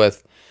games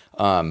with.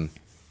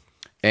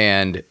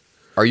 And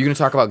are you going to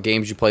talk about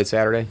games you played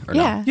Saturday or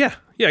Yeah. no? Yeah.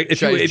 Yeah. If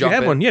Should I you just jump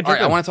have in? one, yeah. All right,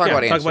 jump I in. want to talk Yeah,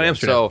 about Amsterdam.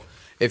 So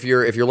if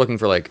you're looking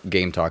for like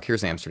game talk,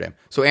 here's Amsterdam.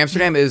 So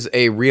Amsterdam is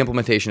a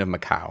re-implementation of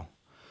Macau.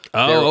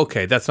 oh,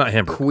 okay. That's not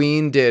Hamburg.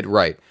 Queen did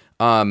right.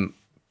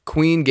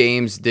 Queen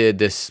Games did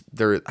this.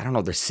 Their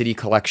City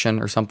Collection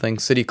or something.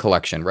 City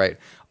Collection, right?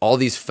 All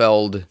these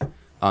Feld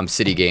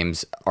city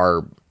games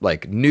are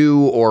like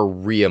new or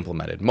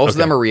re-implemented. Most of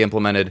them are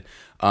re-implemented.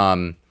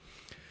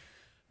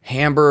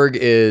 Hamburg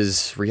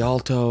is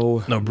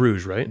Rialto. No,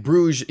 Bruges, right?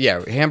 Bruges,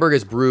 yeah. Hamburg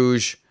is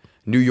Bruges.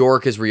 New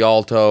York is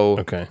Rialto.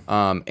 Okay.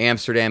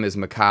 Amsterdam is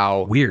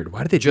Macau. Weird.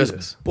 Why did they do Just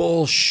this?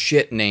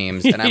 bullshit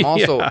names. And I'm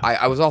also,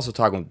 I was also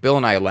talking with Bill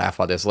and I laugh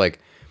about this. Like,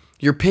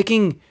 you're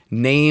picking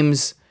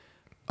names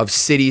of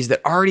cities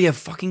that already have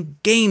fucking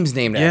games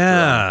named after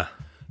them.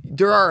 Yeah.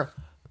 There are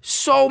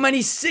so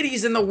many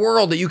cities in the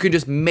world that you can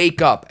just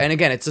make up. And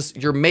again, it's just,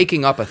 you're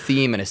making up a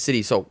theme in a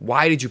city. So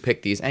why did you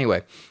pick these?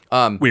 Anyway.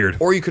 Weird.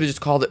 Or you could have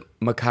just called it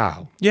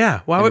Macau.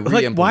 Yeah. Why And why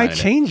re-implemented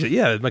it. change it?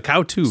 Yeah.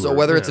 Macau too. So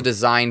whether it's a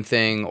design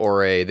thing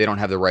or they don't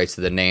have the rights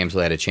to the name, so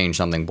they had to change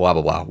something, blah,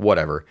 blah, blah,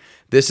 whatever.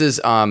 This is,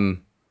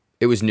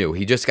 it was new.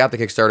 He just got the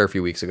Kickstarter a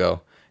few weeks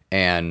ago,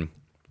 and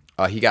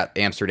he got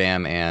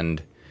Amsterdam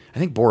and I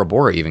think Bora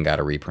Bora even got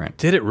a reprint.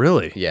 Did it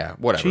really? Yeah,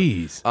 whatever.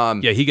 Jeez.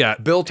 Yeah, he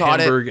got Bill taught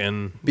Hamburg it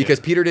and because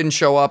Peter didn't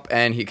show up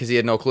and because he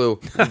had no clue.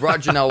 He brought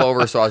Janelle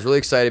over, so I was really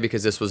excited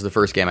because this was the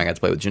first game I got to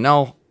play with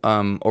Janelle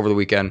over the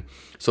weekend.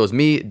 So it was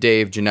me,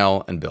 Dave,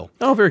 Janelle, and Bill.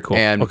 Oh, very cool.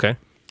 And okay.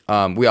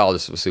 We all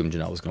just assumed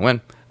Janelle was going to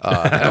win.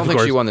 I don't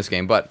think she won this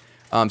game, but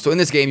so in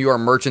this game you are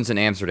merchants in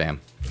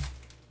Amsterdam.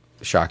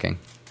 Shocking.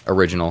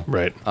 Original.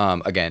 Right.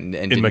 Again,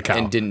 and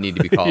Macau. didn't need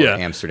to be called Yeah.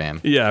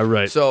 Amsterdam. Yeah,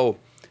 right. So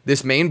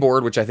this main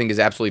board, which I think is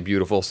absolutely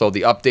beautiful. So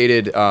the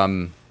updated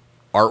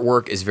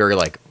artwork is very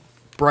like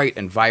bright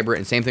and vibrant,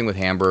 and same thing with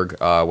Hamburg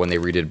when they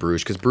redid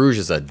Bruges, because Bruges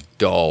is a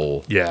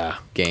dull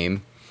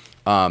game.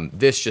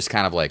 This just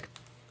kind of like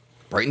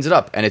brightens it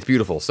up, and it's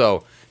beautiful.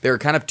 So there are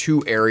kind of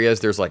two areas.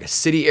 There's like a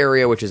city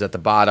area, which is at the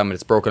bottom, and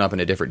it's broken up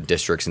into different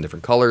districts and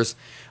different colors.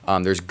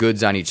 There's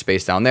goods on each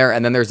space down there,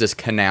 and then there's this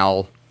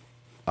canal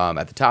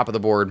at the top of the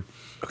board.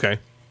 Okay.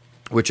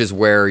 Which is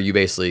where you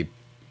basically,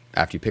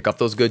 after you pick up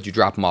those goods, you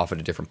drop them off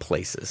at different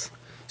places.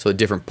 So at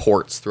different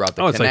ports throughout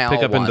the canal. Oh, it's like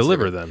pick up and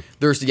deliver then.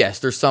 There's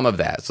some of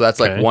that. So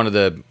that's Okay. like one of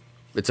the,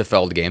 it's a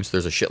Feld game, so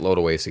there's a shitload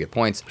of ways to get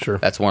points. Sure.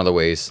 That's one of the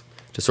ways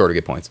to sort of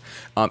get points.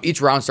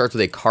 Each round starts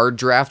with a card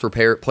draft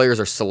where players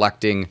are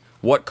selecting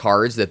what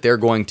cards that they're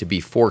going to be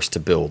forced to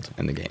build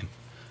in the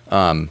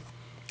game.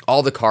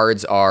 All the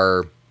cards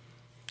are,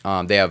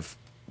 they have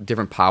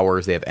different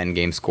powers, they have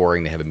endgame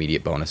scoring, they have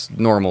immediate bonus.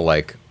 Normal,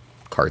 like,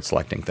 card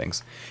selecting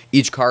things.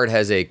 Each card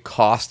has a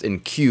cost in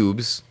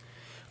cubes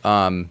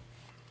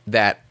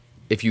that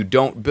if you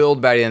don't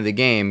build by the end of the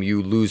game,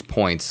 you lose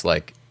points,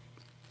 like,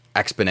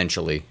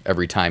 exponentially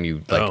every time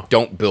you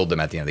don't build them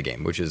at the end of the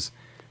game, which is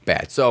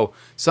bad. So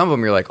some of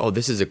them you're like, oh,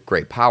 this is a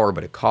great power,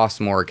 but it costs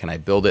more. Can I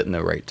build it in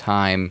the right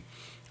time?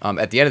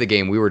 At the end of the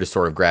game, we were just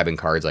sort of grabbing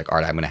cards like, all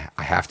right,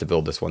 I have to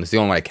build this one. It's the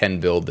only one I can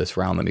build this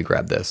round. Let me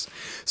grab this.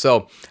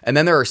 So, and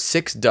then there are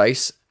 6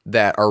 dice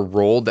that are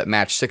rolled that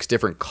match 6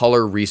 different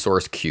color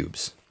resource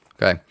cubes.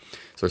 Okay.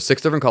 So there's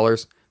 6 different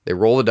colors. They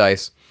roll the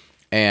dice,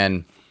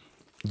 and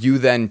you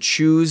then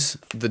choose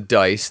the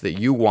dice that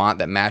you want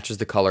that matches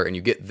the color, and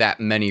you get that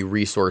many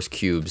resource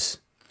cubes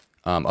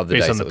of the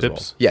Based dice on the that was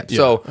pips? rolled. Yeah.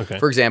 So, Okay.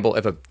 for example,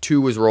 if a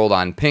 2 was rolled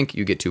on pink,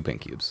 you get 2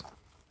 pink cubes.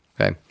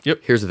 Okay.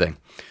 Yep. Here's the thing.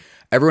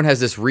 Everyone has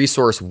this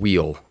resource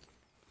wheel.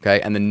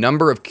 Okay. And the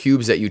number of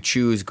cubes that you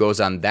choose goes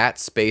on that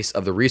space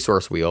of the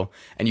resource wheel,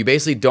 and you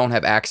basically don't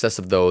have access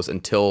of those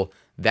until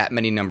that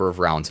many number of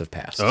rounds have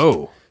passed.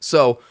 Oh.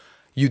 So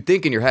you'd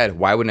think in your head,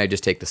 why wouldn't I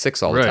just take the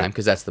 6 all the Right. time?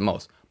 Because that's the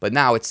most. But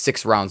now it's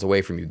 6 rounds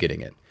away from you getting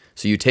it.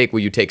 So you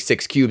take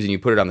 6 cubes and you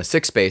put it on the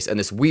 6 space, and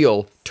this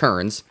wheel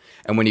turns.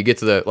 And when you get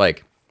to the,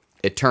 like,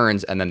 it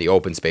turns, and then the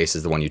open space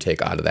is the one you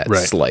take out of that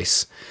Right.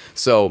 slice.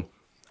 So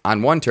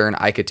on one turn,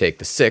 I could take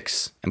the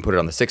 6 and put it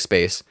on the 6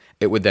 space.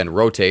 It would then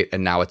rotate,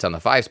 and now it's on the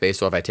 5 space.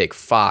 So if I take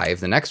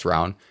 5 the next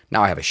round,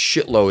 now I have a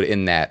shitload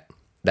in that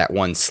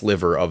one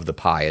sliver of the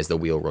pie as the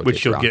wheel rotates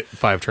Which you'll around. get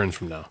 5 turns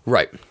from now.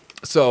 Right.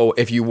 So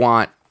if you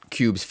want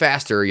cubes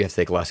faster, you have to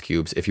take less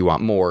cubes. If you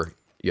want more,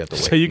 you have to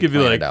wait. So you could be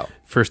plan like, it out.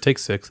 first take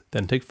 6,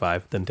 then take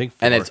 5, then take 4,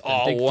 And it's then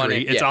all take one.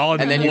 3. Yeah. It's all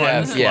in and then you one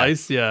have,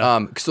 slice.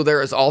 Yeah. So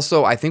there is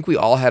also, I think we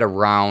all had a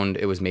round.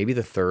 It was maybe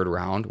the 3rd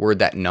round where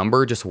that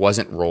number just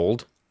wasn't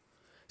rolled.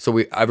 So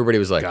everybody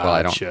was like, well,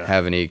 I don't Gotcha.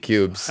 have any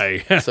cubes. So you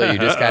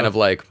just kind of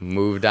like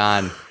moved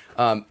on.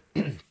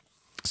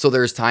 So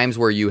there's times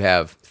where you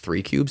have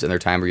 3 cubes, and there are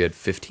times where you had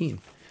 15.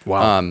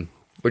 Wow.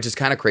 Which is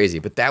kind of crazy,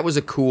 but that was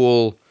a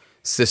cool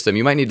system.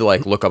 You might need to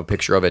like look up a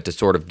picture of it to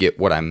sort of get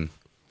what I'm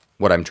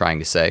trying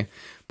to say.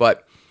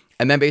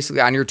 And then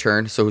basically on your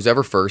turn, so who's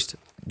ever first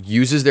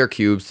uses their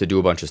cubes to do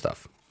a bunch of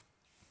stuff.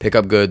 Pick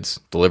up goods,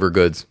 deliver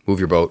goods, move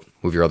your boat,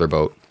 move your other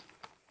boat,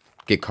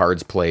 get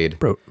cards played,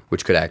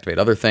 which could activate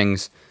other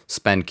things,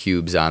 spend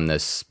cubes on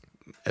this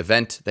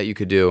event that you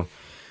could do.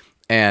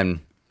 And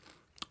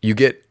you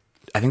get,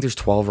 I think there's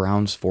 12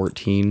 rounds,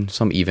 14,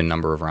 some even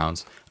number of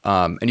rounds.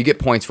 And you get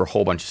points for a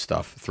whole bunch of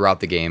stuff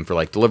throughout the game for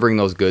like delivering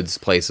those goods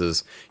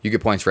places. You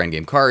get points for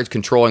endgame cards,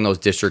 controlling those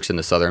districts in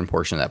the southern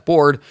portion of that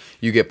board.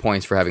 You get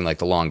points for having like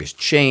the longest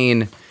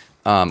chain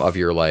of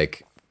your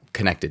like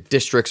connected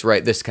districts,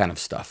 right? This kind of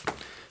stuff.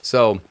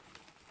 So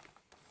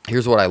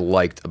here's what I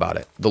liked about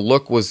it. The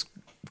look was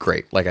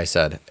great. Like I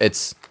said,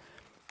 it's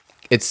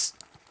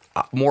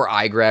more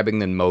eye-grabbing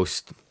than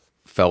most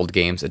Feld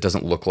games. It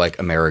doesn't look like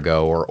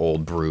Amerigo or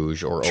Old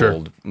Bruges or Sure.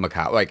 Old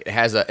Macau. Like it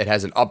has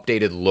an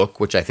updated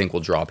look, which I think will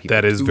draw people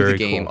That is to very the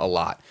game cool. a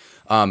lot.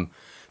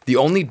 The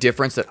only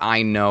difference that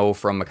I know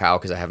from Macau,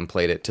 because I haven't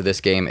played it, to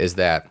this game is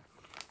that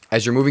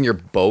as you're moving your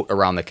boat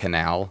around the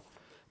canal,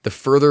 the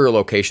further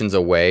locations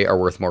away are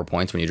worth more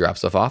points when you drop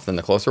stuff off than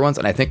the closer ones.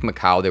 And I think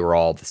Macau, they were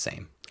all the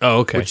same. Oh,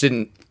 okay.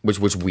 Which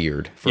was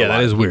weird for a Yeah, lot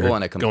that is of people, weird.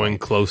 and it Going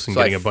close and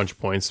So getting a bunch of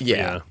points.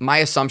 Yeah. My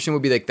assumption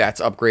would be like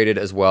that's upgraded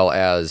as well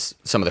as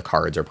some of the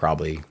cards are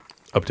probably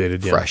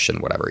Updated, yeah. fresh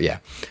and whatever. Yeah.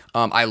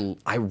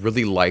 I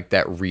really like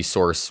that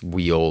resource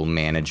wheel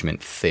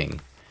management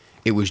thing.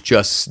 It was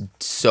just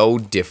so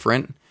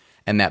different,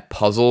 and that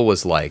puzzle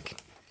was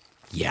like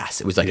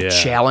yes. It was like Yeah. a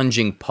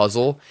challenging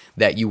puzzle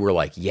that you were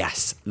like,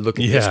 yes, look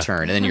at this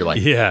turn. And then you're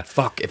like,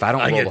 fuck, if I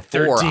don't roll get a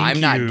 4, 13 I'm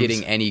not cubes.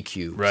 getting any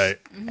cubes. Right.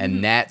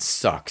 And that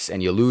sucks.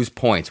 And you lose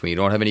points when you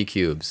don't have any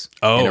cubes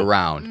in a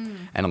round.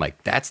 And I'm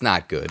like, that's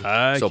not good. So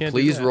can't do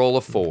please that. roll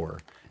a 4.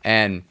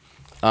 And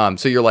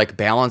so you're like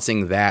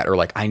balancing that, or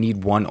like, I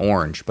need 1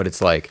 orange, but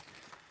it's like,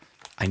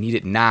 I need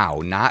it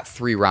now, not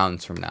 3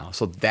 rounds from now.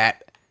 So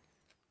that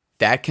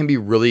can be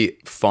really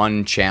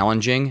fun,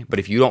 challenging. But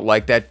if you don't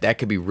like that, that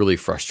could be really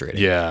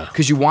frustrating. Yeah.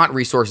 Because you want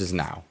resources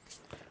now.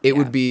 It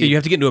would be... You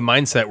have to get into a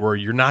mindset where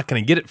you're not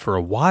going to get it for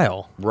a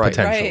while, Right.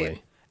 potentially.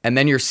 Right. And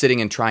then you're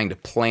sitting and trying to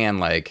plan,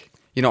 like,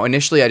 you know,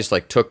 initially I just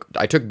like took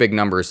big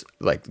numbers,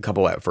 like a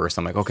couple at first.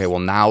 I'm like, okay, well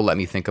now let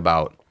me look at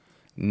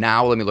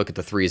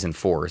the 3s and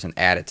 4s and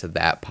add it to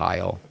that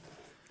pile.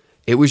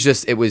 It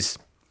was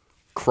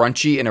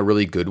crunchy in a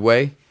really good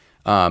way.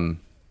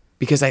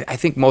 Because I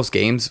think most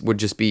games would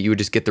just be, you would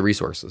just get the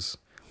resources,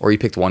 or you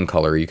picked one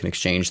color, you can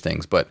exchange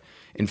things. But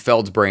in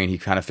Feld's brain, he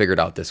kind of figured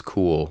out this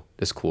cool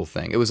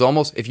thing. It was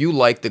almost, if you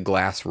like the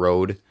glass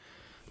road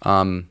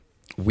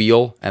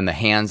wheel and the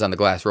hands on the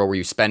glass road where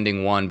you're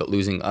spending 1 but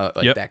losing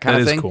that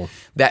kind of thing. Cool.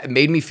 That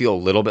made me feel a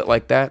little bit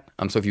like that.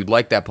 So if you'd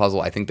like that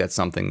puzzle, I think that's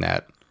something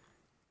that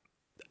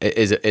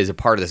is a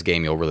part of this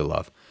game you'll really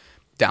love.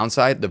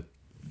 Downside, the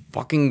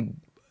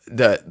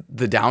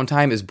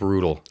downtime is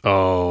brutal.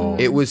 Oh.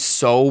 It was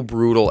so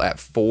brutal at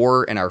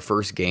 4 in our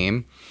first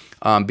game,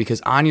 because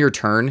on your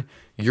turn,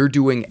 you're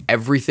doing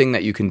everything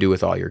that you can do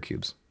with all your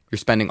cubes. You're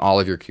spending all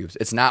of your cubes.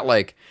 It's not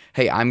like,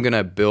 hey, I'm going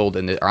to build, or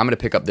I'm going to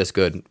pick up this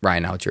good.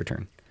 Ryan, now it's your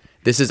turn.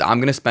 This is, I'm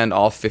going to spend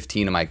all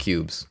 15 of my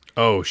cubes.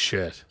 Oh,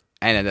 shit.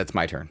 And then that's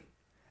my turn.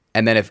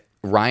 And then if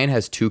Ryan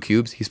has 2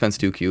 cubes, he spends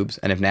 2 cubes.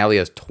 And if Natalie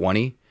has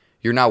 20,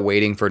 you're now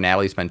waiting for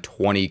Natalie to spend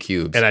 20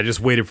 cubes. And I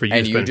just waited for you to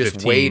spend 15. And you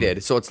just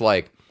waited. So it's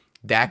like,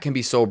 that can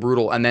be so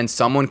brutal. And then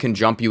someone can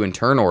jump you in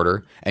turn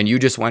order, and you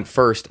just went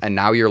first, and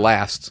now you're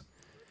last. So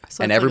And it's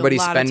like a everybody's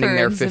lot of spending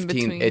their turns in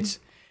 15. between.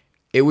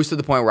 It was to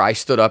the point where I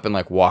stood up and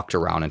like walked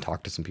around and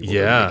talked to some people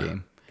during the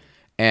game.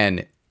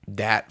 And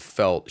that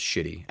felt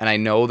shitty. And I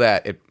know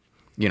that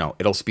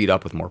it'll speed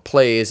up with more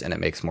plays and it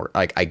makes more,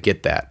 like, I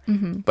get that.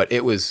 But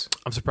it was...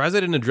 I'm surprised I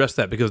didn't address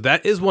that, because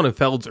that is one of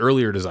Feld's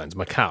earlier designs,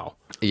 Macau.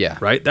 Yeah.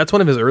 Right? That's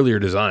one of his earlier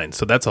designs.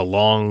 So that's a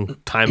long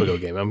time ago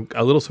game. I'm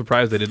a little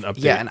surprised they didn't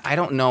update. Yeah, and I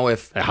don't know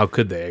if... How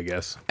could they, I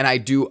guess? And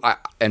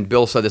and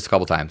Bill said this a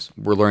couple times.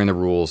 We're learning the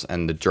rules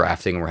and the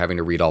drafting, and we're having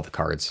to read all the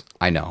cards.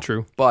 I know.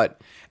 True.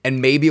 And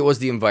maybe it was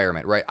the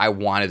environment, right? I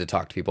wanted to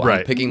talk to people. Right.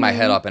 I'm picking my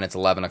head up and it's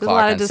 11 a o'clock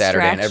lot on of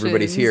Saturday and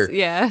everybody's here. distractions,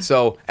 yeah.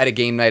 So at a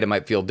game night, it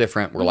might feel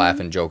different. We're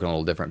laughing, joking a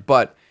little different.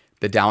 But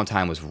the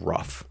downtime was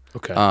rough.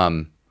 Okay.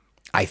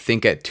 I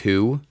think at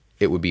 2,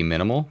 it would be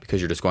minimal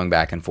because you're just going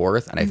back and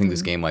forth. And I think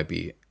this game might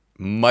be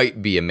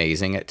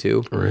amazing at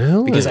 2.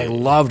 Really? Because I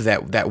loved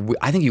that.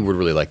 I think you would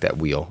really like that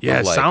wheel. Yeah,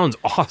 of, it like, sounds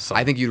awesome.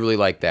 I think you'd really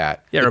like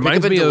that. yeah, it The reminds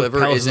pick up me and of deliver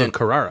Palaces of isn't-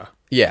 Carrara.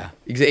 Yeah,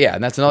 yeah,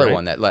 and that's another Right.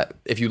 one that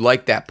if you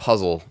like that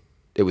puzzle,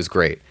 it was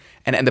great.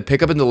 And the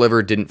pick up and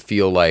deliver didn't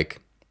feel like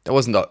that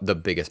wasn't the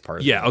biggest part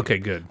of Yeah, okay,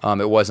 good.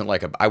 it. It wasn't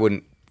like I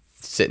wouldn't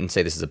sit and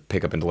say this is a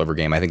pick up and deliver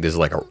game. I think this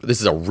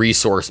is a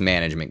resource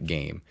management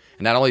game.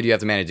 And not only do you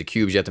have to manage the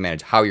cubes, you have to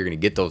manage how you're going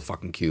to get those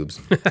fucking cubes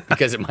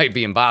because it might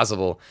be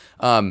impossible.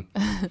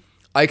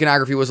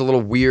 Iconography was a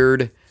little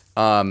weird,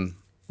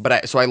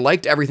 so I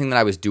liked everything that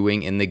I was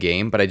doing in the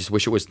game, but I just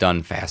wish it was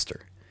done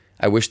faster.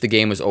 I wish the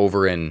game was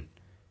over in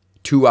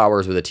 2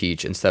 hours with a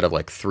teach instead of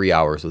like 3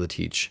 hours with a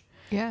teach.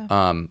 Yeah.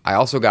 I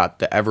also got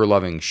the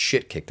ever-loving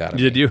shit kicked out of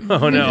me. Did you?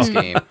 Oh, in no. this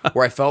game,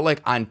 where I felt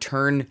like on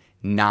turn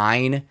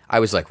 9, I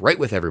was like right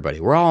with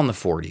everybody. We're all in the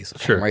 40s.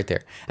 Okay, Sure. I'm right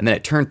there. And then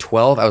at turn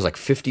 12, I was like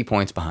 50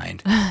 points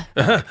behind.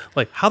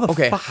 Like, how the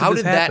fuck how this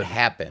did that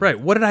happen? Right,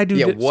 what did I do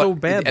so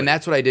badly? And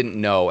that's what I didn't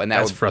know. And that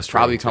That's would frustrating,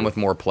 probably come too. with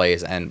more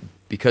plays. And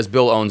because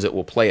Bill owns it,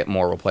 we'll play it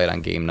more. We'll play it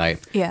on game night.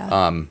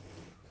 Yeah.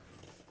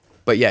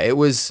 But yeah, it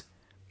was...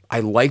 I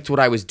liked what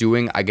I was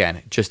doing.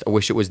 Again, just I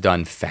wish it was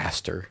done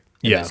faster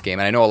in Yeah. this game.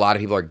 And I know a lot of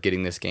people are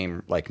getting this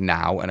game like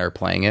now and are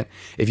playing it.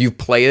 If you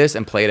play this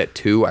and play it at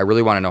 2, I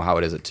really want to know how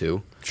it is at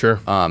 2. Sure.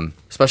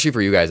 Especially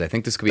for you guys. I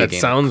think this could be a That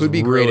game sounds that could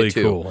be great really at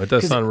 2. cool. It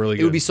does 'Cause sound really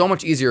It would good. be so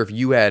much easier if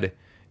you had,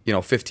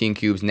 15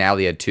 cubes,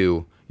 Natalie had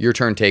 2. Your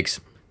turn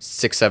takes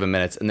 6-7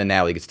 minutes, and then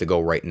Natalie gets to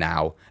go right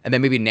now. And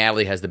then maybe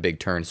Natalie has the big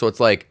turn. So it's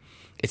like,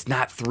 it's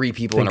not 3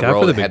 people Thank in a God row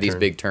for the that big have these turn.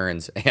 big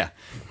turns. Yeah.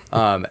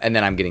 And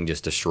then I'm getting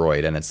just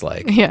destroyed, and it's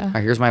like, Yeah. "All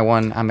right, here's my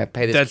one. I'm gonna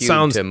pay this that cube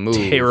sounds to move."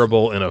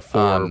 terrible in a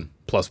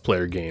 4+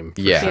 player game.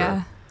 for Yeah. sure.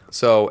 Yeah.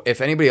 So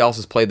if anybody else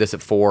has played this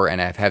at 4 and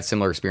have had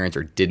similar experience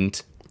or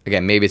didn't,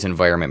 again, maybe it's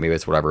environment, maybe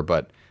it's whatever,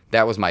 but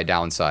that was my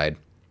downside.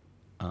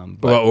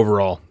 Well,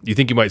 overall, you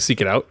think you might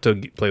seek it out to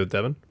play with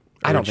Devin? Or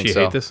I don't would think she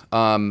so. hate this?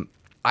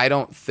 I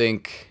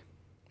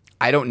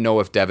don't know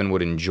if Devin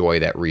would enjoy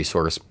that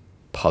resource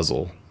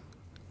puzzle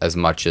as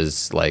much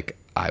as like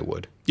I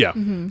would. Yeah.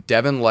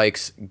 Devin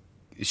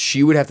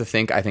she would have to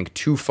think, I think,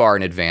 too far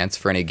in advance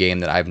for any game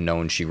that I've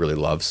known she really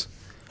loves.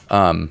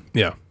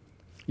 Yeah.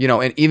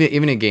 And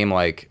even a game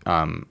like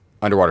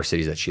Underwater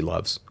Cities that she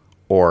loves,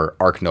 or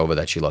Arc Nova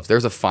that she loves.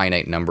 There's a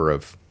finite number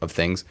of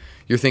things.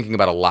 You're thinking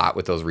about a lot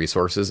with those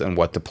resources and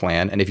what to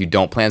plan. And if you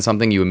don't plan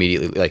something, you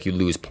immediately you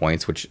lose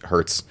points, which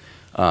hurts.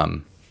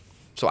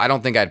 So I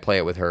don't think I'd play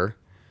it with her,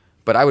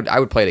 but I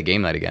would play it at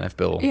game night again if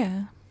Bill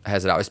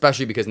has it out,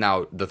 especially because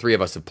now the three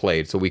of us have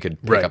played, so we could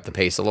pick up the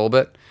pace a little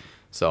bit.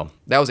 So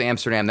that was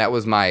Amsterdam. That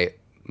was my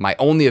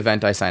only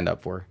event I signed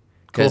up for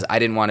because I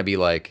didn't want to be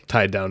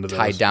tied down to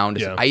those.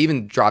 Yeah. I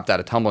even dropped out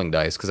of tumbling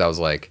dice because I was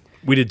like,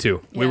 we did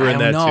too. Yeah. We were in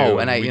that too,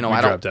 and we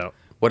dropped out.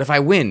 What if I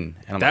win?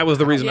 And That was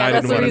the reason I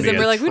didn't want to be.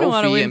 We're like, we don't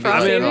want to win.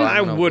 I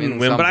wouldn't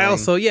win, but I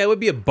also, it would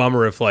be a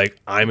bummer if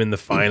I'm in the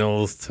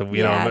finals to,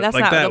 that's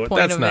like not that. the point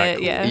That's of not it.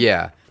 cool.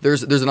 Yeah.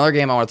 There's another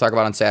game I want to talk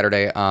about on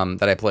Saturday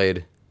that I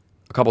played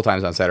a couple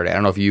times on Saturday. I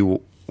don't know if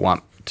you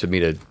want me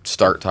to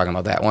start talking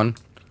about that one,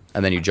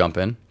 and then you jump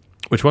in.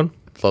 Which one?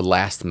 The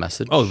Last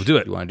Message. Oh, do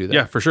it. You want to do that?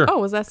 Yeah, for sure. Oh,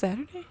 was that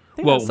Saturday?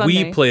 Well,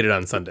 we played it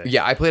on Sunday.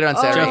 Yeah, I played it on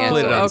Saturday. Jeff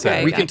played it on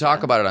Saturday. We can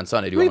talk about it on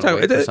Sunday. Do you want to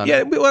wait for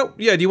Sunday?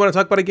 Yeah, do you want to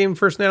talk about a game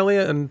first, Natalie,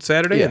 on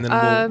Saturday, Yeah. and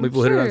then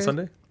we'll hit it on Sure.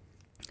 Sunday?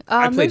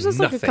 I played there's just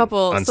a nothing couple.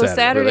 on So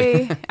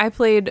Saturday. Saturday, I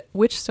played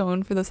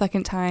Witchstone for the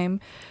second time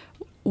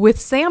with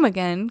Sam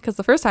again, because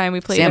the first time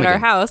we played Sam at our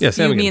again. house, Yeah,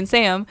 Sam me again. and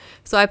Sam.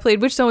 So I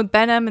played Witchstone with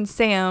Ben M and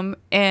Sam,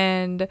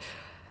 and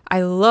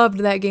I loved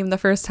that game the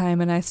first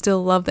time, and I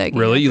still love that game.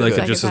 Really? You after liked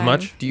the it just second as time.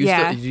 much? Do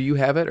you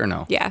have it or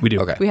no? Yeah, We do.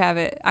 Okay. We have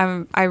it.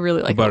 I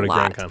really like About it a it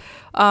lot. at Grand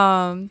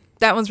Con.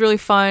 That one's really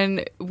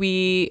fun.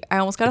 I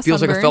almost got a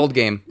Feels like sunburn. a Feld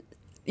game.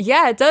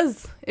 Yeah, it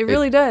does. It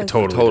really does.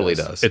 Totally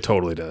does. It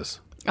totally does.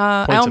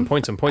 I Points and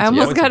points. almost and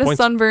points got and a points.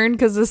 sunburn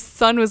because the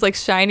sun was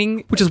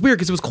shining. Which is weird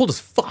because it was cold as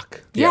fuck.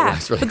 Yeah,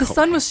 it's really but the cold.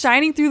 sun was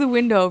shining through the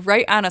window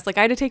right on us. I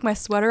had to take my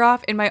sweater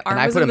off, and my arm And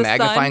I was put a in the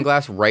magnifying sun.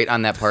 glass right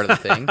on that part of the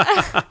thing.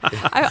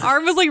 My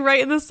arm was right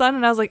in the sun,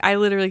 and I was like, I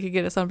literally could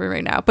get a sunburn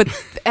right now. But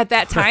at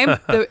that time,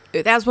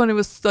 that's when it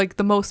was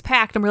the most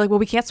packed, and we're like, well,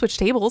 we can't switch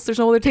tables. There's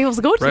no other tables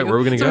to go to. Right, where are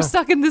we gonna so go? we're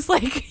stuck in this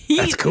heat.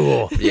 That's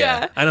cool.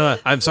 Yeah. I know.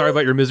 I'm sorry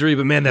about your misery,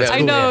 but man, that's Yeah.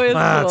 cool. I know, it's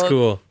That's cool.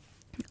 cool.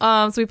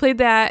 So we played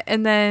that,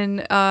 and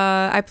then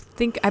I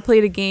think I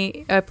played a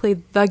game. I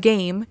played the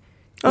game.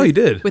 Oh, you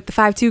did? With the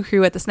 5-2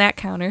 crew at the snack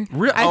counter.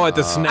 At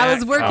the snack I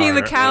was working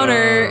the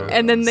counter,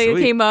 and then they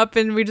sweet. came up,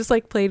 and we just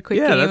played a quick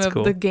game that's of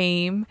cool. the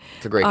game.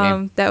 It's a great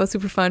game. That was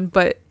super fun,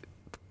 but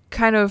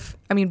kind of,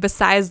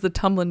 besides the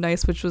tumbling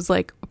dice, which was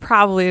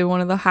probably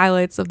one of the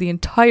highlights of the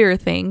entire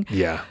thing.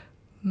 Yeah.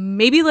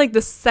 Maybe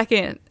the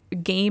second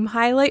game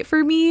highlight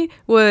for me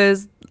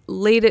was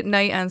late at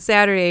night on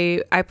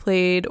Saturday. I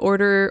played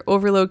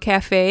Overload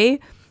Cafe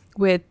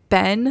with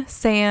Ben,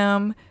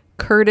 Sam,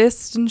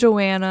 Curtis, and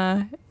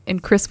Joanna,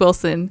 and Chris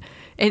Wilson,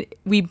 and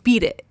we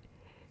beat it.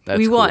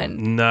 We cool.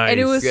 won. Nice. And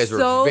it was You guys were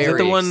so. very Is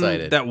that the one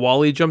excited. that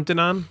Wally jumped in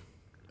on?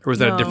 Or was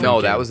that a No. different No,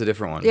 game? that was a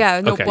different one.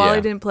 Yeah, no, Okay, Wally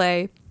yeah. didn't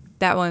play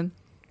that one.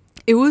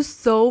 It was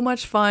so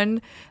much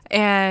fun,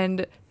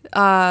 and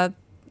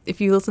if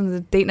you listen to the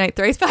Date Night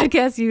Thrice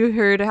podcast, you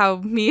heard how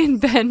me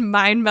and Ben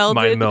mind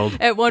melded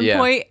at one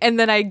point, and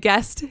then I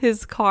guessed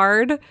his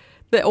card,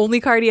 the only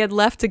card he had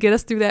left to get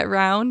us through that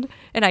round,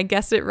 and I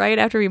guessed it right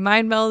after we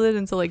mind melded,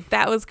 and so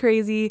that was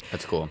crazy.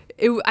 That's cool.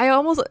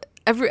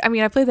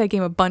 I played that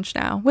game a bunch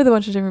now with a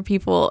bunch of different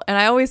people, and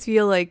I always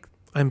feel like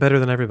I'm better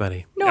than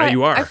everybody. no, Yeah,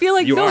 you are. I feel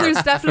like You no, are.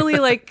 there's definitely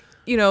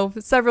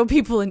several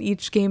people in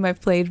each game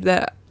I've played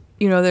that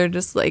they're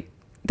just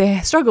they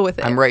struggle with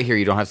it. I'm right here.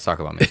 You don't have to talk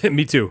about me.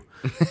 Me too.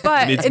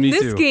 But It's in me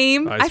this too.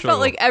 game, I I felt struggle.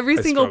 like every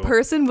I single struggle.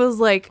 person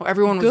was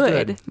Everyone was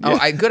good. Oh,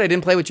 good. I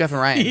didn't play with Jeff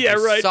and Ryan. Yeah,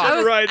 They right. suck. Jeff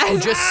and Ryan. Oh,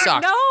 just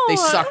suck. No. They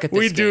suck at this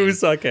We do game.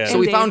 suck at So it.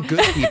 we They- found good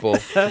people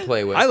to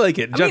play with. I like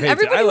it. Jeff hates it.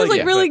 everybody I was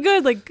like it, really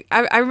but- good.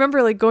 I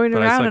remember going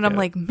But I around suck and I'm at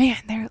like, man,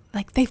 they're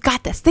they've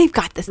got this. They've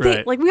got this.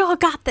 Right. We all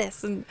got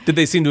this. And Did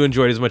they seem to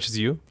enjoy it as much as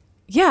you?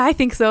 yeah, I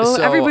think so.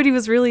 So- Everybody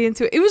was really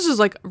into it. It was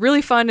just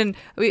really fun. And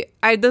this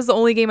is the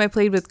only game I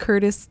played with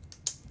Curtis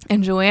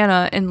and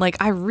Joanna, and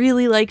I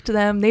really liked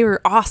them. They were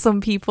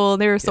awesome people.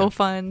 They were so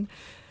fun.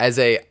 As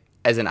an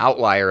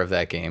outlier of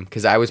that game,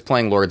 because I was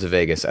playing Lords of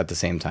Vegas at the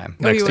same time.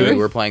 Oh, you to were? we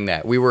were playing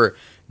that.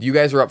 You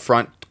guys were up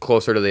front,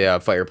 closer to the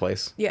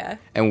fireplace. Yeah.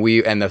 And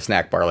the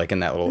snack bar, in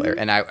that little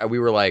area. And we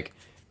were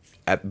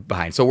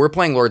behind. So we're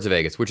playing Lords of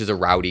Vegas, which is a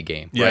rowdy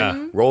game. Yeah.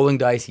 Right? Rolling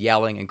dice,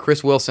 yelling, and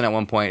Chris Wilson at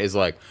one point is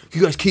like,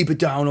 "You guys keep it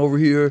down over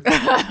here."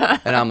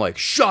 And I'm like,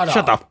 "Shut up!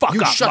 Shut the fuck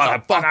You up,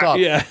 shut the fuck up!"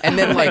 Yeah. And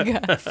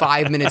then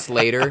 5 minutes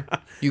later,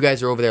 you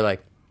guys are over there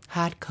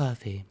hot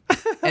coffee,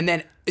 and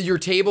then your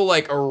table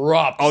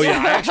erupts. Oh, yeah.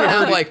 I actually And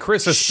I'm heard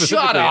Chris specifically.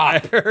 Shut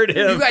up! I heard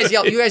him. You guys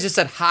yelled. You guys just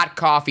said hot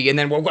coffee, and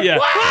then we're Yeah.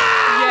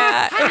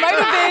 Yeah,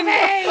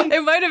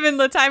 it might have been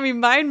the time we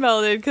mind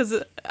melded because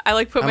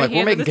I put I'm my like, we're hand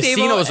on making the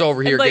table casinos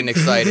over here and, getting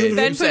excited.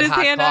 Ben You put said his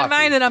hot hand on coffee.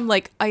 mine, and I'm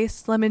like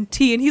iced lemon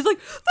tea, and he's like,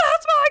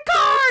 "That's my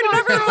card!" And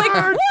everyone's like,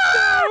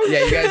 "Whoa!"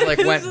 Yeah, you guys like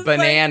went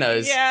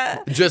bananas.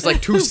 Just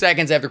like 2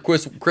 seconds after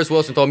Chris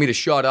Wilson told me to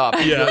shut up.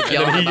 Yeah, like,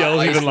 and then he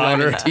yells even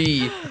louder. That's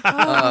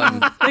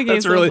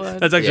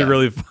actually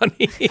really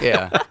funny.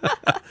 Yeah.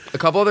 A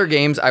couple other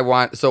games I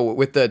want. So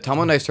with the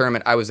Tumbling Dice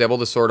tournament, I was able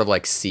to sort of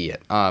like see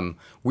it.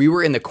 We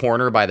were in the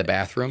corner by the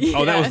bathroom.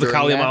 Oh, that was the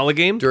Kalimala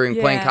game? During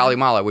playing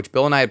Kalimala, which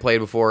Bill and I had played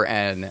before,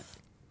 and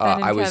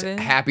I was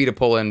happy to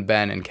pull in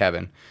Ben and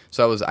Kevin.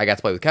 So I got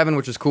to play with Kevin,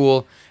 which was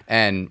cool.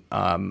 And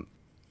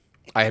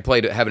I had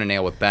played Heaven and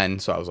Nail with Ben,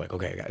 so I was like,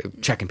 okay,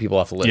 checking people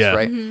off the list,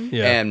 right? Mm-hmm.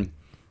 Yeah.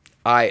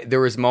 And there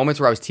was moments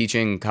where I was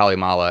teaching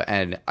Kalimala,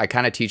 and I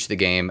kind of teach the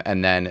game,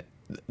 and then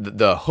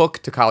the hook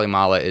to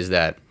Kalimala is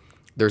that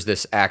there's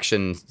this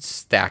action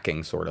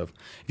stacking, sort of.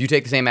 If you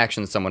take the same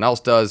action that someone else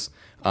does,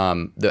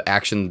 the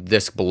action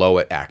disc below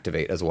it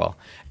activate as well.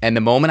 And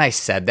the moment I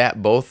said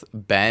that, both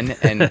Ben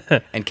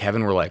and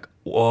Kevin were like,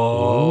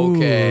 whoa,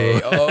 okay.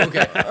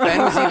 Ben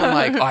was even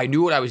like, I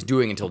knew what I was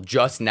doing until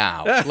just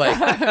now. Like,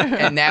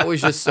 and that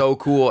was just so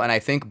cool. And I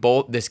think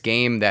both this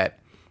game that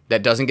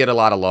doesn't get a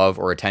lot of love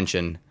or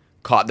attention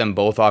caught them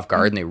both off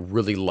guard, and they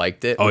really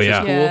liked it, which is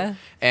cool. Yeah.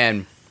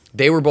 And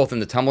they were both in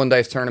the Tumbling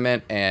Dice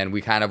tournament, and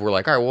we kind of were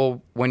like, all right,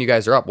 well, when you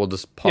guys are up, we'll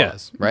just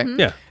pause, right?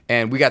 Yeah.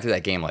 And we got through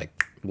that game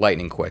like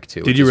lightning quick,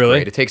 too. Did you really?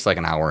 Great. It takes like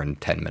an hour and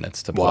 10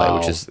 minutes to play,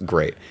 which is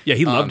great. Yeah,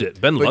 he loved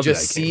it. Ben loved But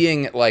just that game.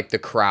 seeing like the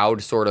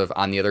crowd sort of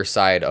on the other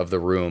side of the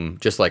room,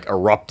 just like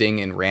erupting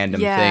in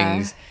random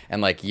things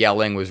and like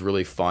yelling was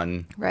really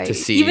fun to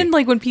see. Even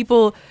like when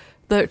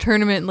the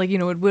tournament, like,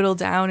 would whittle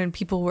down and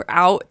people were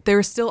out, they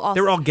were still all...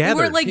 They were all gathered.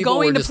 They were like People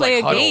going were to just, play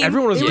like, a huddled. game.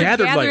 Everyone was They were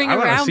gathered, like, gathering I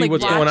wanna around, see like,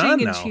 what's going on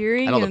watching now. and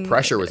cheering. I know the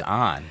pressure was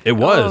on. It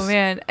was. Oh,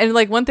 man. And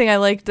like one thing I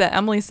liked that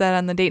Emily said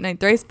on the Date Night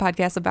Thrice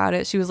podcast about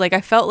it, she was like,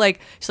 I felt like,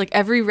 she's like,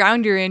 every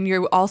round you're in,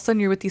 you're all of a sudden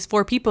you're with these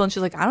 4 people. And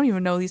she's like, I don't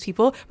even know these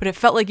people, but it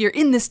felt like you're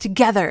in this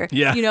together.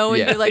 Yeah. And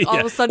you're like all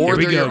of a sudden Or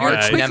you're they're your arch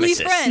quickly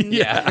nemesis. friends.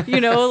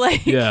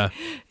 Yeah.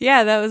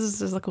 Yeah, that was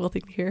just a cool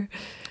thing to hear.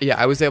 Yeah,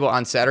 I was able,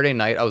 on Saturday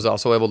night, I was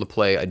also able to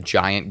play a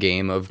giant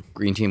game of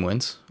Green Team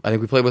Wins. I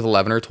think we played with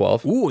 11 or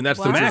 12. Ooh, and that's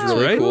the Wow. max,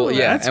 Really right? cool.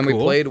 Yeah, That's and cool.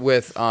 we played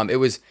with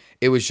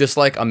it was just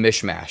like a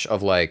mishmash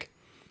of like,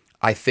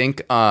 I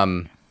think I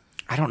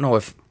don't know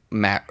if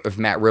Matt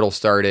Riddle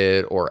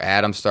started or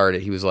Adam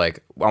started. He was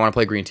like, I want to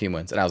play Green Team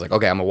Wins, and I was like,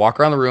 okay, I'm gonna walk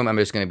around the room. I'm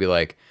just gonna be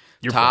like,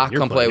 Talk,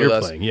 come play with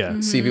us. Yeah.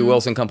 CB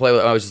Wilson, come play with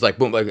us. I was just like,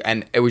 boom, like,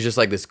 and it was just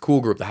like this cool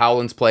group. The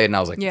Howlands played, and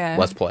I was like,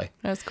 let's play.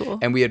 That's cool.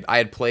 And I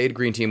had played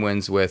Green Team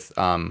Wins with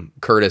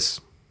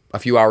Curtis a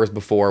few hours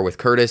before with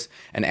Curtis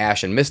and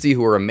Ash and Misty,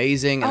 who were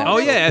amazing. And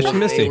Ash and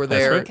Misty. They were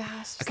there That's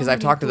right. because I've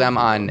talked to them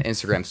on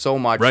Instagram so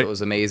much. Right. So it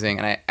was amazing.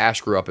 And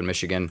Ash grew up in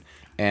Michigan,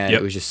 and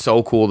it was just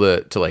so cool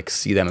to like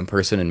see them in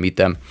person and meet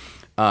them.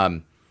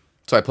 So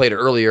I played it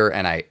earlier,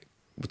 and I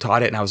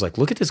taught it, and I was like,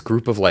 look at this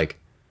group of like,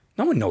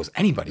 no one knows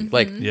anybody.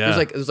 Like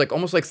there's like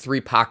almost like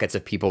 3 pockets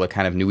of people that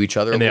kind of knew each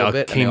other a little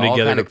bit. Came and they all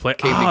together kind to of play.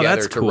 Came Oh,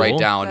 together that's to cool. write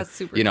down, That's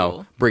super you know,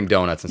 cool. bring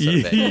donuts instead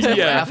of things. And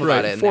laugh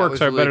about it, and that Forks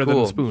was are really better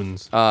cool. than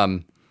spoons.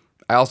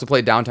 I also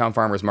played Downtown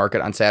Farmers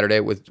Market on Saturday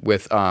with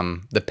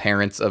the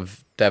parents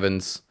of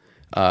Devin's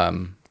A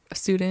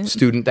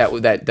student.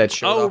 that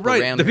showed Oh, up.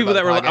 right. The people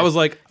that were, I was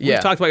like, we Yeah.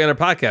 talked about it on our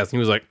podcast. And he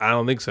was like, I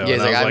don't think so. Yeah, And he's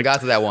like, was I haven't got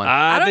to that one.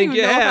 I don't think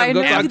even know if I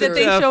go knew talk to that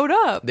they Jeff. showed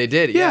up. They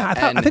did, Yeah,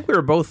 yeah. I think we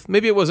were both.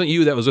 Maybe it wasn't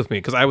you that was with me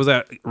because I was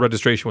at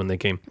registration when they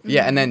came.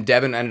 Yeah, and then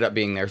Devin ended up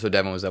being there, so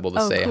Devin was able to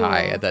Oh, say cool.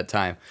 hi at that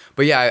time.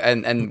 But yeah,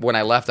 and when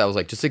I left, I was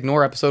like, just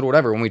ignore episode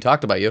whatever when we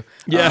talked about you.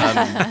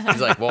 Yeah.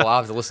 He's like, well, I'll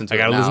have to listen to I it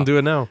got to now. listen to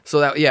it now. So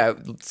that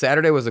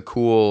Saturday was a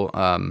cool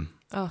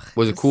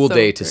It's cool so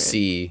day to great.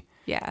 see.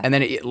 Yeah. And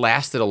then it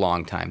lasted a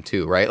long time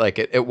too, right? Like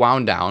it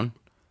wound down,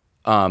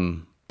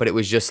 but it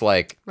was just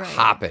like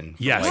hopping.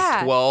 From Yes. like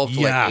Yeah. 12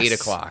 to like 8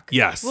 o'clock.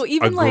 Yes. Well,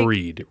 even like-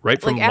 agreed.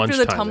 Right from Like after the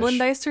lunchtime-ish. Tumbling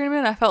Dice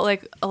tournament, I felt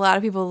like a lot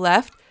of people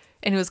left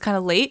and it was kind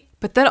of late.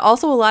 But then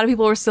also a lot of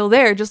people were still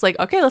there, just like,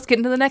 okay, let's get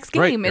into the next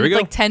game. Right, And here we it's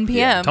go. like 10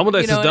 p.m. Tumble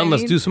Dice You know is what done. I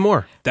Let's mean? do some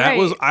more. That Right.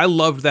 was I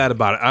loved that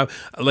about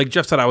it. Like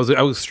Jeff said, I was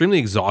extremely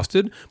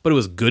exhausted, but it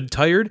was good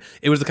tired.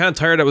 It was the kind of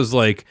tired I was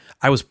like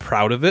I was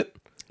proud of it.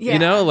 Yeah. You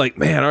know, like,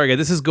 man, all right,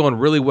 this is going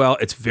really well.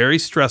 It's very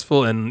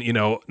stressful, and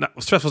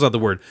stressful is not the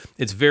word.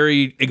 It's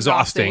very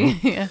exhausting.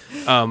 yeah.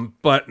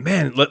 But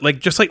man, like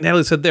just like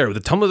Natalie said there, the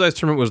Tumble Dice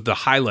tournament was the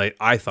highlight,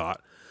 I thought.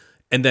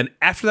 And then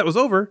after that was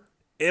over,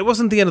 it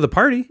wasn't the end of the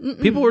party.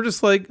 People were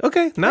just like,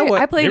 okay, now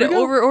what? I played Here we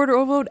go.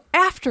 overload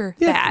after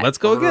that. Let's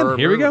go again.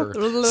 Here we go.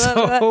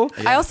 So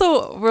I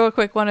also, real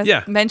quick, want to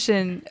Yeah.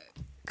 mention,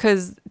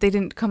 because they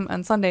didn't come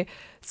on Sunday.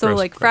 So, Gross.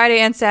 like, Friday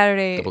and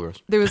Saturday, Double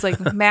gross. there was, like,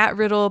 Matt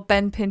Riddle,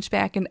 Ben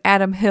Pinchback, and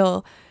Adam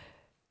Hill.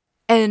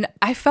 And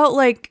I felt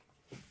like,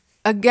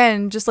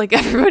 again, just like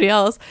everybody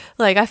else,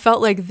 like, I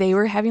felt like they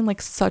were having,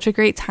 like, such a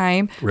great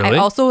time. Really?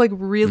 I also, like,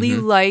 really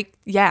liked,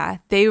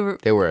 they were...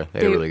 They had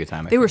a really good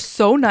time. I They were think.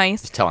 so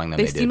nice. telling them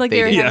they seemed did. like They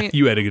they were did. Yeah, having.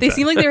 you had a good They time.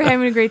 seemed like they were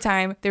having a great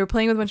time. They were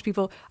playing with a bunch of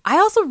people. I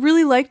also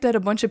really liked that a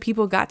bunch of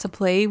people got to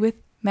play with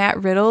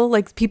Matt Riddle,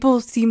 like people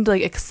seemed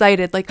like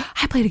excited, like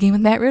I played a game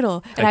with Matt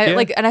Riddle,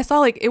 and I saw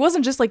like it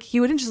wasn't just like he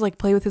wouldn't just like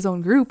play with his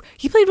own group.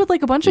 He played with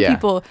like a bunch of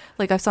people.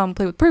 Like I saw him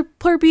play with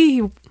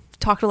Plurpy. He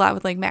talked a lot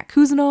with like Matt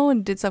Cousineau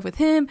and did stuff with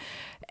him,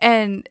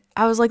 and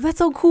I was like, that's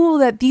so cool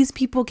that these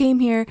people came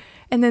here,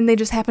 and then they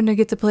just happened to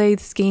get to play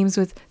these games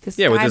with this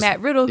guy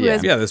Matt Riddle who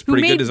has this who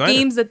pretty made good designer.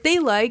 games that they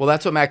like. Well,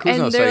 that's what Matt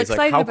Cousineau said. He's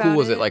like, how cool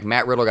was it? Like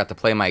Matt Riddle got to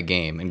play my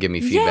game and give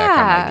me feedback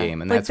on my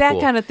game, and like that's that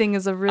cool. kind of thing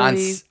is a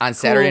really on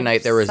Saturday cool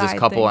night there was this side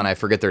couple, thing. and I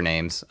forget their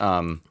names,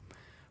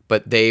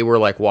 but they were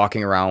like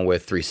walking around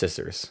with three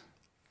sisters,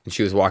 and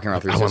she was walking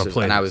around with three sisters,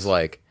 and I was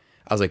like,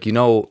 you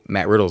know,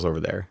 Matt Riddle's over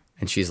there,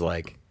 and she's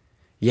like,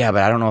 yeah,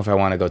 but I don't know if I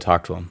want to go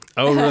talk to him.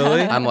 Oh,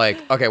 really? I'm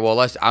like, okay, well,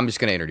 I'm just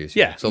gonna introduce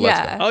you. Yeah. So let's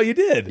go. Oh, you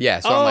did? Yeah.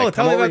 So I'm I'm like,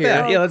 tell come me over about here.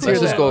 that. Yeah, let's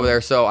just go over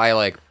there. So I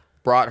like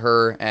brought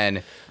her,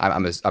 and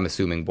I'm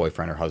assuming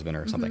boyfriend or husband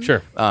or something.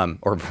 Sure.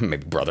 Or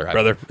maybe brother.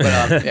 Brother.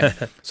 But, yeah.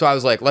 So I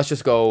was like, let's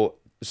just go.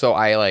 So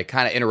I like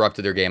kind of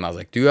interrupted their game. I was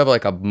like, do you have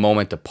like a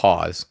moment to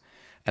pause?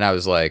 And I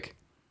was like,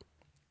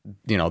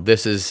 you know,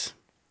 this is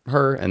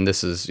her, and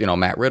this is, you know,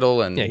 Matt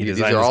Riddle, and these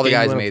are all the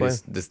guys who made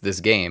this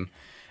game.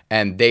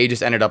 And they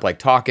just ended up like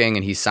talking,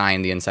 and he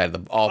signed the inside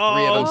of all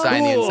three of them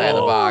signed the inside of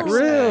the box.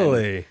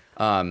 Really?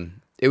 And,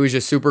 it was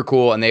just super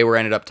cool, and they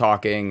ended up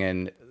talking,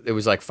 and it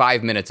was like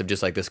 5 minutes of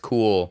just like this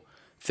cool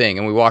thing.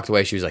 And we walked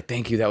away. She was like,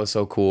 "Thank you, that was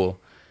so cool."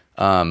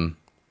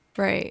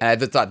 Right. And I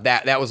just thought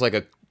that was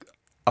like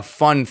a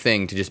fun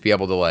thing to just be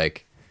able to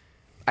like.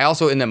 I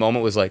also in that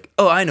moment was like,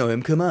 "Oh, I know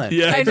him. Come on."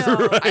 Yeah, I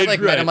know. I like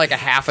met him like a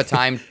half a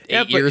time 8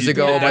 but years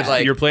ago, but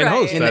like you're playing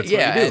host. Right. That's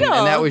what you do.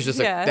 and that was just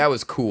like Yeah. that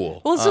was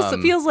cool. Well, it's just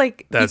it feels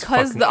like That's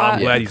because fucking- the I'm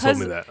glad you because told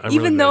me that. I'm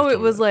even really glad though you it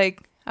told me was that. like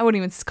I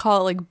wouldn't even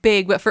call it like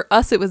big, but for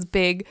us it was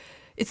big.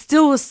 It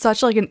still was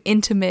such like an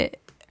intimate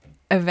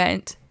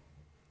event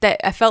that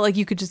I felt like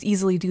you could just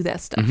easily do that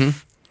stuff. Mm-hmm.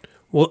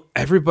 Well,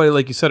 everybody,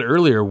 like you said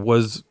earlier,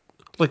 was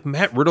like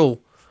Matt Riddle.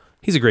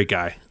 He's a great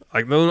guy.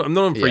 Like I've known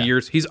him for Yeah.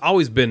 years. He's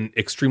always been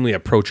extremely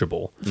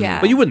approachable. Yeah.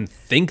 but you wouldn't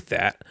think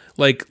that.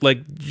 Like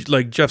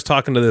Jeff's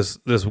talking to this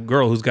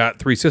girl who's got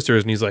three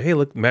sisters, and he's like, "Hey,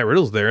 look, Matt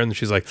Riddle's there," and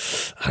she's like,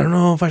 "I don't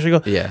know if I should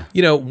go." Yeah.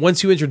 You know,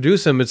 once you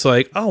introduce him, it's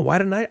like, "Oh, why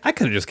didn't I? I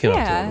could have just came up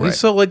to Yeah. him." He's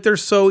so like they're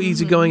so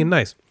easygoing and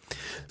nice.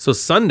 So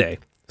Sunday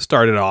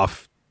started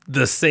off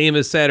the same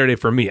as Saturday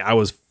for me. I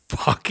was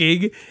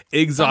fucking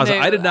exhausted. Sunday,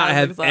 I did not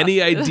I was have any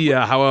exhausted.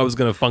 idea how I was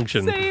going to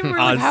function Same. We're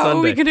on like, how Sunday.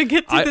 are we gonna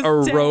get to I this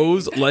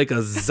arose like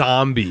a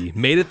zombie,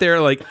 made it there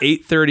like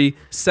 8:30,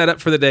 set up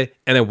for the day,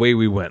 and away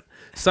we went.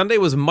 Sunday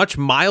was much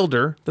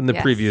milder than the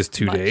Yes, previous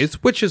 2 much. days,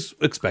 which is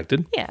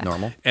expected. Yeah.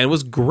 Normal. And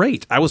was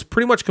great. I was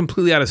pretty much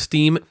completely out of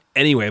steam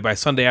anyway by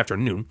Sunday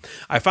afternoon.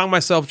 I found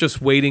myself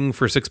just waiting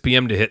for 6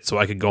 p.m. to hit so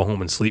I could go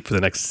home and sleep for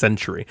the next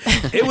century.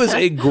 It was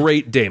a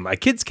great day. My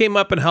kids came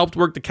up and helped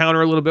work the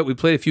counter a little bit. We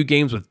played a few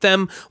games with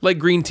them, like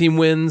Green Team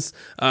Wins,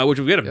 which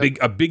we had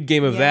a big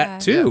game of Yeah.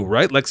 that too,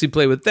 right? Lexi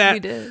played with that. We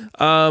did.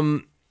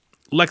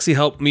 Lexi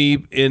helped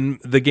me in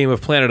the game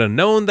of Planet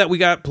Unknown that we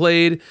got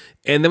played.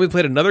 And then we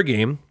played another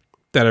game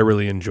that I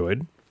really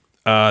enjoyed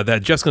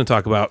that Jeff's going to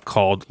talk about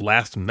called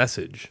Last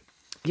Message.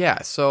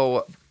 Yeah,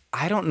 so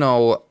I don't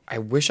know. I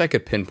wish I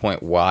could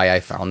pinpoint why I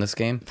found this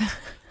game.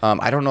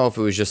 I don't know if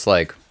it was just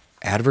like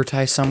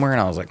advertised somewhere,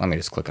 and I was like, let me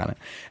just click on it.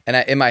 And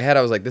in my head,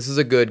 I was like, this is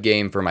a good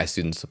game for my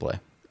students to play.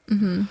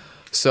 Mm-hmm.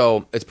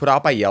 So it's put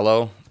out by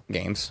Yellow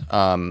Games,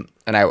 and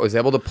I was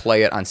able to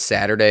play it on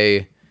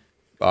Saturday,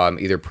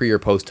 either pre or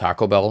post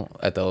Taco Bell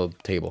at the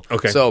table.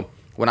 Okay. So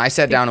when I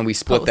sat down and we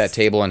split that Post.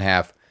 table in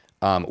half,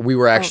 we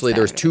were actually,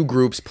 there's Saturday. two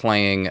groups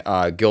playing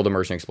Guild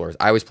Immersion Explorers.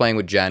 I was playing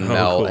with Jen,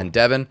 Mel, cool. and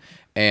Devin,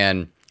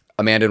 and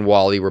Amanda and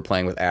Wally were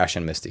playing with Ash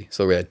and Misty.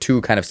 So we had two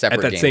kind of separate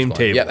At that games same going.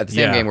 table. Yeah, at the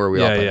same Yeah. game where we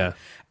all Yeah, played. yeah.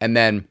 And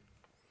then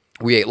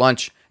we ate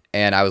lunch,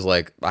 and I was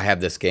like, I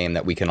have this game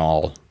that we can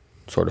all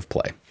sort of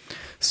play.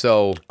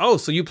 So Oh,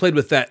 so you played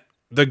with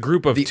the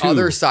group of the two.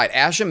 other side,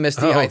 Ash and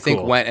Misty, Oh, I think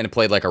cool. went and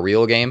played like a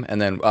real game, and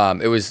then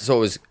it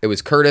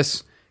was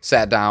Curtis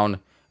sat down,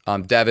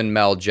 Devin,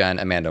 Mel, Jen,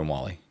 Amanda, and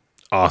Wally.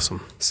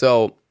 Awesome.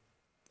 So,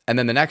 and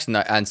then the next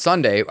night on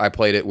Sunday, I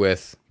played it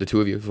with the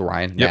two of you,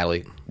 Ryan,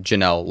 Natalie,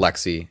 Janelle,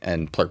 Lexi,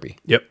 and Plurpy.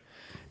 Yep.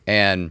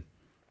 And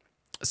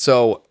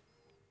so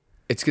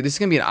this is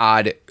going to be an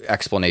odd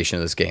explanation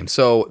of this game.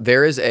 So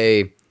there is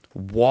a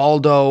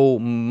Waldo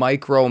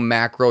micro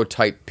macro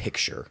type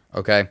picture,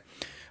 okay?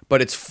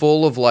 But it's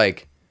full of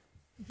like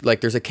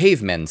there's a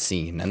caveman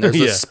scene, and there's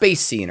Yeah. a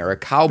space scene or a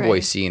cowboy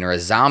Right. scene or a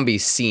zombie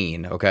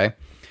scene, okay?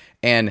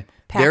 And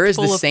Packed there is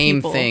the full of same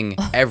people. thing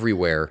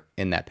everywhere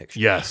in that picture.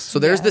 Yes. So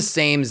there's Yeah. the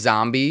same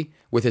zombie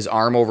with his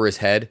arm over his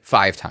head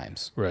 5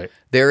 times. Right.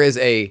 There is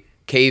a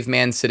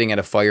caveman sitting at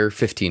a fire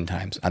 15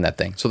 times on that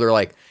thing. So they're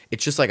like,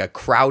 it's just like a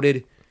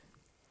crowded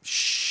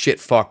shit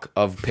fuck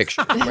of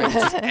picture. Right? It's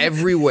just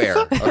everywhere.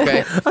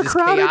 Okay. This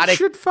crowded chaotic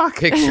shit fuck.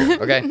 picture.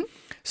 Okay.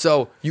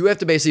 So you have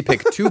to basically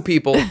pick 2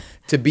 people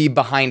to be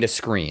behind a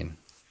screen.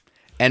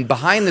 And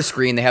behind the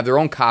screen, they have their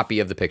own copy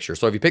of the picture.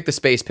 So if you pick the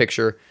space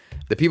picture,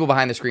 the people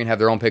behind the screen have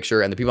their own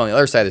picture, and the people on the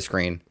other side of the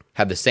screen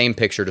have the same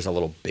picture, just a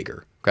little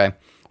bigger. Okay.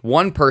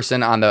 one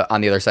person on the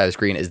other side of the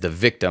screen is the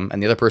victim,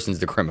 and the other person is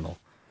the criminal.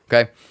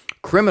 Okay,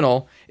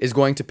 criminal is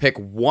going to pick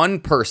one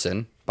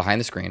person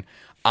behind the screen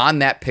on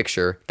that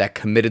picture that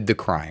committed the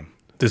crime.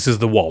 This is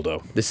the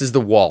Waldo.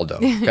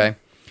 Okay,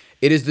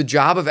 it is the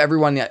job of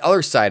everyone on the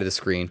other side of the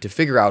screen to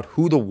figure out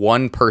who the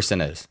one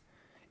person is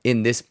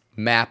in this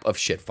map of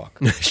shitfuck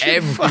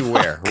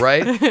everywhere,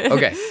 right?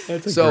 Okay,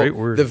 that's a great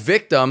word. The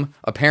victim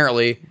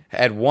apparently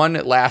had one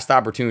last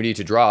opportunity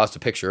to draw us a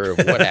picture of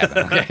what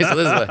happened. Okay, so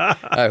this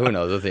is who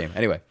knows the theme.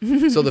 Anyway,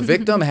 so the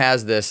victim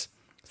has this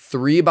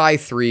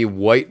 3x3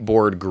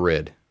 whiteboard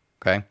grid.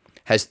 Okay,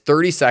 has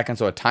 30 seconds,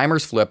 so a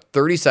timer's flipped,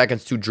 30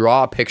 seconds to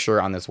draw a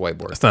picture on this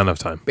whiteboard. That's not enough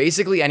time.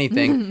 Basically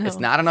anything. No. It's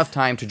not enough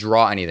time to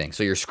draw anything.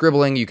 So you're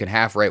scribbling, you can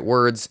half write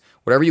words,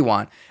 whatever you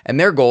want, and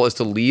their goal is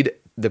to lead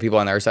the people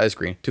on the other side of the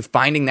screen to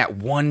finding that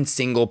one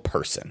single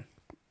person.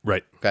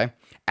 Right. Okay.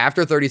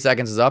 After 30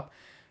 seconds is up,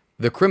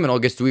 the criminal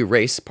gets to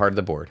erase part of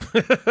the board,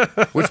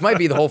 which might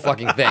be the whole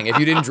fucking thing if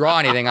you didn't draw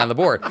anything on the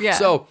board. Yeah.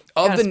 So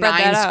of the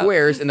 9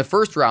 squares in the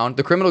first round,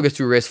 the criminal gets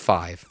to erase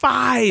 5.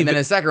 5. And then in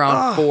the second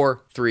round, 4,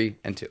 3,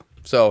 and 2.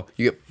 So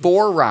you get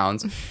 4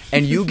 rounds,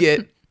 and you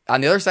get,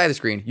 on the other side of the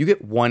screen, you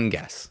get one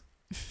guess.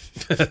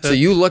 So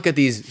you look at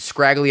these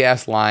scraggly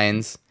ass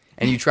lines,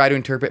 and you try to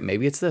interpret,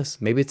 maybe it's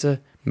this, maybe it's a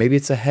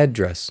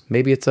headdress,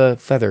 maybe it's a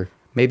feather,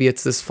 maybe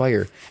it's this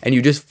fire, and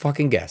you just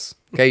fucking guess.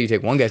 Okay, you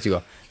take one guess, you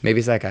go, maybe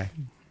it's that guy.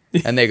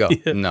 And they go,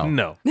 no.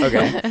 No.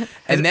 Okay.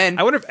 And then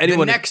I wonder if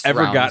anyone has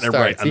ever gotten it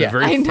right on the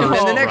very first round.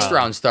 And the next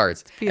round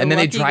starts. And then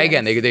they try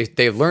again.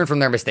 They learn from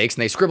their mistakes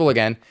and they scribble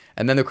again.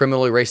 And then the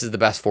criminal erases the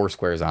best 4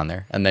 squares on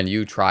there. And then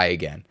you try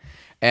again.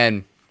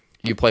 And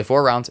you play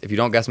 4 rounds. If you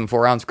don't guess them in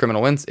 4 rounds,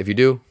 criminal wins. If you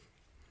do,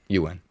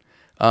 you win.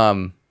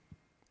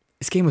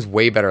 This game was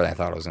way better than I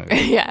thought it was going to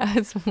be. Yeah,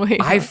 it's way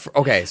better.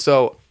 Okay,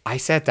 so I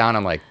sat down.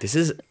 I'm like, this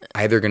is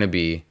either going to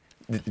be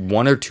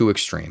one or two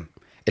extreme.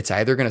 It's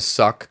either going to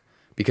suck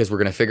because we're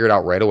going to figure it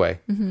out right away,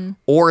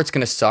 or it's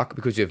going to suck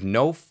because you have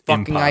no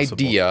fucking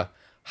idea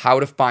how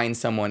to find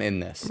someone in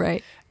this.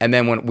 Right. And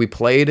then when we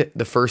played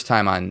the first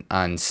time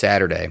on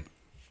Saturday,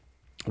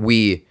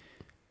 the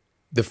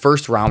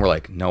first round, we're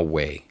like, no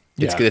way.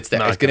 It's going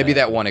to be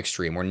that one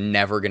extreme. We're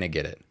never going to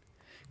get it.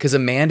 Because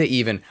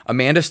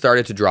Amanda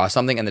started to draw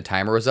something and the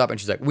timer was up and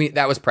she's like,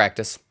 that was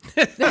practice.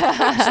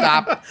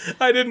 Stop.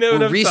 I didn't have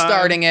enough time.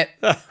 Restarting it.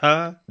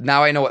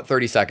 Now I know what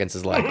 30 seconds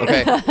is like.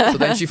 Okay. So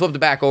then she flipped it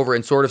back over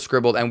and sort of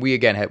scribbled, and we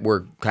again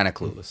were kind of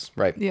clueless,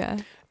 right? Yeah.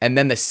 And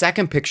then the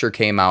second picture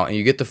came out, and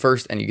you get the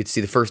first, and you get to see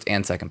the first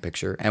and second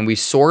picture, and we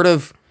sort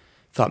of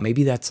thought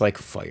maybe that's like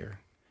fire.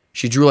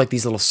 She drew like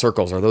these little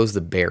circles. Are those the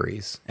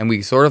berries? And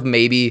we sort of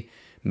maybe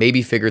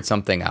figured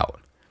something out.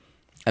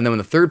 And then when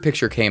the third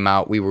picture came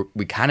out,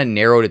 we kind of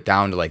narrowed it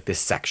down to like this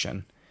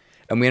section.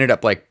 And we ended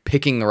up like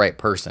picking the right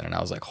person. And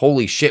I was like,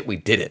 holy shit, we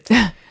did it.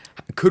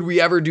 Could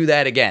we ever do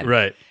that again?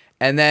 Right.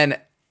 And then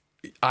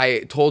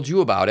I told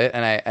you about it,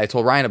 and I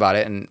told Ryan about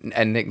it,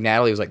 and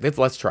Natalie was like,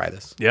 let's try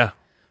this. Yeah.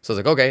 So I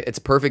was like, okay, it's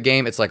a perfect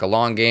game. It's like a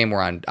long game.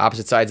 We're on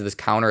opposite sides of this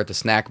counter at the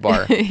snack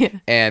bar. Yeah.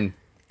 And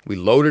we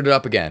loaded it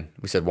up again.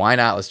 We said, why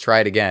not? Let's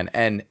try it again.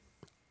 And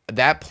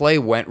that play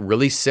went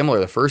really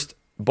similar.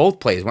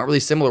 Both plays went really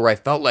similar, where I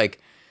felt like,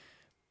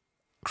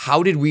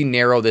 how did we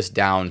narrow this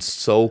down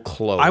so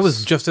close? I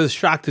was just as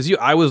shocked as you.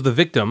 I was the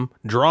victim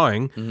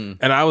drawing,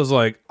 and I was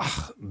like,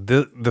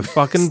 the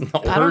fucking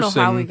person. I don't know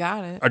how we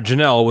got it.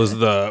 Janelle was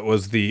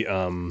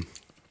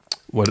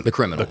the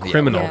criminal. The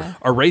criminal Yeah.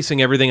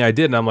 erasing everything I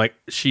did, and I'm like,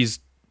 she's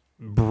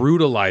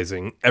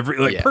brutalizing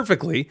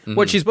perfectly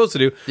what she's supposed to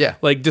do. Yeah.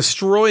 Like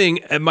destroying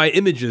my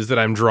images that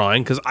I'm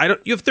drawing, because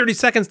you have 30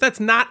 seconds. That's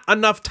not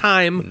enough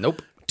time.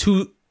 Nope.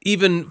 To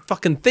even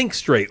fucking think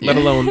straight, let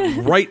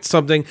alone write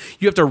something.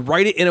 You have to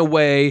write it in a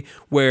way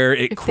where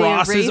it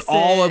crosses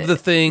all of the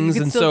things,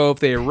 and so if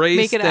they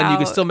erase, then you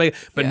can still make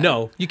it. But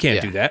no, you can't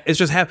do that. It's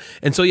just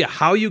and so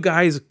how you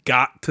guys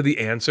got to the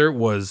answer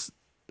was,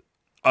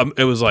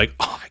 it was like,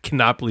 I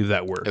cannot believe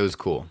that worked. It was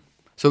cool.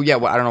 So I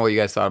don't know what you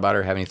guys thought about it,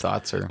 or have any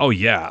thoughts, or? Oh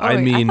yeah, I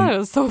mean, I thought it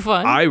was so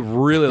fun. I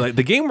really like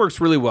the game.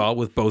 Works really well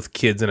with both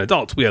kids and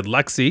adults. We had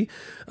Lexi,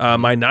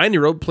 my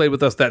 9-year-old, played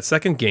with us that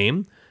second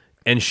game,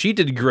 and she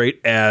did great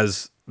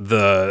as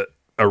the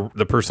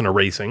person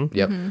erasing.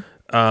 Yep.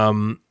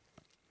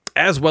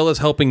 As well as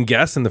helping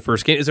guess in the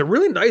first game. It's a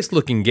really nice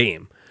looking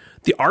game.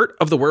 The art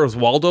of the Where's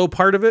Waldo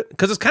part of it,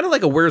 because it's kind of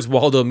like a Where's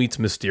Waldo meets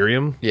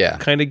Mysterium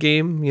kind of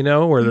game,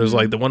 where there's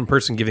like the one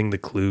person giving the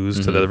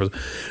clues to the other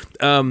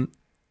person.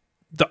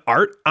 The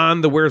art on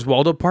the Where's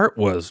Waldo part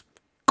was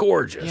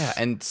gorgeous. Yeah,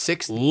 and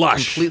 6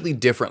 lush, completely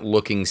different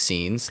looking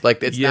scenes.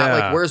 Like, it's not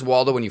like Where's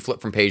Waldo, when you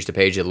flip from page to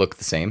page, it looked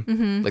the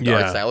same. Like the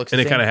art style looks the same.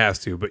 And it kind of has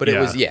to, but it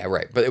was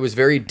right. But it was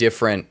very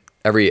different.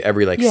 Every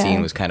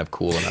scene was kind of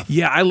cool enough.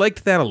 Yeah, I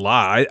liked that a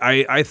lot.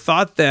 I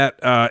thought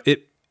that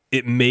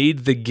it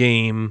made the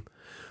game,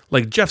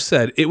 like Jeff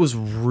said, it was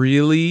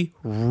really,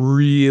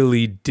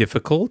 really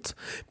difficult,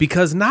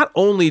 because not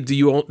only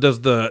does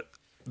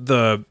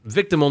the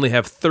victim only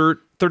have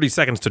 30 30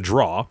 seconds to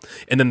draw,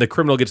 and then the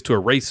criminal gets to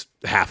erase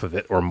half of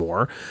it or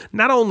more.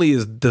 Not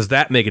only does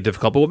that make it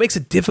difficult, but what makes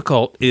it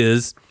difficult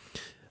is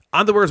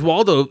on the Where's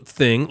Waldo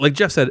thing, like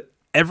Jeff said,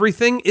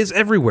 everything is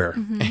everywhere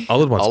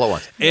all at once. All at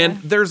once. And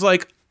there's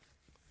like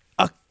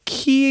a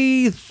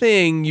key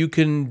thing you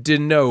can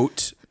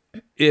denote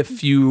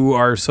if you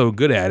are so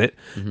good at it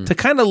to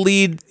kind of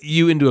lead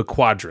you into a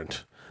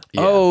quadrant.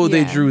 Yeah. Oh,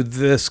 they drew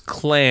this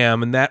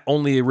clam, and that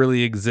only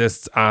really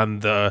exists on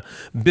the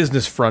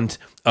business front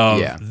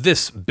of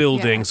this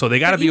building. Yeah. So they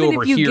got to be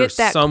over here somewhere. Even if you get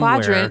that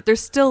quadrant,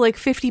 there's still like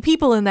 50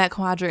 people in that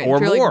quadrant. Or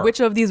you're more. Like, which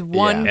of these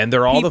one and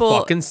they're all the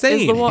fucking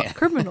same. Is the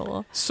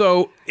criminal.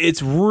 So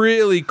it's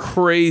really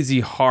crazy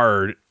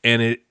hard,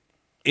 and it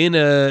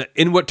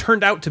in what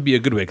turned out to be a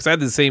good way, because I had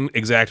the same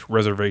exact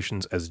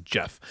reservations as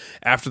Jeff.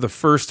 After the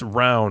first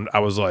round, I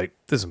was like,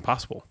 "This is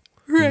impossible.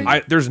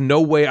 Right. There's no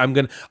way I'm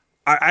gonna."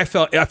 I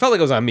felt like it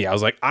was on me. I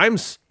was like, I'm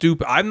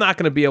stupid. I'm not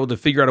going to be able to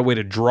figure out a way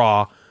to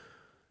draw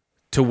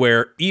to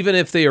where even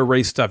if they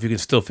erase stuff, you can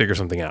still figure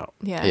something out.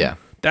 Yeah.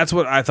 That's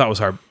what I thought was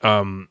hard.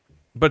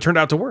 But it turned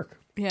out to work.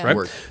 Yeah.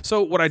 Right?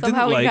 So what I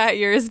Somehow didn't like... we got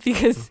yours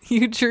because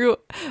you drew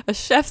a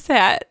chef's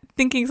hat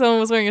thinking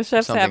someone was wearing a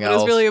chef's hat, but it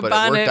was really a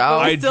bonnet.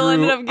 But we still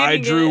ended up getting I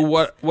drew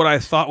what I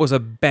thought was a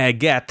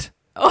baguette.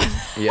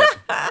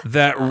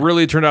 That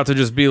really turned out to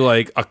just be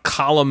like a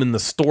column in the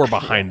store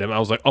behind him. I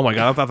was like, oh my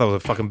God, I thought that was a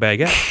fucking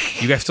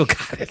baguette. You guys still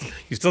got it.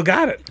 You still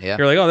got it. Yeah.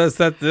 You're like, oh,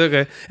 that's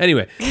okay.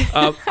 Anyway,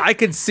 I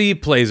could see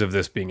plays of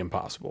this being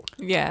impossible.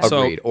 Yeah.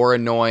 Agreed. Or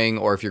annoying,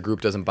 or if your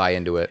group doesn't buy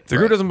into it. If the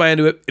group doesn't buy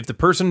into it, if the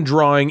person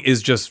drawing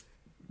is just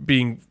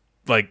being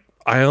like,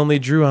 I only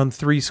drew on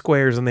 3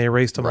 squares and they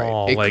erased them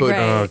all. It like, could,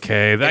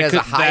 okay, that has could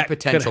a high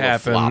potential of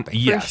flopping.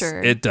 Yes, for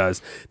sure. It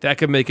does. That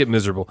could make it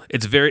miserable.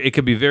 It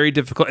could be very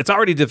difficult. It's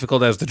already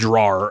difficult as the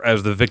drawer,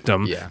 as the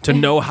victim, to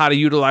know how to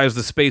utilize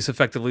the space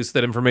effectively so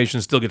that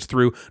information still gets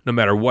through no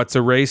matter what's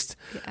erased.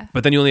 Yeah.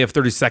 But then you only have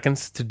 30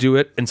 seconds to do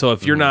it, and so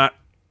if you're not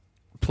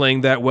playing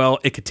that well,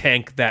 it could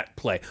tank that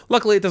play.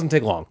 Luckily, it doesn't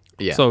take long.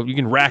 Yeah. So you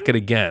can rack it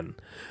again.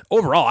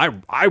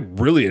 Overall, I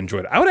really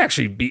enjoyed it. I would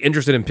actually be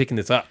interested in picking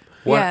this up.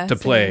 To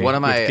play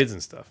with kids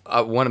and stuff.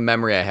 One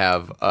memory I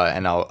have,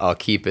 and I'll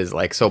keep is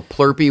like, so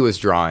Plurpy was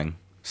drawing.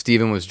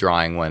 Steven was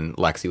drawing when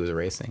Lexi was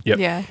erasing. Yep.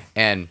 Yeah.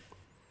 And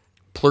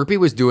Plurpy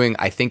was doing,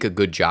 I think, a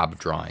good job of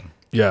drawing.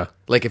 Yeah.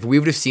 Like, if we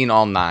would have seen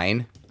all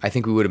 9, I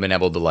think we would have been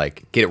able to,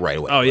 like, get it right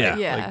away. Oh, yeah. Right?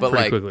 Yeah. But,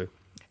 pretty like, quickly.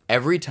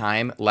 Every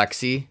time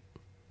Lexi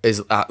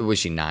is, was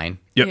she 9?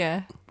 Yep.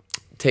 Yeah.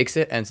 Takes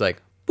it, and it's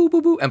like, boo,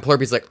 boo, boo. And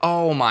Plurpy's like,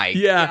 oh my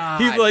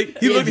God. He's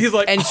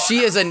like, and she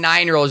is a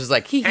 9-year-old, just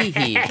like, hee hee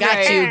hee,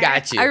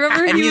 got you. I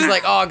remember and he's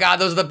like, oh God,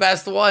 those are the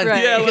best ones.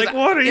 Right. Yeah, Because like,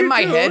 what are you in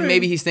my head, doing?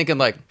 maybe he's thinking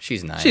like,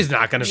 she's 9. she's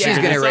not gonna. She's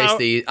gonna erase out.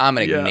 these. I'm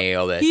gonna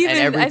nail this. He and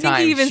even- every I think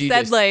time he even she said,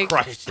 just like-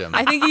 crushed him.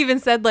 I think he even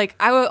said, like,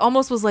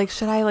 almost was like,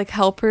 should I, like,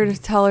 help her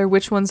to tell her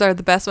which ones are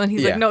the best one?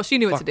 He's like, no, she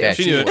knew what to do. That.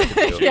 She knew what to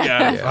do.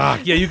 Yeah.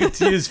 You could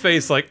see his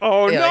face like,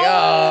 oh Yeah,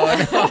 no,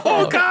 like, oh,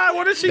 oh God,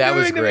 what is she That doing?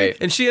 was to me? great.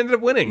 And she ended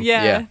up winning.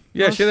 Yeah.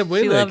 Yeah, she ended up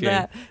winning she that loved game,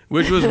 that.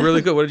 which was really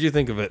good. What did you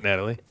think of it,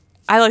 Natalie?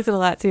 I liked it a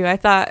lot, too. I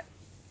thought,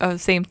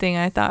 same thing.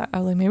 I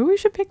was like, maybe we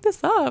should pick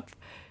this up.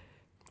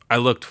 I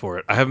looked for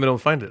it. I haven't been able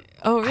to find it.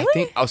 Oh,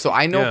 really? So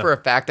I know for a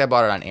fact I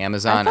bought it on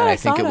Amazon, and I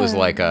think it was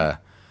like I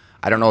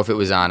don't know if it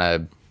was on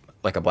a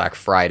Black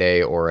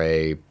Friday or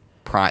a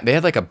Prime. They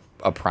had like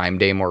a Prime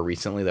Day more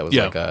recently that was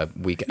like a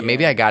week. Yeah.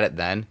 Maybe I got it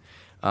then.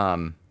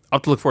 I'll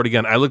have to look for it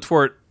again. I looked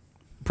for it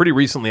pretty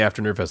recently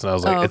after Nerdfest, and I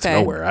was like, it's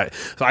nowhere.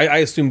 I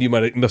assumed you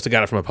must have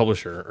got it from a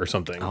publisher or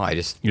something. Oh,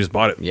 you just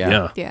bought it.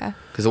 Yeah.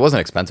 Because it wasn't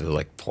expensive. It was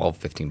like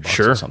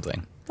 $12-15 or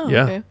something. Oh,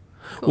 yeah. okay.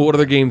 Cool. Well, what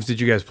other games did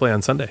you guys play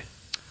on Sunday?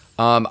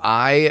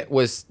 I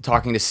was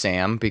talking to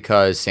Sam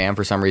because Sam,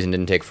 for some reason,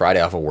 didn't take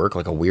Friday off of work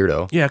like a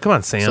weirdo. Yeah, come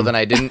on, Sam. So then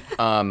I didn't.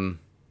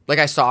 Like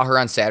I saw her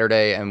on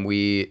Saturday, and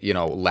we,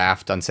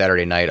 laughed on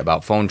Saturday night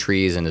about phone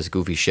trees and this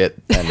goofy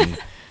shit, and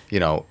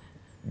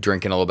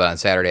drinking a little bit on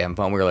Saturday, having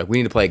fun. We were like, we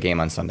need to play a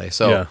game on Sunday.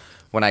 So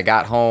when I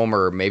got home,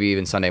 or maybe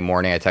even Sunday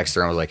morning, I texted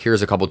her and was like,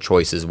 here's a couple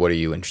choices. What are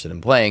you interested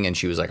in playing? And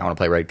she was like, I want to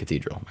play Red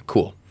Cathedral. I'm like,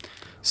 cool.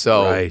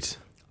 So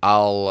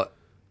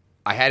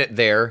I had it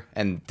there,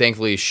 and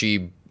thankfully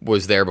she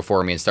was there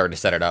before me and started to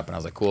set it up, and I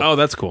was like, cool. Oh,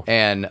 that's cool.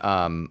 And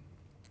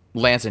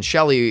Lance and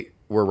Shelly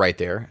were right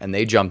there, and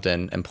they jumped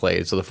in and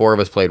played. So the 4 of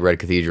us played Red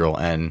Cathedral,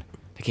 and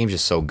the game's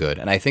just so good.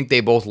 And I think they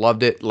both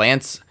loved it.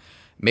 Lance,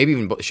 maybe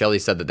even Shelly,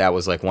 said that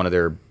was like one of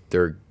their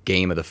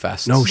game of the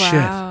fest. No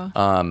Wow.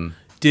 shit.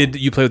 Did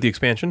you play with the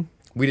expansion?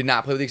 We did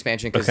not play with the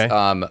expansion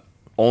because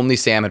only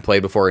Sam had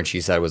played before, and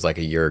she said it was like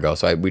a year ago.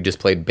 So we just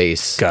played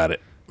base. Got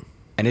it.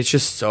 And it's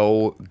just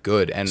so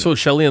good. And so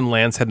Shelly and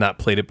Lance had not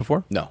played it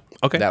before? No.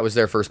 Okay. That was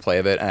their first play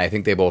of it, and I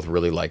think they both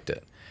really liked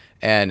it.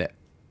 And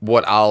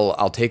what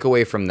I'll take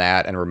away from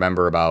that and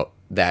remember about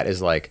that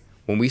is, like,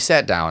 when we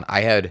sat down,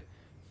 I had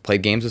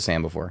played games with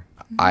Sam before.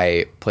 Mm-hmm.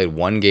 I played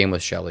one game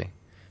with Shelly.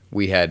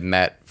 We had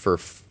met for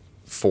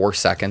 4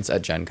 seconds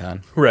at Gen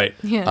Con. Right.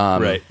 Yeah.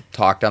 Right.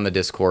 Talked on the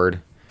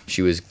Discord.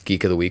 She was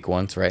Geek of the Week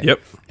once, right?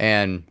 Yep.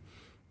 And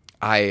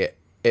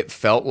it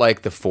felt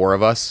like the 4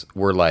 of us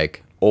were,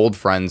 like, old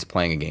friends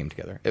playing a game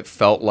together. It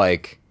felt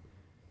like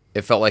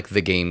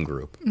the game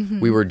group.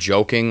 We were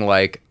joking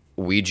like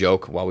we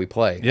joke while we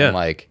play. Yeah. And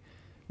like,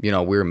 we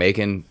were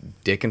making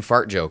dick and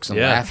fart jokes and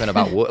laughing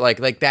about what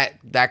like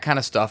that kind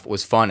of stuff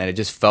was fun, and it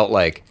just felt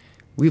like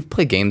we've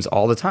played games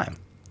all the time.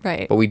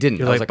 Right. But we didn't.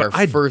 You're That was like, like but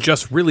our first.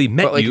 just really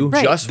met you.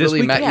 Right. Just this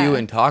really met weekend. you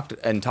Yeah.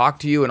 and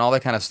talked to you and all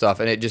that kind of stuff,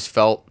 and it just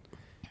felt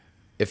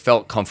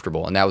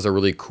comfortable, and that was a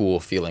really cool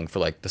feeling for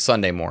like the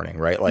Sunday morning,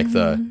 right? Like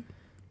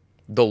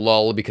the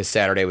lull, because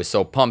Saturday was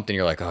so pumped, and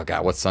you're like, oh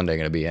god, what's Sunday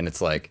gonna be? And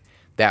it's like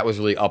that was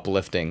really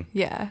uplifting.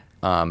 Yeah.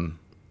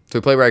 So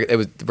we played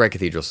Red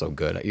Cathedral's so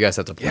good. You guys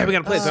have to play. Yeah, we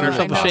gotta play it. It's on I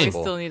ourselves know, with we Shane.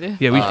 still need to.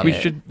 Yeah, we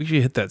should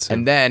hit that soon.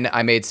 And then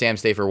I made Sam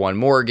stay for one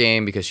more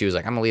game because she was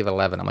like, I'm gonna leave at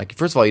 11. I'm like,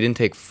 first of all, you didn't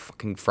take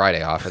fucking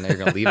Friday off, and then you're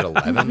gonna leave at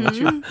 11. What's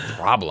your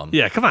problem?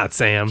 yeah, come on,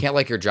 Sam. Can't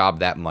like your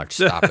job that much.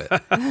 Stop it.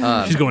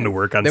 She's going to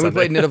work on Then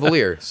Sunday. we played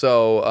Nidavellir.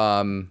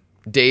 So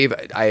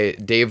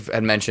Dave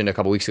had mentioned a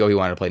couple weeks ago he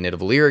wanted to play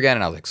Nidavellir again,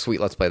 and I was like,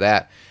 sweet, let's play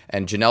that.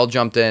 And Janelle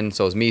jumped in,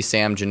 so it was me,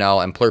 Sam,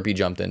 Janelle, and Plurpy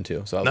jumped in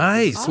too. So I was like,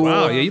 Nice. this is cool.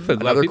 Wow. Yeah, you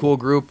played a lot of Another people. cool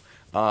group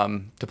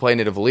to play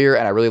Nidavellir,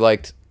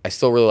 and I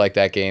still really like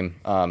that game.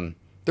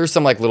 There's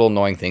some like little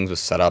annoying things with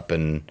setup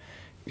and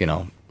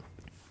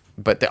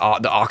but the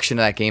auction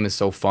of that game is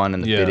so fun,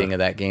 and the bidding of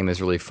that game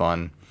is really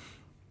fun.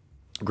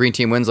 Green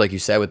team wins, like you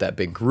said, with that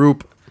big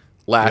group.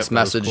 Last that was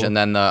message, cool. and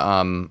then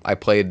the I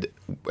played,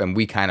 and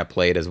we kind of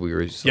played as we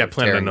were sort of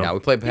Planet tearing Unknown. down. We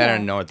played Planet Yeah.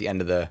 Unknown at the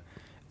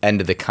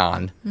end of the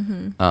con,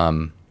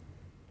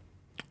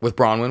 with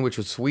Bronwyn, which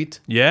was sweet.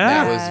 Yeah.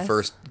 that was Yes. the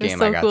first It was game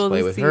so I got cool to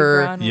play with see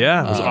her. Bronwyn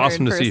Yeah, it was in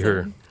awesome to see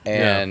person. her.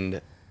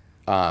 And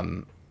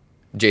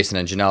Jason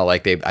and Janelle,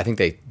 like I think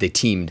they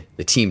teamed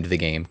the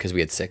game because we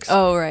had 6.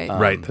 Oh, right.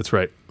 Right, that's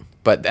right.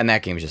 And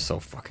that game is just so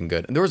fucking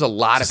good. And there was a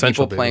lot It's of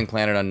essential, people baby. playing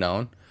Planet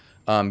Unknown,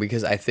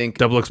 because I think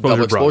Double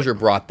Exposure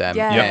brought them,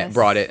 Yes.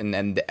 brought it,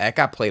 and that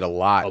got played a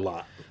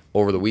lot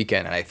over the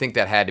weekend. And I think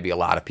that had to be a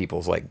lot of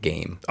people's like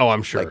game. Oh,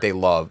 I'm sure. Like they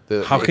love.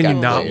 How it can you got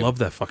not played. love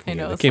that fucking I game?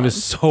 know, That it's game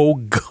is so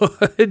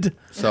good.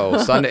 So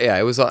Sunday,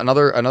 it was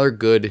another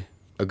good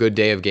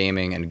day of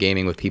gaming and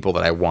gaming with people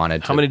that I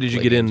wanted. How many did you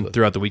play get games in with.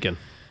 throughout the weekend?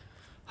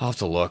 I'll have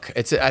to look.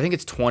 I think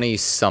it's 20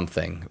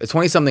 something. It's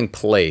 20 something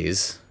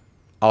plays.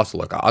 I'll have to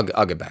look.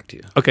 I'll get back to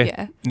you. Okay.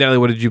 Yeah. Natalie,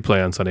 what did you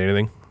play on Sunday?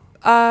 Anything?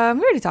 We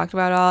already talked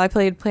about it all. I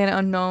played Planet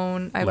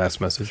Unknown. Last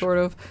Message. Sort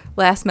of.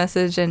 Last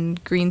Message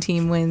and Green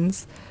Team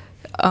wins.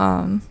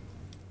 Like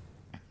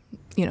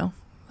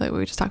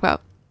we just talked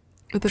about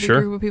with the big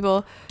Sure. group of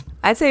people.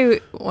 I'd say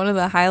one of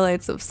the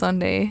highlights of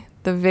Sunday,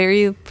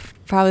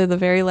 probably the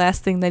very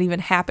last thing that even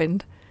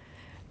happened,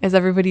 as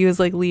everybody was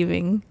like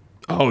leaving,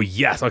 Oh,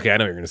 yes. Okay, I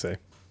know what you're going to say.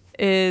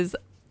 is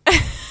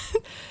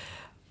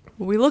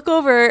we look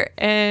over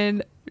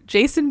and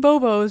Jason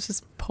Bobo is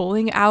just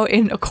pulling out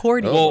an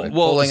accordion. Oh, Well,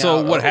 pulling so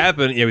out- what oh.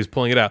 happened? Yeah, he was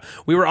pulling it out.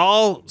 We were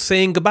all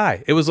saying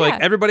goodbye. It was like Yeah.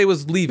 everybody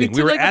was leaving. We We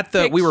took, were like, a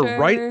at we were picture.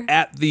 right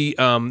at the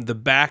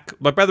back,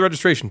 like by the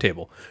registration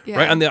table, Yeah.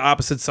 right on the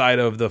opposite side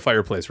of the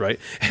fireplace, right?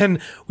 And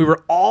we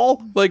were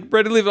all like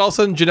ready to leave. And all of a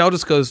sudden, Janelle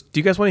just goes, "Do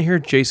you guys want to hear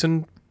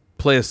Jason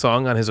play a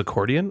song on his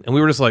accordion?" And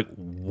we were just like,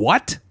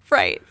 "What?"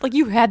 Right. Like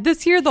you had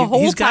this here the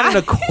whole He's time. got an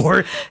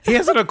accordion. He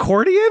has an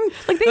accordion.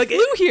 Like, they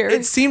flew here.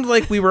 It seemed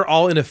like we were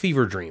all in a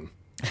fever dream.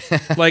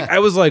 Like I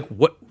was like,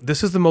 "What?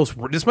 This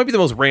might be the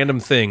most random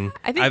thing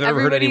I think I've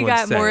ever heard everybody anyone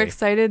got say." more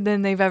excited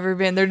than they've ever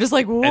been. They're just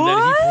like, what? And then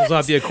he pulls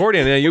out the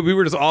accordion, and we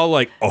were just all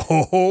like,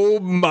 "Oh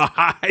my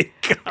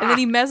god!" And then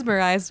he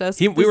mesmerized us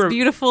with we this were-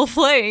 beautiful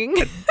playing.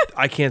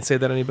 I can't say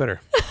that any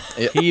better.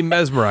 He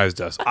mesmerized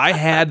us. I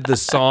had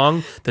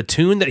the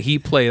tune that he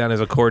played on his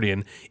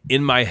accordion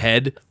in my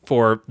head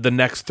for the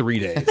next 3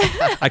 days.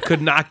 I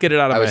could not get it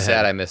out of I my was head.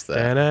 sad I missed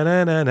that.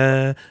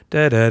 Da-da-da-da-da,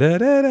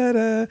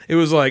 da-da-da-da-da-da. It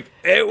was like,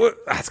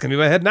 that's going to be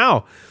my head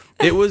now.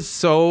 It was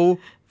so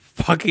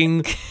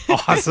fucking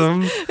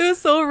awesome. It was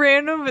so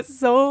random, but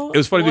so It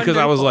was funny because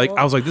I was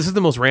wonderful. like, this is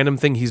the most random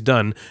thing he's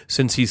done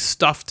since he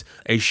stuffed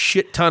a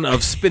shit ton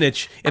of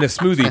spinach in a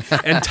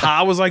smoothie. And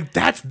Ta was like,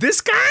 that's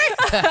this guy?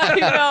 I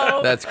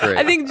know. That's great.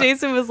 I think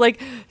Jason was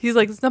like, he's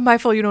like, it's not my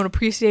fault you don't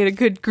appreciate a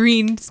good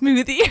green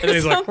smoothie or And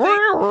he's like,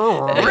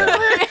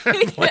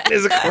 something. playing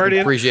his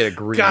accordion. Appreciate a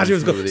green Gosh, it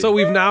was smoothie. good. So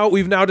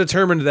we've now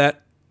determined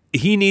that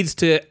he needs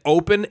to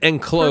open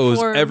and close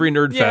Perform. every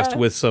Nerdfest Yeah.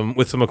 with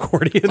some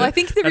accordion. Well, I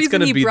think the That's reason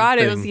gonna he be the brought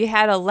it was thing. he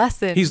had a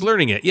lesson. He's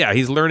learning it. Yeah,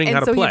 he's learning and how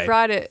to so play. he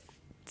brought it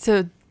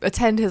to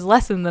attend his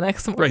lesson the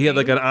next morning. Right, he had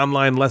like an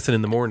online lesson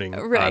in the morning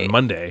Right. on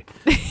Monday.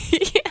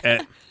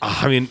 And,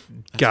 I mean,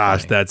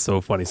 gosh, that's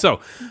so funny. So,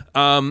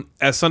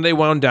 as Sunday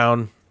wound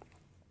down,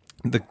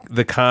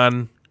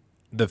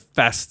 the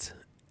fest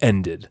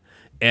ended.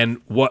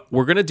 And what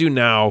we're gonna do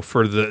now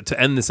to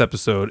end this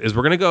episode is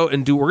we're gonna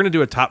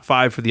do a top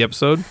 5 for the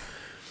episode,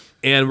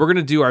 and we're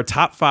gonna do our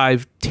top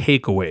 5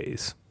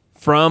 takeaways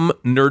from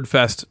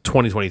Nerdfest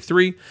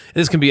 2023. And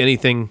this can be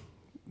anything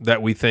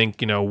that we think,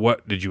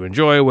 what did you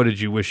enjoy? What did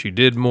you wish you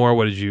did more?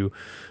 What did you,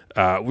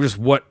 just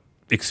what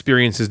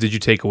experiences did you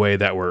take away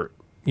that were,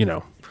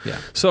 Yeah.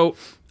 So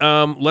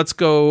let's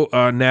go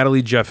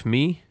Natalie, Jeff,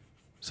 me.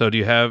 So do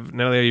you have,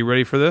 Natalie, are you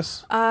ready for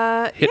this? Hit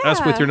us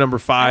Yeah, with your number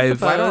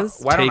 5. Why don't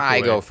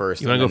I takeaway. go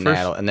first? You want to go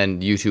first? And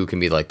then you two can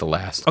be like the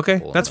last. Okay,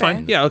 one. that's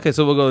fine. Yeah, okay,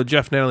 so we'll go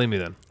Jeff, Natalie, me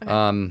then.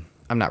 I'm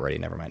not ready.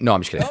 Never mind. No,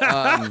 I'm just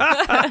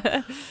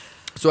kidding.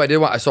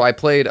 So I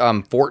played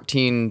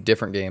 14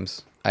 different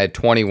games. I had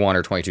 21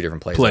 or 22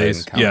 different plays. I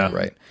didn't count it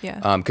right.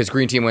 Yeah. Because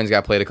Green Team Wins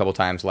got played a couple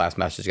times. Last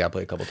Message got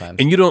played a couple times.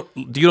 And you don't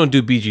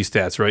do BG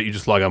stats, right? You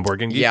just log on Board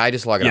Game Geek? Yeah, I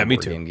just log it on me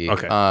Board too. Game Geek.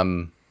 Okay.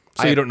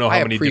 So you don't know how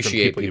many different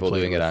appreciate people you play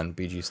doing with. it on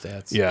BG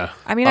Stats. Yeah.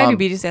 I mean, I do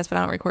BG stats, but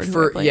I don't record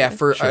who I play with.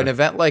 For an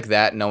event like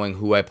that, knowing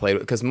who I played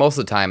with, because most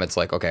of the time it's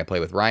like, okay, I play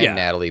with Ryan,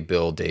 Natalie,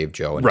 Bill, Dave,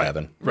 Joe, and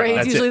Devin. Right,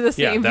 it's usually the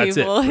same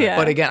people. Yeah.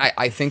 But again,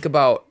 I think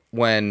about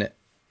when,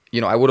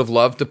 I would have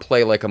loved to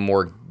play like a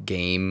more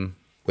game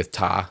with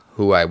Ta,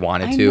 who I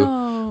wanted to.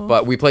 know.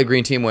 But we played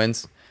Green Team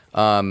Wins.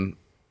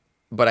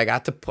 But I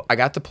got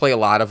to play a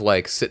lot of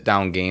like sit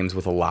down games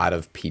with a lot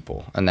of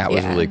people, and that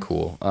was really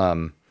cool.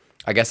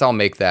 I guess I'll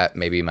make that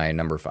maybe my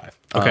number 5.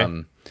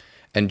 Okay.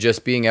 And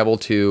just being able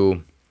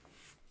to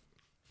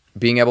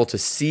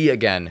see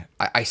again.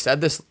 I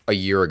said this a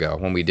year ago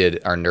when we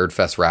did our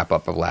Nerdfest wrap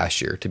up of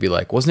last year, to be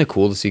like, wasn't it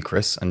cool to see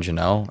Chris and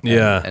Janelle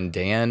and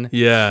Dan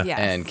Yeah. Yes.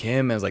 and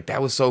Kim? I was like,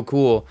 that was so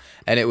cool.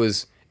 And it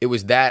was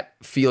that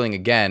feeling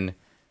again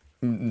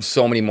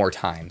so many more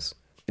times.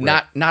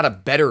 Not a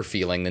better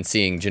feeling than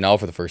seeing Janelle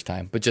for the first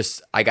time, but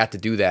just I got to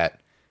do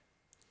that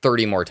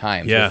 30 more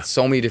times with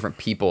so many different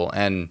people,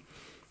 and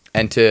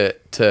to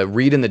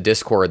read in the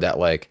Discord that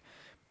like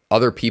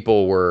other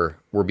people were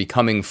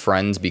becoming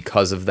friends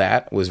because of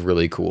that was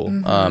really cool.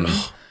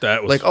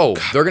 That was like,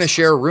 they're gonna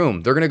share a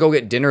room, they're gonna go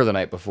get dinner the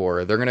night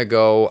before, they're gonna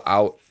go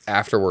out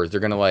afterwards,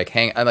 they're gonna like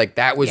hang, and like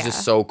that was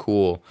just so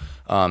cool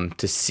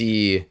to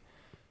see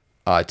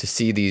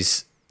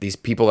these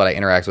people that I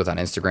interact with on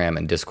Instagram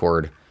and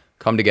Discord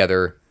come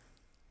together,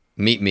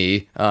 meet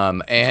me,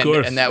 and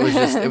that was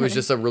just, it was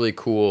just a really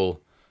cool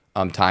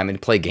time,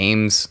 and play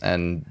games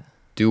and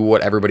do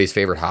what everybody's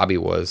favorite hobby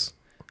was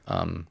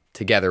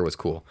together was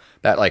cool.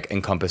 That like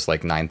encompassed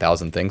like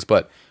 9,000 things,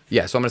 but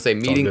yeah. So I'm gonna say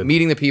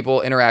meeting the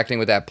people, interacting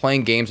with that,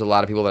 playing games with a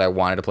lot of people that I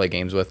wanted to play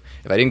games with.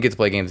 If I didn't get to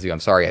play games with you,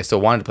 I'm sorry. I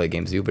still wanted to play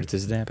games with you, but it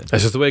just didn't happen.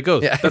 That's just the way it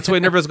goes. Yeah. That's the way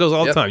Nerdfest goes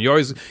all the time.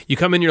 You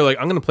come in, you're like,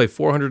 I'm going to play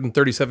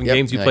 437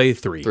 games. You play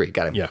 3. 3,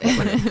 got it. Yeah.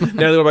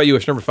 Natalie, what about you?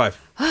 What's number 5?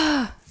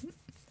 I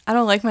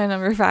don't like my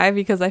number 5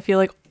 because I feel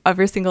like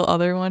every single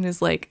other one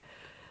is like.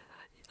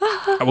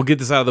 I will get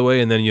this out of the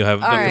way, and then you have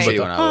right. Shitty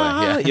one out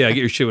of the way. Yeah, get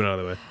your shit one out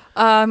of the way.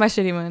 My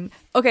shitty one.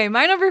 Okay,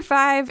 my number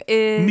 5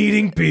 is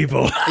Meeting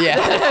people.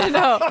 Yeah.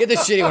 no. Get the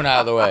shitty one out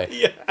of the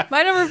way.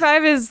 My number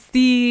 5 is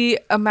the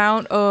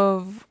amount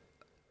of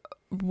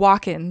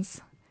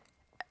walk-ins.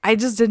 I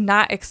just did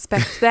not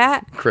expect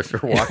that.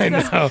 Christopher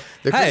Walken.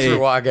 The Hey, Christopher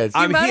Walkens.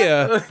 I'm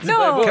here.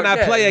 No. Can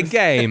I play a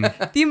game?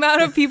 The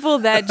amount of people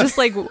that just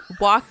like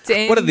walked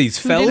in. What are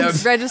these, who didn't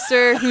fellas?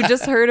 register, who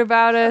just heard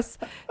about us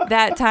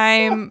that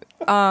time.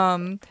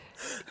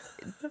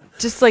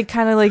 Just like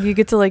kind of like you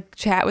get to like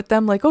chat with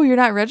them, like, oh, you're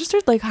not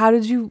registered? Like, how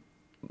did you,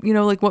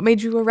 like, what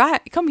made you arrive?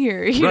 Come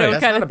here, Right. know,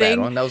 That's kind not of a thing.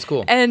 bad one. That was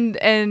cool. And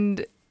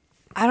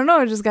I don't know,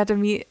 I just got to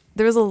meet.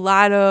 There was a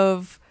lot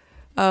of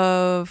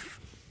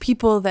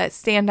people that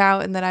stand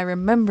out and that I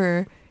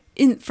remember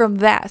from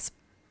that,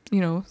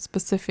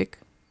 specific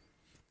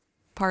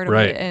part of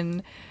it.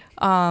 And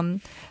I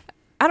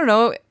don't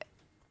know.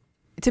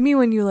 To me,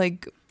 when you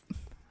like.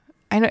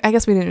 I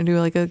guess we didn't do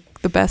like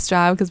the best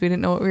job because we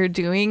didn't know what we were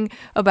doing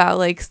about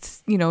like,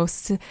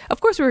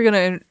 of course we were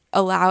going to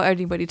allow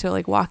anybody to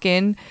like walk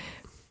in.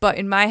 But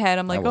in my head,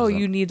 I'm like, oh,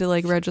 you need to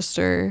like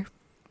register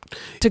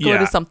to go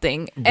to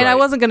something. And I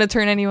wasn't going to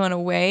turn anyone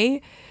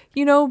away,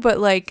 but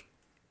like.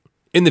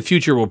 In the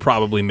future, we'll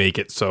probably make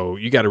it so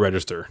you got to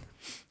register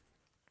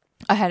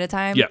ahead of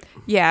time. Yeah.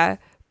 Yeah.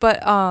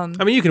 But, I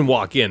mean, you can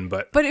walk in,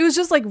 but it was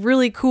just like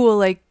really cool.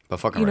 Like, But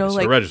fucking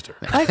register.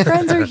 My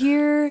friends are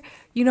here.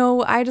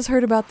 I just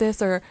heard about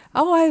this, or,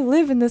 oh, I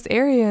live in this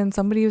area and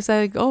somebody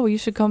said, oh, you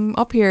should come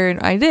up here. And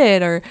I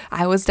did, or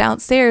I was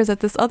downstairs at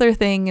this other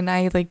thing and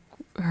I like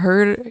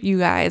heard you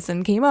guys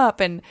and came up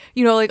and,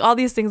 like all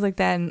these things like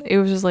that. And it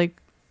was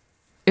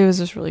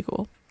just really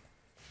cool.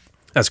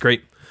 That's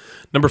great.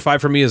 Number 5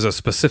 for me is a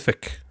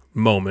specific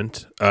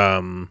moment.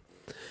 And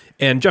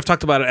Jeff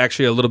talked about it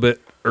actually a little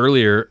bit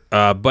earlier,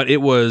 but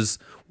it was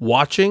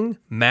watching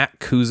Matt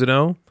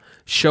Cousineau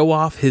show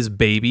off his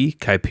baby,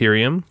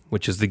 Kyperium,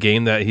 which is the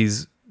game that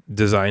he's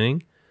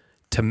designing,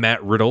 to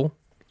Matt Riddle,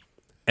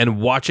 and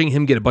watching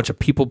him get a bunch of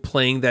people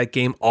playing that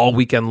game all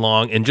weekend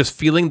long, and just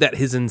feeling that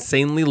his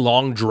insanely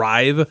long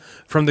drive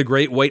from the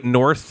Great White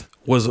North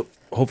was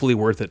hopefully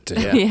worth it to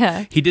him.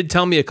 Yeah. He did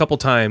tell me a couple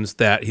times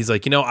that he's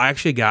like, I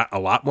actually got a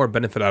lot more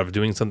benefit out of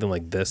doing something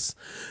like this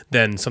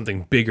than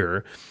something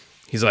bigger.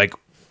 He's like,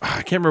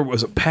 I can't remember,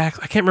 was it PAX?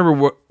 I can't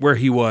remember where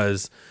he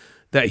was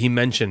that he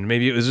mentioned.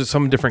 Maybe it was just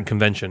some different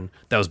convention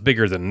that was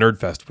bigger than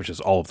Nerdfest, which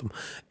is all of them.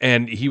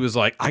 And he was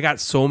like, I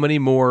got so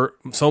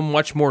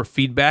much more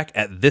feedback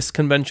at this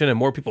convention and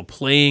more people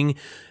playing.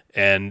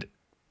 And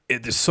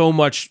there's so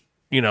much,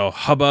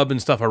 hubbub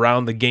and stuff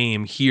around the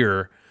game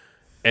here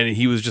And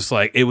he was just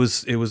like, it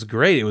was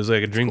great. It was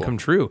like a dream come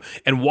true.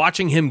 And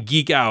watching him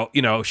geek out,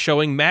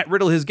 showing Matt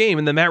Riddle his game,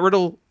 and then Matt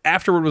Riddle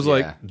afterward was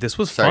like, "This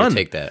was Sorry fun. to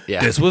take that.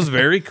 Yeah. This was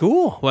very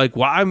cool. Like,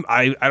 why?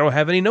 I don't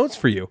have any notes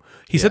for you."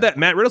 He said that.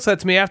 Matt Riddle said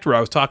to me after I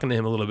was talking to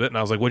him a little bit, and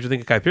I was like, "What'd you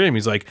think of Kyperium?"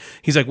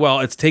 He's like, "Well,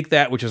 it's take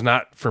that, which is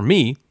not for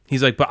me."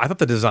 He's like, "But I thought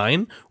the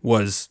design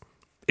was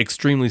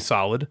extremely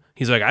solid."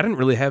 He's like, "I didn't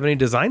really have any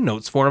design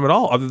notes for him at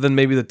all, other than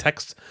maybe the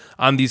text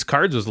on these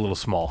cards was a little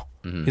small."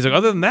 He's like,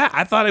 "Other than that,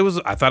 I thought it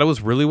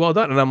was really well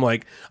done." And I'm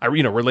like, I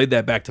relayed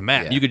that back to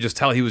Matt. Yeah. You could just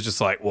tell he was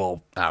just like,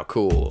 "Well, oh,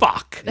 cool.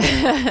 fuck."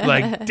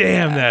 Like,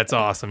 damn, that's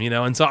awesome,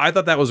 And so I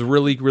thought that was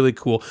really, really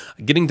cool.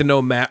 Getting to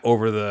know Matt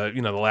over the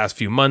the last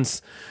few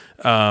months,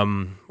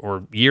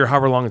 or year,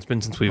 however long it's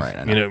been since we've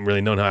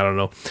really known him. I don't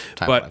know.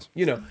 But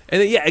and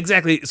then, yeah,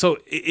 exactly. So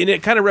and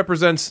it kind of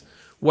represents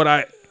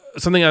what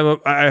something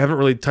I haven't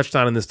really touched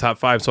on in this top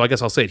 5, so I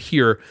guess I'll say it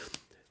here.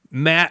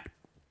 Matt,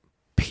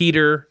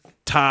 Peter,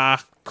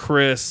 Ta,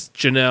 Chris,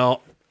 Janelle,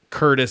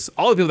 Curtis,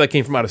 all the people that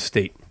came from out of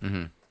state.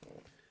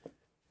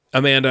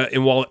 Amanda,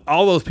 and while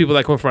all those people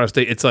that come from out of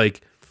state, it's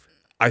like,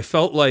 I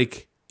felt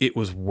like it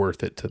was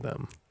worth it to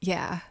them.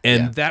 Yeah.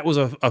 And that was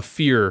a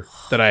fear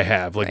that I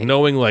have, like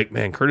knowing like,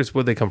 man, Curtis,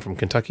 would they come from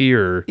Kentucky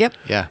or Yep.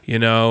 Yeah.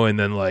 and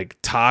then like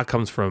Ta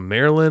comes from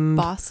Maryland,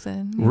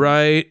 Boston,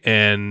 right?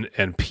 And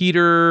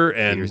Peter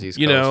and Peter's East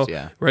Coast,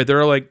 yeah. right?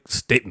 They're like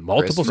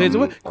multiple states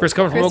away. Chris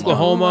coming from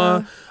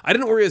Oklahoma. I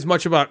didn't worry as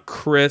much about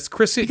Chris.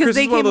 Chris because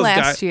they is one of came those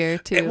last guys. year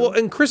too.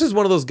 And Chris is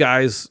one of those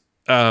guys.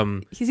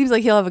 He seems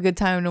like he'll have a good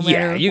time no matter.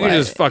 Yeah, you what. can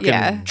just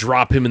fucking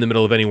drop him in the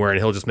middle of anywhere and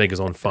he'll just make his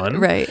own fun.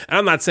 Right. And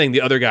I'm not saying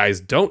the other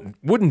guys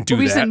wouldn't do that.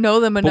 We just didn't know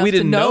them enough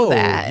to know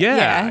that.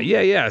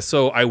 Yeah.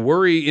 So I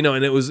worry,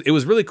 and it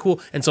was really cool.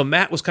 And so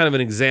Matt was kind of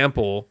an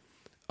example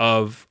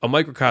of a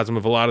microcosm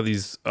of a lot of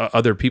these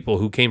other people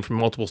who came from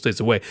multiple states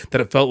away, that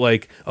it felt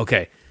like,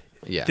 okay,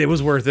 it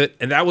was worth it.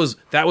 And that was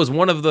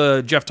one of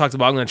the, Jeff talked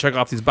about, I'm going to check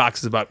off these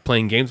boxes about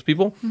playing games with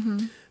people.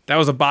 Mm-hmm. That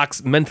was a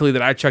box mentally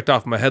that I checked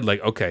off in my head,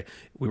 like, okay,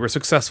 we were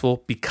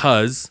successful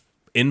because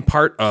in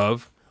part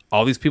of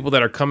all these people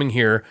that are coming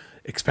here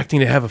expecting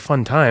to have a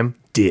fun time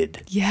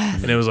did.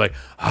 Yes. And it was like,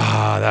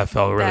 that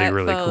felt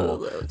really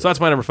cool. So that's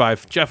my number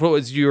 5. Jeff, what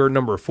was your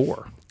number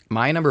 4?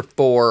 My number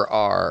 4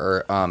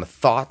 are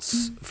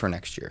thoughts for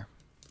next year.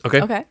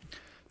 Okay.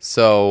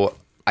 So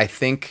I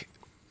think,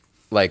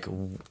 like,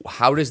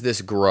 how does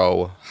this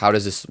grow? What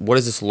does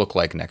this look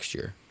like next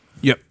year?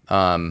 Yep.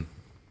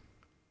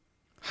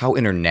 How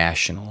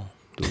international?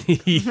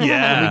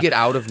 Yeah. Can we get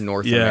out of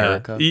North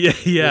America?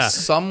 Yeah. Is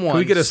someone Can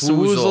we get a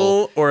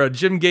Swoozle or a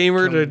Jim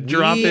Gamer to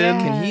drop in?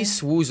 Can he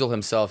swoozle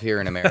himself here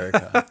in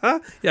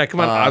America? Yeah, come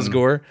on,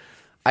 Osgore.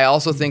 I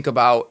also think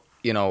about,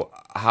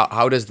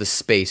 how does the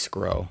space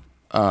grow?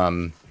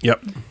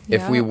 Yep.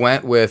 If we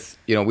went with,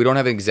 we don't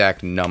have an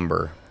exact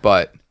number,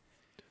 but,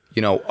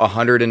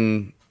 100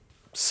 and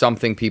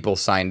something people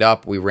signed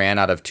up. We ran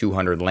out of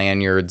 200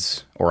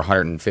 lanyards or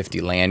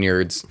 150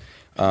 lanyards.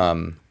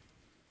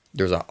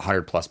 There's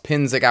 100+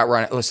 pins that got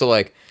run. So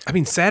like, I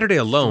mean, Saturday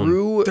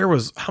alone, there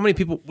was how many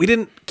people? We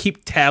didn't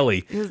keep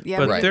tally,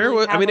 but there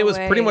was. I mean, it was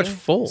pretty much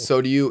full.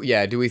 So do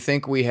we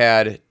think we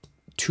had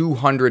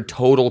 200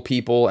 total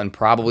people and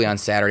probably on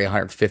Saturday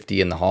 150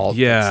 in the hall?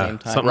 Yeah, at the same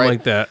time, something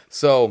like that.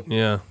 So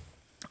yeah,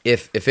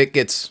 if it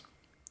gets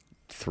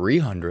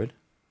 300,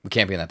 we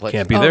can't be in that place.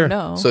 Can't be there.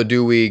 No. So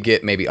do we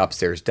get maybe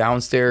upstairs,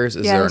 downstairs?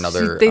 Is there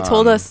another? They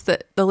told us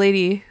that the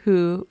lady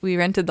who we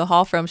rented the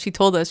hall from, she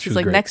told us, she's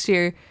like, great. Next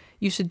year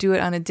you should do it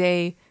on a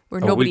day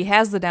where nobody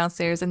has the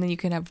downstairs, and then you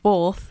can have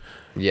both.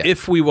 Yeah.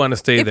 If we want to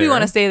stay there. If we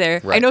want to stay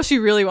there. Right. I know she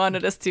really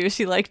wanted us to.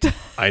 She liked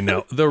I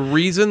know. The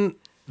reason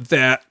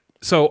that...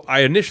 So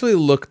I initially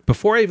looked...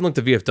 Before I even looked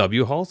at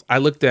VFW halls, I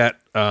looked at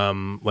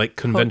like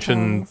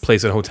convention hotels.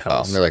 place and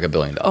hotels. They're like $1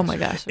 billion. Oh my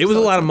gosh. It was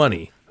a lot of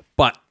money,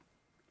 but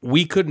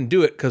we couldn't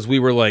do it because we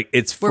were like,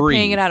 it's free. We're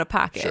paying it out of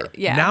pocket. Sure.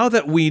 Yeah. Now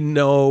that we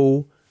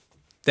know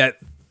that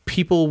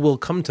people will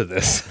come to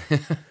this,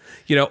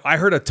 I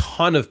heard a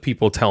ton of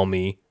people tell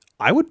me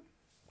I would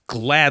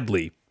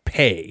gladly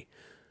pay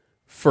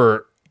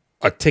for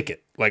a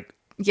ticket. Like,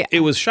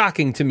 it was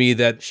shocking to me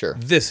that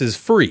this is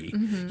free,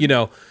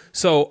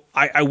 So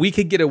we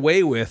could get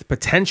away with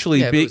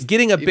potentially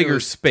getting a bigger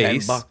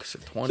space. $10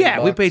 or $20.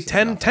 Yeah, we pay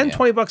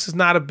 $20 is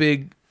not a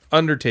big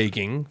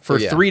undertaking for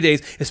 3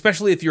 days,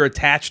 especially if you're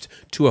attached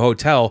to a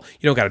hotel.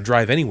 You don't got to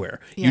drive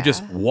anywhere. Yeah. You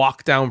just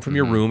walk down from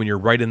your room and you're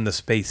right in the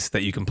space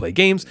that you can play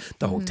games.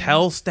 The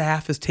hotel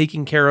staff is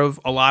taking care of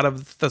a lot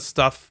of the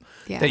stuff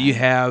that you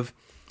have,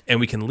 and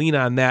we can lean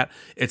on that.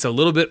 It's a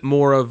little bit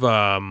more of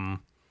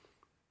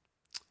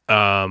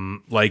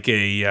like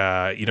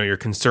a you're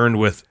concerned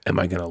with, am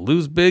I going to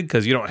lose big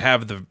because you don't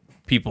have the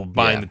people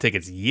buying the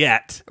tickets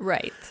yet,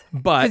 right?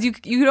 But because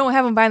you don't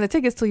have them buying the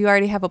tickets till you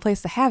already have a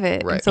place to have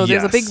it, right? And so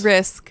there's a big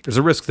risk. There's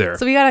a risk there.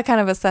 So we got to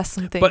kind of assess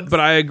some things. But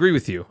I agree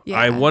with you. Yeah.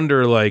 I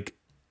wonder, like,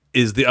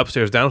 is the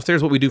upstairs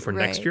downstairs what we do for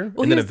next year,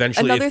 well, and then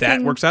eventually, if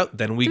that works out,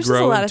 then we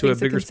grow into a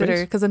bigger space.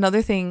 Because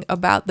another thing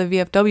about the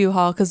VFW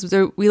hall, because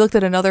we looked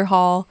at another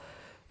hall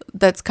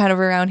that's kind of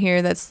around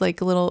here that's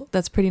like a little,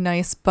 that's pretty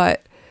nice,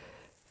 but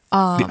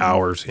the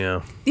hours,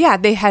 yeah. yeah,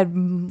 they had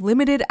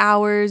limited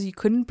hours. You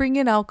couldn't bring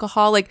in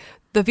alcohol. Like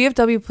the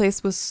VFW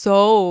place was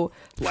so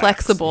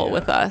flexible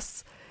with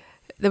us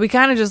that we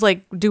kind of just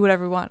like do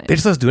whatever we wanted. They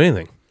just let us do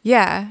anything.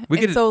 Yeah. We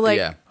and could- so like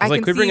yeah. I like,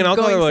 can "Could we bring see in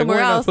alcohol?" going They're like, somewhere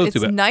 "We're not else, supposed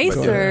it's to, but-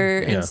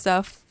 nicer Yeah. and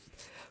stuff.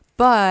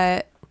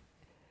 But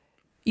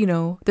you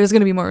know, there's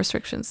gonna be more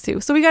restrictions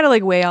too. So we gotta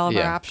like weigh all of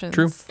our options.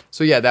 True.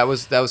 So yeah, that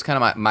was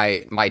kind of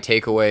my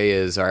takeaway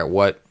is, all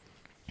right,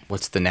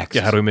 what's the next?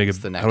 Yeah, how do we make it? what's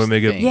the next How do we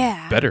make it thing?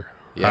 Yeah. better?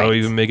 Yeah. How do we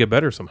even make it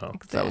better somehow?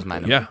 That was my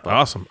number. Yeah,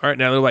 awesome. All right,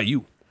 now what about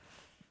you?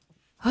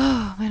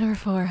 Oh, my number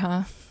 4,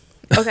 huh?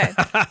 Okay.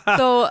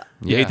 So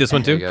You hate this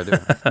one too? You gotta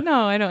do it.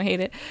 no, I don't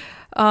hate it.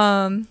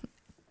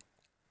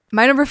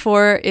 My number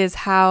 4 is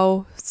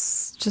how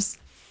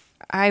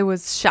I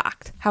was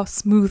shocked how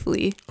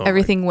smoothly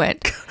everything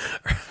went.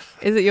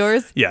 Is it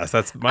yours? Yes,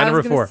 that's my I was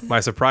number gonna 4. My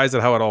surprise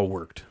at how it all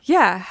worked.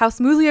 Yeah, how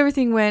smoothly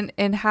everything went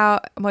and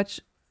how much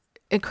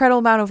incredible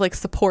amount of like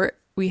support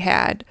we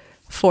had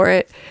for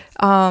it.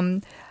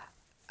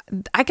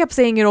 I kept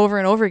saying it over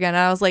and over again. And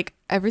I was like,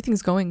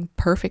 everything's going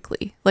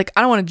perfectly. Like,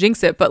 I don't want to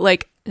jinx it, but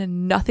like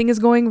nothing is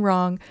going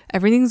wrong.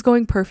 Everything's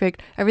going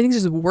perfect. Everything's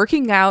just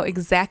working out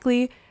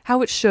exactly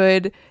how it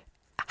should.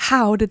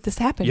 How did this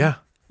happen? Yeah.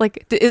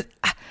 Like,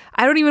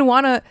 I don't even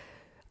want to,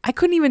 I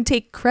couldn't even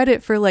take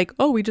credit for like,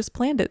 oh, we just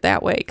planned it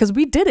that way. Because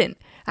we didn't.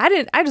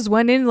 I just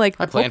went in like,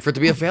 I planned for it to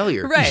be a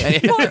failure.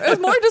 right. It was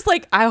more just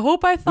like, I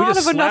hope I We thought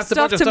just of enough slapped a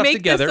bunch stuff of to stuff make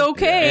together, this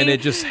okay. and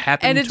it just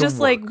happened And it to just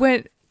like work.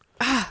 went,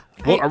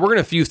 Well, we're going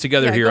to fuse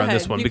together Yeah, here go on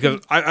this ahead. one You because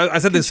I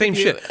said the same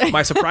shit.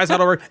 My surprise how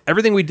it all worked.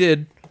 Everything we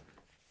did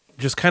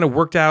just kind of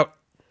worked out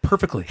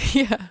perfectly.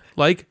 yeah.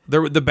 Like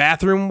the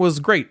bathroom was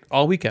great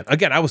all weekend.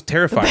 Again, I was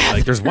terrified.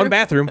 Like there's one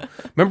bathroom.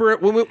 Remember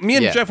when me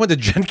and Yeah. Jeff went to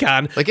Gen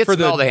Con Like, it for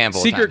the smelled a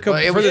handful of secret times,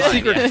 but it for was the fine,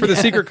 secret yeah. for the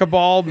secret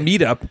cabal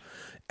meetup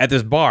at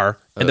this bar,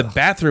 and the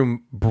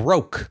bathroom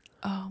broke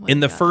in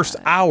the first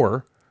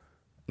hour.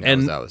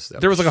 And that was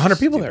there was like 100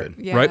 people stupid.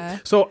 there, Yeah.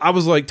 right? So I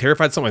was like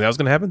terrified something like that was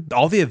going to happen.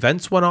 All the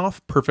events went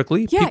off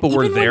perfectly. Yeah, People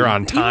were even there when-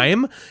 on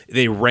time.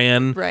 They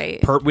ran.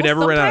 Right. We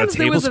never ran out of sometimes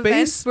there table was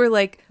events space. where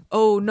like,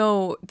 oh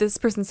no, this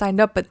person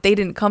signed up, but they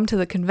didn't come to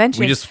the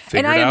convention. We just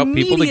figured and I out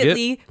people to get.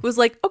 immediately was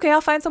like, okay,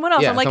 I'll find someone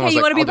else. Yeah, I'm like, hey, someone's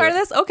you like, want to be "I'll part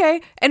do of this?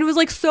 Okay. And it was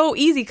like so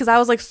easy because I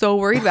was like so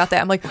worried about that.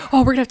 I'm like,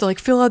 oh, we're gonna have to like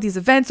fill out these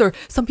events, or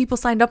some people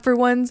signed up for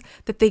ones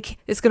that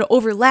it's gonna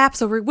overlap.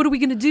 So what are we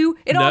gonna do?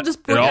 It all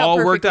just worked out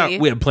worked out. perfectly.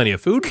 We had plenty of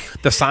food.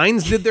 The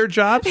signs did their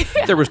job.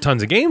 There was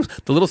tons of games.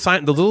 The little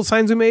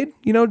signs we made,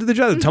 did the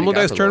job. The Tumble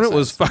got Dice the tournament little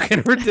was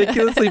fucking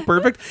ridiculously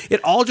perfect.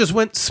 It all just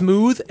went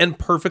smooth and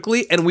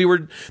perfectly. And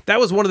that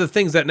was one of the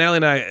things that Natalie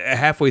and I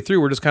halfway through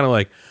were just kind of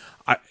like,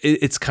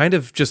 it's kind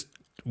of just,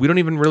 we don't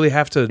even really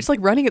have to. It's like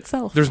running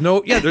itself. There's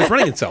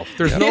running itself.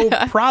 There's no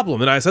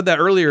problem. And I said that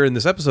earlier in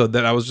this episode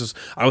that I was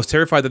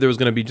terrified that there was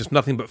going to be just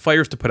nothing but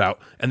fires to put out,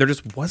 and there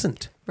just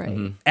wasn't.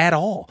 Right. At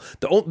all.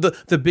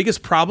 The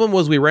biggest problem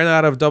was we ran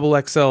out of double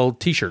XL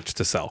T-shirts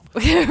to sell.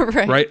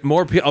 right.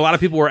 A lot of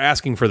people were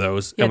asking for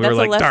those, Yeah, and we were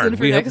that's a like, lesson "Darn,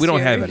 for we next don't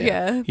year." have any."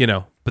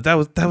 Yeah. But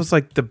that was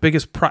like the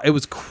biggest. It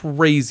was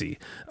crazy.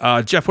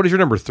 Jeff, what is your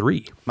number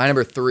 3? My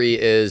number 3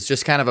 is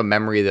just kind of a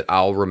memory that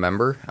I'll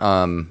remember,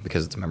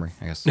 because it's a memory,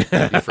 I guess.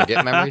 You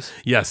forget memories?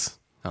 Yes.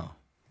 Oh.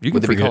 You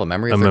Would it be forget called a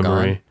memory if they're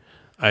gone?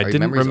 I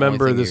didn't memories the only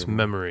remember thing this you-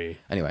 memory.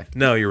 Anyway.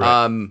 No, you're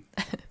right.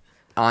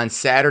 On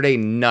Saturday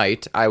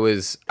night, I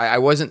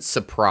wasn't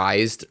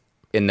surprised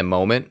in the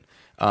moment,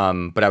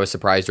 but I was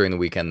surprised during the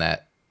weekend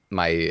that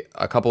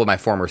a couple of my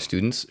former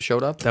students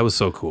showed up That was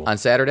so cool. on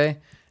Saturday.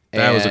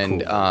 That was a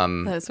and,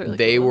 cool That's really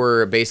they cool.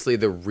 were basically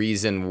the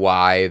reason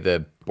why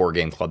the board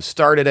game club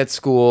started at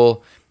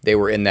school. They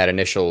were in that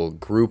initial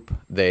group.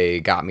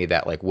 They got me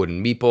that like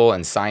wooden meeple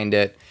and signed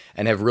it,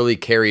 and have really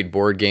carried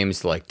board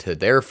games to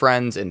their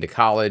friends into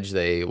college.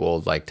 They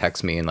will like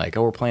text me and like,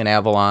 oh, we're playing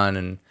Avalon,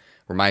 and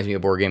reminds me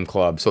of board game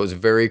club. So it was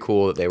very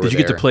cool that they were Did you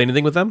there. get to play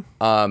anything with them?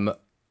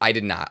 I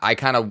did not. I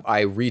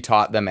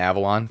retaught them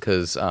Avalon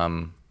because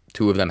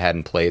 2 of them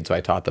hadn't played, so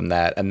I taught them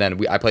that. And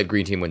then I played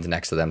Green Team Wins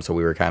next to them, so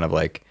we were kind of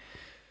like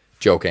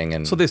joking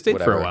and So they stayed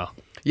whatever. for a while.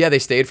 Yeah, they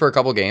stayed for a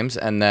couple games,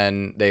 and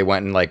then they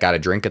went and like got a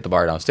drink at the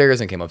bar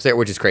downstairs and came upstairs,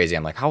 which is crazy.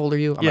 I'm like, how old are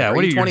you? I'm Yeah, like,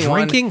 what are you, 21?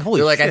 drinking? Holy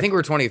They're like, I shit. think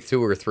we're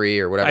 22 or 3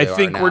 or whatever. I they are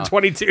think we're now.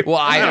 22. Well,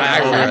 I remember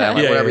that. I'm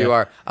like, Yeah, whatever yeah. you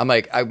are. I'm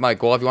like,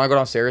 well, if you want to go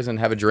downstairs and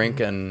have a drink,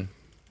 and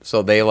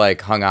so they like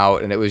hung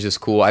out, and it was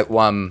just cool.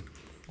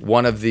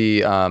 One of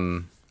the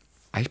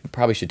I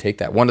probably should take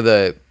that. One of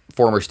the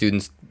former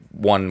students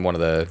won one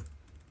of the.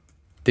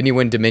 Didn't he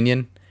win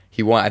Dominion?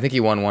 He won. I think he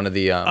won one of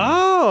the.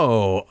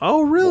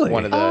 Oh, really?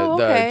 One of the, Oh,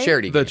 okay. the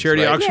charity. the games,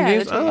 charity right? auction Yeah,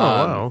 games? the Oh, charity-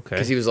 wow, okay.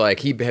 Because he was like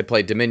he had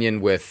played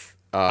Dominion with.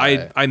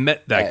 I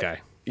met that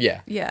guy,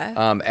 Yeah.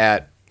 Yeah.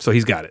 so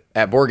he's got it.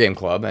 At Board Game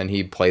Club, and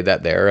he played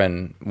that there,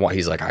 and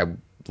he's like, I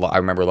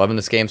remember loving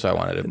this game, so I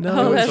wanted to.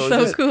 No, that's it was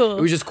so just- cool.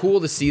 It was just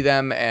cool to see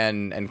them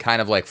and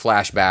kind of like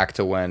flash back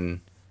to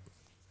when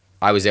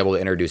I was able to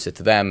introduce it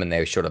to them, and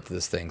they showed up to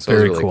this thing. So it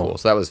Very was really cool. cool.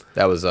 So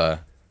that was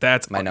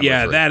That's my number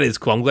 3. that is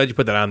cool. I'm glad you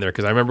put that on there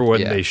because I remember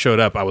when Yeah. they showed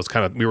up, I was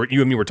kind of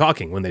you and me were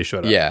talking when they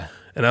showed up. Yeah.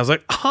 And I was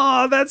like,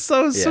 oh, that's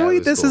so it sweet.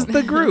 was This cool. is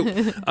the group.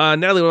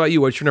 Natalie, what about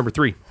you? What's your number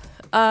 3?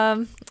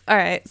 All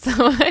right, so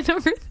my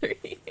number 3.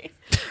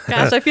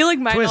 Gosh, I feel like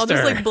mine all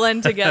just Twister. like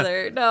blend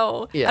together.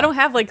 No, Yeah. I don't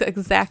have like the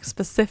exact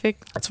specific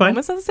That's fine.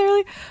 moments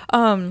necessarily.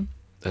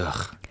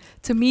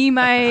 To me,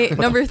 my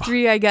number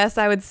 3, I guess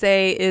I would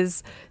say,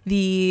 is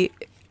the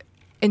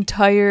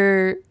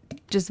entire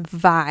just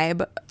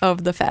vibe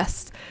of the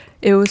fest.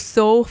 It was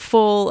so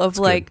full of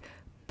like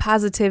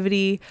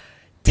positivity.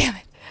 Damn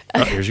it.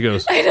 Oh, here she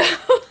goes. I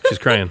know. She's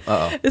crying.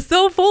 It's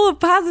so full of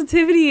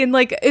positivity, and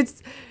like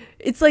it's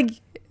like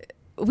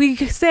we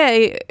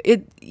say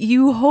it.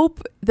 You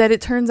hope that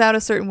it turns out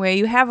a certain way.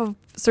 You have a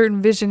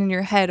certain vision in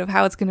your head of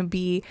how it's going to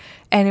be,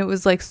 and it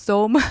was like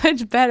so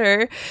much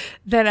better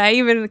than I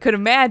even could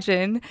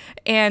imagine.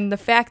 And the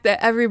fact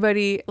that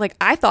everybody, like,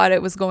 I thought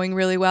it was going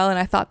really well, and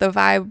I thought the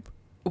vibe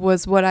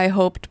was what I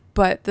hoped,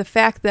 but the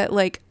fact that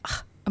like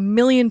 1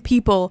 million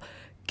people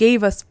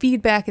gave us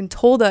feedback and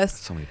told us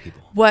So many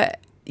people. what,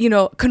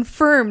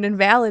 confirmed and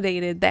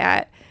validated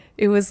that,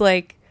 it was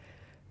like,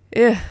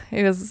 it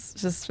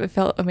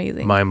felt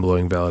amazing.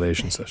 Mind-blowing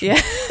validation session.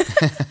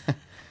 Yeah.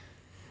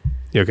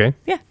 You okay?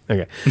 Yeah.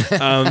 Okay.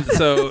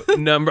 So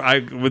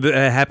it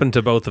happened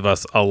to both of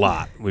us a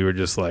lot. We were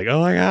just like, oh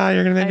my God,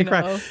 you're going to make me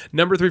cry. know.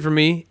 Number 3 for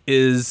me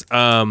is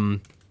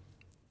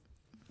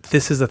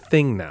this is a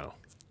thing now.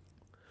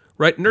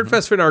 Right?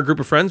 Nerdfest for our group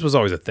of friends was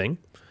always a thing.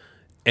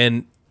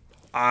 And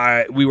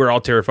we were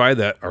all terrified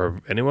that,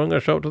 are anyone going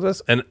to show up to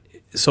this? And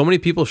so many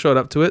people showed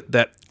up to it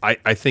that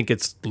I think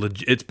it's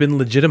been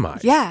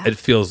legitimized. Yeah. It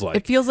feels like.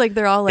 It feels like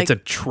they're all like, it's a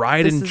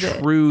tried this and is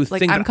it. true Like,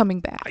 thing. I'm that-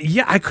 coming back.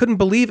 Yeah, I couldn't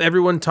believe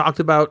everyone talked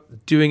about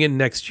doing it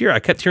next year. I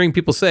kept hearing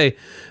people say,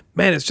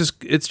 "Man, it's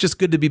just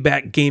good to be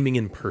back gaming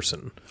in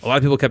person." A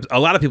lot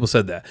of people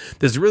said that.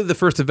 This is really the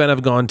first event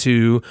I've gone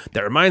to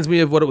that reminds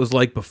me of what it was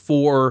like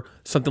before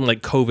something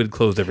like COVID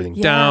closed everything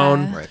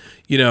down. Right.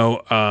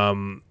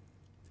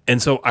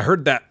 And so I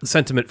heard that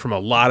sentiment from a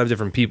lot of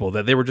different people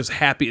that they were just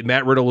happy.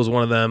 Matt Riddle was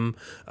one of them.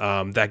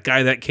 That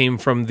guy that came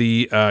from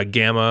the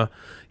Gamma,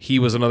 he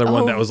was another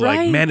one that was like,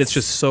 right. man, it's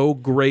just so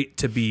great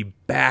to be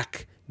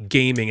back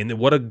gaming. And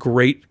what a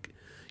great,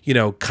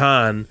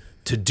 con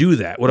to do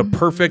that. What a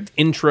perfect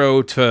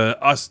intro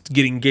to us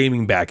getting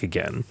gaming back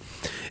again.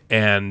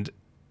 And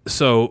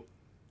so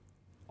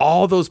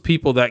all those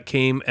people that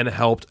came and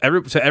helped,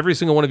 every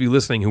single one of you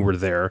listening who were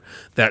there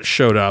that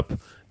showed up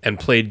and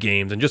played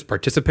games and just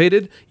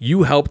participated,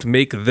 you helped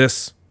make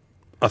this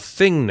a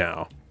thing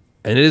now.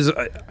 And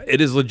it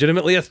is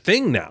legitimately a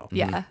thing now.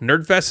 Yeah.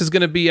 Nerdfest is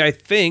going to be, I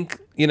think,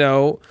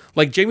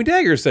 like Jamie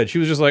Dagger said, she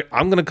was just like,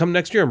 I'm going to come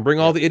next year and bring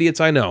all the idiots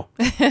I know.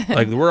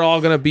 Like, we're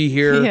all going to be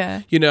here.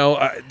 Yeah.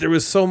 There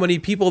was so many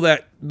people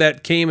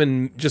that came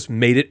and just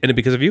made it, and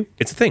because of you,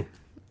 it's a thing.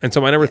 And so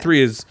my number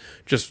 3 is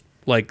just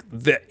like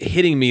that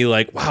hitting me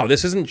like, wow,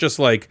 this isn't just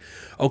like,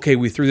 okay,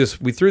 we threw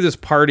this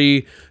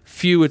party,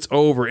 it's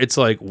over. It's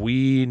like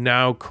we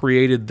now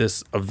created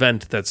this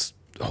event that's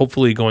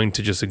hopefully going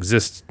to just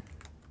exist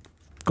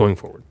going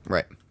forward.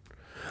 Right.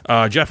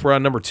 Jeff, we're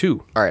on number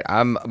 2. All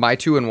right. My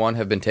 2 and 1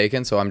 have been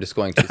taken, so I'm just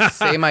going to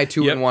say my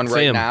 2 Yep, and 1 say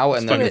right 'em. now,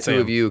 Let's and then the fucking say 2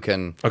 of 'em. you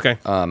can Okay.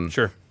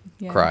 Sure.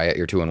 Yeah. cry at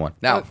your 2 and 1.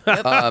 Now,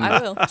 Yep,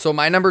 I will. so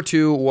my number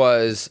 2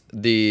 was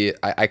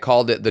I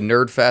called it the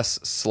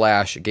Nerdfest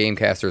 /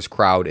 Gamecasters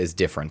crowd is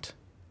different.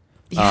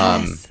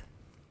 Yes.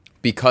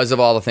 Because of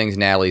all the things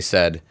Natalie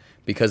said,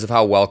 because of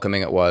how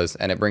welcoming it was,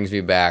 and it brings me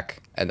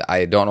back, and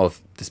I don't know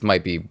if this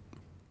might be,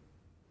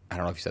 I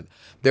don't know if you said,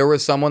 there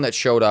was someone that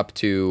showed up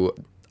to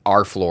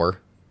our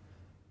floor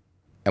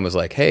and was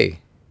like, hey,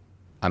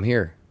 I'm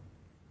here.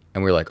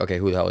 And we were like, okay,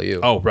 who the hell are you?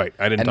 Oh, right.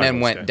 I didn't And talk then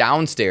about went this guy.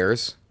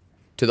 downstairs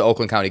to the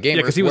Oakland County Gamers. Yeah,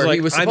 because he was where like,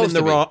 I'm in supposed the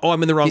to be. wrong. Oh,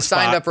 I'm in the wrong He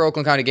signed spot. up for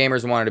Oakland County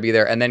Gamers and wanted to be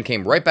there, and then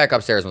came right back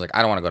upstairs and was like,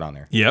 I don't want to go down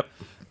there.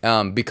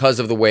 Yep. Because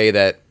of the way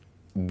that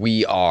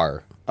we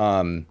are.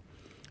 And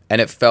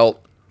it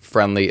felt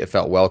friendly. It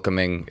felt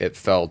welcoming. It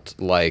felt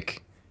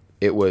like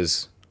it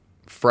was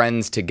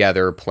friends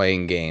together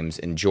playing games,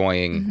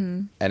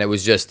 enjoying. And it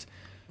was just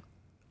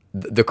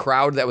the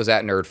crowd that was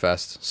at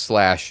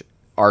Nerdfest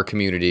 / our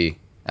community,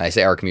 and I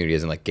say our community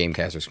as in like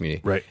Gamecasters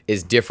community, Right.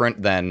 is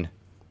different than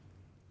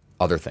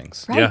other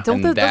things. Right. Yeah.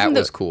 And that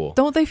was cool.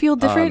 Don't they feel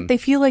different? They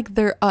feel like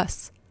they're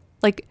us.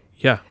 Like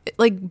Yeah.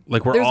 like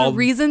Like we're there's all- a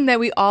reason that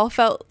we all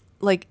felt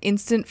like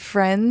instant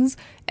friends,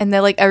 and that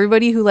like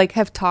everybody who like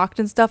have talked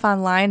and stuff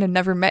online and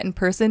never met in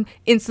person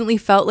instantly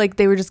felt like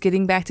they were just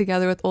getting back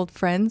together with old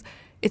friends.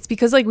 It's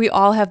because like we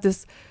all have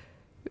this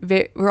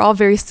we're all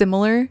very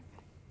similar,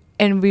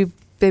 and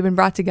they've been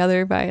brought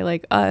together by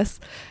like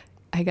us,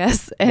 I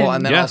guess. And, Well,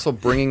 and then Yeah. also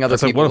bringing other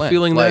That's like, people what a in.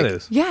 feeling Like, that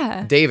is.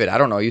 yeah. David, I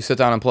don't know. You sit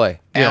down and play.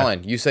 Yeah.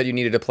 Alan, you said you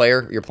needed a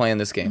player. You're playing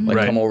this game. Like,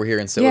 Right. come over here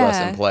and sit with us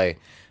Yeah. and play.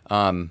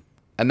 And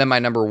then my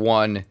number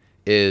 1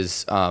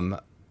 is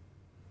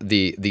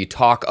the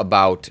talk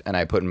about, and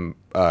I put in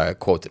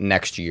quotes,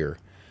 next year,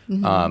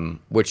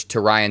 which to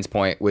Ryan's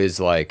point was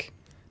like,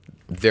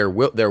 there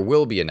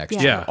will be a next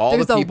year. Yeah. All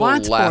There's the a people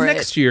want for left it.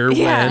 Next year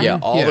Yeah. when... Yeah,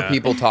 all the Yeah.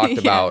 people talked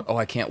about, oh,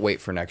 I can't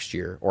wait for next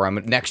year, or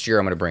next year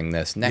I'm going to bring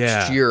this. Next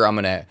Yeah. year I'm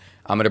going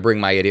to bring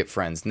my idiot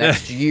friends.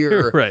 Next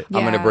year Right.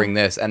 I'm going to Yeah. bring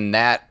this, and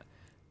that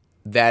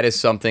is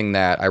something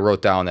that I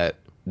wrote down that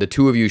the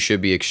two of you should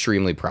be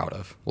extremely proud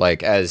of.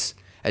 Like as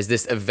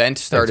this event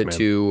started man.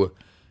 to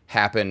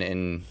happen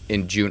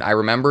in June, I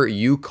remember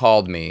you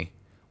called me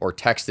or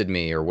texted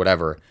me or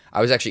whatever. I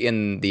was actually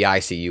in the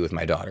ICU with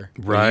my daughter.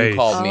 And Right. You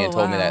called me Oh, and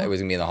told me wow. that it was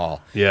going to be in the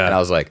hall. Yeah. And I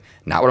was like,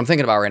 not what I'm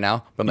thinking about right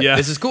now. But I'm like, Yeah.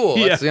 this is cool.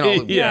 Let's,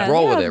 Yeah.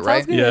 roll Yeah, with it, that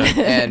right? sounds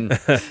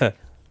good.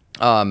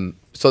 And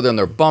so then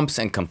there are bumps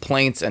and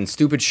complaints and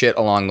stupid shit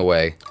along the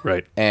way.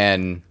 Right.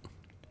 And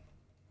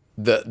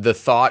the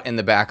thought in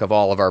the back of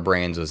all of our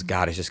brains was,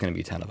 God, it's just going to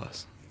be 10 of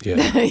us. Yeah.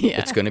 Yeah.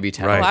 It's going to be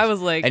 10 Right. of us. I was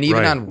like, and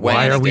even Right. on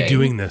Wednesday, Why are we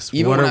doing this?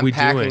 Even What when are I'm we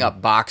packing doing?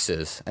 up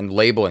boxes and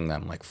labeling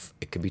them, like,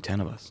 it could be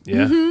 10 of us.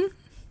 Yeah.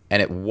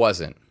 And it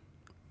wasn't.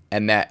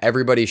 And that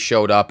everybody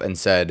showed up and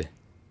said,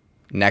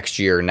 next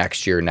year,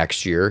 next year,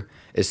 next year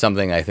is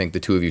something I think the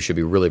two of you should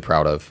be really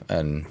proud of.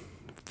 And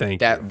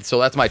Thank you. so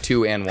that's my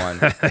 2 and 1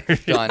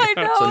 done. I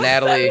know. So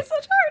Natalie It's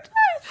such a hard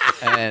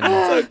time.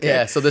 and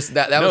yeah, so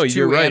that No, was 2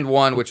 you're right. and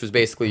 1, which was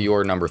basically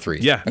your number 3.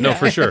 Yeah. No,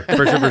 for sure.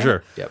 For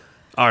sure. Yep.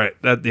 All right.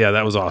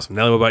 That was awesome.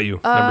 Nelly, what about you?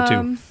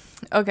 Number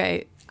 2.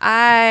 Okay,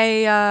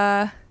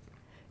 I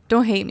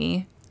don't hate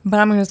me, but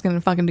I'm just gonna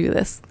fucking do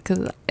this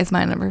because it's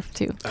my number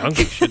 2. I don't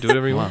think you should do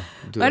whatever you want.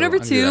 My number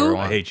 2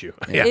 I hate you.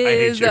 Yeah, I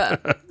hate is you.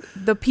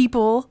 the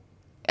people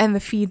and the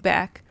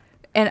feedback,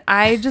 and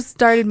I just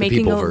started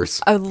making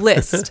Peopleverse. a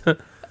list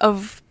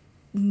of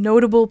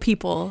notable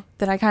people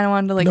that I kind of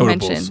wanted to like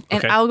Notables, mention, and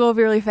okay. I'll go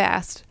really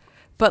fast,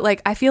 but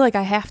like I feel like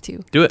I have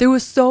to Do it. There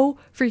was so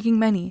freaking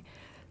many.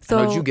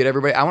 So Did you get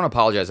everybody? I want to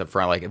apologize up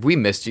front. Like, if we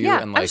missed you,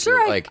 yeah, and like, I'm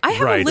sure like I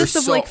have Right. a list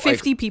There's of like so, like,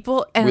 50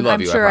 people, we and love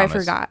I'm you, I sure I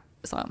promise. forgot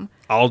some.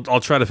 I'll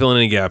try to fill in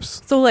any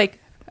gaps. So like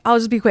I'll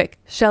just be quick.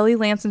 Shelly,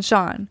 Lance, and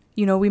Sean.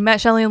 You know, we met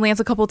Shelly and Lance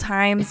a couple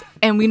times,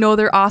 and we know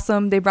they're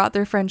awesome. They brought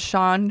their friend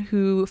Sean,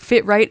 who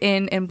fit right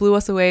in and blew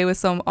us away with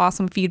some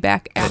awesome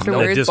feedback no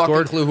afterwards. Discord?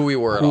 fucking clue who we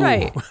were at all.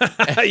 Right.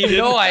 You didn't-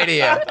 No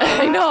idea.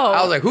 I know.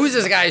 I was like, who's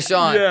this guy,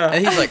 Sean? Yeah.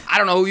 And he's like, I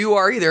don't know who you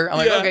are either. I'm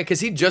like, Yeah. okay, because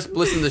he just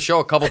listened to the show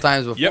a couple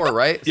times before, Yep.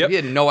 right? So Yep. he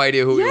had no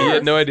idea who we Yes. were. He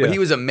had no idea. But he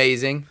was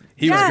amazing.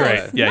 He was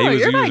Yes. great. Yeah, no, he was.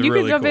 you're He was fine. You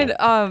really can jump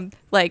cool. in.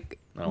 Like,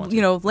 want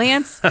you know,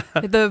 Lance,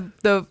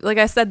 the like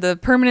I said, the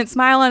permanent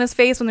smile on his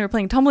face when they were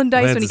playing tumbling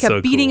dice, Lance when he is kept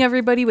so beating cool.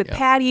 everybody with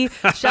Patty.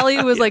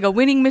 Shelly was like a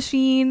winning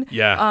machine.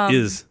 Yeah,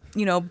 is.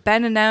 You know,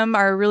 Ben and Em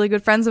are really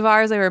good friends of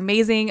ours. They were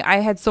amazing. I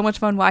had so much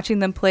fun watching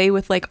them play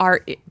with like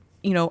our,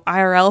 you know,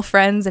 IRL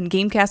friends and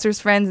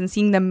Gamecasters friends, and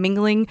seeing them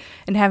mingling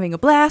and having a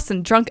blast.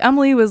 And Drunk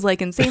Emily was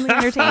like insanely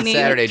entertaining.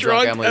 Saturday,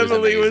 Drunk Emily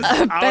was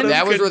amazing. out of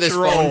That was where this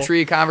control. phone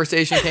tree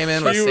conversation came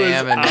in with She was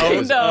Sam, and out it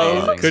was of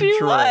amazing. control.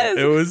 She was.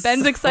 It was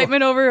Ben's so-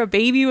 excitement over a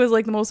baby was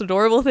like the most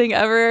adorable thing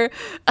ever.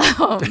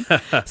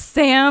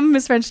 Sam,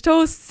 Miss French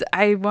Toast,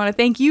 I want to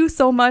thank you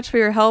so much for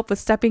your help with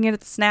stepping in at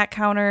the snack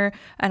counter.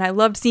 And I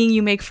loved seeing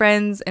you make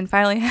friends and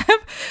finally have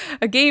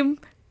a game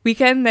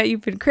weekend that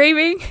you've been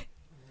craving.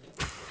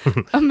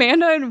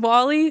 Amanda and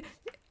Wally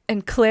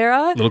and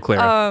Clara. Little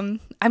Clara.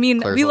 I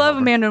mean, Clara's we a love lover.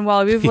 Amanda and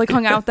Wally. We've like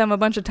hung out with them a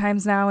bunch of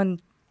times now,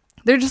 and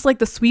they're just like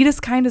the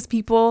sweetest, kindest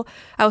people.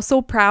 I was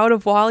so proud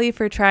of Wally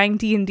for trying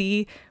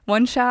D&D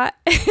one shot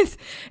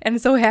and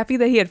so happy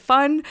that he had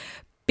fun.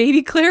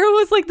 Baby Clara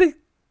was like the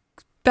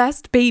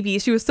best baby.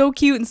 She was so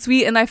cute and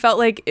sweet, and I felt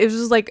like it was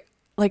just like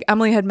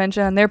Emily had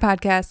mentioned on their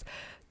podcast,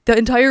 the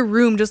entire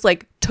room just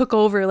like took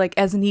over like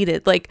as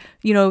needed. Like,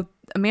 you know,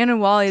 Amanda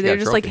and Wally, She they got a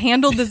just like trophy.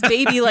 handled this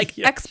baby like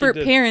Yeah, expert she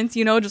did. parents,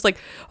 you know, just like,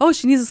 oh,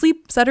 she needs to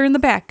sleep, set her in the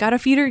back, gotta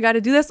feed her,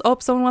 gotta do this. Oh,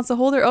 someone wants to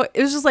hold her. Oh,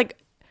 it was just like,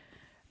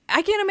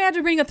 I can't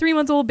imagine bringing a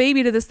 3-month-old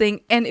baby to this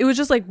thing, and it was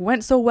just like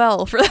went so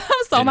well for them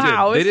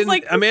somehow. They It's just, didn't.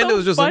 like Amanda so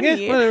was just funny. like,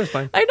 yeah, whatever, it's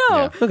fine. I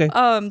know. Yeah.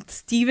 Okay.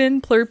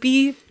 Steven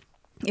Plurpy,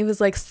 it was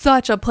like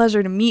such a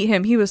pleasure to meet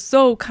him. He was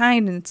so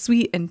kind and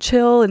sweet and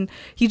chill, and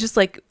he just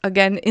like,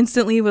 again,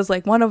 instantly was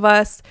like one of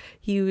us.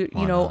 He, you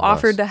know, of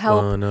offered us. to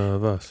help, One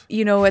of us.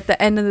 you know, at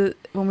the end of the,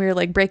 when we were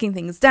like breaking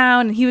things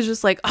down, and he was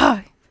just like,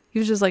 he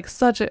was just like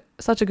such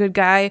a good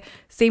guy.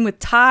 Same with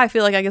Ty. I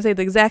feel like I can say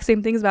the exact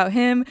same things about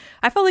him.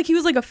 I felt like he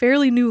was like a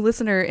fairly new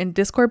listener and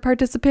Discord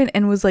participant,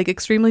 and was like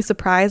extremely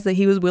surprised that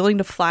he was willing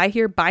to fly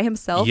here by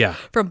himself Yeah.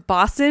 from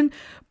Boston.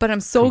 But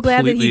I'm so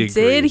glad that he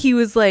Completely did. agree. He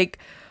was like,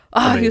 he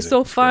was Amazing.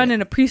 so It's fun great.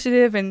 and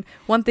appreciative. And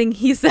one thing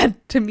he said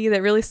to me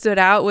that really stood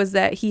out was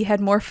that he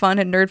had more fun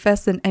at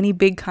Nerdfest than any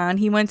big con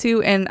he went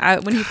to. And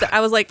when he said,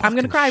 I was like, I'm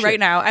gonna Fucking cry shit. right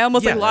now. I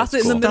almost Yeah, like lost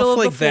it that's in the cool.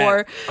 middle of Stuff the like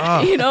floor.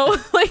 that. You know,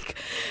 like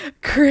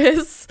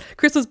Chris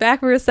was back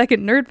for his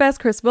second Nerdfest.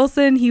 Chris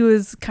Wilson, he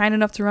was kind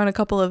enough to run a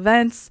couple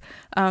events.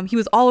 He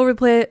was all over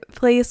the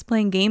place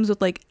playing games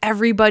with like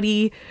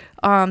everybody.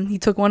 He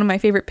took one of my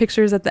favorite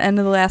pictures at the end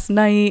of the last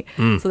night,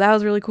 so that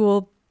was really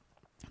cool.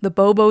 The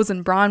Bobos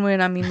and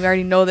Bronwyn, I mean, we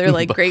already know they're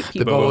like great The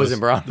people. Bobos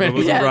and Bronwyn. Bobos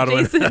and Yeah,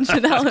 Bronwyn. Jason,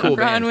 Chanel, and cool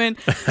band.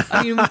 Bronwyn.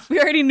 I mean,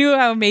 we already knew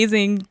how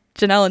amazing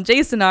Janelle and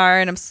Jason are,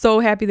 and I'm so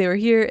happy they were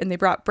here. And they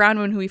brought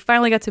Bronwyn, who we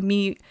finally got to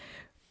meet,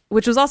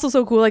 which was also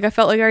so cool. Like, I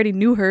felt like I already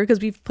knew her because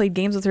we've played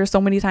games with her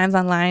so many times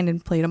online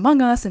and played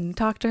Among Us and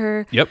talked to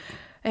her. Yep.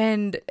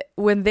 And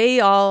when they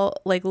all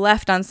like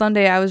left on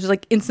Sunday, I was just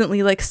like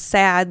instantly like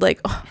sad,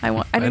 like, oh, I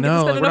didn't get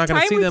to spend enough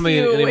time with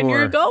you, and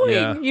you're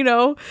going, you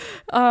know.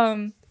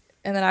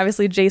 And then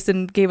obviously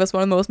Jason gave us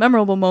one of the most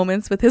memorable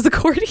moments with his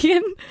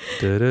accordion.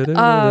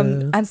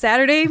 On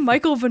Saturday,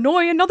 Michael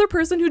Vanoy, another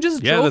person who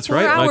just drove 4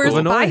 hours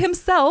by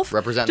himself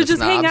to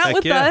just hang out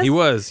with us. He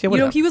was. Yeah, you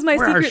know, he was my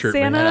Secret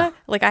Santa.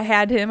 Like, I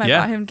had him. I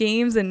bought him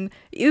games, and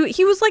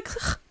he was like,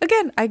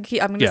 again, I'm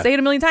going to say it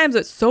a million times,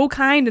 but so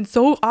kind and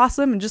so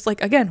awesome, and just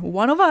like, again,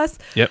 one of us.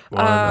 Yep,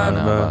 one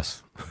of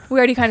us. We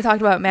already kind of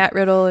talked about Matt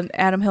Riddle and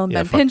Adam Hill and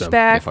Ben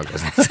Pinchback.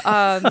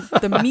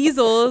 The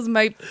measles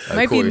might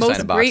be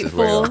most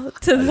grateful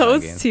to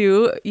those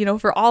two, you know,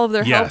 for all of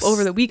their help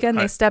over the weekend.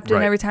 They stepped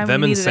in every time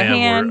we needed a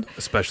hand.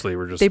 Especially,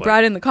 were just they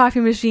brought in the coffee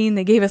machine.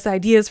 They gave us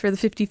ideas for the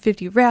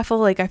 50-50 raffle.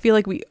 Like, I feel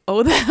like we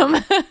owe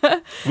them.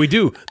 We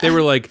do. They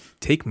were like,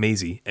 take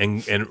Maisie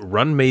and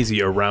run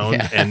Maisie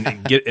around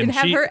and get and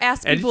have her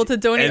ask people to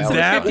donate. And to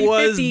that 50-50.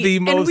 was the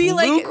most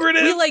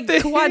lucrative. We like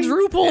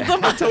quadrupled the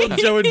money. I told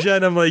Joe and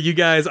Jen, I'm like, you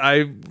guys,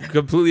 I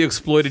completely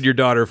exploited your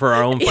daughter for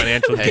our own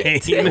financial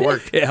gain. It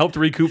worked. It helped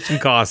recoup some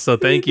costs. So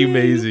thank you,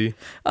 Maisie.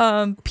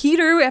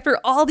 Peter, after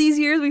all these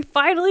years, we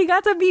finally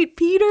got to meet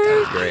Peter. That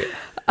was great.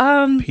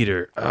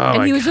 Peter,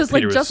 and he was just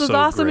like just as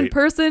awesome in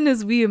person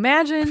as we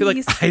imagined. I feel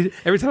like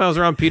every time I was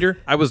around Peter,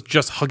 I was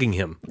just hugging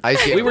him.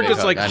 We were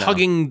just like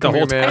hugging the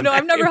whole time. I know,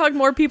 I've never hugged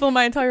more people in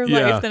my entire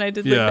life than I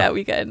did that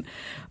weekend.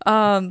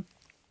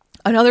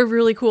 Another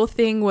really cool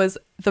thing was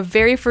the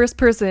very first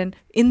person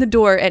in the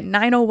door at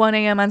 9:01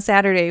 a.m. on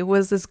Saturday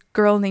was this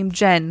girl named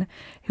Jen,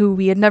 who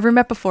we had never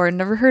met before and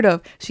never heard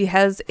of. She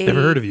has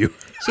never heard of you.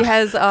 She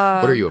has what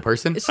are you, a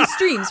person? She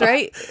streams,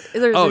 right?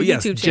 There's a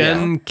yes, YouTube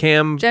channel.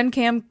 Jen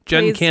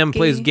Cam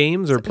plays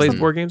games or plays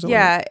board games.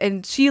 Yeah,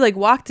 and she like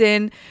walked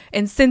in,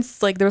 and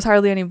since like there was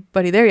hardly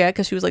anybody there yet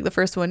because she was like the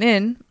first one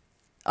in,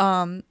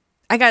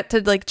 I got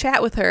to like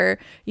chat with her,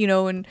 you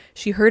know, and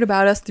she heard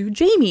about us through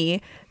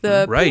Jamie,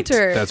 the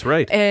painter. That's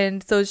right.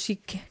 And so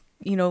she,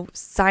 you know,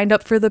 signed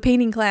up for the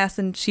painting class,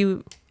 and she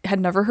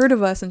had never heard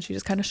of us, and she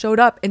just kind of showed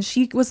up. And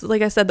she was,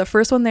 like I said, the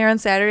first one there on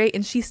Saturday,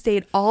 and she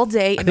stayed all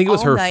day. I think it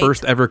was her night.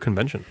 first ever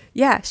convention.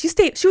 Yeah, she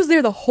stayed. She was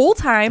there the whole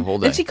time.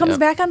 Then she comes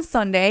back on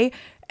Sunday,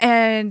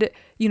 and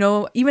you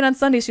know, even on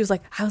Sunday, she was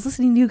like, "I was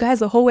listening to you guys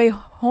the whole way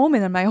home,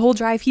 and then my whole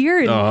drive here,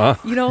 and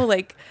you know,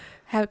 like."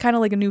 Have kind of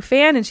like a new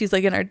fan, and she's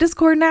like in our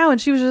Discord now,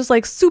 and she was just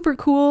like super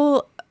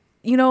cool,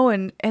 you know,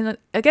 and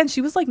again,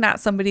 she was like not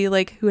somebody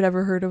like who had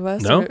ever heard of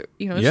us. No. Or,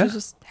 you know, she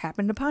just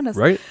happened upon us.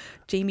 Right.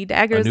 Jamie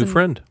Daggers. A new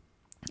friend.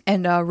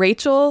 And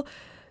Rachel,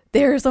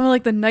 they're some of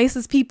like the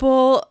nicest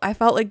people. I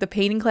felt like the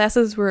painting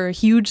classes were a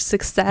huge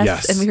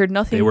success, and we heard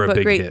nothing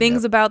but great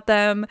things about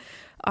them.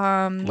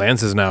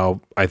 Lance is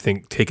now, I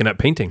think, taken up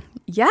painting.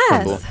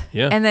 Yes. Cool.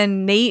 Yeah. And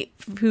then Nate,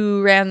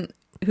 who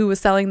was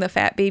selling the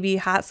Fat Baby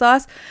hot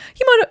sauce,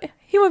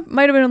 he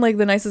might have been like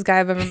the nicest guy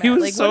I've ever met. He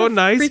was like, so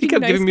nice. He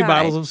kept giving me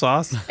bottles of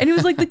sauce. And he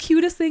was like the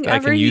cutest thing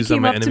ever. He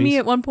came up to me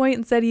at one point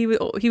and said he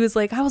was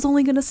like, I was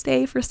only going to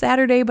stay for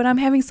Saturday, but I'm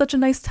having such a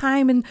nice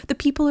time, and the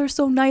people are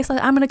so nice.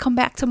 I'm going to come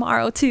back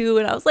tomorrow too.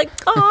 And I was like,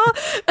 aw.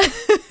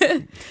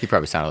 He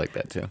probably sounded like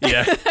that too.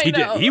 Yeah, he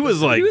did. He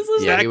was like,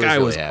 that guy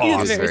was awesome. He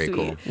was very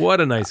cool. What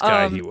a nice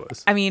guy he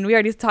was. I mean, we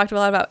already talked a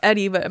lot about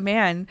Eddie, but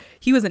man,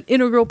 he was an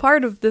integral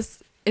part of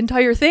this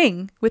entire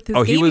thing with his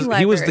gaming library.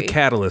 He was the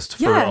catalyst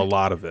for a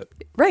lot of it.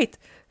 Right.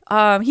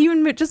 He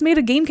even just made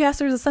a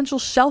Gamecasters essential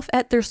shelf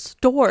at their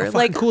store. How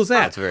like, cool is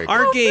that? That's very cool.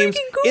 Our games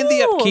in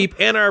the Upkeep,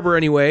 Ann Arbor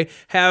anyway,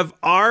 have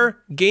our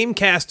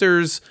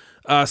Gamecasters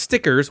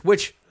stickers,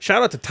 which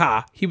shout out to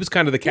Ta. He was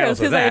kind of the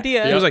catalyst of that.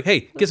 Idea. He was like,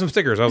 hey, get some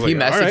stickers. I was he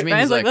like, messaged me.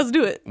 He's like, let's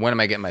do it. When am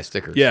I getting my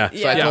stickers? Yeah.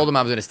 So I told him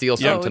I was going to steal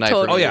some tonight.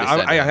 Totally.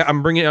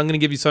 I'm going to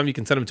give you some. You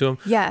can send them to him.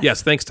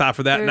 Yes. Thanks, Ta,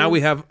 for that. Now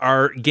we have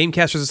our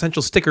Gamecasters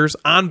essential stickers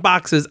on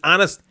boxes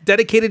on a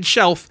dedicated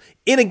shelf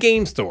in a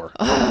game store.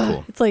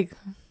 Cool. It's like,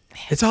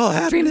 it's all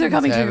happening. Dreams are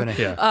coming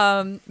true.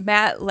 Yeah.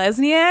 Matt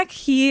Lesniak,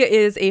 he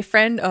is a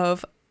friend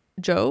of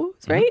Joe's,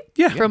 right?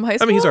 Yeah. From high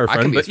school. I mean, he's our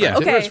friend, but yeah,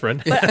 okay. we're his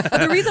friend. But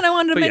the reason I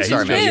wanted to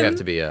mention him you have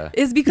to be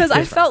is because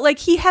I felt like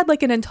he had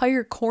like an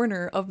entire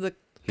corner of the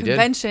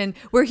convention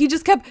where he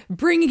just kept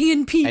bringing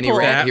in people. And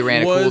he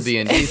ran a cool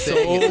D&D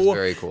thing. It was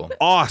very cool.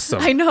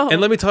 Awesome. I know.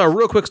 And let me tell a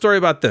real quick story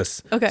about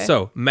this. Okay.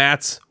 So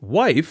Matt's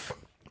wife.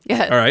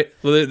 Yeah. All right.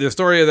 Well, the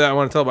story that I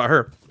want to tell about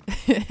her.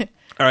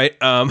 All right.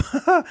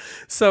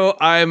 So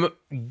I'm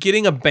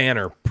getting a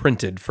banner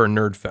printed for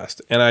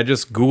Nerdfest, and I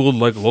just Googled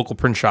like local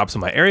print shops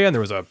in my area, and there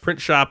was a print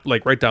shop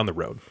like right down the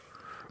road.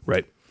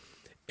 Right.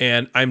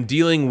 And I'm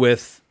dealing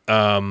with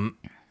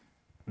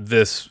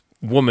this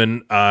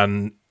woman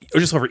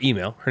just over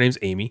email. Her name's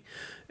Amy.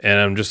 And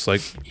I'm just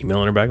like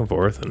emailing her back and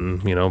forth,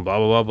 and you know, blah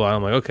blah blah blah.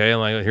 I'm like, okay, I'm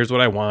like, here's what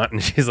I want,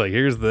 and she's like,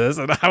 here's this,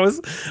 and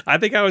I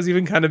think I was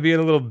even kind of being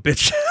a little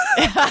bitch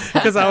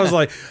Because I was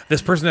like,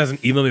 this person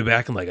hasn't emailed me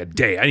back in like a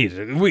day.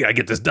 We gotta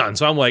get this done.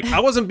 So I'm like, I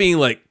wasn't being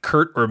like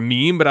curt or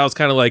mean, but I was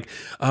kind of like,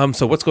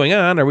 so what's going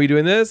on? Are we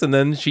doing this? And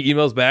then she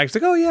emails back. She's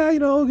like, oh yeah,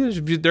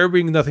 they're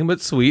being nothing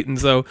but sweet. And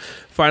so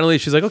finally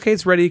she's like, okay,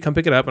 it's ready. Come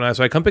pick it up. And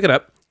so I come pick it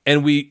up,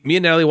 and me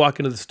and Natalie walk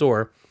into the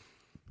store,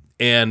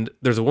 and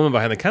there's a woman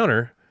behind the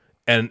counter,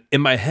 and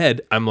in my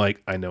head I'm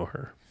like, I know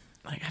her.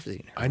 I've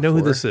seen her I know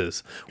who this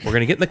is. We're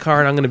gonna get in the car,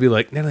 and I'm gonna be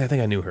like, Natalie, I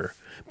think I knew her.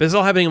 But it's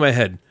all happening in my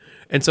head.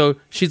 And so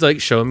she's like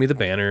showing me the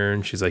banner,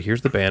 and she's like,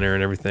 here's the banner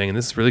and everything, and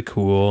this is really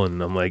cool.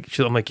 And I'm like,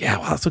 yeah,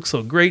 wow, this looks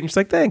so great. And she's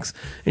like, thanks.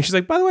 And she's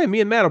like, by the way,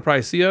 me and Matt will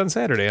probably see you on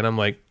Saturday. And I'm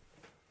like,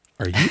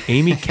 are you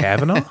Amy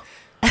Kavanaugh?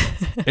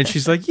 And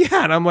she's like,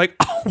 yeah. And I'm like,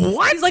 oh,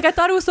 what? She's like, I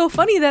thought it was so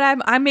funny that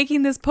I'm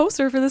making this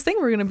poster for this thing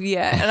we're gonna be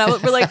at.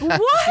 And we're like,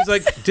 what? She's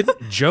like,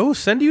 didn't Joe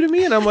send you to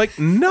me? And I'm like,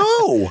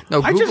 no.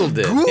 No, I Google just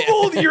did.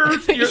 Googled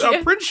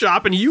your print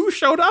shop, and you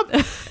showed up.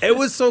 It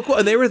was so cool.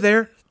 And they were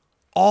there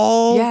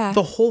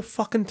the whole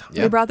fucking time.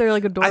 They brought their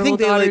like adorable I think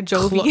they daughter, like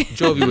Jovi.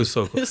 Jovi was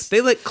so cool.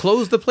 They like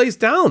closed the place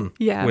down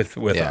with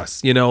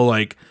us,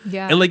 like,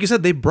 and like you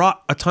said, they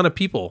brought a ton of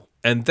people,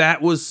 and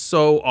that was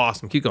so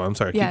awesome. Keep going. I'm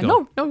sorry. Yeah, keep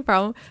going. no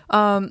problem.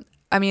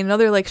 I mean,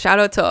 another like shout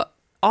out to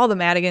all the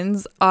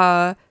Madigans,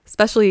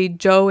 especially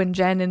Joe and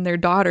Jen and their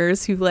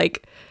daughters, who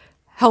like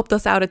helped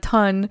us out a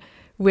ton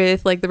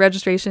with like the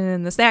registration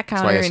and the snack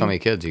counter. That's why you have so many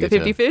kids. You the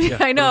get 50-50.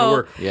 I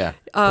know. Yeah.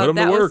 Put 'em to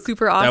that work. was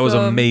super awesome. That was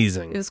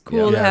amazing. It was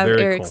cool to have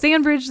very Eric cool.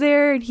 Sandbridge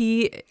there, and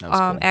he cool.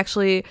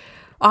 actually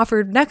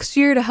offered next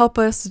year to help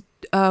us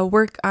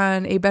work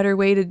on a better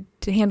way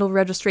to handle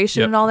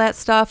registration and all that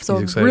stuff. So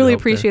I'm excited really to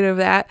help there. appreciative of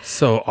that.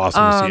 So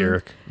awesome to see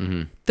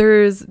Eric.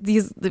 There's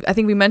these, I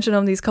think we mentioned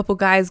them, these couple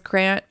guys,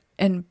 Grant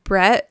and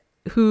Brett,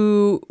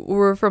 who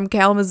were from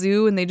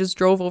Kalamazoo, and they just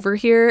drove over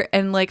here.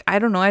 And like, I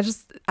don't know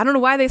know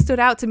why they stood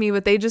out to me,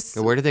 but they just,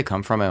 Where did they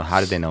come from, and how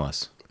did they know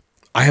us?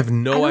 I have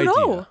no I don't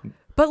idea. know.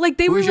 But like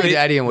they were Who's your like,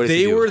 daddy, and what does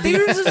he They do? were they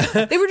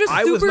were just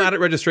I super, was not at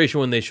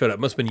registration when they showed up.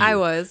 Must have been you. I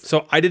was.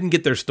 So I didn't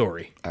get their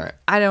story. All right.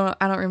 I don't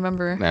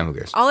remember. Man, who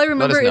cares? All I Let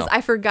remember us is know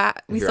I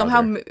forgot we if you're out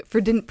somehow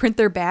didn't print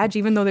their badge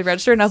even though they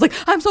registered, and I was like,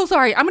 I'm so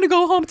sorry, I'm gonna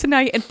go home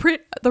tonight and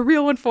print the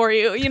real one for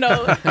you, and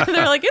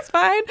they're like, it's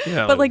fine.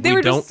 Yeah, but like they we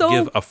were don't just so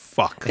give a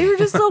fuck. they were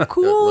just so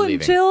cool We're and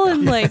leaving. chill,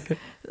 and like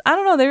I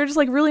don't know, they were just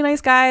like really nice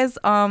guys.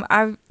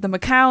 The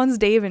McCowns,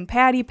 Dave and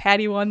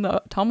Patty won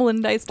the Tumble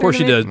and Dice. Of course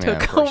she tournament did. Yeah,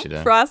 of to course go she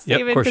did. Frost Yep, of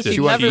Haven course because she she did.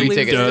 She won never free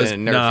loses. tickets to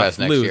Not Nerdfest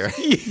next lose. year.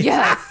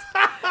 Yes.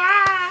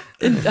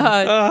 And,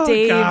 Oh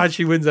Dave, God,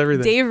 she wins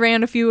everything. Dave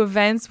ran a few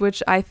events,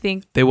 which I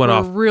think They went were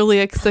off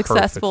really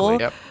successful.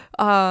 Yep.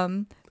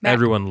 Matt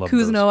Everyone loved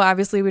Kuzno, those.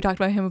 obviously, we talked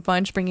about him a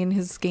bunch, bringing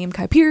his game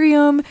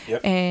Kyperium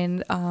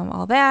and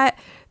all that.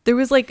 There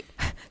was like,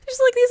 there's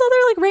like these other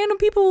like random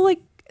people like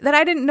that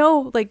I didn't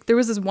know. Like there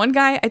was this one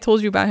guy, I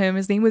told you about him.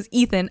 His name was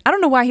Ethan. I don't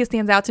know why he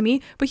stands out to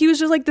me, but he was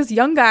just like this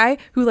young guy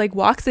who like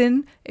walks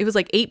in. It was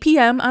like 8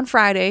 p.m. on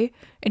Friday,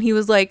 and he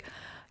was like,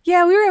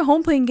 yeah, we were at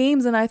home playing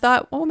games, and I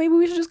thought, well, maybe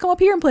we should just come up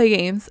here and play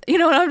games.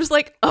 And I'm just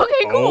like,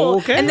 okay, cool.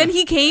 Okay. And then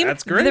he came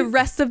That's great. the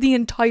rest of the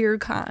entire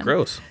con.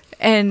 Gross.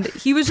 And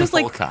he was just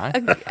whole like, con?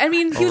 I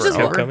mean, he was just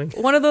Homecoming.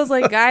 one of those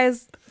like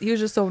guys. He was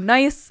just so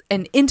nice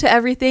and into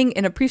everything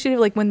and appreciative.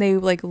 Like when they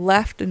like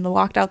left and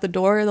walked out the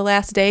door the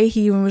last day,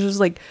 he was just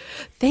like,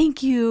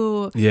 thank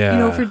you,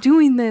 for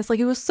doing this. Like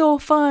it was so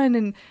fun.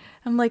 And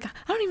I'm like, I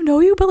don't even know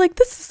you, but like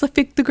this is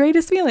the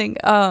greatest feeling.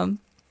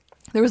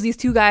 There was these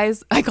two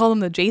guys. I call them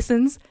the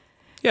Jasons.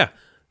 Yeah.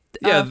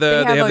 Yeah,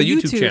 they have a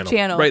YouTube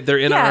channel. Right, they're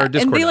in our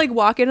Discord. And they now. like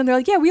walk in and they're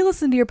like, yeah, we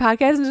listen to your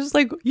podcast. And it's just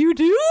like, you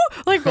do?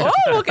 Like, oh,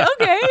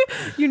 okay.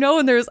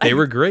 And there's They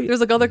were great.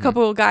 There's like other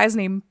couple of guys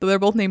they're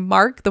both named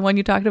Mark, the one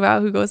you talked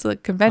about who goes to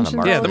like conventions.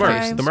 Marks. Yeah, all the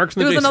Marks. time. The Marks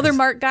and the There was Jasons. another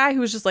Mark guy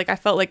who was just like, I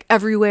felt like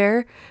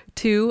everywhere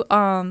too.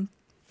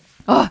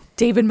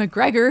 David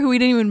McGregor, who we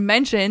didn't even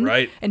mention.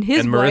 Right. And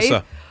his and wife.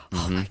 Marissa.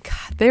 Oh my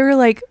God. They were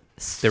like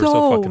They were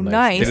so fucking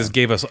nice. They just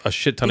gave us a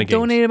shit ton They of games.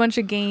 donated a bunch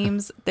of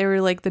games. They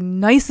were like the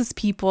nicest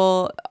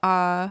people.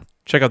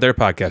 Check out their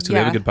podcast. Too. They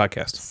have a Yeah. good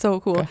podcast. So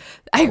cool. Okay.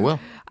 I will.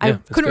 I Yeah,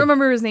 that's couldn't good.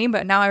 remember his name,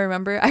 but now I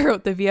remember. I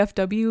wrote the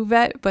VFW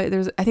vet, but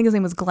I think his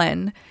name was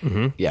Glenn.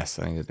 Yes,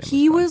 I think his name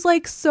He Glenn. was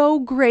like so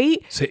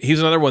great. So he's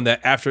another one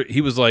that after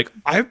he was like,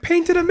 I've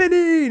painted a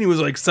mini, and he was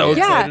like so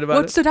excited about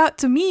what it. stood out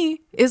to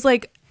me is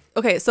like,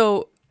 okay,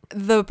 so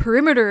the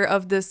perimeter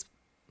of this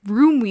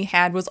room we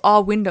had was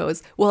all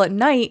windows. Well, at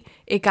night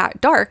it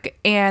got dark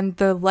and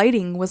the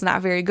lighting was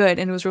not very good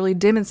and it was really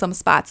dim in some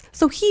spots.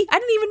 So I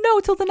didn't even know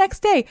till the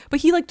next day, but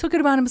he like took it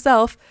upon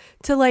himself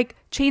to like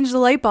change the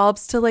light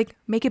bulbs to like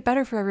make it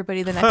better for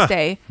everybody the next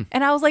day.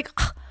 And I was like,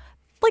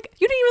 like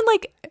you didn't even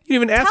like You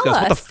didn't even ask tell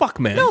us. What the fuck,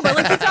 man? No, but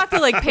like we talked to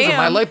like Those are Pam.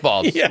 my light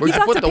bulbs. Yeah. Where'd We you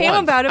talked put to the Pam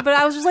ones? about it, but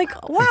I was just like,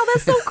 wow,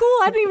 that's so cool.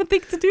 I didn't even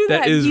think to do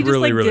that. that is he just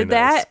really, like really did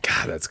nice. that.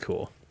 God, that's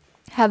cool.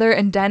 Heather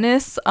and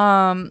Dennis,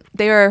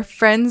 they are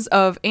friends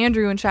of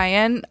Andrew and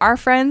Cheyenne. Our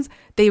friends,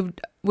 they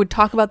would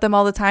talk about them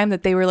all the time,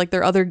 that they were like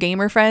their other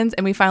gamer friends,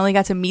 and we finally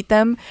got to meet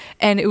them,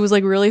 and it was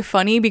like really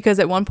funny because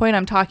at one point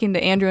I'm talking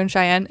to Andrew and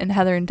Cheyenne and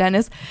Heather and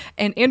Dennis,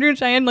 and Andrew and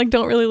Cheyenne like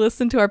don't really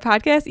listen to our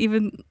podcast,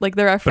 even like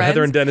they're our friends.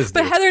 Heather and Dennis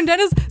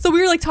do. So we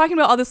were like talking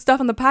about all this stuff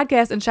on the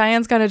podcast, and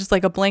Cheyenne's kind of just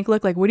like a blank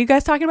look, like, what are you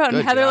guys talking about?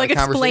 Good, and Heather like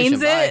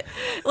explains it,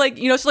 bye. like,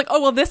 you know, she's like,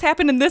 oh well, this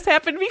happened and this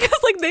happened because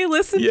like they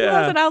listened to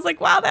us, and I was like,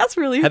 wow, that's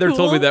really Heather cool.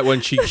 told me that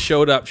when she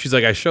showed up, she's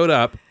like, I showed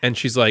up, and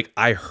she's like,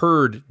 I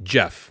heard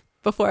Jeff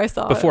before I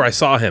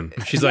saw him.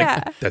 She's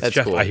like, that's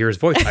Jeff. Cool. I hear his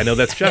voice. I know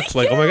that's Jeff.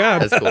 Like, oh my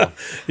God. That's cool.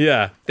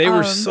 Yeah. They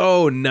were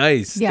so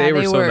nice. Yeah, they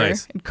were so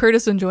nice. And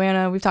Curtis and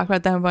Joanna, we've talked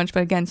about them a bunch,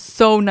 but again,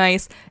 so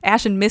nice.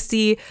 Ash and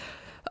Misty,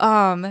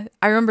 I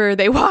remember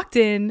they walked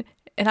in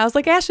and I was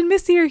like, Ash and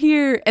Misty are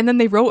here. And then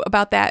they wrote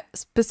about that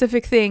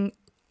specific thing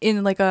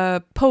in like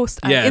a post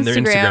on Instagram. In their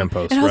Instagram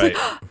post, and I was right.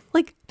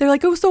 like, they're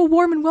like, it was so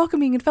warm and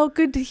welcoming and felt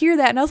good to hear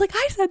that. And I was like,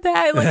 I said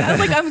that. Like, I was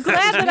like, I'm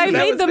glad that I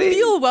made them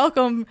feel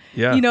welcome.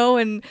 Yeah. You know,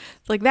 and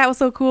like that was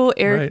so cool.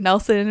 Eric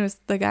Nelson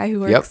was the guy who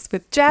works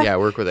with Jeff. Yeah, I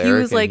work with Eric. He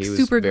was like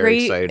super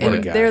great excited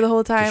and there the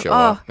whole time.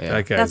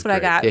 That's what I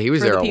got. Yeah, he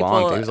was for there the a people.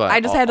 long time. He was like I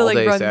just had to like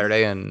all day run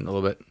Saturday and a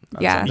little bit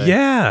on Yeah.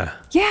 Sunday.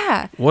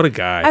 Yeah. What a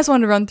guy. I just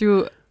wanted to run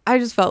through. I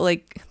just felt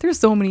like there's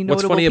so many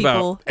What's notable funny people,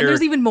 about and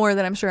there's Eric- even more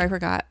that I'm sure I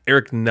forgot.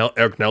 Eric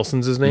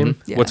Nelson's his name.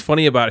 Yeah. What's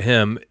funny about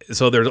him,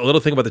 so there's a little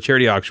thing about the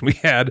charity auction we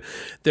had.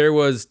 There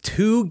was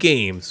 2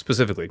 games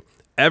specifically.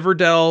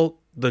 Everdell,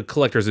 the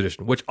collector's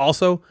edition, which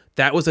also,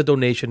 that was a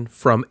donation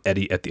from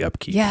Eddie at the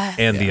Upkeep. Yes.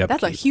 And the Upkeep.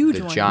 That's a huge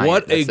The one. giant.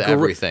 What That's a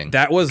everything.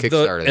 That was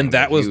Kickstarter thing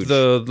that was huge.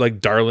 the like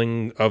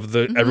darling of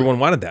the everyone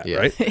wanted that,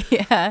 right?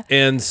 Yeah.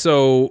 And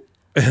so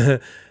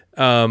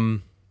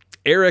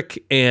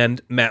Eric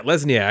and Matt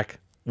Lesniak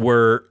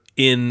were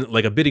in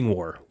like a bidding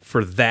war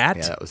for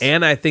that,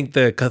 and I think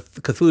the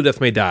Cthulhu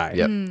Death May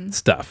Die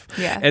stuff.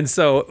 Yeah. And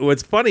so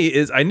what's funny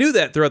is I knew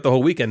that throughout the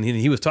whole weekend.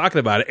 He was talking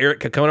about it.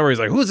 Eric kept coming over. He's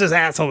like, "Who's this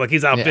asshole? Like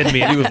he's outbidding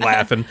me." And he was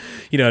laughing,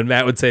 you know. And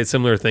Matt would say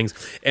similar things.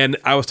 And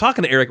I was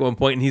talking to Eric at one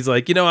point, and he's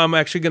like, "You know, I'm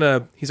actually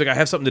gonna." He's like, "I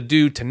have something to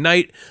do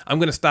tonight. I'm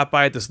gonna stop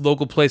by at this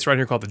local place right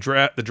here called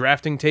the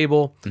drafting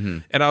table."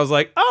 And I was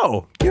like,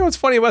 "Oh, you know what's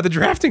funny about the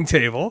drafting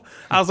table?"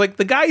 I was like,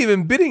 "The guy you've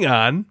been bidding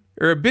on."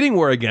 Or a bidding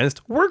war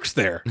against works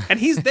there, and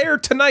he's there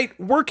tonight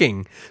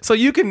working. So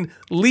you can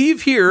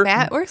leave here.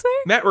 Matt works there?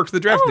 Matt works the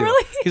drafting table.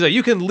 Really? He's like,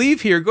 you can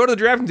leave here, go to the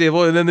drafting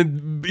table, and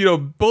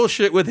then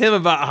bullshit with him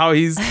about how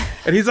he's.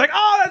 And he's like,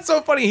 oh, that's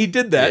so funny. He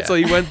did that. Yeah. So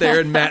he went there,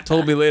 and Matt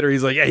told me later.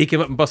 He's like, yeah, he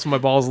came up and busted my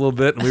balls a little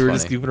bit, and we were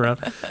just goofing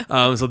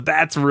around. So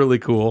that's really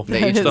cool.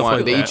 They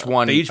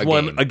each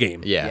won a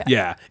game.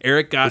 Yeah.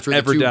 Eric got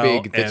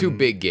Everdell. The two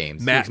big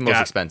games. Matt the most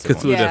got expensive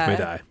Cthulhu Death May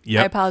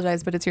Die. I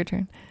apologize, but it's your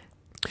turn.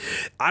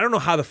 I don't know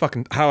how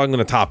I'm going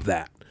to top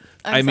that.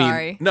 I'm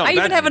sorry. No, I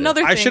even have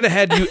another thing. I should have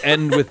had you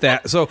end with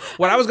that. So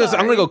what I was going to say,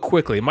 I'm going to go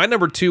quickly. My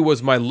number 2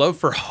 was my love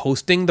for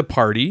hosting the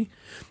party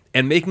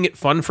and making it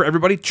fun for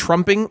everybody,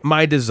 trumping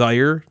my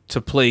desire to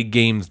play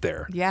games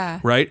there. Yeah.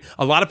 Right?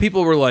 A lot of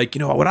people were like,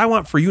 what I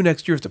want for you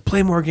next year is to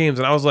play more games.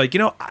 And I was like,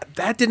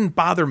 that didn't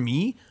bother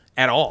me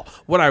at all.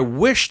 What I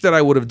wish that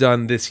I would have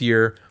done this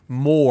year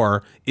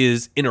more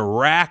is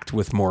interact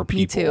with more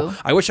people. Me too.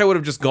 I wish I would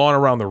have just gone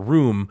around the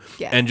room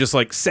and just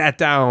like sat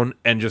down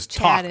and just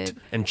talked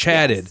and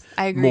chatted. Yes,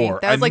 I agree. More.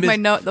 That was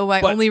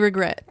my only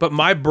regret. But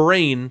my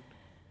brain,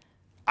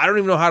 I don't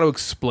even know how to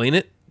explain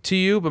it to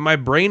you, but my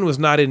brain was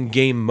not in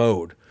game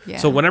mode. Yeah.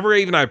 So whenever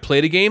I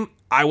played a game,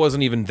 I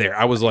wasn't even there.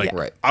 I was like,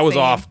 I was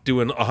off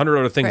doing 100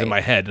 other things in my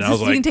head, and I was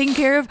like, getting taken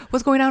care of.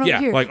 What's going on over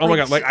here? Like, oh my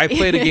god! Like I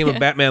played a game of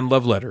Batman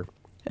Love Letter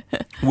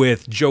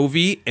with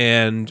Jovi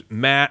and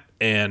Matt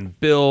and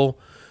Bill,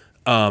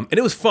 and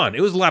it was fun.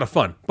 It was a lot of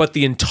fun. But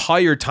the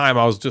entire time,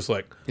 I was just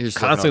like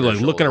constantly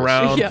like looking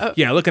around,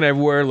 looking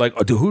everywhere. Like,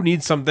 oh, who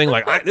needs something?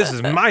 Like, this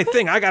is my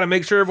thing. I got to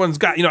make sure everyone's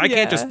got. I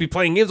can't just be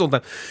playing games all the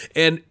time.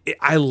 And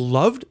I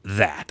loved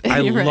that.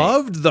 I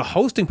loved the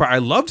hosting part. I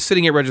loved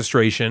sitting at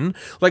registration.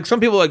 Like some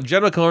people, like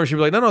Jenna, come over. She'd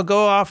be like, no,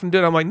 go off and do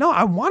it. I'm like, no,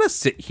 I want to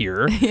sit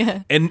here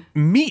and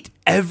meet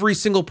every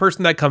single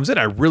person that comes in.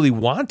 I really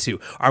want to.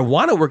 I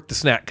want to work the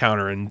snack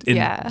counter and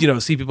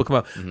see people come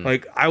up. Mm-hmm.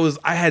 Like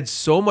I had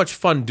so much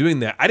fun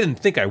doing that. I didn't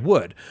think I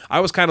would. I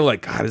was kind of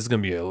like, God, this is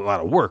gonna be a lot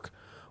of work.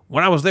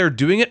 When I was there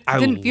doing it, I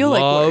didn't feel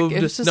like work.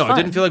 It was just fun. It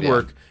didn't feel like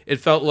work. It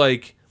felt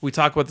like we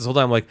talk about this whole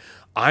time. Like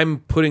I'm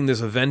putting this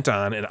event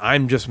on, and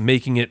I'm just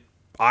making it.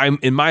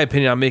 In my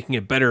opinion, I'm making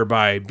it better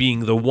by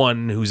being the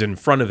one who's in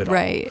front of it all.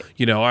 Right.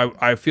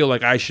 I feel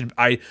like I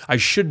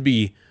should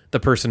be the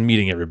person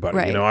meeting everybody.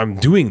 Right. I'm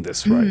doing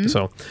this right. Mm-hmm.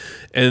 So,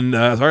 and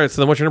all right.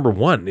 So then, what's your number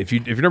 1? If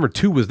your number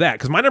 2 was that,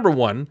 because my number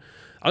 1,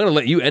 I'm going to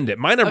let you end it.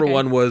 My number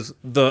 1 was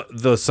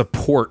the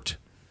support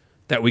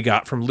that we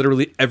got from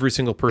literally every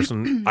single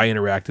person I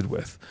interacted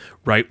with.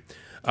 Right.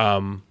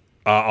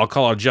 I'll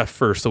call out Jeff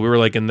first. So we were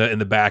like in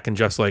the back, and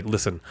Jeff's like,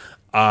 "Listen,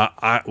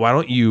 why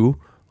don't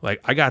you Like,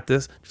 I got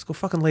this. Just go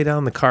fucking lay down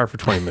in the car for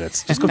 20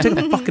 minutes. Just go take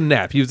a fucking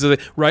nap. He was like,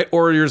 right?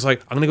 Or you're just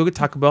like, I'm going to go get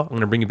Taco Bell. I'm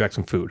going to bring you back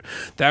some food.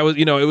 That was,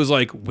 it was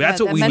like,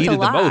 that's what that we meant a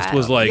needed the most lot.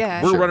 was like,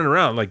 Yeah. we're running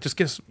around. Like, just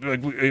get,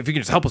 like, if you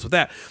can just help us with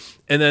that.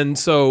 And then,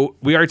 so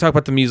we already talked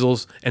about the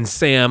measles and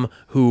Sam,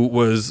 who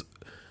was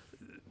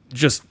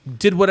just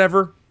did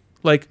whatever.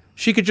 Like,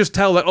 she could just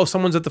tell that, oh,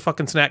 someone's at the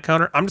fucking snack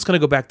counter. I'm just going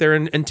to go back there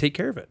and take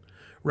care of it.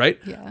 Right?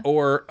 Yeah.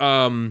 Or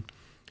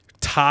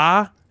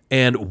Ta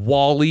and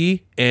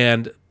Wally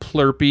and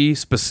Plurpy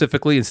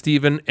specifically, and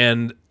Steven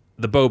and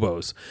the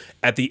Bobos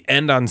at the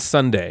end on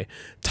Sunday.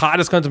 Todd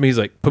just comes to me. He's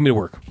like, put me to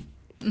work.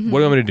 What do you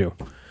want me to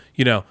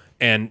do?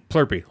 And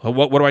Plurpy,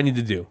 what do I need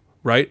to do?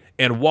 Right?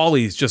 And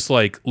Wally's just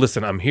like,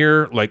 listen, I'm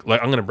here. Like I'm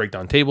going to break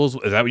down tables.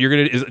 Is that what you're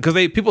going to do? Because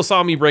people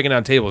saw me breaking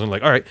down tables and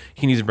like, all right,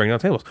 he needs to break down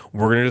tables.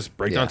 We're going to just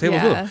break down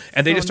tables with him.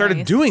 And they just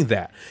started doing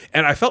that.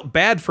 And I felt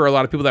bad for a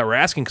lot of people that were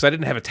asking because I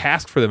didn't have a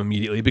task for them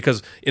immediately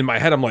because in my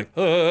head, I'm like,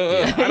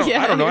 I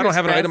don't know. I don't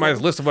have an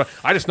itemized list of what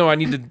I just know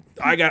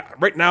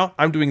right now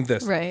I'm doing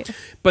this. Right.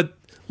 But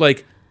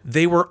like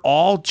they were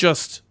all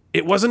just,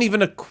 it wasn't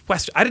even a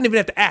question. I didn't even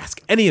have to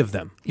ask any of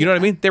them. You know what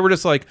I mean? They were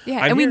just like,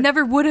 yeah. And we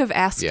never would have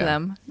asked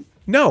them.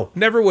 No,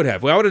 never would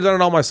have. Well, I would have done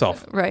it all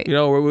myself. Right.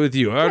 With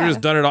you. I would have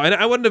just done it all. And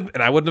I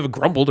wouldn't have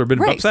grumbled or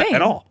been upset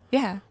at all.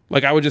 Yeah.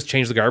 Like I would just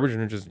change the garbage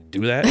and just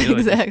do that.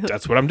 Exactly.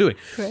 That's what I'm doing.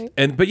 Right.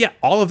 But yeah,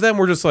 all of them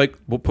were just like,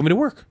 well, put me to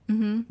work.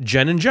 Mm-hmm.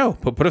 Jen and Joe,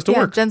 put us to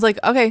work. Jen's like,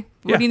 okay,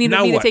 what do you need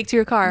me to take to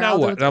your car? Now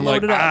what? And I'm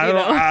like,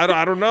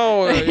 I don't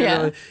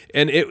know.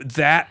 And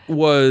that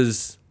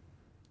was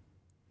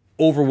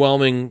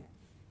overwhelming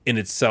in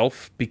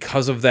itself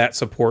because of that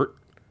support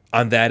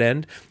on that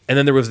end. And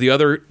then there was the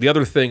other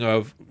thing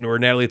of where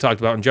Natalie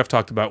talked about and Jeff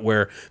talked about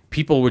where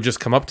people would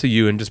just come up to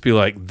you and just be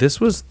like, this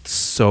was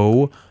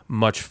so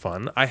much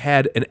fun. I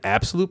had an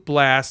absolute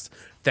blast.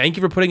 Thank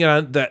you for putting it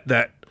on.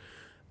 That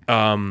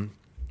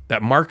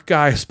Mark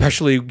guy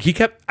especially,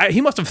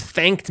 he must have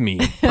thanked me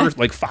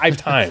like 5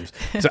 times.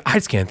 So I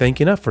just can't thank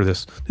you enough for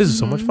this. This is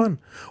so much fun.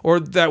 Or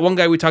that one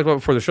guy we talked about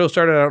before the show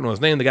started, I don't know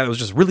his name, the guy that was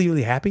just really,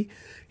 really happy.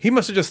 He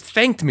must have just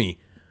thanked me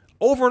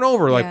over and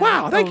over, like,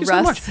 wow, thank you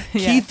so much.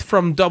 Keith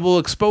from Double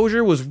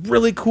Exposure was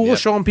really cool,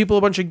 showing people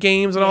a bunch of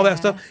games and all that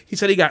stuff. He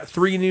said he got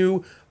 3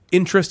 new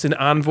interest in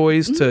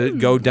envoys to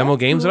go demo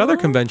games at other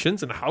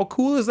conventions, and how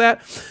cool is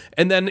that?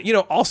 And then,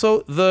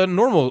 also the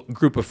normal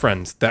group of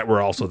friends that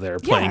were also there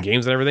playing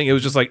games and everything. It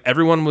was just like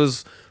everyone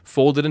was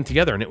folded in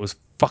together, and it was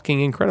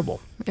fucking incredible.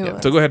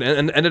 So go ahead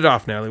and end it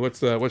off, Natalie.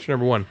 What's your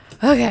number one?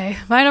 Okay,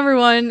 my number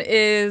one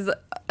is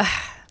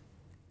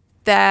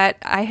that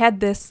I had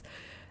this,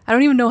 I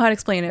don't even know how to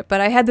explain it,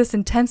 but I had this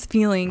intense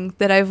feeling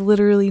that I've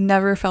literally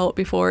never felt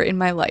before in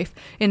my life.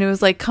 And it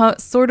was like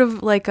sort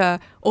of like a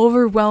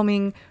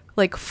overwhelming,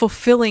 like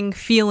fulfilling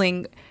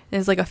feeling. It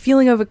was like a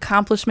feeling of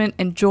accomplishment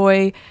and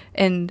joy,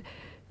 and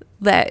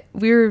that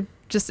we were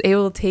just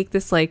able to take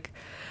this like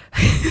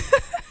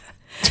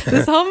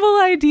this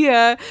humble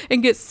idea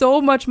and get so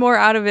much more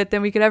out of it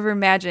than we could ever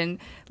imagine.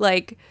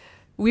 Like,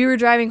 we were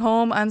driving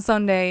home on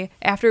Sunday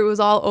after it was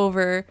all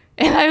over,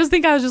 and I was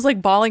just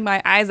like bawling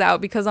my eyes out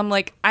because I'm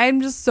like,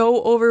 I'm just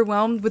so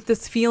overwhelmed with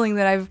this feeling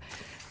that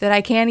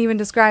I can't even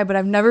describe, but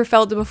I've never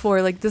felt it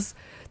before. Like this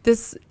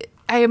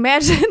I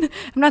imagine,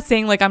 I'm not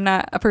saying like I'm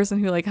not a person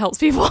who like helps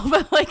people,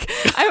 but like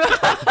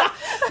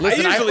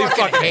Listen, I usually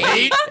fucking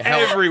hate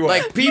everyone.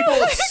 Like, people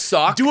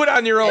suck. Do it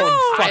on your own,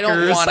 fuckers. I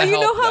don't want to But you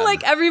know help how them.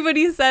 like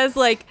everybody says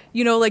like,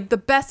 like the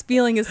best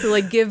feeling is to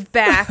like give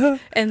back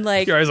and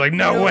like. You're always like,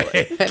 no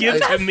way, give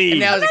to me.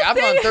 And now it's like, I've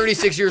gone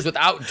 36 years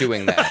without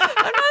doing that. I'm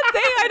not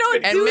saying I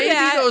don't And do maybe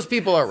that. those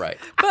people are right.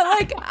 But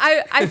like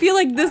I feel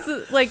like this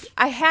is like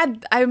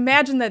I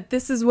imagine that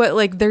this is what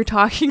like they're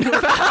talking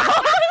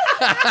about.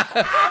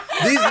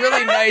 These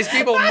really nice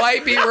people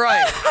might be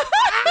right.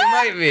 They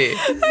might be.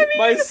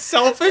 My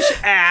selfish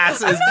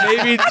ass is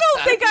maybe. I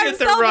don't think I'm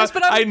selfish,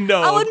 but I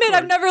know. I'll admit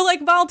I've never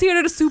like volunteered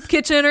at a soup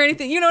kitchen or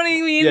anything. You know what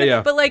I mean?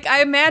 Yeah. But like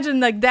I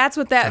imagine like that's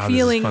what that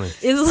feeling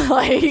is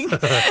like.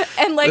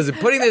 And like Listen,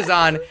 putting this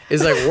on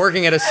is like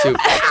working at a soup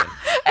kitchen.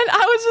 And I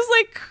was just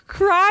like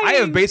crying. I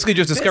have basically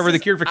just discovered the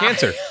cure for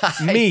cancer.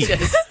 Me.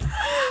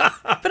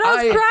 But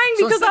I was crying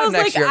so because instead I of was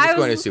next like, year, I'm just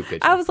going to a soup kitchen.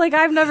 I was like,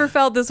 I've never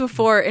felt this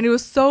before, and it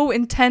was so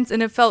intense,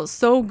 and it felt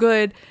so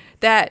good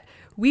that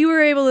we were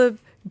able to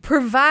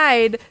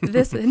provide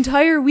this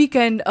entire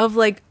weekend of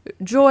like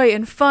joy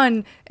and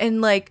fun, and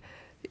like,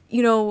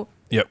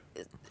 Yep.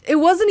 it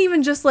wasn't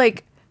even just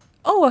like,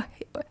 oh,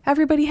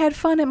 everybody had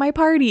fun at my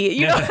party.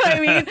 You know what I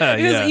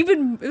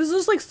mean? It was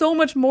just like so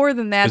much more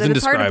than that. That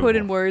it's hard to put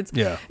in words.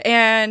 Yeah.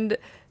 And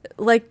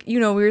like, we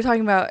were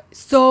talking about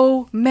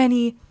so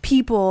many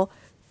people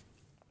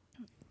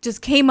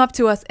just came up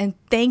to us and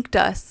thanked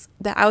us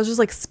that I was just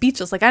like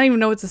speechless. Like, I don't even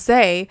know what to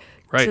say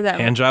to them.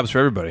 Hand jobs for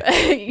everybody.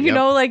 Yep.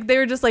 Like they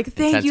were just like,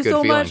 thank Intense you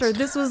so good much. feelings. Or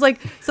this was like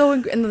so,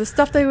 and the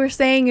stuff they were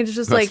saying, it's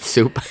just like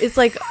soup. It's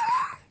like,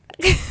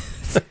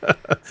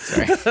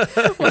 Sorry.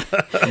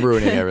 I'm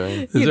ruining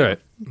everything. It's all right.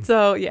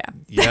 so yeah.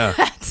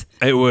 Yeah.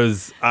 It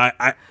was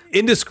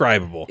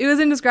indescribable. It was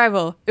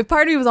indescribable. If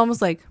part of me was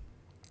almost like,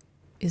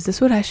 is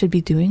this what I should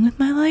be doing with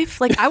my life?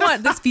 Like, I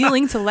want this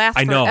feeling to last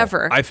I know.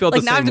 forever. I feel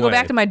like the now I have same to go way.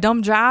 back to my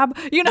dumb job.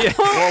 You know,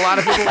 Well, a lot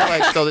of people are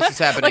like, so this is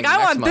happening like I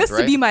next want month, this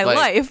right? to be my Like,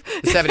 life.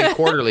 It's happening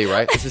quarterly,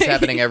 right? This is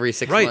happening every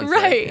 6 Right. months.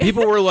 Right.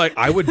 People were like,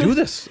 I would do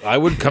this. I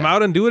would come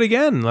out and do it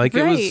again. Like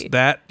it was Right.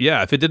 that.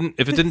 Yeah. If it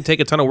didn't take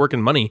a ton of work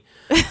and money,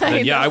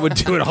 then I would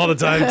do it all the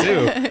time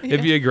too.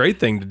 It'd be a great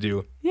thing to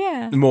do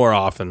Yeah. more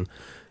often.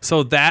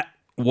 So that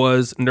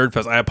was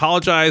Nerdfest. I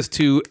apologize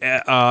to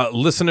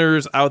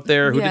listeners out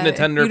there who Yeah, didn't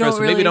attend you Nerdfest. don't Who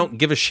maybe really- don't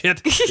give a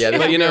shit. Yeah,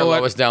 but you know what?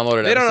 Lowest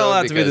downloaded They don't episode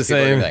allow it to be the because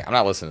people are gonna same. be like, I'm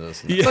not listening to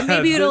this. Yeah. But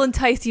maybe it'll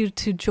entice you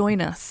to join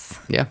us.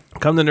 Yeah.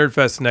 Come to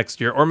Nerdfest next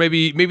year, or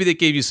maybe they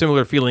gave you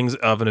similar feelings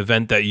of an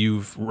event that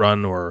you've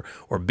run or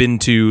been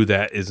to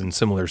that is in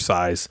similar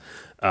size.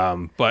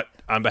 But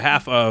on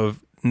behalf of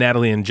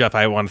Natalie and Jeff,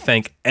 I want to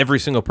thank every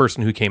single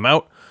person who came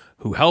out,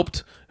 who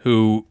helped,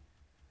 who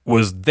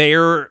was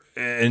there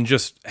and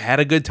just had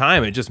a good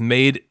time. It just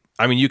made,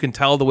 I mean, you can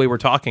tell the way we're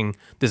talking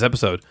this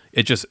episode.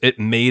 It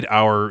made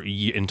our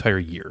entire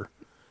year.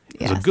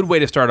 It was a good way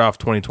to start off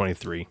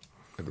 2023.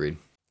 Agreed.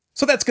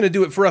 So that's going to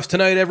do it for us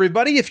tonight,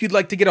 everybody. If you'd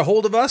like to get a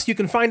hold of us, you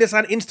can find us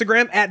on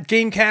Instagram at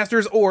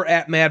Gamecasters or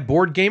at Mad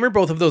Board Gamer.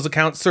 Both of those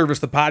accounts service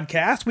the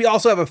podcast. We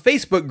also have a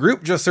Facebook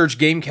group. Just search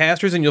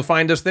Gamecasters and you'll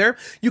find us there.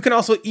 You can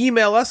also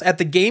email us at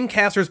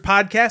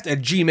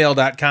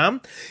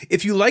thegamecasterspodcast@gmail.com.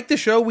 If you like the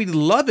show, we'd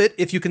love it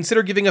if you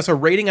consider giving us a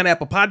rating on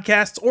Apple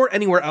Podcasts or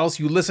anywhere else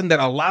you listen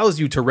that allows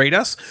you to rate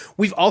us.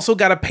 We've also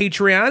got a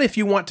Patreon. If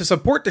you want to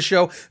support the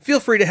show, feel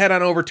free to head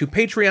on over to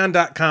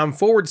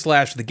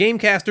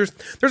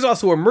patreon.com/thegamecasters. There's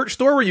also a merch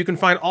store where you can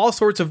find all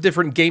sorts of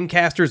different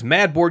Gamecasters,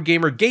 Mad Board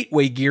Gamer,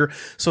 Gateway gear.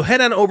 So head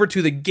on over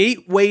to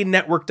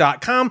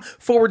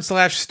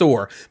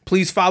thegatewaynetwork.com/store.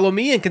 Please follow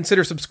me and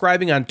consider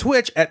subscribing on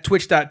Twitch at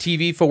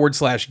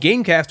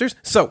twitch.tv/Gamecasters.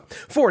 So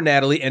for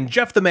Natalie and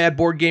Jeff the Mad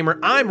Board Gamer,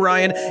 I'm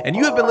Ryan, and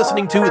you have been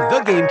listening to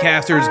The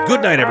Gamecasters.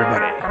 Good night,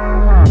 everybody.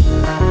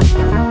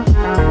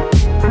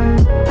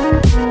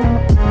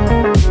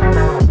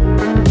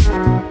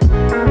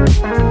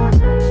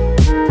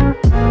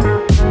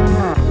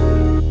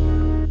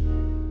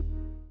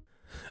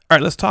 All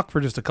right, let's talk for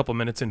just a couple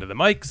minutes into the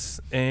mics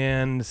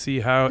and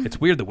see how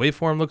it's weird. The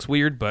waveform looks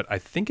weird, but I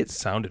think it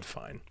sounded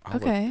fine.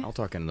 I'll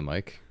talk into the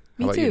mic.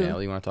 Me How about too. you,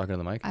 Natalie? You want to talk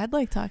into the mic? I'd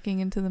like talking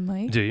into the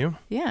mic. Do you?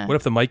 Yeah. What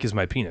if the mic is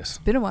my penis?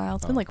 It's been a while.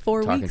 It's been like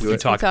 4 talking weeks. to We it.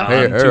 talk Talk-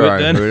 on to it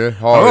then?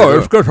 Oh,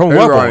 it's got some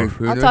weapons.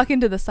 I'll talk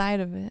into the side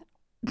of it.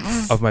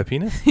 Of my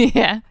penis?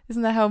 Yeah.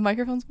 Isn't that how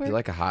microphones Is work? it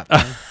like a hot thing?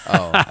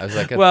 Oh, I was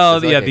like, Well,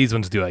 is it yeah, like a- these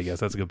ones do, I guess.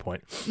 That's a good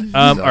point. it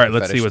All like right, a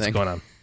let's see fetish what's thing? going on.